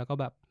ใช่แล้วก็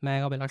แบบแม่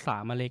ก็ไปรักษา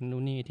มะเร็ง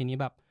นู่นนี่ทีนี้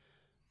แบบ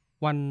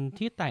วัน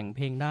ที่แต่งเพ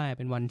ลงได้เ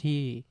ป็นวันที่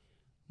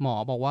หมอ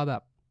บอกว่าแบ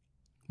บ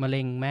มะเ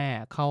ร็งแม่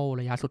เข้า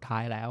ระยะสุดท้า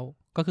ยแล้ว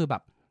ก็คือแบ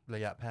บร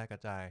ะยะแพร่กร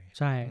ะจาย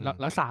ใช่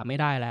รักษาไม่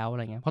ได้แล้วอะไ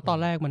รเงี้ยเพราะตอน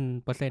แรกมัน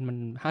เปอร์เซ็นต์มัน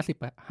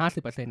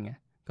50%ไง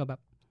ก็แบบ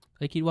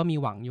คิดว่ามี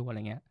หวังอยู่อะไร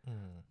เงี้ย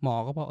หมอ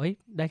ก็บอก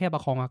ได้แค่ปร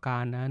ะคองอากา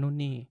รนะนู่น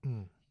นี่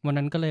วัน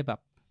นั้นก็เลยแบบ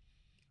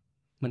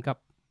เหมือนกับ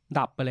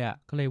ดับไปเลยอ่ะ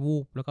ก็เลยวู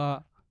บแล้วก็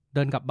เ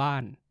ดินกลับบ้า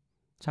น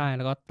ใช่แ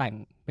ล้วก็แต่ง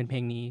เป็นเพล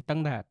งนี้ตั้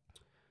งแต่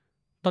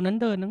ตอนนั้น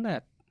เดินตั้งแต่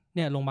เ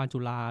นี่ยโรงพยาบาลจุ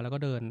ฬาแล้วก็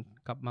เดิน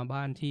กลับมา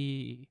บ้านที่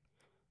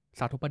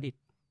สาธุประดิษ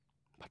ฐ์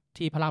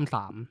ที่พระราม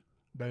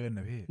3เดินเหร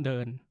อพี่เดิ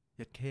นเ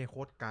ย็ดเคโค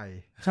ตรไกล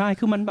ใช่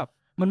คือมันแบบ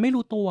มันไม่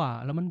รู้ตัว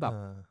แล้วมันแบบ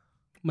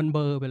มันเบ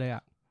ลอไปเลยอ่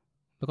ะ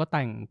แล้วก็แ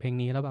ต่งเพลง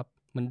นี้แล้วแบบ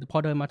มันพอ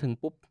เดินมาถึง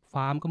ปุ๊บ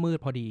ฟ้ามันก็มืด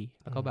พอดี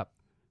แล้วก็แบบ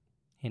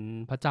เห็น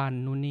พระจันท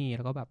ร์นู่นนี่แ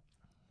ล้วก็แบบ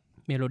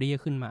เมโลดี้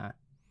ขึ้นมา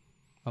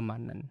ประมาณ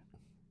นั้น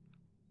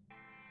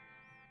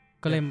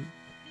ก็เ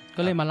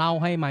ลยมาเล่า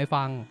ให้ไม้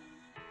ฟัง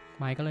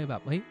ไม้ก็เลยแบ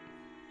บ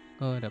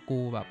เดี๋ยวกู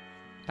แบบ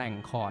แต่ง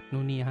คอร์ด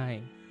นู่นนี่ให้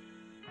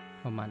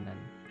ประมาณนั้น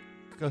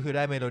ก็คือไ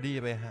ด้เมโลดี้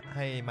ไปใ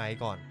ห้ไม้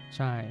ก่อนใ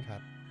ช่ครั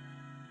บ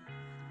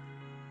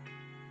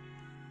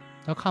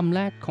แล้วคำแ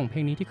รกของเพล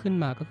งนี้ที่ขึ้น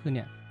มาก็คือเ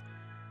นี่ย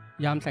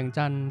ยามแสง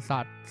จันทร์สา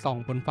ดส่อง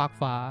บนฟาก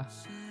ฟ้า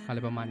อะไร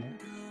ประมาณนี้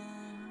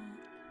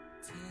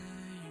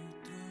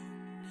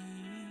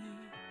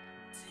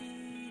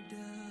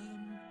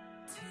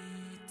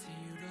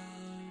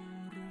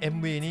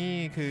MV นี่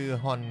คือ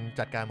ฮอน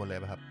จัดการหมดเลย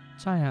ป่ะครับ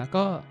ใช่ฮะ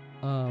ก็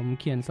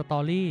เขียนสตอ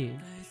รี่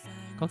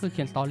ก็คือเ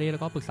ขียนสตอรี่แล้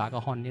วก็ปรึกษากั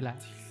บฮอนนี่แหละ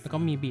แล้วก็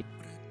มีบิท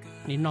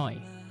นิดหน่อย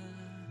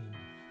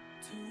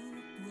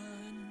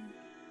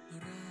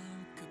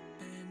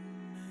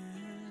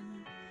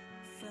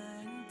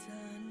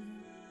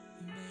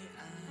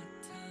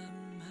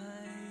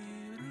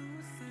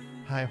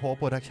High Hope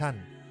Production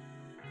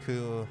คื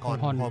อ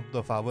Hon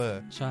The Flower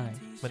ใช่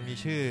มันมี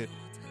ชื่อ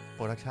โป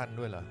รดักชัน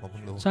ด้วยเหรอผมเ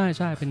พิ่งรู้ใ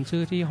ช่เป็นชื่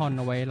อที่ฮอนเ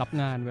อาไว้รับ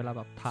งานเวลาแ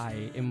บบถ่าย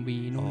MV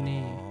นู่น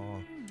นี่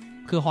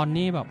คือฮอน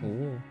นี่แบบโอ้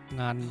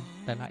งาน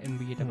แต่ละ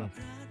MV แต่แบบ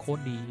โคต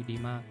รดี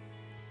มาก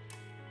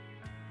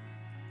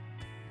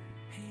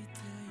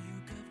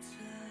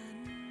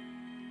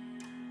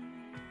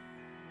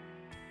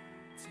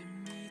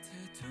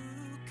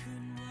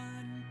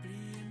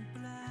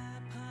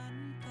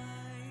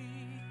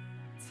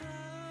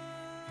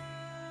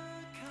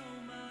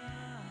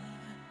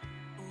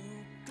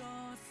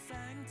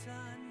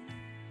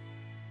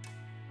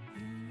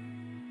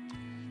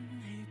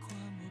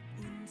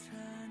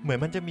เหมือน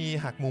มันจะมี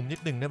หักมุมนิด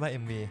นึงด้วยป่ะ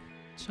MV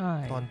ใช่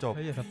ตอนจบ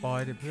อย่าสปอย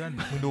ดิเพื่อน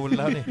มึงดูแ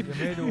ล้วนี่ยังไ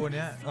ม่ได้ดูเ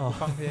นี้ย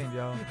ฟังเพลงเดี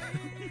ยว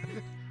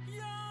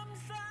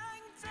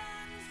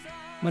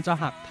มันจะ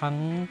หักทั้ง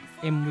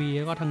MV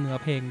แล้วก็ทั้งเนื้อ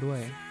เพลงด้วย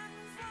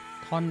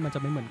ท่อนมันจะ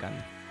ไม่เหมือนกัน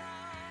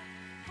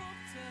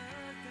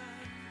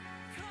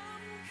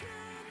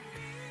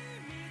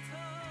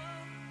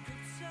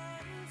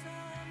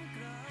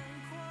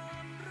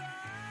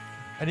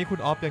อันนี้คุณ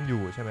ออฟยังอ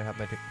ยู่ใช่ไหมครับห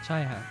มายถึงใช่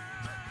ฮะ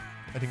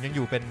หมายถึงยังอ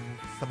ยู่เป็น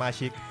สมา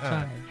ชิกใ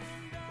ช่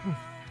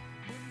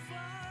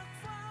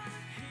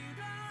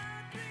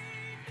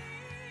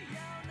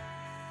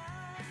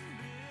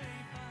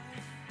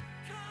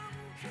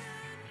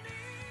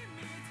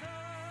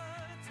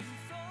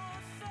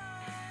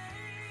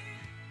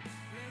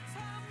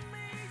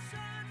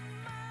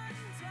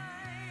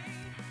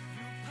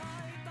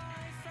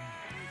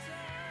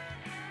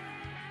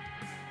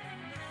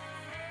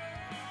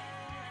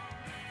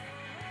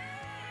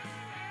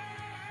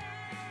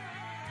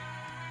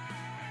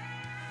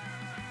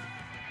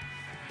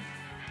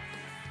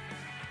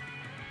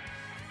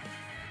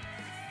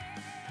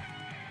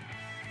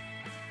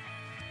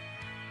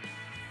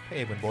พระ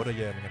เอกเหมือนโบ๊ท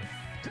เยอะเหมือนกัน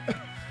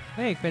พ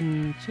ระเอกเป็น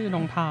ชื่อน้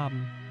องทาม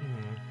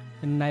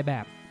เป็นนายแบ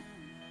บ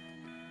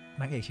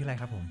นางเอกชื่ออะไร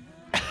ครับผม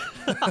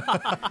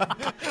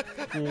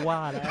กูว่า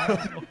แล้ว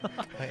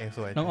นางเอกส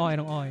วยน้องออย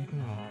น้องอ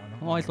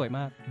อยสวยม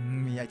าก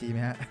มีIG ไหม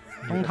ฮะ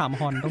ต้องถาม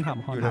ฮอนอ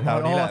ยู่แถว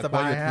ๆนี้แหละ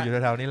อยู่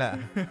แถวๆนี้แหละ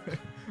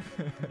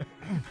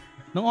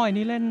น้องออย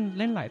นี่เ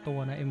ล่นหลายตัว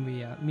นะ MV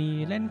อ่ะมี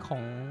เล่นขอ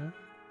ง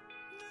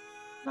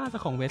น่าจะ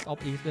ของ West of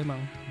East ด้วยมั้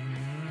ง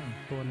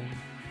ตัวนึง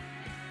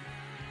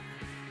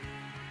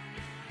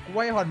กู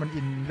ว่าฮอนมัน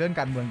อินเรื่อง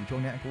การเมืองอยู่ช่ว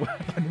งเนี้ยกูว่า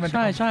ตอนนี้มันใ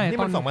ช่นี่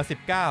มัน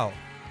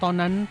2019ตอน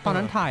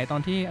นั้นถ่ายตอ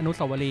นที่อนุ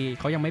สาวรีย์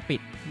เขายังไม่ปิ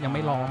ดยังไ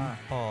ม่ล้อม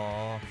อ๋อ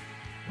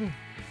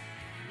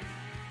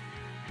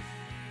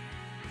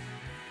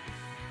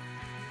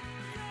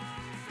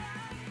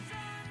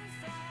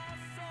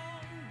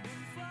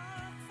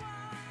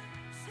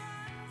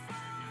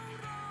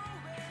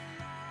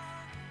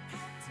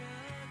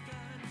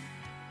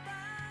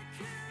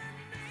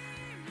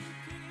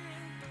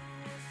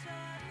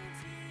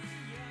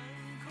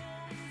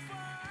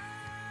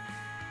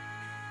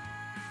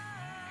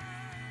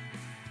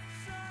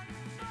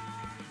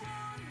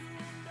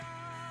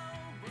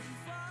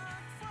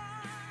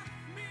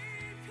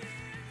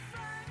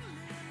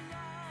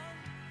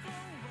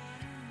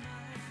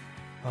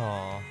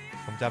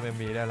ผมจำ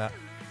MV ได้แล้ว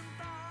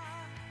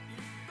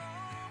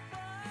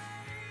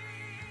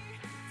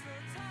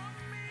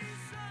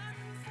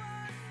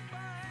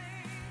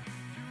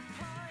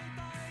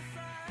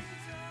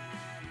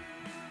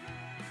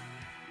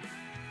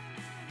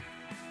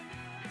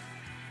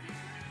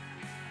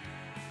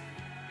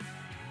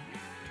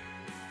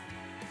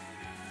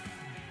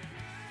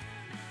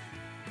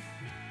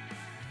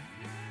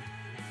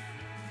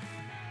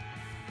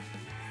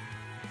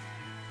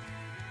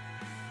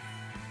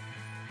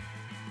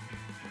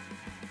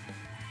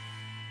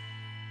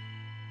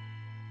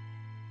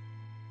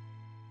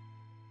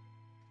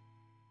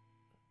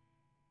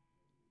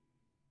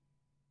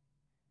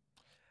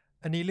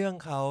อันนี้เรื่อง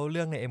เขาเ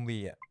รื่องใน MV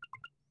อ่ะ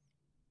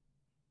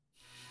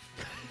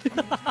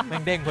แม่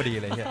งเด้งพอดี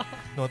เลยเฮีย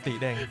โนติ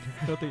เด้ง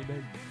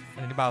อั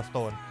นนี้บาวสโต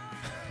น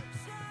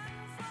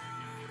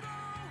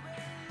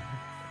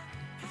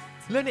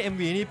เรื่องใน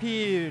MV นี่พี่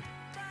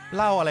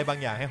เล่าอะไรบาง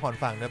อย่างให้ฮอน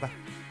ฟังด้วยปะ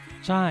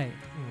ใช่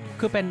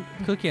คื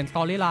อเขียนสต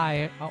อรี่ไล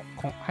น์เอา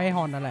ของให้ฮ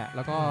อนนั่นแหละแ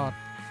ล้วก็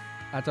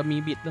อาจจะมี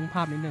บิดเรื่องภ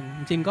าพนิดนึง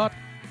จริงๆก็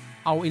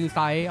เอาอินไซ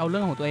ต์เอาเรื่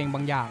องของตัวเองบ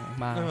างอย่าง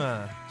มา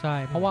ใช่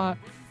เพราะว่า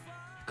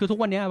คือทุก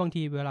วันนี้บาง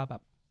ทีเวล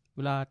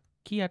า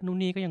เครียดนู่น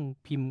นี่ก็ยัง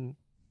พิมพ์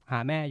หา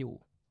แม่อยู่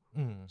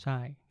ใช่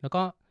แล้ว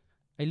ก็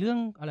ไอ้เรื่อง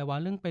อะไรวะ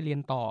เรื่องไปเรียน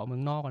ต่อเมือ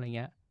งนอกอะไรเ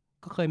งี้ย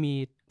ก็เคยมี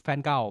แฟน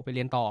เก่าไปเ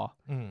รียนต่อ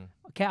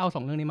แค่เอา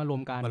2เรื่องนี้มารว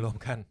มกั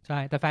นใช่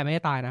แต่แฟนไม่ไ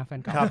ด้ตายนะแฟ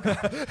นเก่า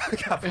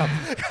ครับ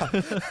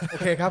โอ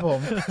เคครับผม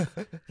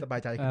สบา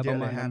ยใจขึ้นเยอะ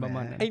เลยฮะประม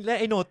าณนั้น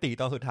ไอ้โนติ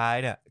ตอนสุดท้าย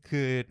เนี่ยคื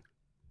อ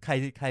ใ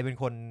ครเป็น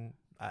คน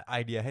ไอ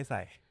เดียให้ใ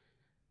ส่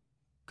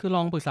คือล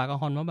องปรึกษากับ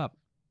ฮอนว่าแบบ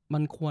มั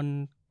นควร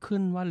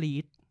ขึ้นว่าลี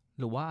ด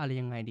หรือว่าอะไร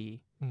ยังไงดี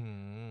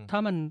ถ้า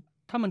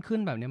มันขึ้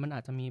นแบบนี้มันอ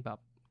าจจะมีแบบ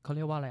เขาเ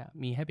รียกว่าอะไร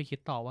มีให้ไปคิด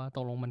ต่อว่าต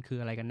กลงมันคือ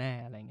อะไรกันแน่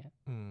อะไรเงี้ย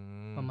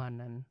ประมาณ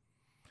นั้น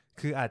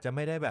คืออาจจะไ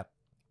ม่ได้แบบ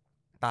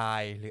ตา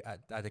ยหรือ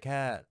อาจจะแค่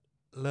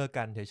เลิก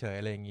กันเฉยๆ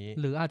อะไรอย่างนี้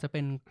หรืออาจจะเ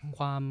ป็นค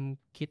วาม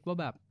คิดว่า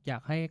แบบอยา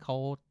กให้เขา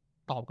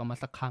ตอบกลับมา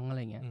สักครั้งอะไร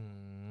เงี้ย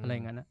อะไร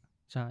งั้นนะ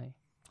ใช่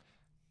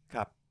ค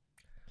รับ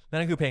นั่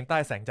นคือเพลงใต้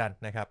แสงจันทร์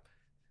นะครับ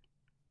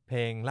เพล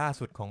งล่า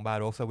สุดของบา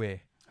โรกสเว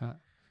ย์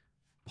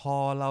พอ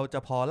เ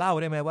ล่า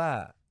ได้ไหมว่า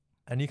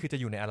อันนี้คือจะ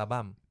อยู่ในอัล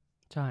บั้ม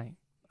ใช่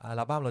อั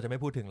ลบั้มเราจะไม่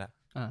พูดถึงละ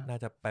น่า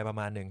จะไปประ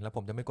มาณหนึ่งแล้วผ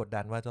มจะไม่กด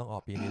ดันว่าต้องออ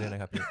กปีนี้เลยน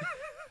ะครับพี่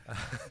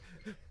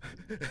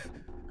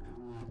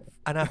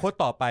อนาคต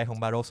ต่อไปของ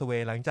บาโรกสเว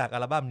ย์หลังจากอั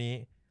ลบั้มนี้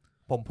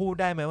ผมพูด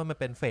ได้ไหมว่ามัน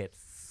เป็นเฟส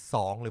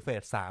2หรือเฟ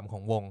ส3ขอ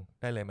งวง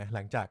ได้เลยไหมห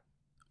ลังจาก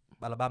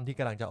อัลบั้มที่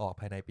กำลังจะออก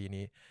ภายในปี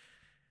นี้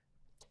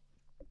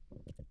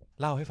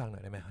เล่าให้ฟังหน่อ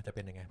ยได้ไหมจะเ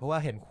ป็นยังไงเพราะว่า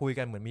เห็นคุย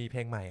กันเหมือนมีเพล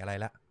งใหม่อะไร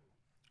ละ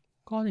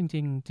ก็จ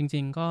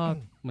ริงๆก็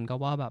เหมือนกับ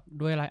ว่าแบบ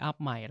ด้วยไลน์อัพ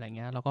ใหม่อะไรเ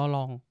งี้ยแล้วก็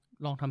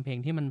ลองทำเพลง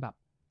ที่มันแบบ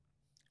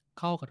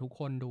เข้ากับทุก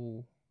คนดู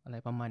อะไร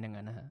ประมาณอย่าง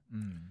นั้นนะฮะ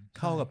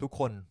เข้ากับทุก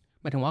คน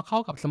หมายถึงว่าเข้า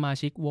กับสมา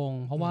ชิกวง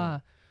เพราะว่า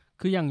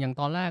คืออย่าง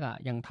ตอนแรกอ่ะ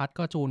อย่างทัด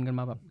ก็จูนกัน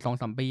มาแบบ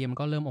 2-3 ปีมัน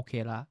ก็เริ่มโอเค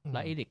ละแล้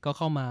วเอริกก็เ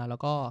ข้ามาแล้ว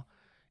ก็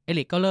เอ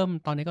ริกก็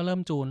ตอนนี้ก็เริ่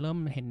มจูนเริ่ม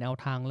เห็นแนว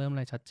ทางเริ่มอะ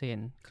ไรชัดเจน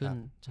ขึ้น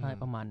ใช่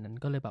ประมาณนั้น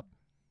ก็เลยแบบ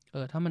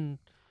ถ้ามัน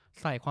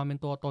ใส่ความเป็น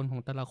ตัวตนขอ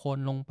งแต่ละคน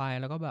ลงไป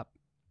แล้วก็แบบ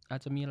อา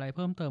จจะมีอะไรเ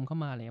พิ่มเติมเข้า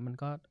มาอะไรเงี้ยมัน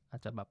ก็อา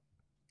จจะแบบ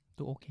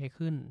ดูโอเค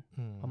ขึ้น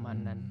ประมาณ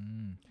นั้น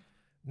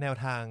แนว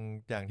ทาง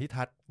อย่างที่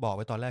ทัดบอกไ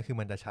ว้ตอนแรกคือ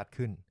มันจะชัด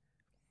ขึ้น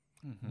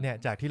เนี่ย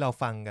จากที่เรา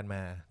ฟังกันม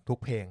าทุก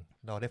เพลง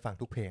เราได้ฟัง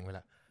ทุกเพลงไปแ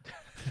ล้ว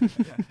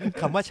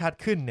คำว่าชัด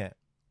ขึ้นเนี่ย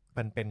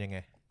มันเป็นยังไง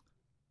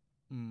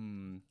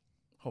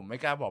ผมไม่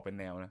กล้าบอกเป็น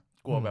แนวนะ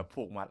กลัวแบบ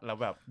ผูกมัดแล้ว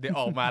แบบเดี๋ยว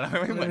ออกมาแล้ว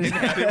ไม่เหมือนที่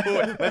พู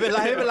ดไม่เป็น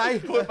ไร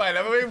พูดไปแล้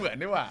วไม่เหมือน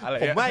นี่หว่าอะไร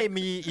ผมว่า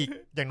มีอีก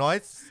อย่างน้อย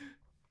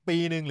ปี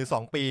นึงหรือ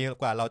2ปี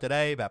กว่าเราจะไ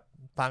ด้แบบ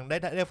ฟังไ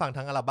ด้ฟัง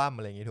ทั้งอัลบั้มอ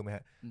ะไรอย่างงี้ถูกไหมฮ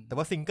ะแต่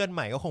ว่าซิงเกิลให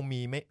ม่ก็คงมี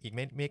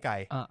ไม่ไกล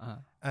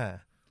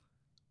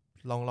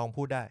ลอง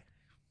พูดได้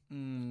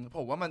ผ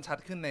มว่ามันชัด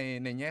ขึ้น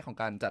ในแง่ของ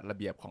การจัดระ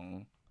เบียบ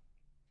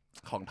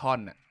ของท่อน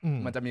น่ะ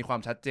มันจะมีความ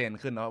ชัดเจน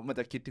ขึ้นเนาะมัน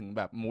จะคิดถึงแ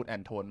บบ mood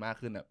and tone มาก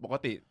ขึ้นน่ะปก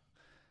ติ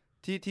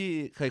ที่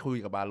เคยคุย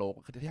กับบาโล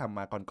ที่ทำ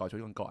มาก่อนชุด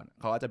ก่อน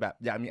เขาอาจจะแบบ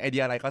อยากมีไอเดี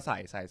ยอะไรก็ใ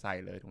ส่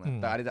เลยถูกไหม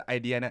แต่ไอ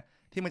เดียเนี่ย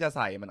ที่มันจะใ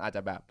ส่มันอาจจ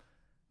ะแบบ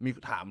มี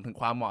ถามถึง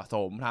ความเหมาะส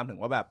มถามถึง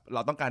ว่าแบบเร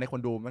าต้องการให้ค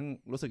นดูมัน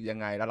รู้สึกยัง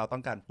ไงแล้วเราต้อ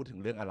งการพูดถึง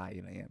เรื่องอะไร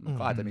เงี้ยมัน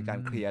ก็อาจจะมีการ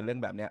เคลียร์เรื่อง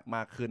แบบเนี้ยม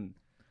ากขึ้น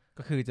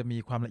ก็คือจะมี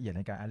ความละเอียดใ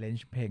นการ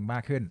arrange เพลงมา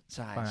กขึ้นใ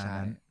ช่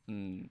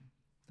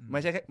ไม่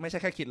ใช่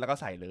แค่คิดแล้วก็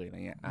ใส่เลยอะไร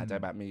เงี้ยอาจจะ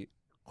แบบมี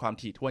ความ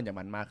ถี่ถ้วนอย่าง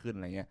มันมากขึ้นอ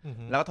ะไรเงี้ย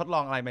แล้วทดล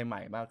องอะไรให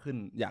ม่ๆมากขึ้น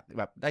อยาก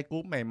แบบได้ก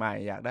รุ๊ปใหม่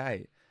ๆอยากได้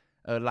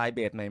ไลน์เบ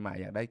สใหม่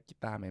ๆอยากได้กี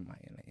ตาร์ใหม่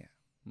ๆอะไรเงี้ย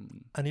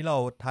อันนี้เรา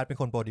ทัดเป็น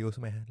คนโปรดิวซ์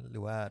ไหมหรื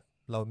อว่า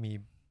เรามี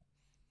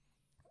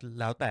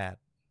แล้วแต่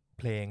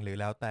เพลงหรือ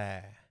แล้วแต่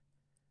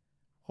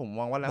ผมม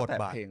องว่าแล้วแต่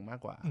เพลงมาก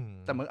กว่า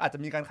แต่มันอาจจะ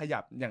มีการขยั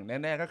บอย่าง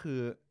แน่ๆก็คือ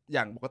อ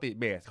ย่างปกติ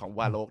เบสของ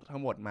วาโลกทั้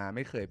งหมดมาไ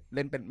ม่เคยเ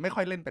ล่นเป็นไม่ค่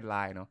อยเล่นเป็นไล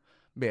น์เนาะ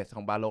เบสข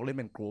องบาโลกเล่น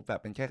เป็นกรุ๊ปแบ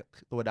บเป็นแค่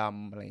ตัวด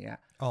ำอะไรเงี้ย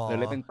หรือ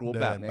เล่นเป็นกรุ๊ป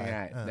แบบ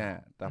ง่ายๆเนี่ย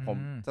แต่ผม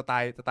สไต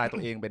ล์ตั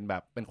วเองเป็นแบ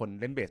บเป็นคน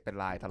เล่นเบสเป็น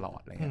ไลน์ตลอด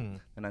อะไรเงี้ย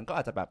ดังนั้นก็อ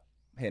าจจะแบบ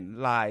เห็น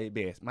ไลน์เบ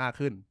สมาก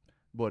ขึ้น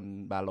บน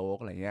บาโลก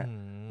อะไรเงี้ย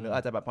หรืออ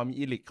าจจะแบบพอมี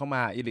อีลิกเข้าม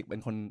าอีลิกเป็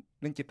นคน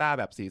เล่นกีตาร์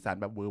แบบสีสัน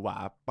แบบหวือหวา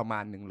ประมา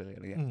ณนึงเลยอะ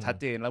ไรเงี้ยชัด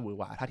เจนแล้วหวือ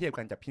หวาถ้าเทียบ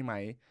กันจากพี่ไ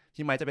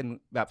ม้จะเป็น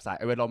แบบสาย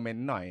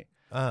environment หน่อย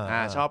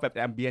ชอบแบบ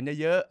แอมเบียน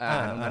เยอะ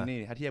ๆตรงนั้นนี่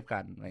ถ้าเทียบกั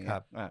นอะไรเงี้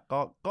ย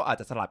ก็อาจ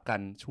จะสลับกัน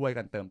ช่วย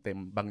กันเติมเต็ม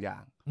บางอย่า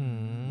ง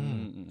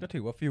ก็ถื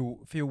อว่า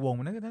ฟิลวง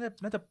มัน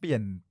น่าจะเปลี่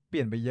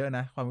ยนไปเยอะน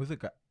ะความรู้สึ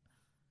กอะ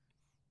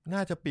น่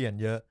าจะเปลี่ยน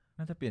เยอะ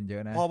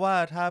นะเพราะว่า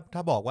ถ้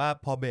าบอกว่า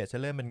พอเบสจะ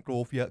เริ่มเป็นกรู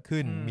ฟเยอะ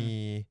ขึ้นมี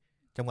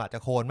จังหวะจะ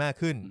โคนมาก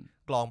ขึ้น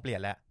กลองเปลี่ย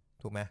นแล้ว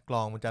ถูกไหมกล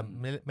องมันจะ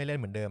ไม่เล่น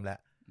เหมือนเดิมแล้ว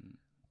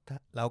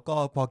แล้วก็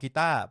พอกีต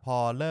าร์พอ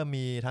เริ่ม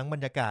มีทั้งบร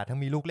รยากาศทั้ง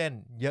มีลูกเล่น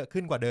เยอะ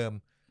ขึ้นกว่าเดิม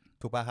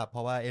ถูกป่ะครับเพร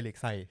าะว่าเอลิก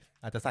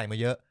อาจจะใส่มา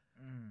เยอะ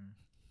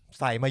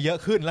ใส่มาเยอะ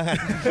ขึ้นแล้วกัน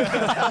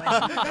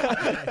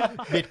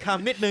บิดค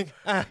ำนิดนึง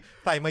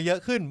ใส่มาเยอะ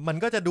ขึ้นมัน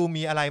ก็จะดู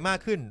มีอะไรมาก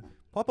ขึ้น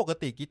เพราะปก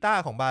ติกีตา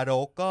ร์ของบาโร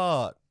กก็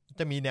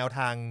จะมีแนวท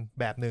าง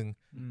แบบนึง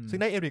ซึ่ง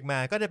ได้เอริกมา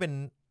ก็จะเป็น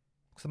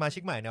สมาชิ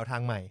กใหม่แนวทา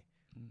งใหม่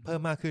เพิ่ม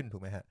มากขึ้นถู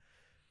กไหมฮะ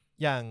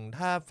อย่าง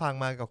ถ้าฟัง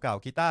มาเก่า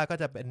ๆกีตาร์ก็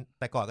จะเป็น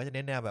แต่ก่อนก็จะเ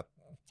น้นแนวแบบ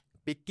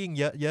ปิกกิ้ง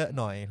เยอะๆ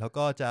หน่อยแล้ว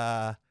ก็จะ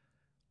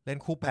เล่น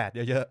คู่แพด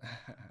เยอะ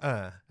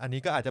ๆอันนี้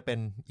ก็อาจจะเป็น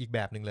อีกแบ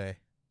บนึงเลย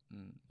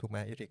ถูกไหม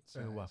อีริก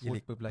อีริ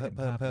กปุ๊บแล้ว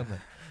เพิ่มเล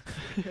ย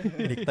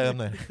อีริกเติม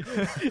หน่อย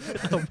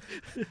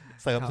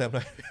เสริมห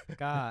น่อย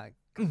ก็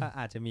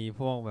อาจจะมี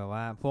พวกแบบ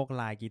ว่าพวก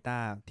ลายกีตา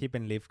ร์ที่เป็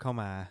นลิฟต์เข้า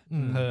มา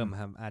เพิ่ม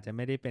ครับอาจจะไ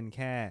ม่ได้เป็นแ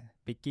ค่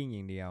ปิกกิ้งอย่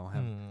างเดียวค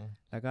รับ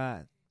แล้วก็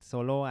โซ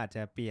โล่อาจจ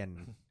ะเปลี่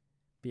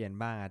ยน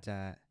บ้างอาจจะ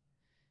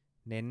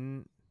เน้น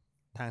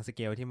ทางสเ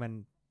กลที่มัน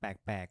แ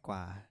ปลกกว่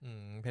า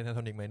เพนทาโท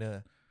นิกไมเนอ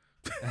ร์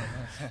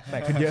แปล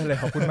กขึ้นเยอะเลย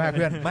ขอบคุณมากเ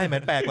พื่อนไม่เหมื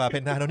อนแปลกกว่าเพ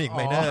นทาโทนิกไ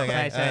มเนอร์ไง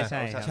ใ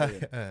ช่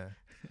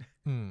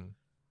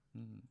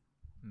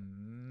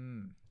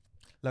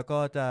แล้วก็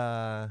จะ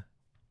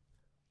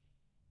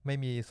ไม่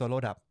มีโซโล่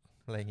ดับ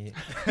อะไรอย่างงี้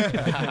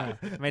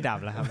ไม่ดับ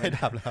แล้วครับไม่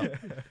ดับแล้ว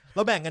เร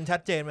าแบ่งกันชั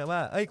ดเจนไหมว่า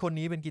เอ้ยคน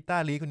นี้เป็นกีตา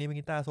ร์ลีดคนนี้เป็น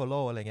กีตาร์โซโ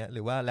ล่อะไรเงี้ยห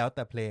รือว่าแล้วแ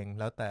ต่เพลง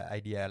แล้วแต่ไอ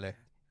เดียเลย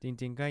จ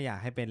ริงๆก็อยาก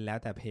ให้เป็นแล้ว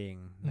แต่เพลง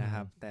นะค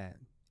รับแต่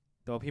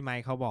ตัวพี่ไม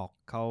ค์เขาบอก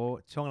เขา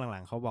ช่วงหลั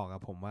งๆเขาบอกกั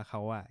บผมว่าเข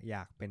าอะอย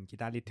ากเป็นกี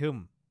ตาร์ริทึม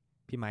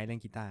พี่ไมค์เล่น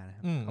กีตาร์นะค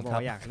รับเขาบอก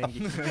ว่าอยากเล่นกี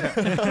ตาร์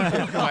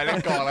พี่ไมค์เล่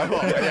นกลองแล้วบ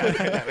อก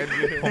อยากเล่น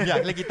ผมอยา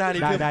กเล่นกีตาร์ริ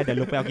ทึมได้เดี๋ยว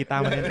ลุกไปเอากีตา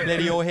ร์มาเล่น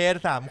Radiohead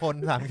 3 คน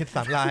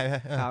3ลาย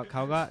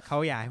เขา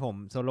อยากให้ผม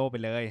โซโล่ไป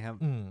เลยครับ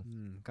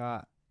ก็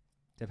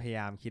จะพยาย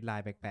ามคิดลา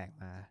ยแปลก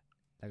ๆมา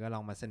แล้วก็ล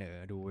องมาเสนอ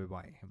ดูบ่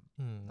อยๆครับ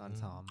ตอน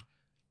ซ้อม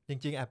จ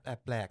ริงๆแอบ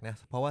แปลกนะ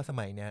เพราะว่าส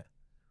มัยเนี้ย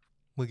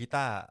มือกีต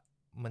าร์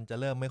มันจะ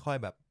เริ่มไม่ค่อย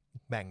แบบ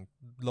แบ่ง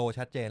โล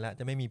ชัดเจนแล้ว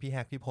จะไม่มีพี่แฮ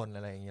กพี่พลอ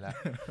ะไรอย่างงี้แล้ว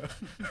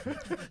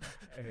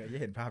ยั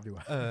งเห็นภาพอยู่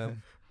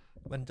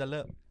มันจะเ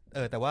ริ่ม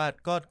แต่ว่า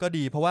ก็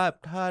ดีเพราะว่า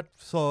ถ้า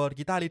โซ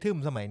กีตาร์ริทึม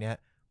สมัยเนี้ย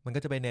มันก็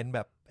จะไปเน้นแบ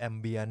บแอม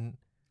เบียน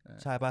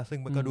ใช่ป่ะซึ่ง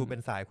มันก็ดูเป็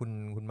นสาย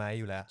คุณไม้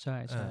อยู่แล้วใช่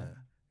ใช่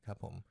ครับ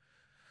ผม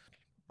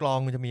กลอง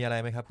มันจะมีอะไร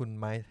ไหมครับคุณ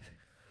ไม้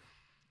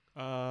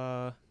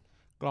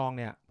กลอง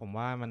เนี่ยผม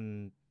ว่ามัน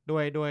ด้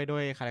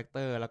วยคาแรคเต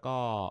อร์แล้วก็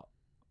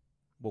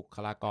บุค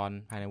ลากร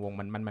ภายในวง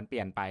มันเป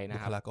ลี่ยนไปนะ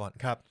ครับบุคลากร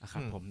ครับ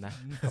ผมนะ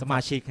สมา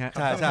ชิกฮะ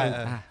ใช่ใช่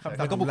แ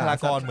ล้วก็บุคลา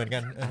กรเหมือนกั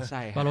นใ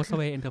ช่บาโรสเ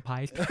วย์เอ็นเตอร์ไพร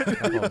ส์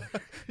ครับผม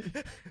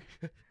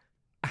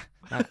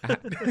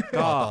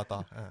ก็ต่อ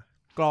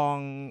กลอง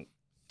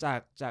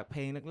จากเพ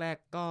ลงแรก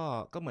ๆ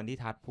ก็เหมือนที่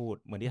ทัดพูด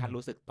เหมือนที่ทัด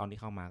รู้สึกตอนที่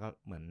เข้ามาก็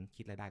เหมือน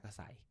คิดอะไรได้ก็ใ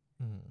ส่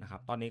นะครั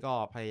บตอนนี้ก็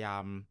พยายา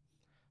ม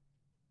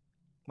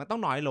มันต้อ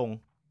งน้อยลง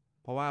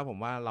เพราะว่าผม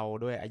ว่าเรา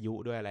ด้วยอายุ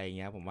ด้วยอะไรอย่างเ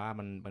งี้ยผมว่า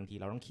มันบางที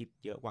เราต้องคิด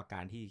เยอะกว่ากา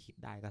รที่คิด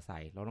ได้ก็ใส่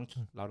เราต้อง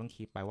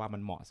คิดไปว่ามั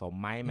นเหมาะสม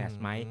ไหมแมท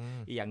ช์ไหม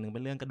อีกอย่างนึงเป็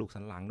นเรื่องกระดูก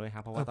สันหลังด้วยครั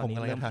บเพราะว่าตอนนี้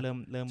เ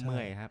ริ่มเมื่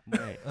อยครับเ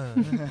มื่อย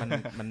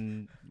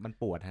มัน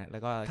ปวดฮะแล้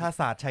วก็ถ้า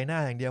ศาสตร์ใช้หน้า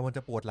อย่างเดียวมันจ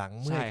ะปวดหลัง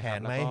เมื่อยแข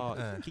นไหม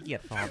ขี้เกีย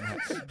จซ้อมฮะ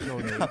โย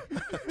น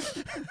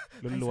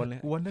ล้วนๆเลย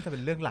กวนน่าจะเป็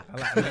นเรื่องหลักแล้ว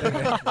ล่ะ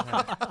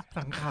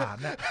สังขาร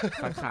น่ะ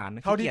สังขาร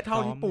เท่าที่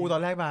ปูตอ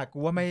นแรกมากู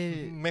ว่า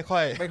ไม่ค่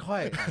อย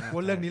กู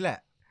ว่าเรื่องนี้แหละ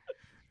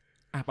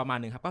ประมาณ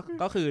นึงครับ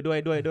ก็คือ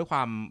ด้วยคว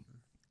าม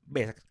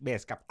เบ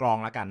สกับกลอง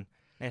แล้วกัน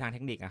ในทางเท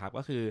คนิคนะครับ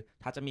ก็คือ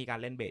ทัดจะมีการ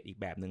เล่นเบสอีก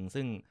แบบนึง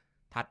ซึ่ง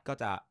ทัดก็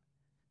จะ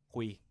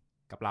คุย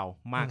กับเรา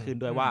มากขึ้น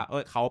ด้วยว่า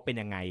เขาเป็น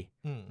ยังไง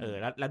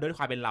แล้วด้วยค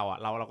วามเป็นเราอ่ะ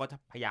เราก็จะ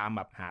พยายามแ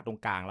บบหาตรง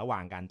กลางระหว่า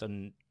งกัน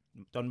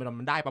จน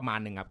มันได้ประมาณ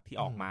นึงครับที่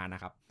ออกมาน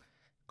ะครับ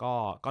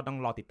ก็ต้อง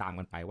รอติดตาม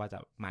กันไปว่าจะ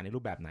มาในรู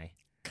ปแบบไหน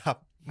ครับ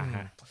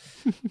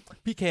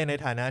พี่เคใน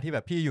ฐานะที่แบ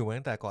บพี่อยู่มา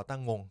ตั้งแต่ก่อตั้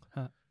งวง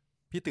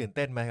พี่ตื่นเ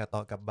ต้นไหม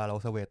กับบาโล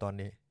สเวย์ตอน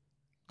นี้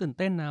ตื่น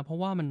เต้นนะเพราะ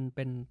ว่ามันเ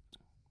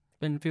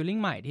ป็นฟีลลิ่ง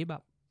ใหม่ที่แบ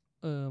บ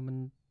มัน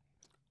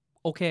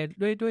โอเค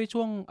ด้วย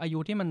ช่วงอายุ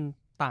ที่มัน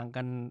ต่าง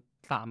กัน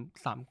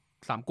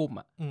3กลุ่ม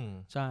อ่ะ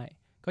ใช่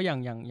ก็อ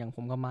ย่างผ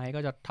มกับไม้ก็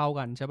จะเท่า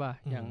กันใช่ป่ะ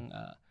อ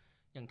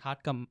ย่างทัด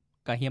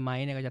กับเฮียไม้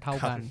เนี่ยก็จะเท่า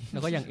กันแล้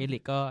วก็อย่างเอลิ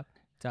กก็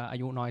จะอา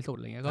ยุน้อยสุด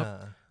อะไรเงี้ยก็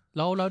แ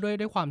ล้ว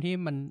ด้วยความที่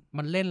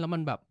มันเล่นแล้วมั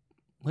นแบบ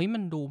เฮ้ยมั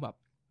นดูแบบ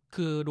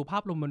คือดูภา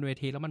พรวมบนเว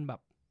ทีแล้วมันแบ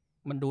บ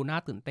มันดูน่า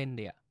ตื่นเต้นเ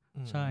ดีย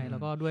ใช่แล้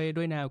วก็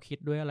ด้วยแนวคิด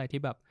ด้วยอะไร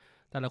ที่แบบ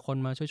แต่ละคน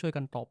มาช่วย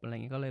กันตบอะไรเ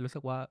งี้ยก็เลยรู้สึ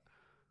กว่า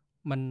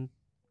มัน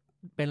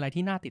เป็นอะไร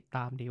ที่น่าติดต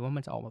ามดีว่ามั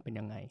นจะออกมาเป็น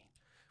ยังไง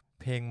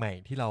เพลงใหม่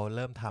ที่เราเ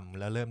ริ่มทำ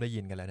แล้วเริ่มได้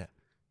ยินกันแล้วเนี่ย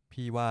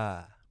พี่ว่า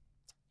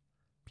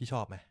พี่ช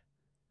อบไหม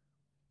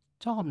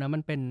ชอบนะมั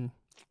นเ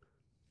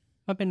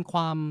ป็นคว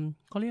าม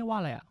เขาเรียกว่า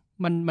อะไรอ่ะ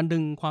มันดึ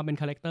งความเป็น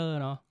คาแรคเตอร์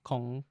เนาะข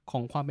อ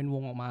งความเป็นว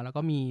งออกมาแล้ว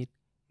ก็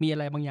มีอะ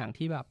ไรบางอย่าง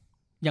ที่แบบ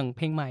อย่างเ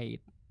พลงใหม่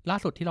ล่า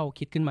สุดที่เรา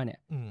คิดขึ้นมาเนี่ย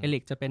เอลิ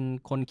กจะเป็น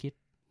คนคิด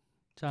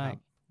ใช่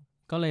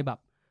ก็เลยแบบ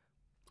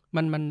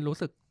มันรู้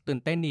สึกตื่น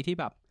เต้นดีที่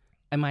แบบ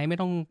ไอ้ไม้ไม่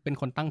ต้องเป็น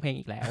คนตั้งเพลง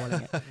อีกแล้วอะไร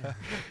เงี้ย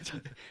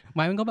ไ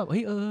ม้มันก็แบบเฮ้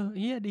ย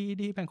เฮีย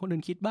ดีแบ่งคนอื่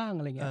นคิดบ้าง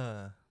อะไรเงี้ย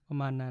ประ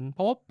มาณนั้นเพ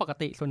ราะว่าปก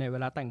ติส่วนใหญ่เว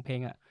ลาแต่งเพลง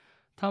อ่ะ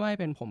ถ้าไม่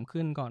เป็นผม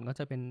ขึ้นก่อนก็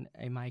จะเป็นไ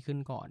อ้ไม้ขึ้น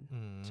ก่อน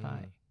ใช่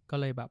ก็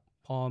เลยแบบ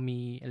พอมี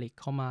เอลิก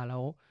เข้ามาแล้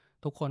ว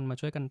ทุกคนมา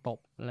ช่วยกันตบ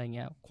อะไรเ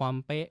งี้ยความ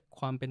เป๊ะ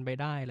ความเป็นไป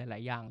ได้หลา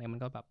ยๆอย่างเลยมัน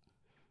ก็แบบ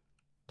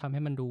ทำใ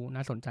ห้มันดูน่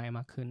าสนใจม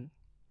ากขึ้น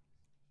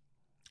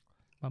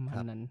ประมาณ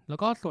นั้นแล้ว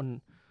ก็ส่วน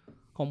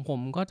ของผม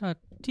ก็จะ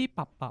ที่ป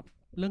รับ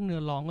เรื่องเนื้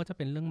อร้องก็จะเ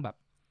ป็นเรื่องแบบ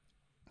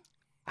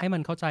ให้มั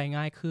นเข้าใจ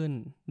ง่ายขึ้น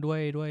ด้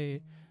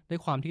วย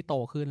ความที่โต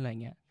ขึ้นอะไร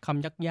เงี้ยค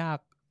ำยาก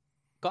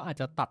ๆก็อาจ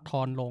จะตัดท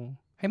อนลง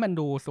ให้มัน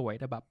ดูสวย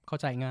แต่แบบเข้า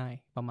ใจง่าย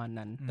ประมาณ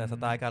นั้นแต่ส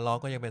ไตล์การร้อง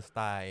ก็ยังเป็นสไ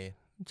ตล์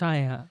ใช่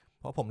ฮะ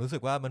เพราะผมรู้สึ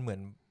กว่ามันเหมือ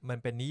นมัน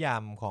เป็นนิยา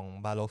มของ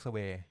บาโลสเว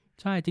ย์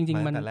ใช่จริง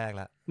ๆมั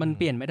นเ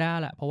ปลี่ยนไม่ได้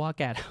แหละเพราะว่า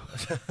แก่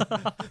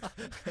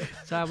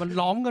ใช่มัน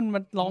ร้องกันมั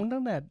นร้องตั้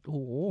งแต่โห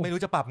ไม่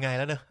รู้จะปรับไง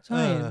แล้วเนอะใ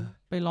ช่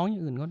ไปร้องอย่า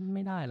งอื่นก็ไ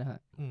ม่ได้แล้วฮะ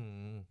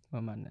ป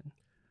ระมาณนั้น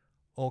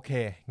โอเค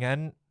งั้น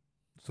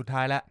สุดท้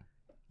ายละ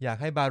อยาก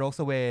ให้บาโล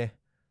สเวย์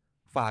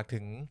ฝากถึ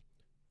ง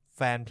แ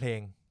ฟนเพลง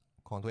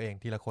ของตัวเอง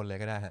ทีละคนเลย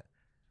ก็ได้ฮะ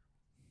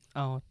เอ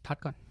าทัด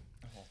ก่อน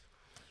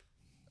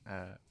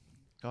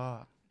ก็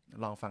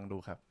ลองฟังดู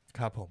ครับ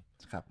ครับผม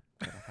ค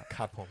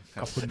รับผม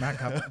ขอบคุณมาก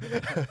ครับ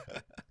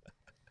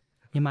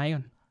มีไม้ก่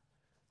อน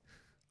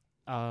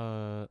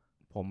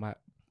ผมอะ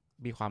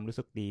มีความรู้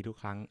สึกดีทุก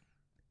ครั้ง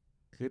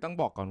คือต้อง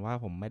บอกก่อนว่า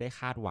ผมไม่ได้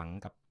คาดหวัง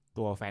กับ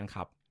ตัวแฟนค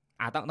ลับ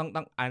ต้อง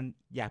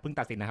อย่าเพิ่ง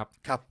ตัดสินนะครับ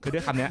คือด้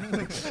วยคำเนี้ย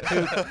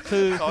คื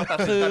อ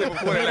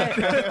ไม่ได้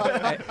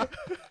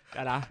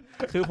นะ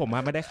คือผม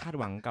ไม่ได้คาด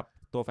หวังกับ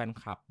ตัวแฟน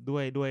คลับ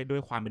ด้ว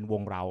ยความเป็นว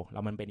งเรา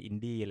มันเป็นอิน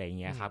ดี้อะไรอย่าง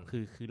เงี้ยครับ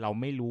คือเรา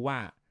ไม่รู้ว่า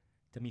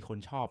จะมีคน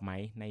ชอบไหม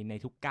ใน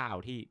ทุกก้าว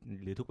ที่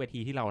หรือทุกเวที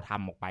ที่เราท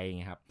ำออกไปไ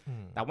งครับ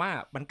แต่ว่า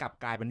มันกลับ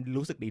กลายเป็น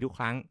รู้สึกดีทุกค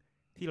รั้ง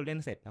ที่เราเล่น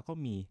เสร็จแล้วก็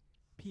มี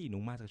พี่หนู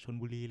มาจากชล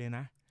บุรีเลยน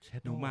ะ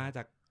หนูมาจ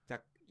าก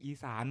อี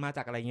สานมาจ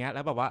ากอะไรเงี้ยแ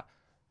ล้วแบบว่า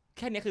แ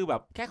ค่นี้คือแบ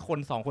บแค่คน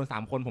2คน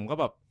3คนผมก็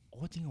แบบโ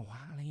อ้จริงเหรอว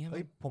ะอะไรเงี้ย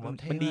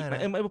มันดี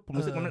ผม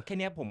รู้สึกว่าแค่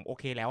นี้ผมโอ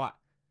เคแล้วอะ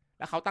แ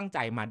ล้วเขาตั้งใจ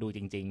มาดูจ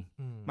ริง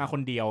ๆมาค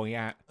นเดียวเ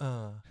งี้ย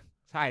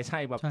ใช่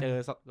แบบเจอ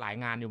หลาย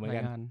งานอยู่เหมือน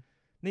กัน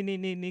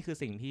นี่คือ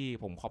สิ่งที่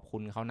ผมขอบคุ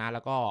ณเขานะแ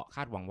ล้วก็ค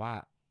าดหวังว่า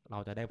เรา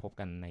จะได้พบ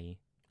กันใน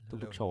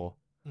ทุกๆโชว์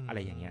อะไร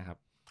อย่างเงี้ยครับ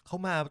เข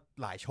ามา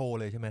หลายโชว์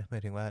เลยใช่ไหมหมา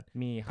ยถึงว่า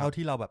มีครับเท่า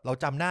ที่เราแบบเรา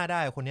จำหน้าได้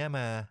คนนี้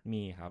มา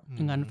มีครับ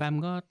งานแฟม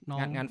ก็น้อง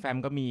งานแฟม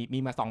ก็มี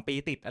มา2 ปี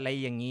ติดอะไร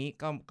อย่างนี้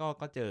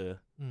ก็เจอ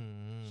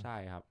ใช่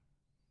ครับ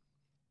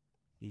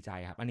ดีใจ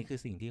ครับอันนี้คือ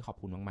สิ่งที่ขอบ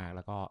คุณมากๆแ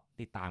ล้วก็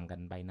ติดตามกัน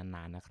ไปน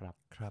านๆนะครับ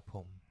ครับผ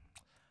ม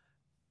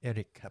เอ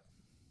ริกครับ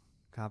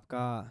ครับ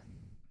ก็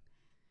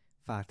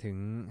ฝากถึง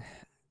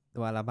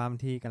ตัวอัลบั้ม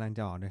ที่กำลังจ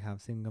ะออกด้วยครับ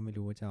ซึ่งก็ไม่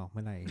รู้ว่าจะออกเ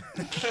มื่อไหร่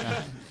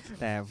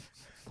แต่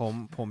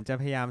ผมจะ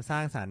พยายามสร้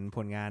างสรรค์ผ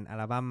ลงานอั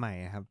ลบั้มใหม่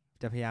ครับ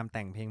จะพยายามแ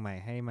ต่งเพลงใหม่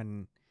ให้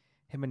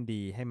มัน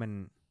ดีให้มัน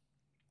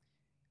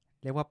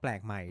เรียกว่าแปล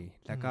กใหม่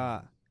แล้วก็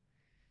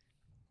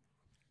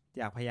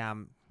อยากพยายาม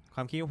คว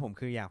ามคิดของผม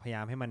คืออยากพยาย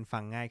ามให้มันฟั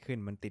งง่ายขึ้น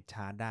มันติดช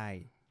าร์ตได้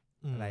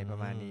อะไรประ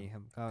มาณนี้ครั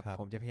บก็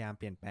ผมจะพยายาม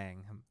เปลี่ยนแปลง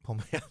ครับผม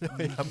พยายาม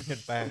เปลี่ย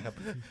นแปลงครับ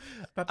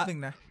แป๊บนึ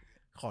งนะ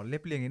ขอเรี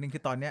ยบเรียงนิดนึงคื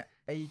อตอนเนี้ย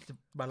ไอ้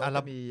บาร์จ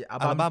ะมีอั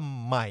ลบั้ม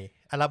ใหม่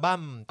อัลบั้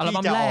ม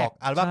ที่จะออก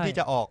อัลบั้มที่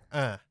จะออก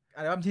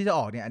อัลบั้มที่จะอ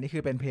อกเนี่ยอันนี้คื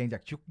อเป็นเพลงจา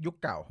กยุค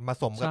เก่าผ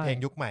สมกับเพลง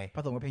ยุคใหม่ผ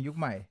สมกับเพลงยุค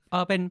ใหม่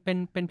เ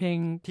ป็นเพลง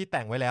ที่แ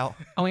ต่งไว้แล้ว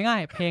เอาง่า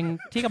ยๆเพลง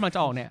ที่กำลังจะ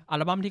ออกเนี่ยอั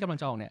ลบั้มที่กำลัง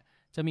จะออกเนี่ย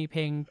จะมีเพ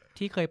ลง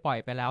ที่เคยปล่อย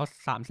ไปแล้ว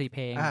 3-4 เพ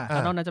ลงแล้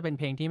วนอกนั้นจะเป็น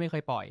เพลงที่ไม่เค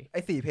ยปล่อยไ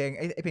อ้4เพลงไ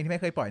อ้เพลงที่ไ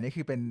ม่เคยปล่อยนี่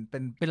คือเป็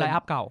นไลน์อั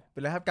พเก่าเป็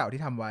นไลน์อัพเก่า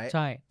ที่ทำไว้ใ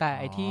ช่แต่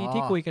ไอ้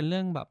ที่คุยกันเ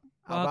รื่องแบบ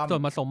ว่าส่ว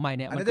นผสมใหม่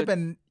เนี่ยอันนี้จะเป็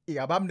นอีก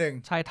อัลบั้มนึง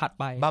ใช่ถัด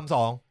ไปอัลบั้ม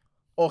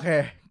2โอเค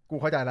กู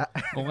เข้าใจละ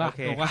โอเ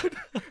ค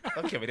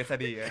ต้องเขียนไว้ในส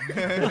ดี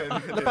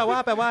แล้วแปล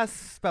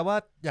ว่า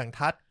อย่าง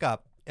ทัดกับ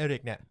เอริ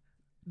กเนี่ย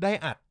ได้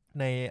อัด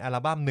ในอัล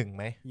บั้ม1ไ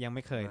หมยังไ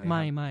ม่เคย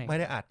ไม่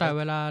ได้อัดแต่เ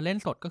วลาเล่น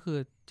สดก็คือ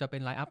จะเป็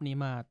นไลน์อัพนี้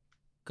มา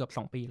เกือบ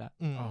2 ปีแล้ว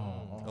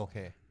โอเค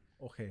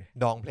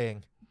ดองเพลง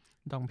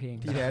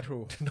ที่แท้ทรู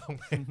ดอง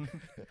เพลง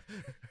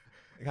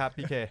ครับ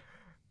พี่เค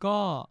ก็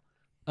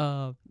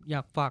อย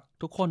ากฝาก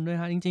ทุกคนด้วย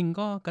ฮะจริงๆ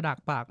ก็กระดาก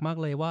ปากมาก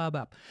เลยว่าแบ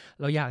บ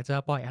เราอยากจะ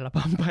ปล่อยอัล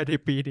บั้มภายใน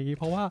ปีนี้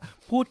เพราะว่า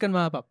พูดกันม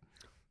าแบบ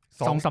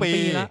 2-3 ปี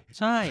แล้ว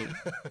ใช่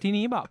ที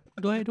นี้แบบ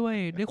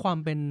ด้วยความ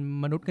เป็น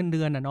มนุษย์เงินเ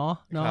ดือนเนาะ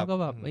ก็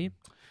แบบ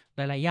ห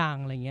ลายๆอย่าง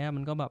อะไรเงี้ยมั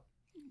นก็แบบ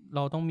เร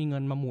าต้องมีเงิ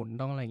นมาหมุน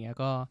ต้องอะไรเงี้ย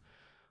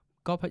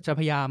ก็จะ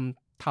พยายาม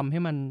ทำให้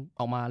มัน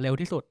ออกมาเร็ว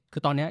ที่สุดคื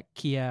อตอนนี้เ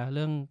คลียร์เ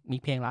รื่องมี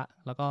เพลงละ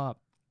แล้วก็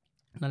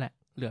นั่นแหละ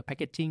เหลือแพคเ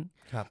กจจิ้ง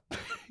ครับ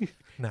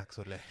หนัก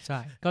สุดเลยใช่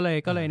ก็เ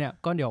ลยเนี่ย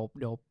ก็เ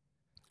ดี๋ยว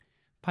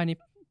ภายใน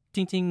จ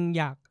ริงๆ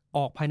อยากอ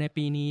อกภายใน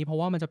ปีนี้เพราะ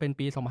ว่ามันจะเป็น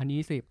ปี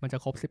2020มันจะ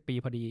ครบ10 ปี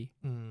พอดี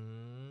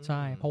ใ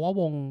ช่เพราะว่า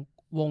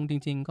วงจ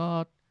ริงๆก็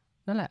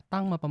นั่นแหละ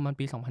ตั้งมาประมาณ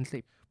ปี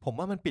2010ผม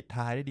ว่ามันปิด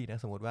ท้ายได้ดีนะ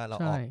สมมติว่าเรา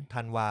ออก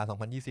ธันวา2020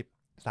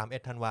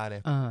 31ธันวาเล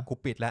ยกู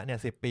ปิดแล้วเนี่ย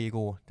10 ปี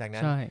กูจาก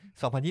นั้น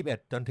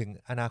2021จนถึง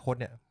อนาคต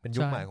เนี่ยเป็น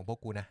ยุคใหม่ของพวก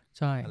กูนะ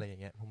อะไรอย่า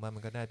งเงี้ยผมว่ามั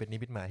นก็ได้เป็นนิ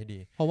มิตหมายที่ดี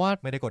เพราะว่า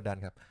ไม่ได้กดดัน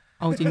ครับ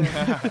เอาจริง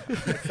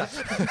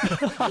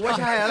ว่า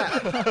ใช่แล้วแหละ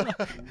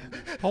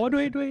เพราะว่า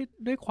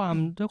ด้วยคว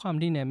าม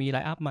ที่เนี่ยมีไล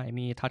น์อัพใหม่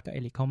มีทัดกับเอ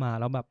ริกเข้ามา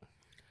แล้วแบบ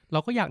เรา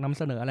ก็อยากนำ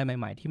เสนออะไรใ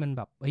หม่ๆที่มันแ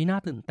บบน่า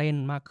ตื่นเต้น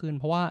มากขึ้น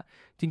เพราะว่า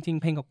จริง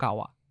ๆเพลงเก่า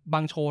ๆอ่ะบา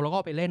งโชว์เราก็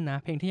ไปเล่นนะ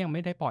เพลงที่ยังไ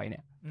ม่ได้ปล่อยเนี่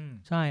ย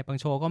ใช่บาง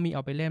โชว์ก็มีเอ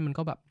าไปเล่นมัน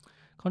ก็แบบ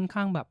ค่อน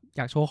ข้างแบบอ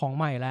ยากโชว์ของ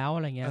ใหม่แล้วอ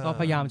ะไรเงี้ยก็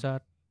พยายามจะ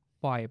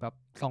ปล่อยแบบ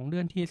2 เดื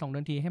อนที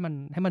ใ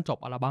ห้มันจบ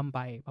อัลบั้มไป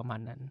ประมาณ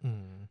นั้น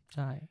ใ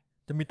ช่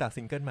จะมีตัด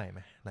ซิงเกิลใหม่ไหม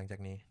หลังจาก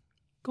นี้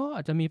ก็อ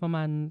าจจะมีประม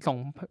าณ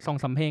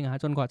2-3 เพลงอะ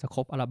จนกว่าจะคร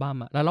บอัลบั้ม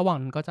อะแล้วระหว่าง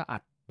นั้นก็จะอั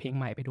ดเพลง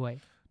ใหม่ไปด้วย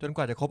จนก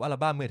ว่าจะครบอัล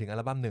บั้มถึงอั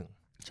ลบั้ม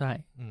1ใช่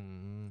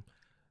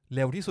เ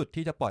ร็วที่สุด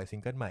ที่จะปล่อยซิง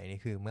เกิลใหม่นี่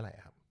คือเมื่อไหร่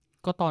ครับ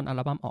ก็ตอนอั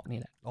ลบั้มออกนี่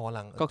แหละห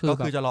ลังก็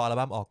คือจะรออัล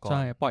บั้มออกก่อนใ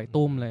ช่ปล่อย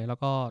ตุ้มเลยแล้ว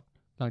ก็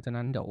หลังจาก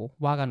นั้นเดี๋ยว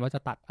ว่ากันว่าจะ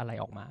ตัดอะไร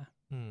ออกมา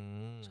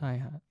ใช่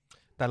ฮะ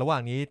แต่ระหว่า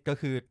งนี้ก็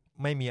คือ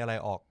ไม่มีอะไร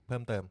ออกเพิ่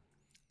มเติม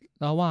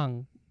ระหว่าง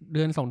2 เ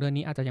ดือน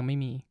นี้อาจจะยังไม่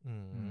มี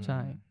ใช่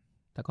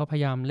แต่ก็พย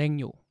ายามเร่ง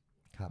อยู่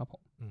ครับผ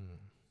ม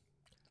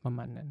ประม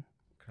าณนั้น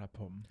ครับ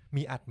ผม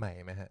มีอัดใหม่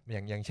ไหมฮะอ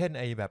ย่างเช่น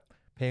ไอแบบ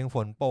เพลงฝ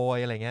นโปรย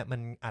อะไรเงี้ยมั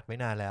นอัดไว้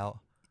นานแล้ว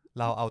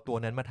เราเอาตัว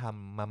นั้นมาท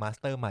ำมาส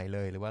เตอร์ใหม่เล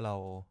ยหรือว่าเรา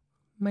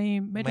ไม่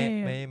ได้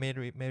ไม่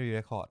รีเร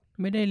คคอร์ด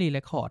ไม่ได้รีเร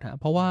คคอร์ดฮะ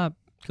เพราะว่า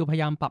คือพย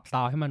ายามปรับซ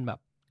าวด์ให้มันแบบ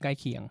ใกล้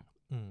เคียง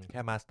แ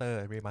ค่มาสเตอร์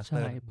รีมาสเตอ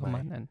ร์ประมา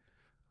ณนั้น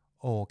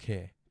โอเค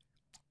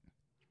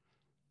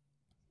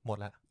หมด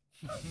ละ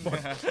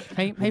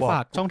ให้ฝา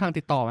กช่องทาง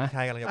ติดต่อไหมใ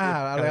ช่กำลังจะ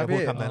พูด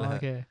คำนั้นแล้ว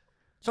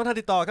ช่องทาง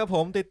ติดต่อครับผ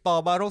มติดต่อ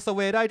บาโรสเ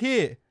วได้ที่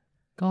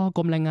ก็ก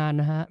รมแรงงาน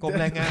นะฮะกรม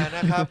แรงงานน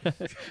ะครับ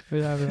ไม่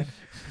ได้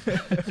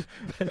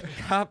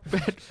ครับ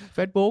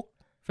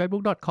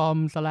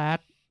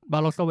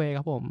facebook.com/barosway ค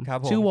รับผม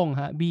ชื่อวง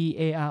ฮะ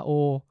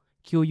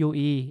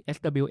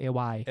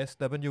BAROQUESWAY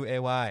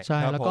ใช่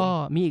แล้วก็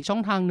มีอีกช่อ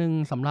งทางหนึ่ง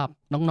สำหรับ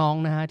น้อง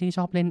ๆนะฮะที่ช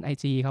อบเล่น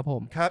IG ครับผ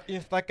มครับ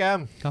Instagram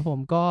ครับผม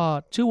ก็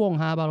ชื่อวง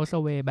ฮะ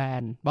barosway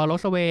band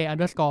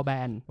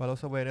barosway_band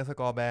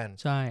barosway_band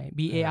ใช่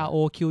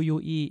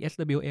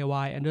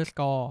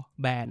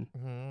BAROQUESWAY_band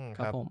ค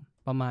รับผม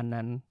ประมาณ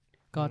นั้น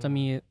ก็จะ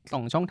มี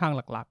2ช่องทางห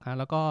ลักๆฮะ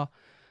แล้วก็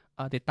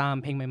ติดตาม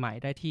เพลงใหม่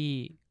ๆได้ที่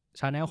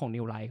channel ของ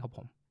New Light ครับผ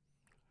ม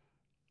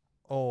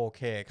โอเ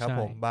คครับ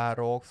ผม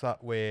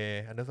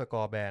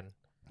barosway_band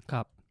ค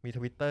รับมี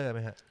Twitter ไหม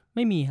ฮะไ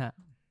ม่มีฮะ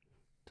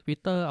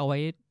Twitter เอาไว้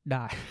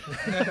ด่า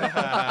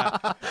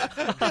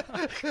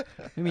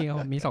ไม่มีครับผ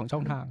มมี2ช่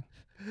องทาง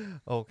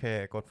โอเค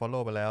กด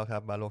follow ไปแล้วครั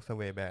บบาโลกสเ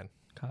วย์แบนด์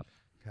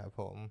ครับ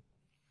ผม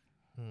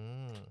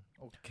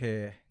โอ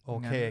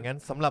เคงั้น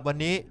สำหรับวัน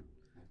นี้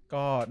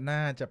ก็น่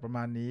าจะประม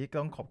าณนี้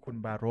ต้องขอบคุณ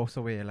บาโรส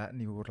เวย์และ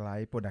New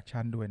Light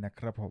Production ด้วยนะ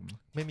ครับผม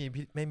ไม่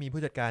มี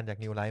ผู้จัดการจาก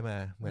New Light มา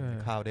เหมือน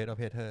ข่าว Dead of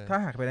Peter ถ้า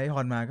หากไปได้ฮ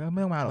อนมาก็ไ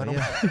ม่ต้องมาหรอกเนี่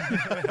ย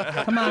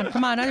ถ้า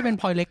มาน่าจะเป็น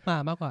พลอยเล็กมา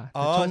มากกว่า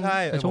อ๋อใช่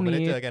แต่ช่วงนี้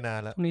เจอกันนา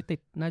นแล้วช่วงนี้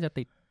น่าจะ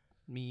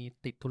มี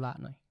ติดธุระ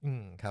หน่อย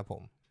ครับผ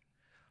ม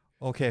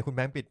โอเคคุณแบ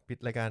งค์ปิด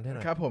รายการให้หน่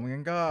อยครับผม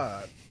งั้นก็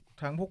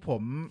ทั้งพวกผ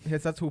มเฮ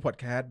ดซัตทูพอด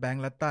แคสต์แบง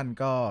ค์และตัน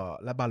ก็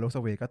และบาโรส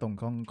เวย์ก็ต้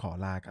องขอ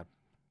ลา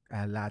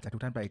จากทุ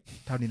กท่านไป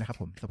เท่านี้นะครับ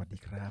ผมสวัสดี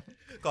ครับ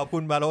ขอบคุ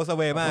ณบาโรสเ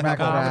วย์มาก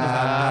ครั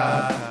บ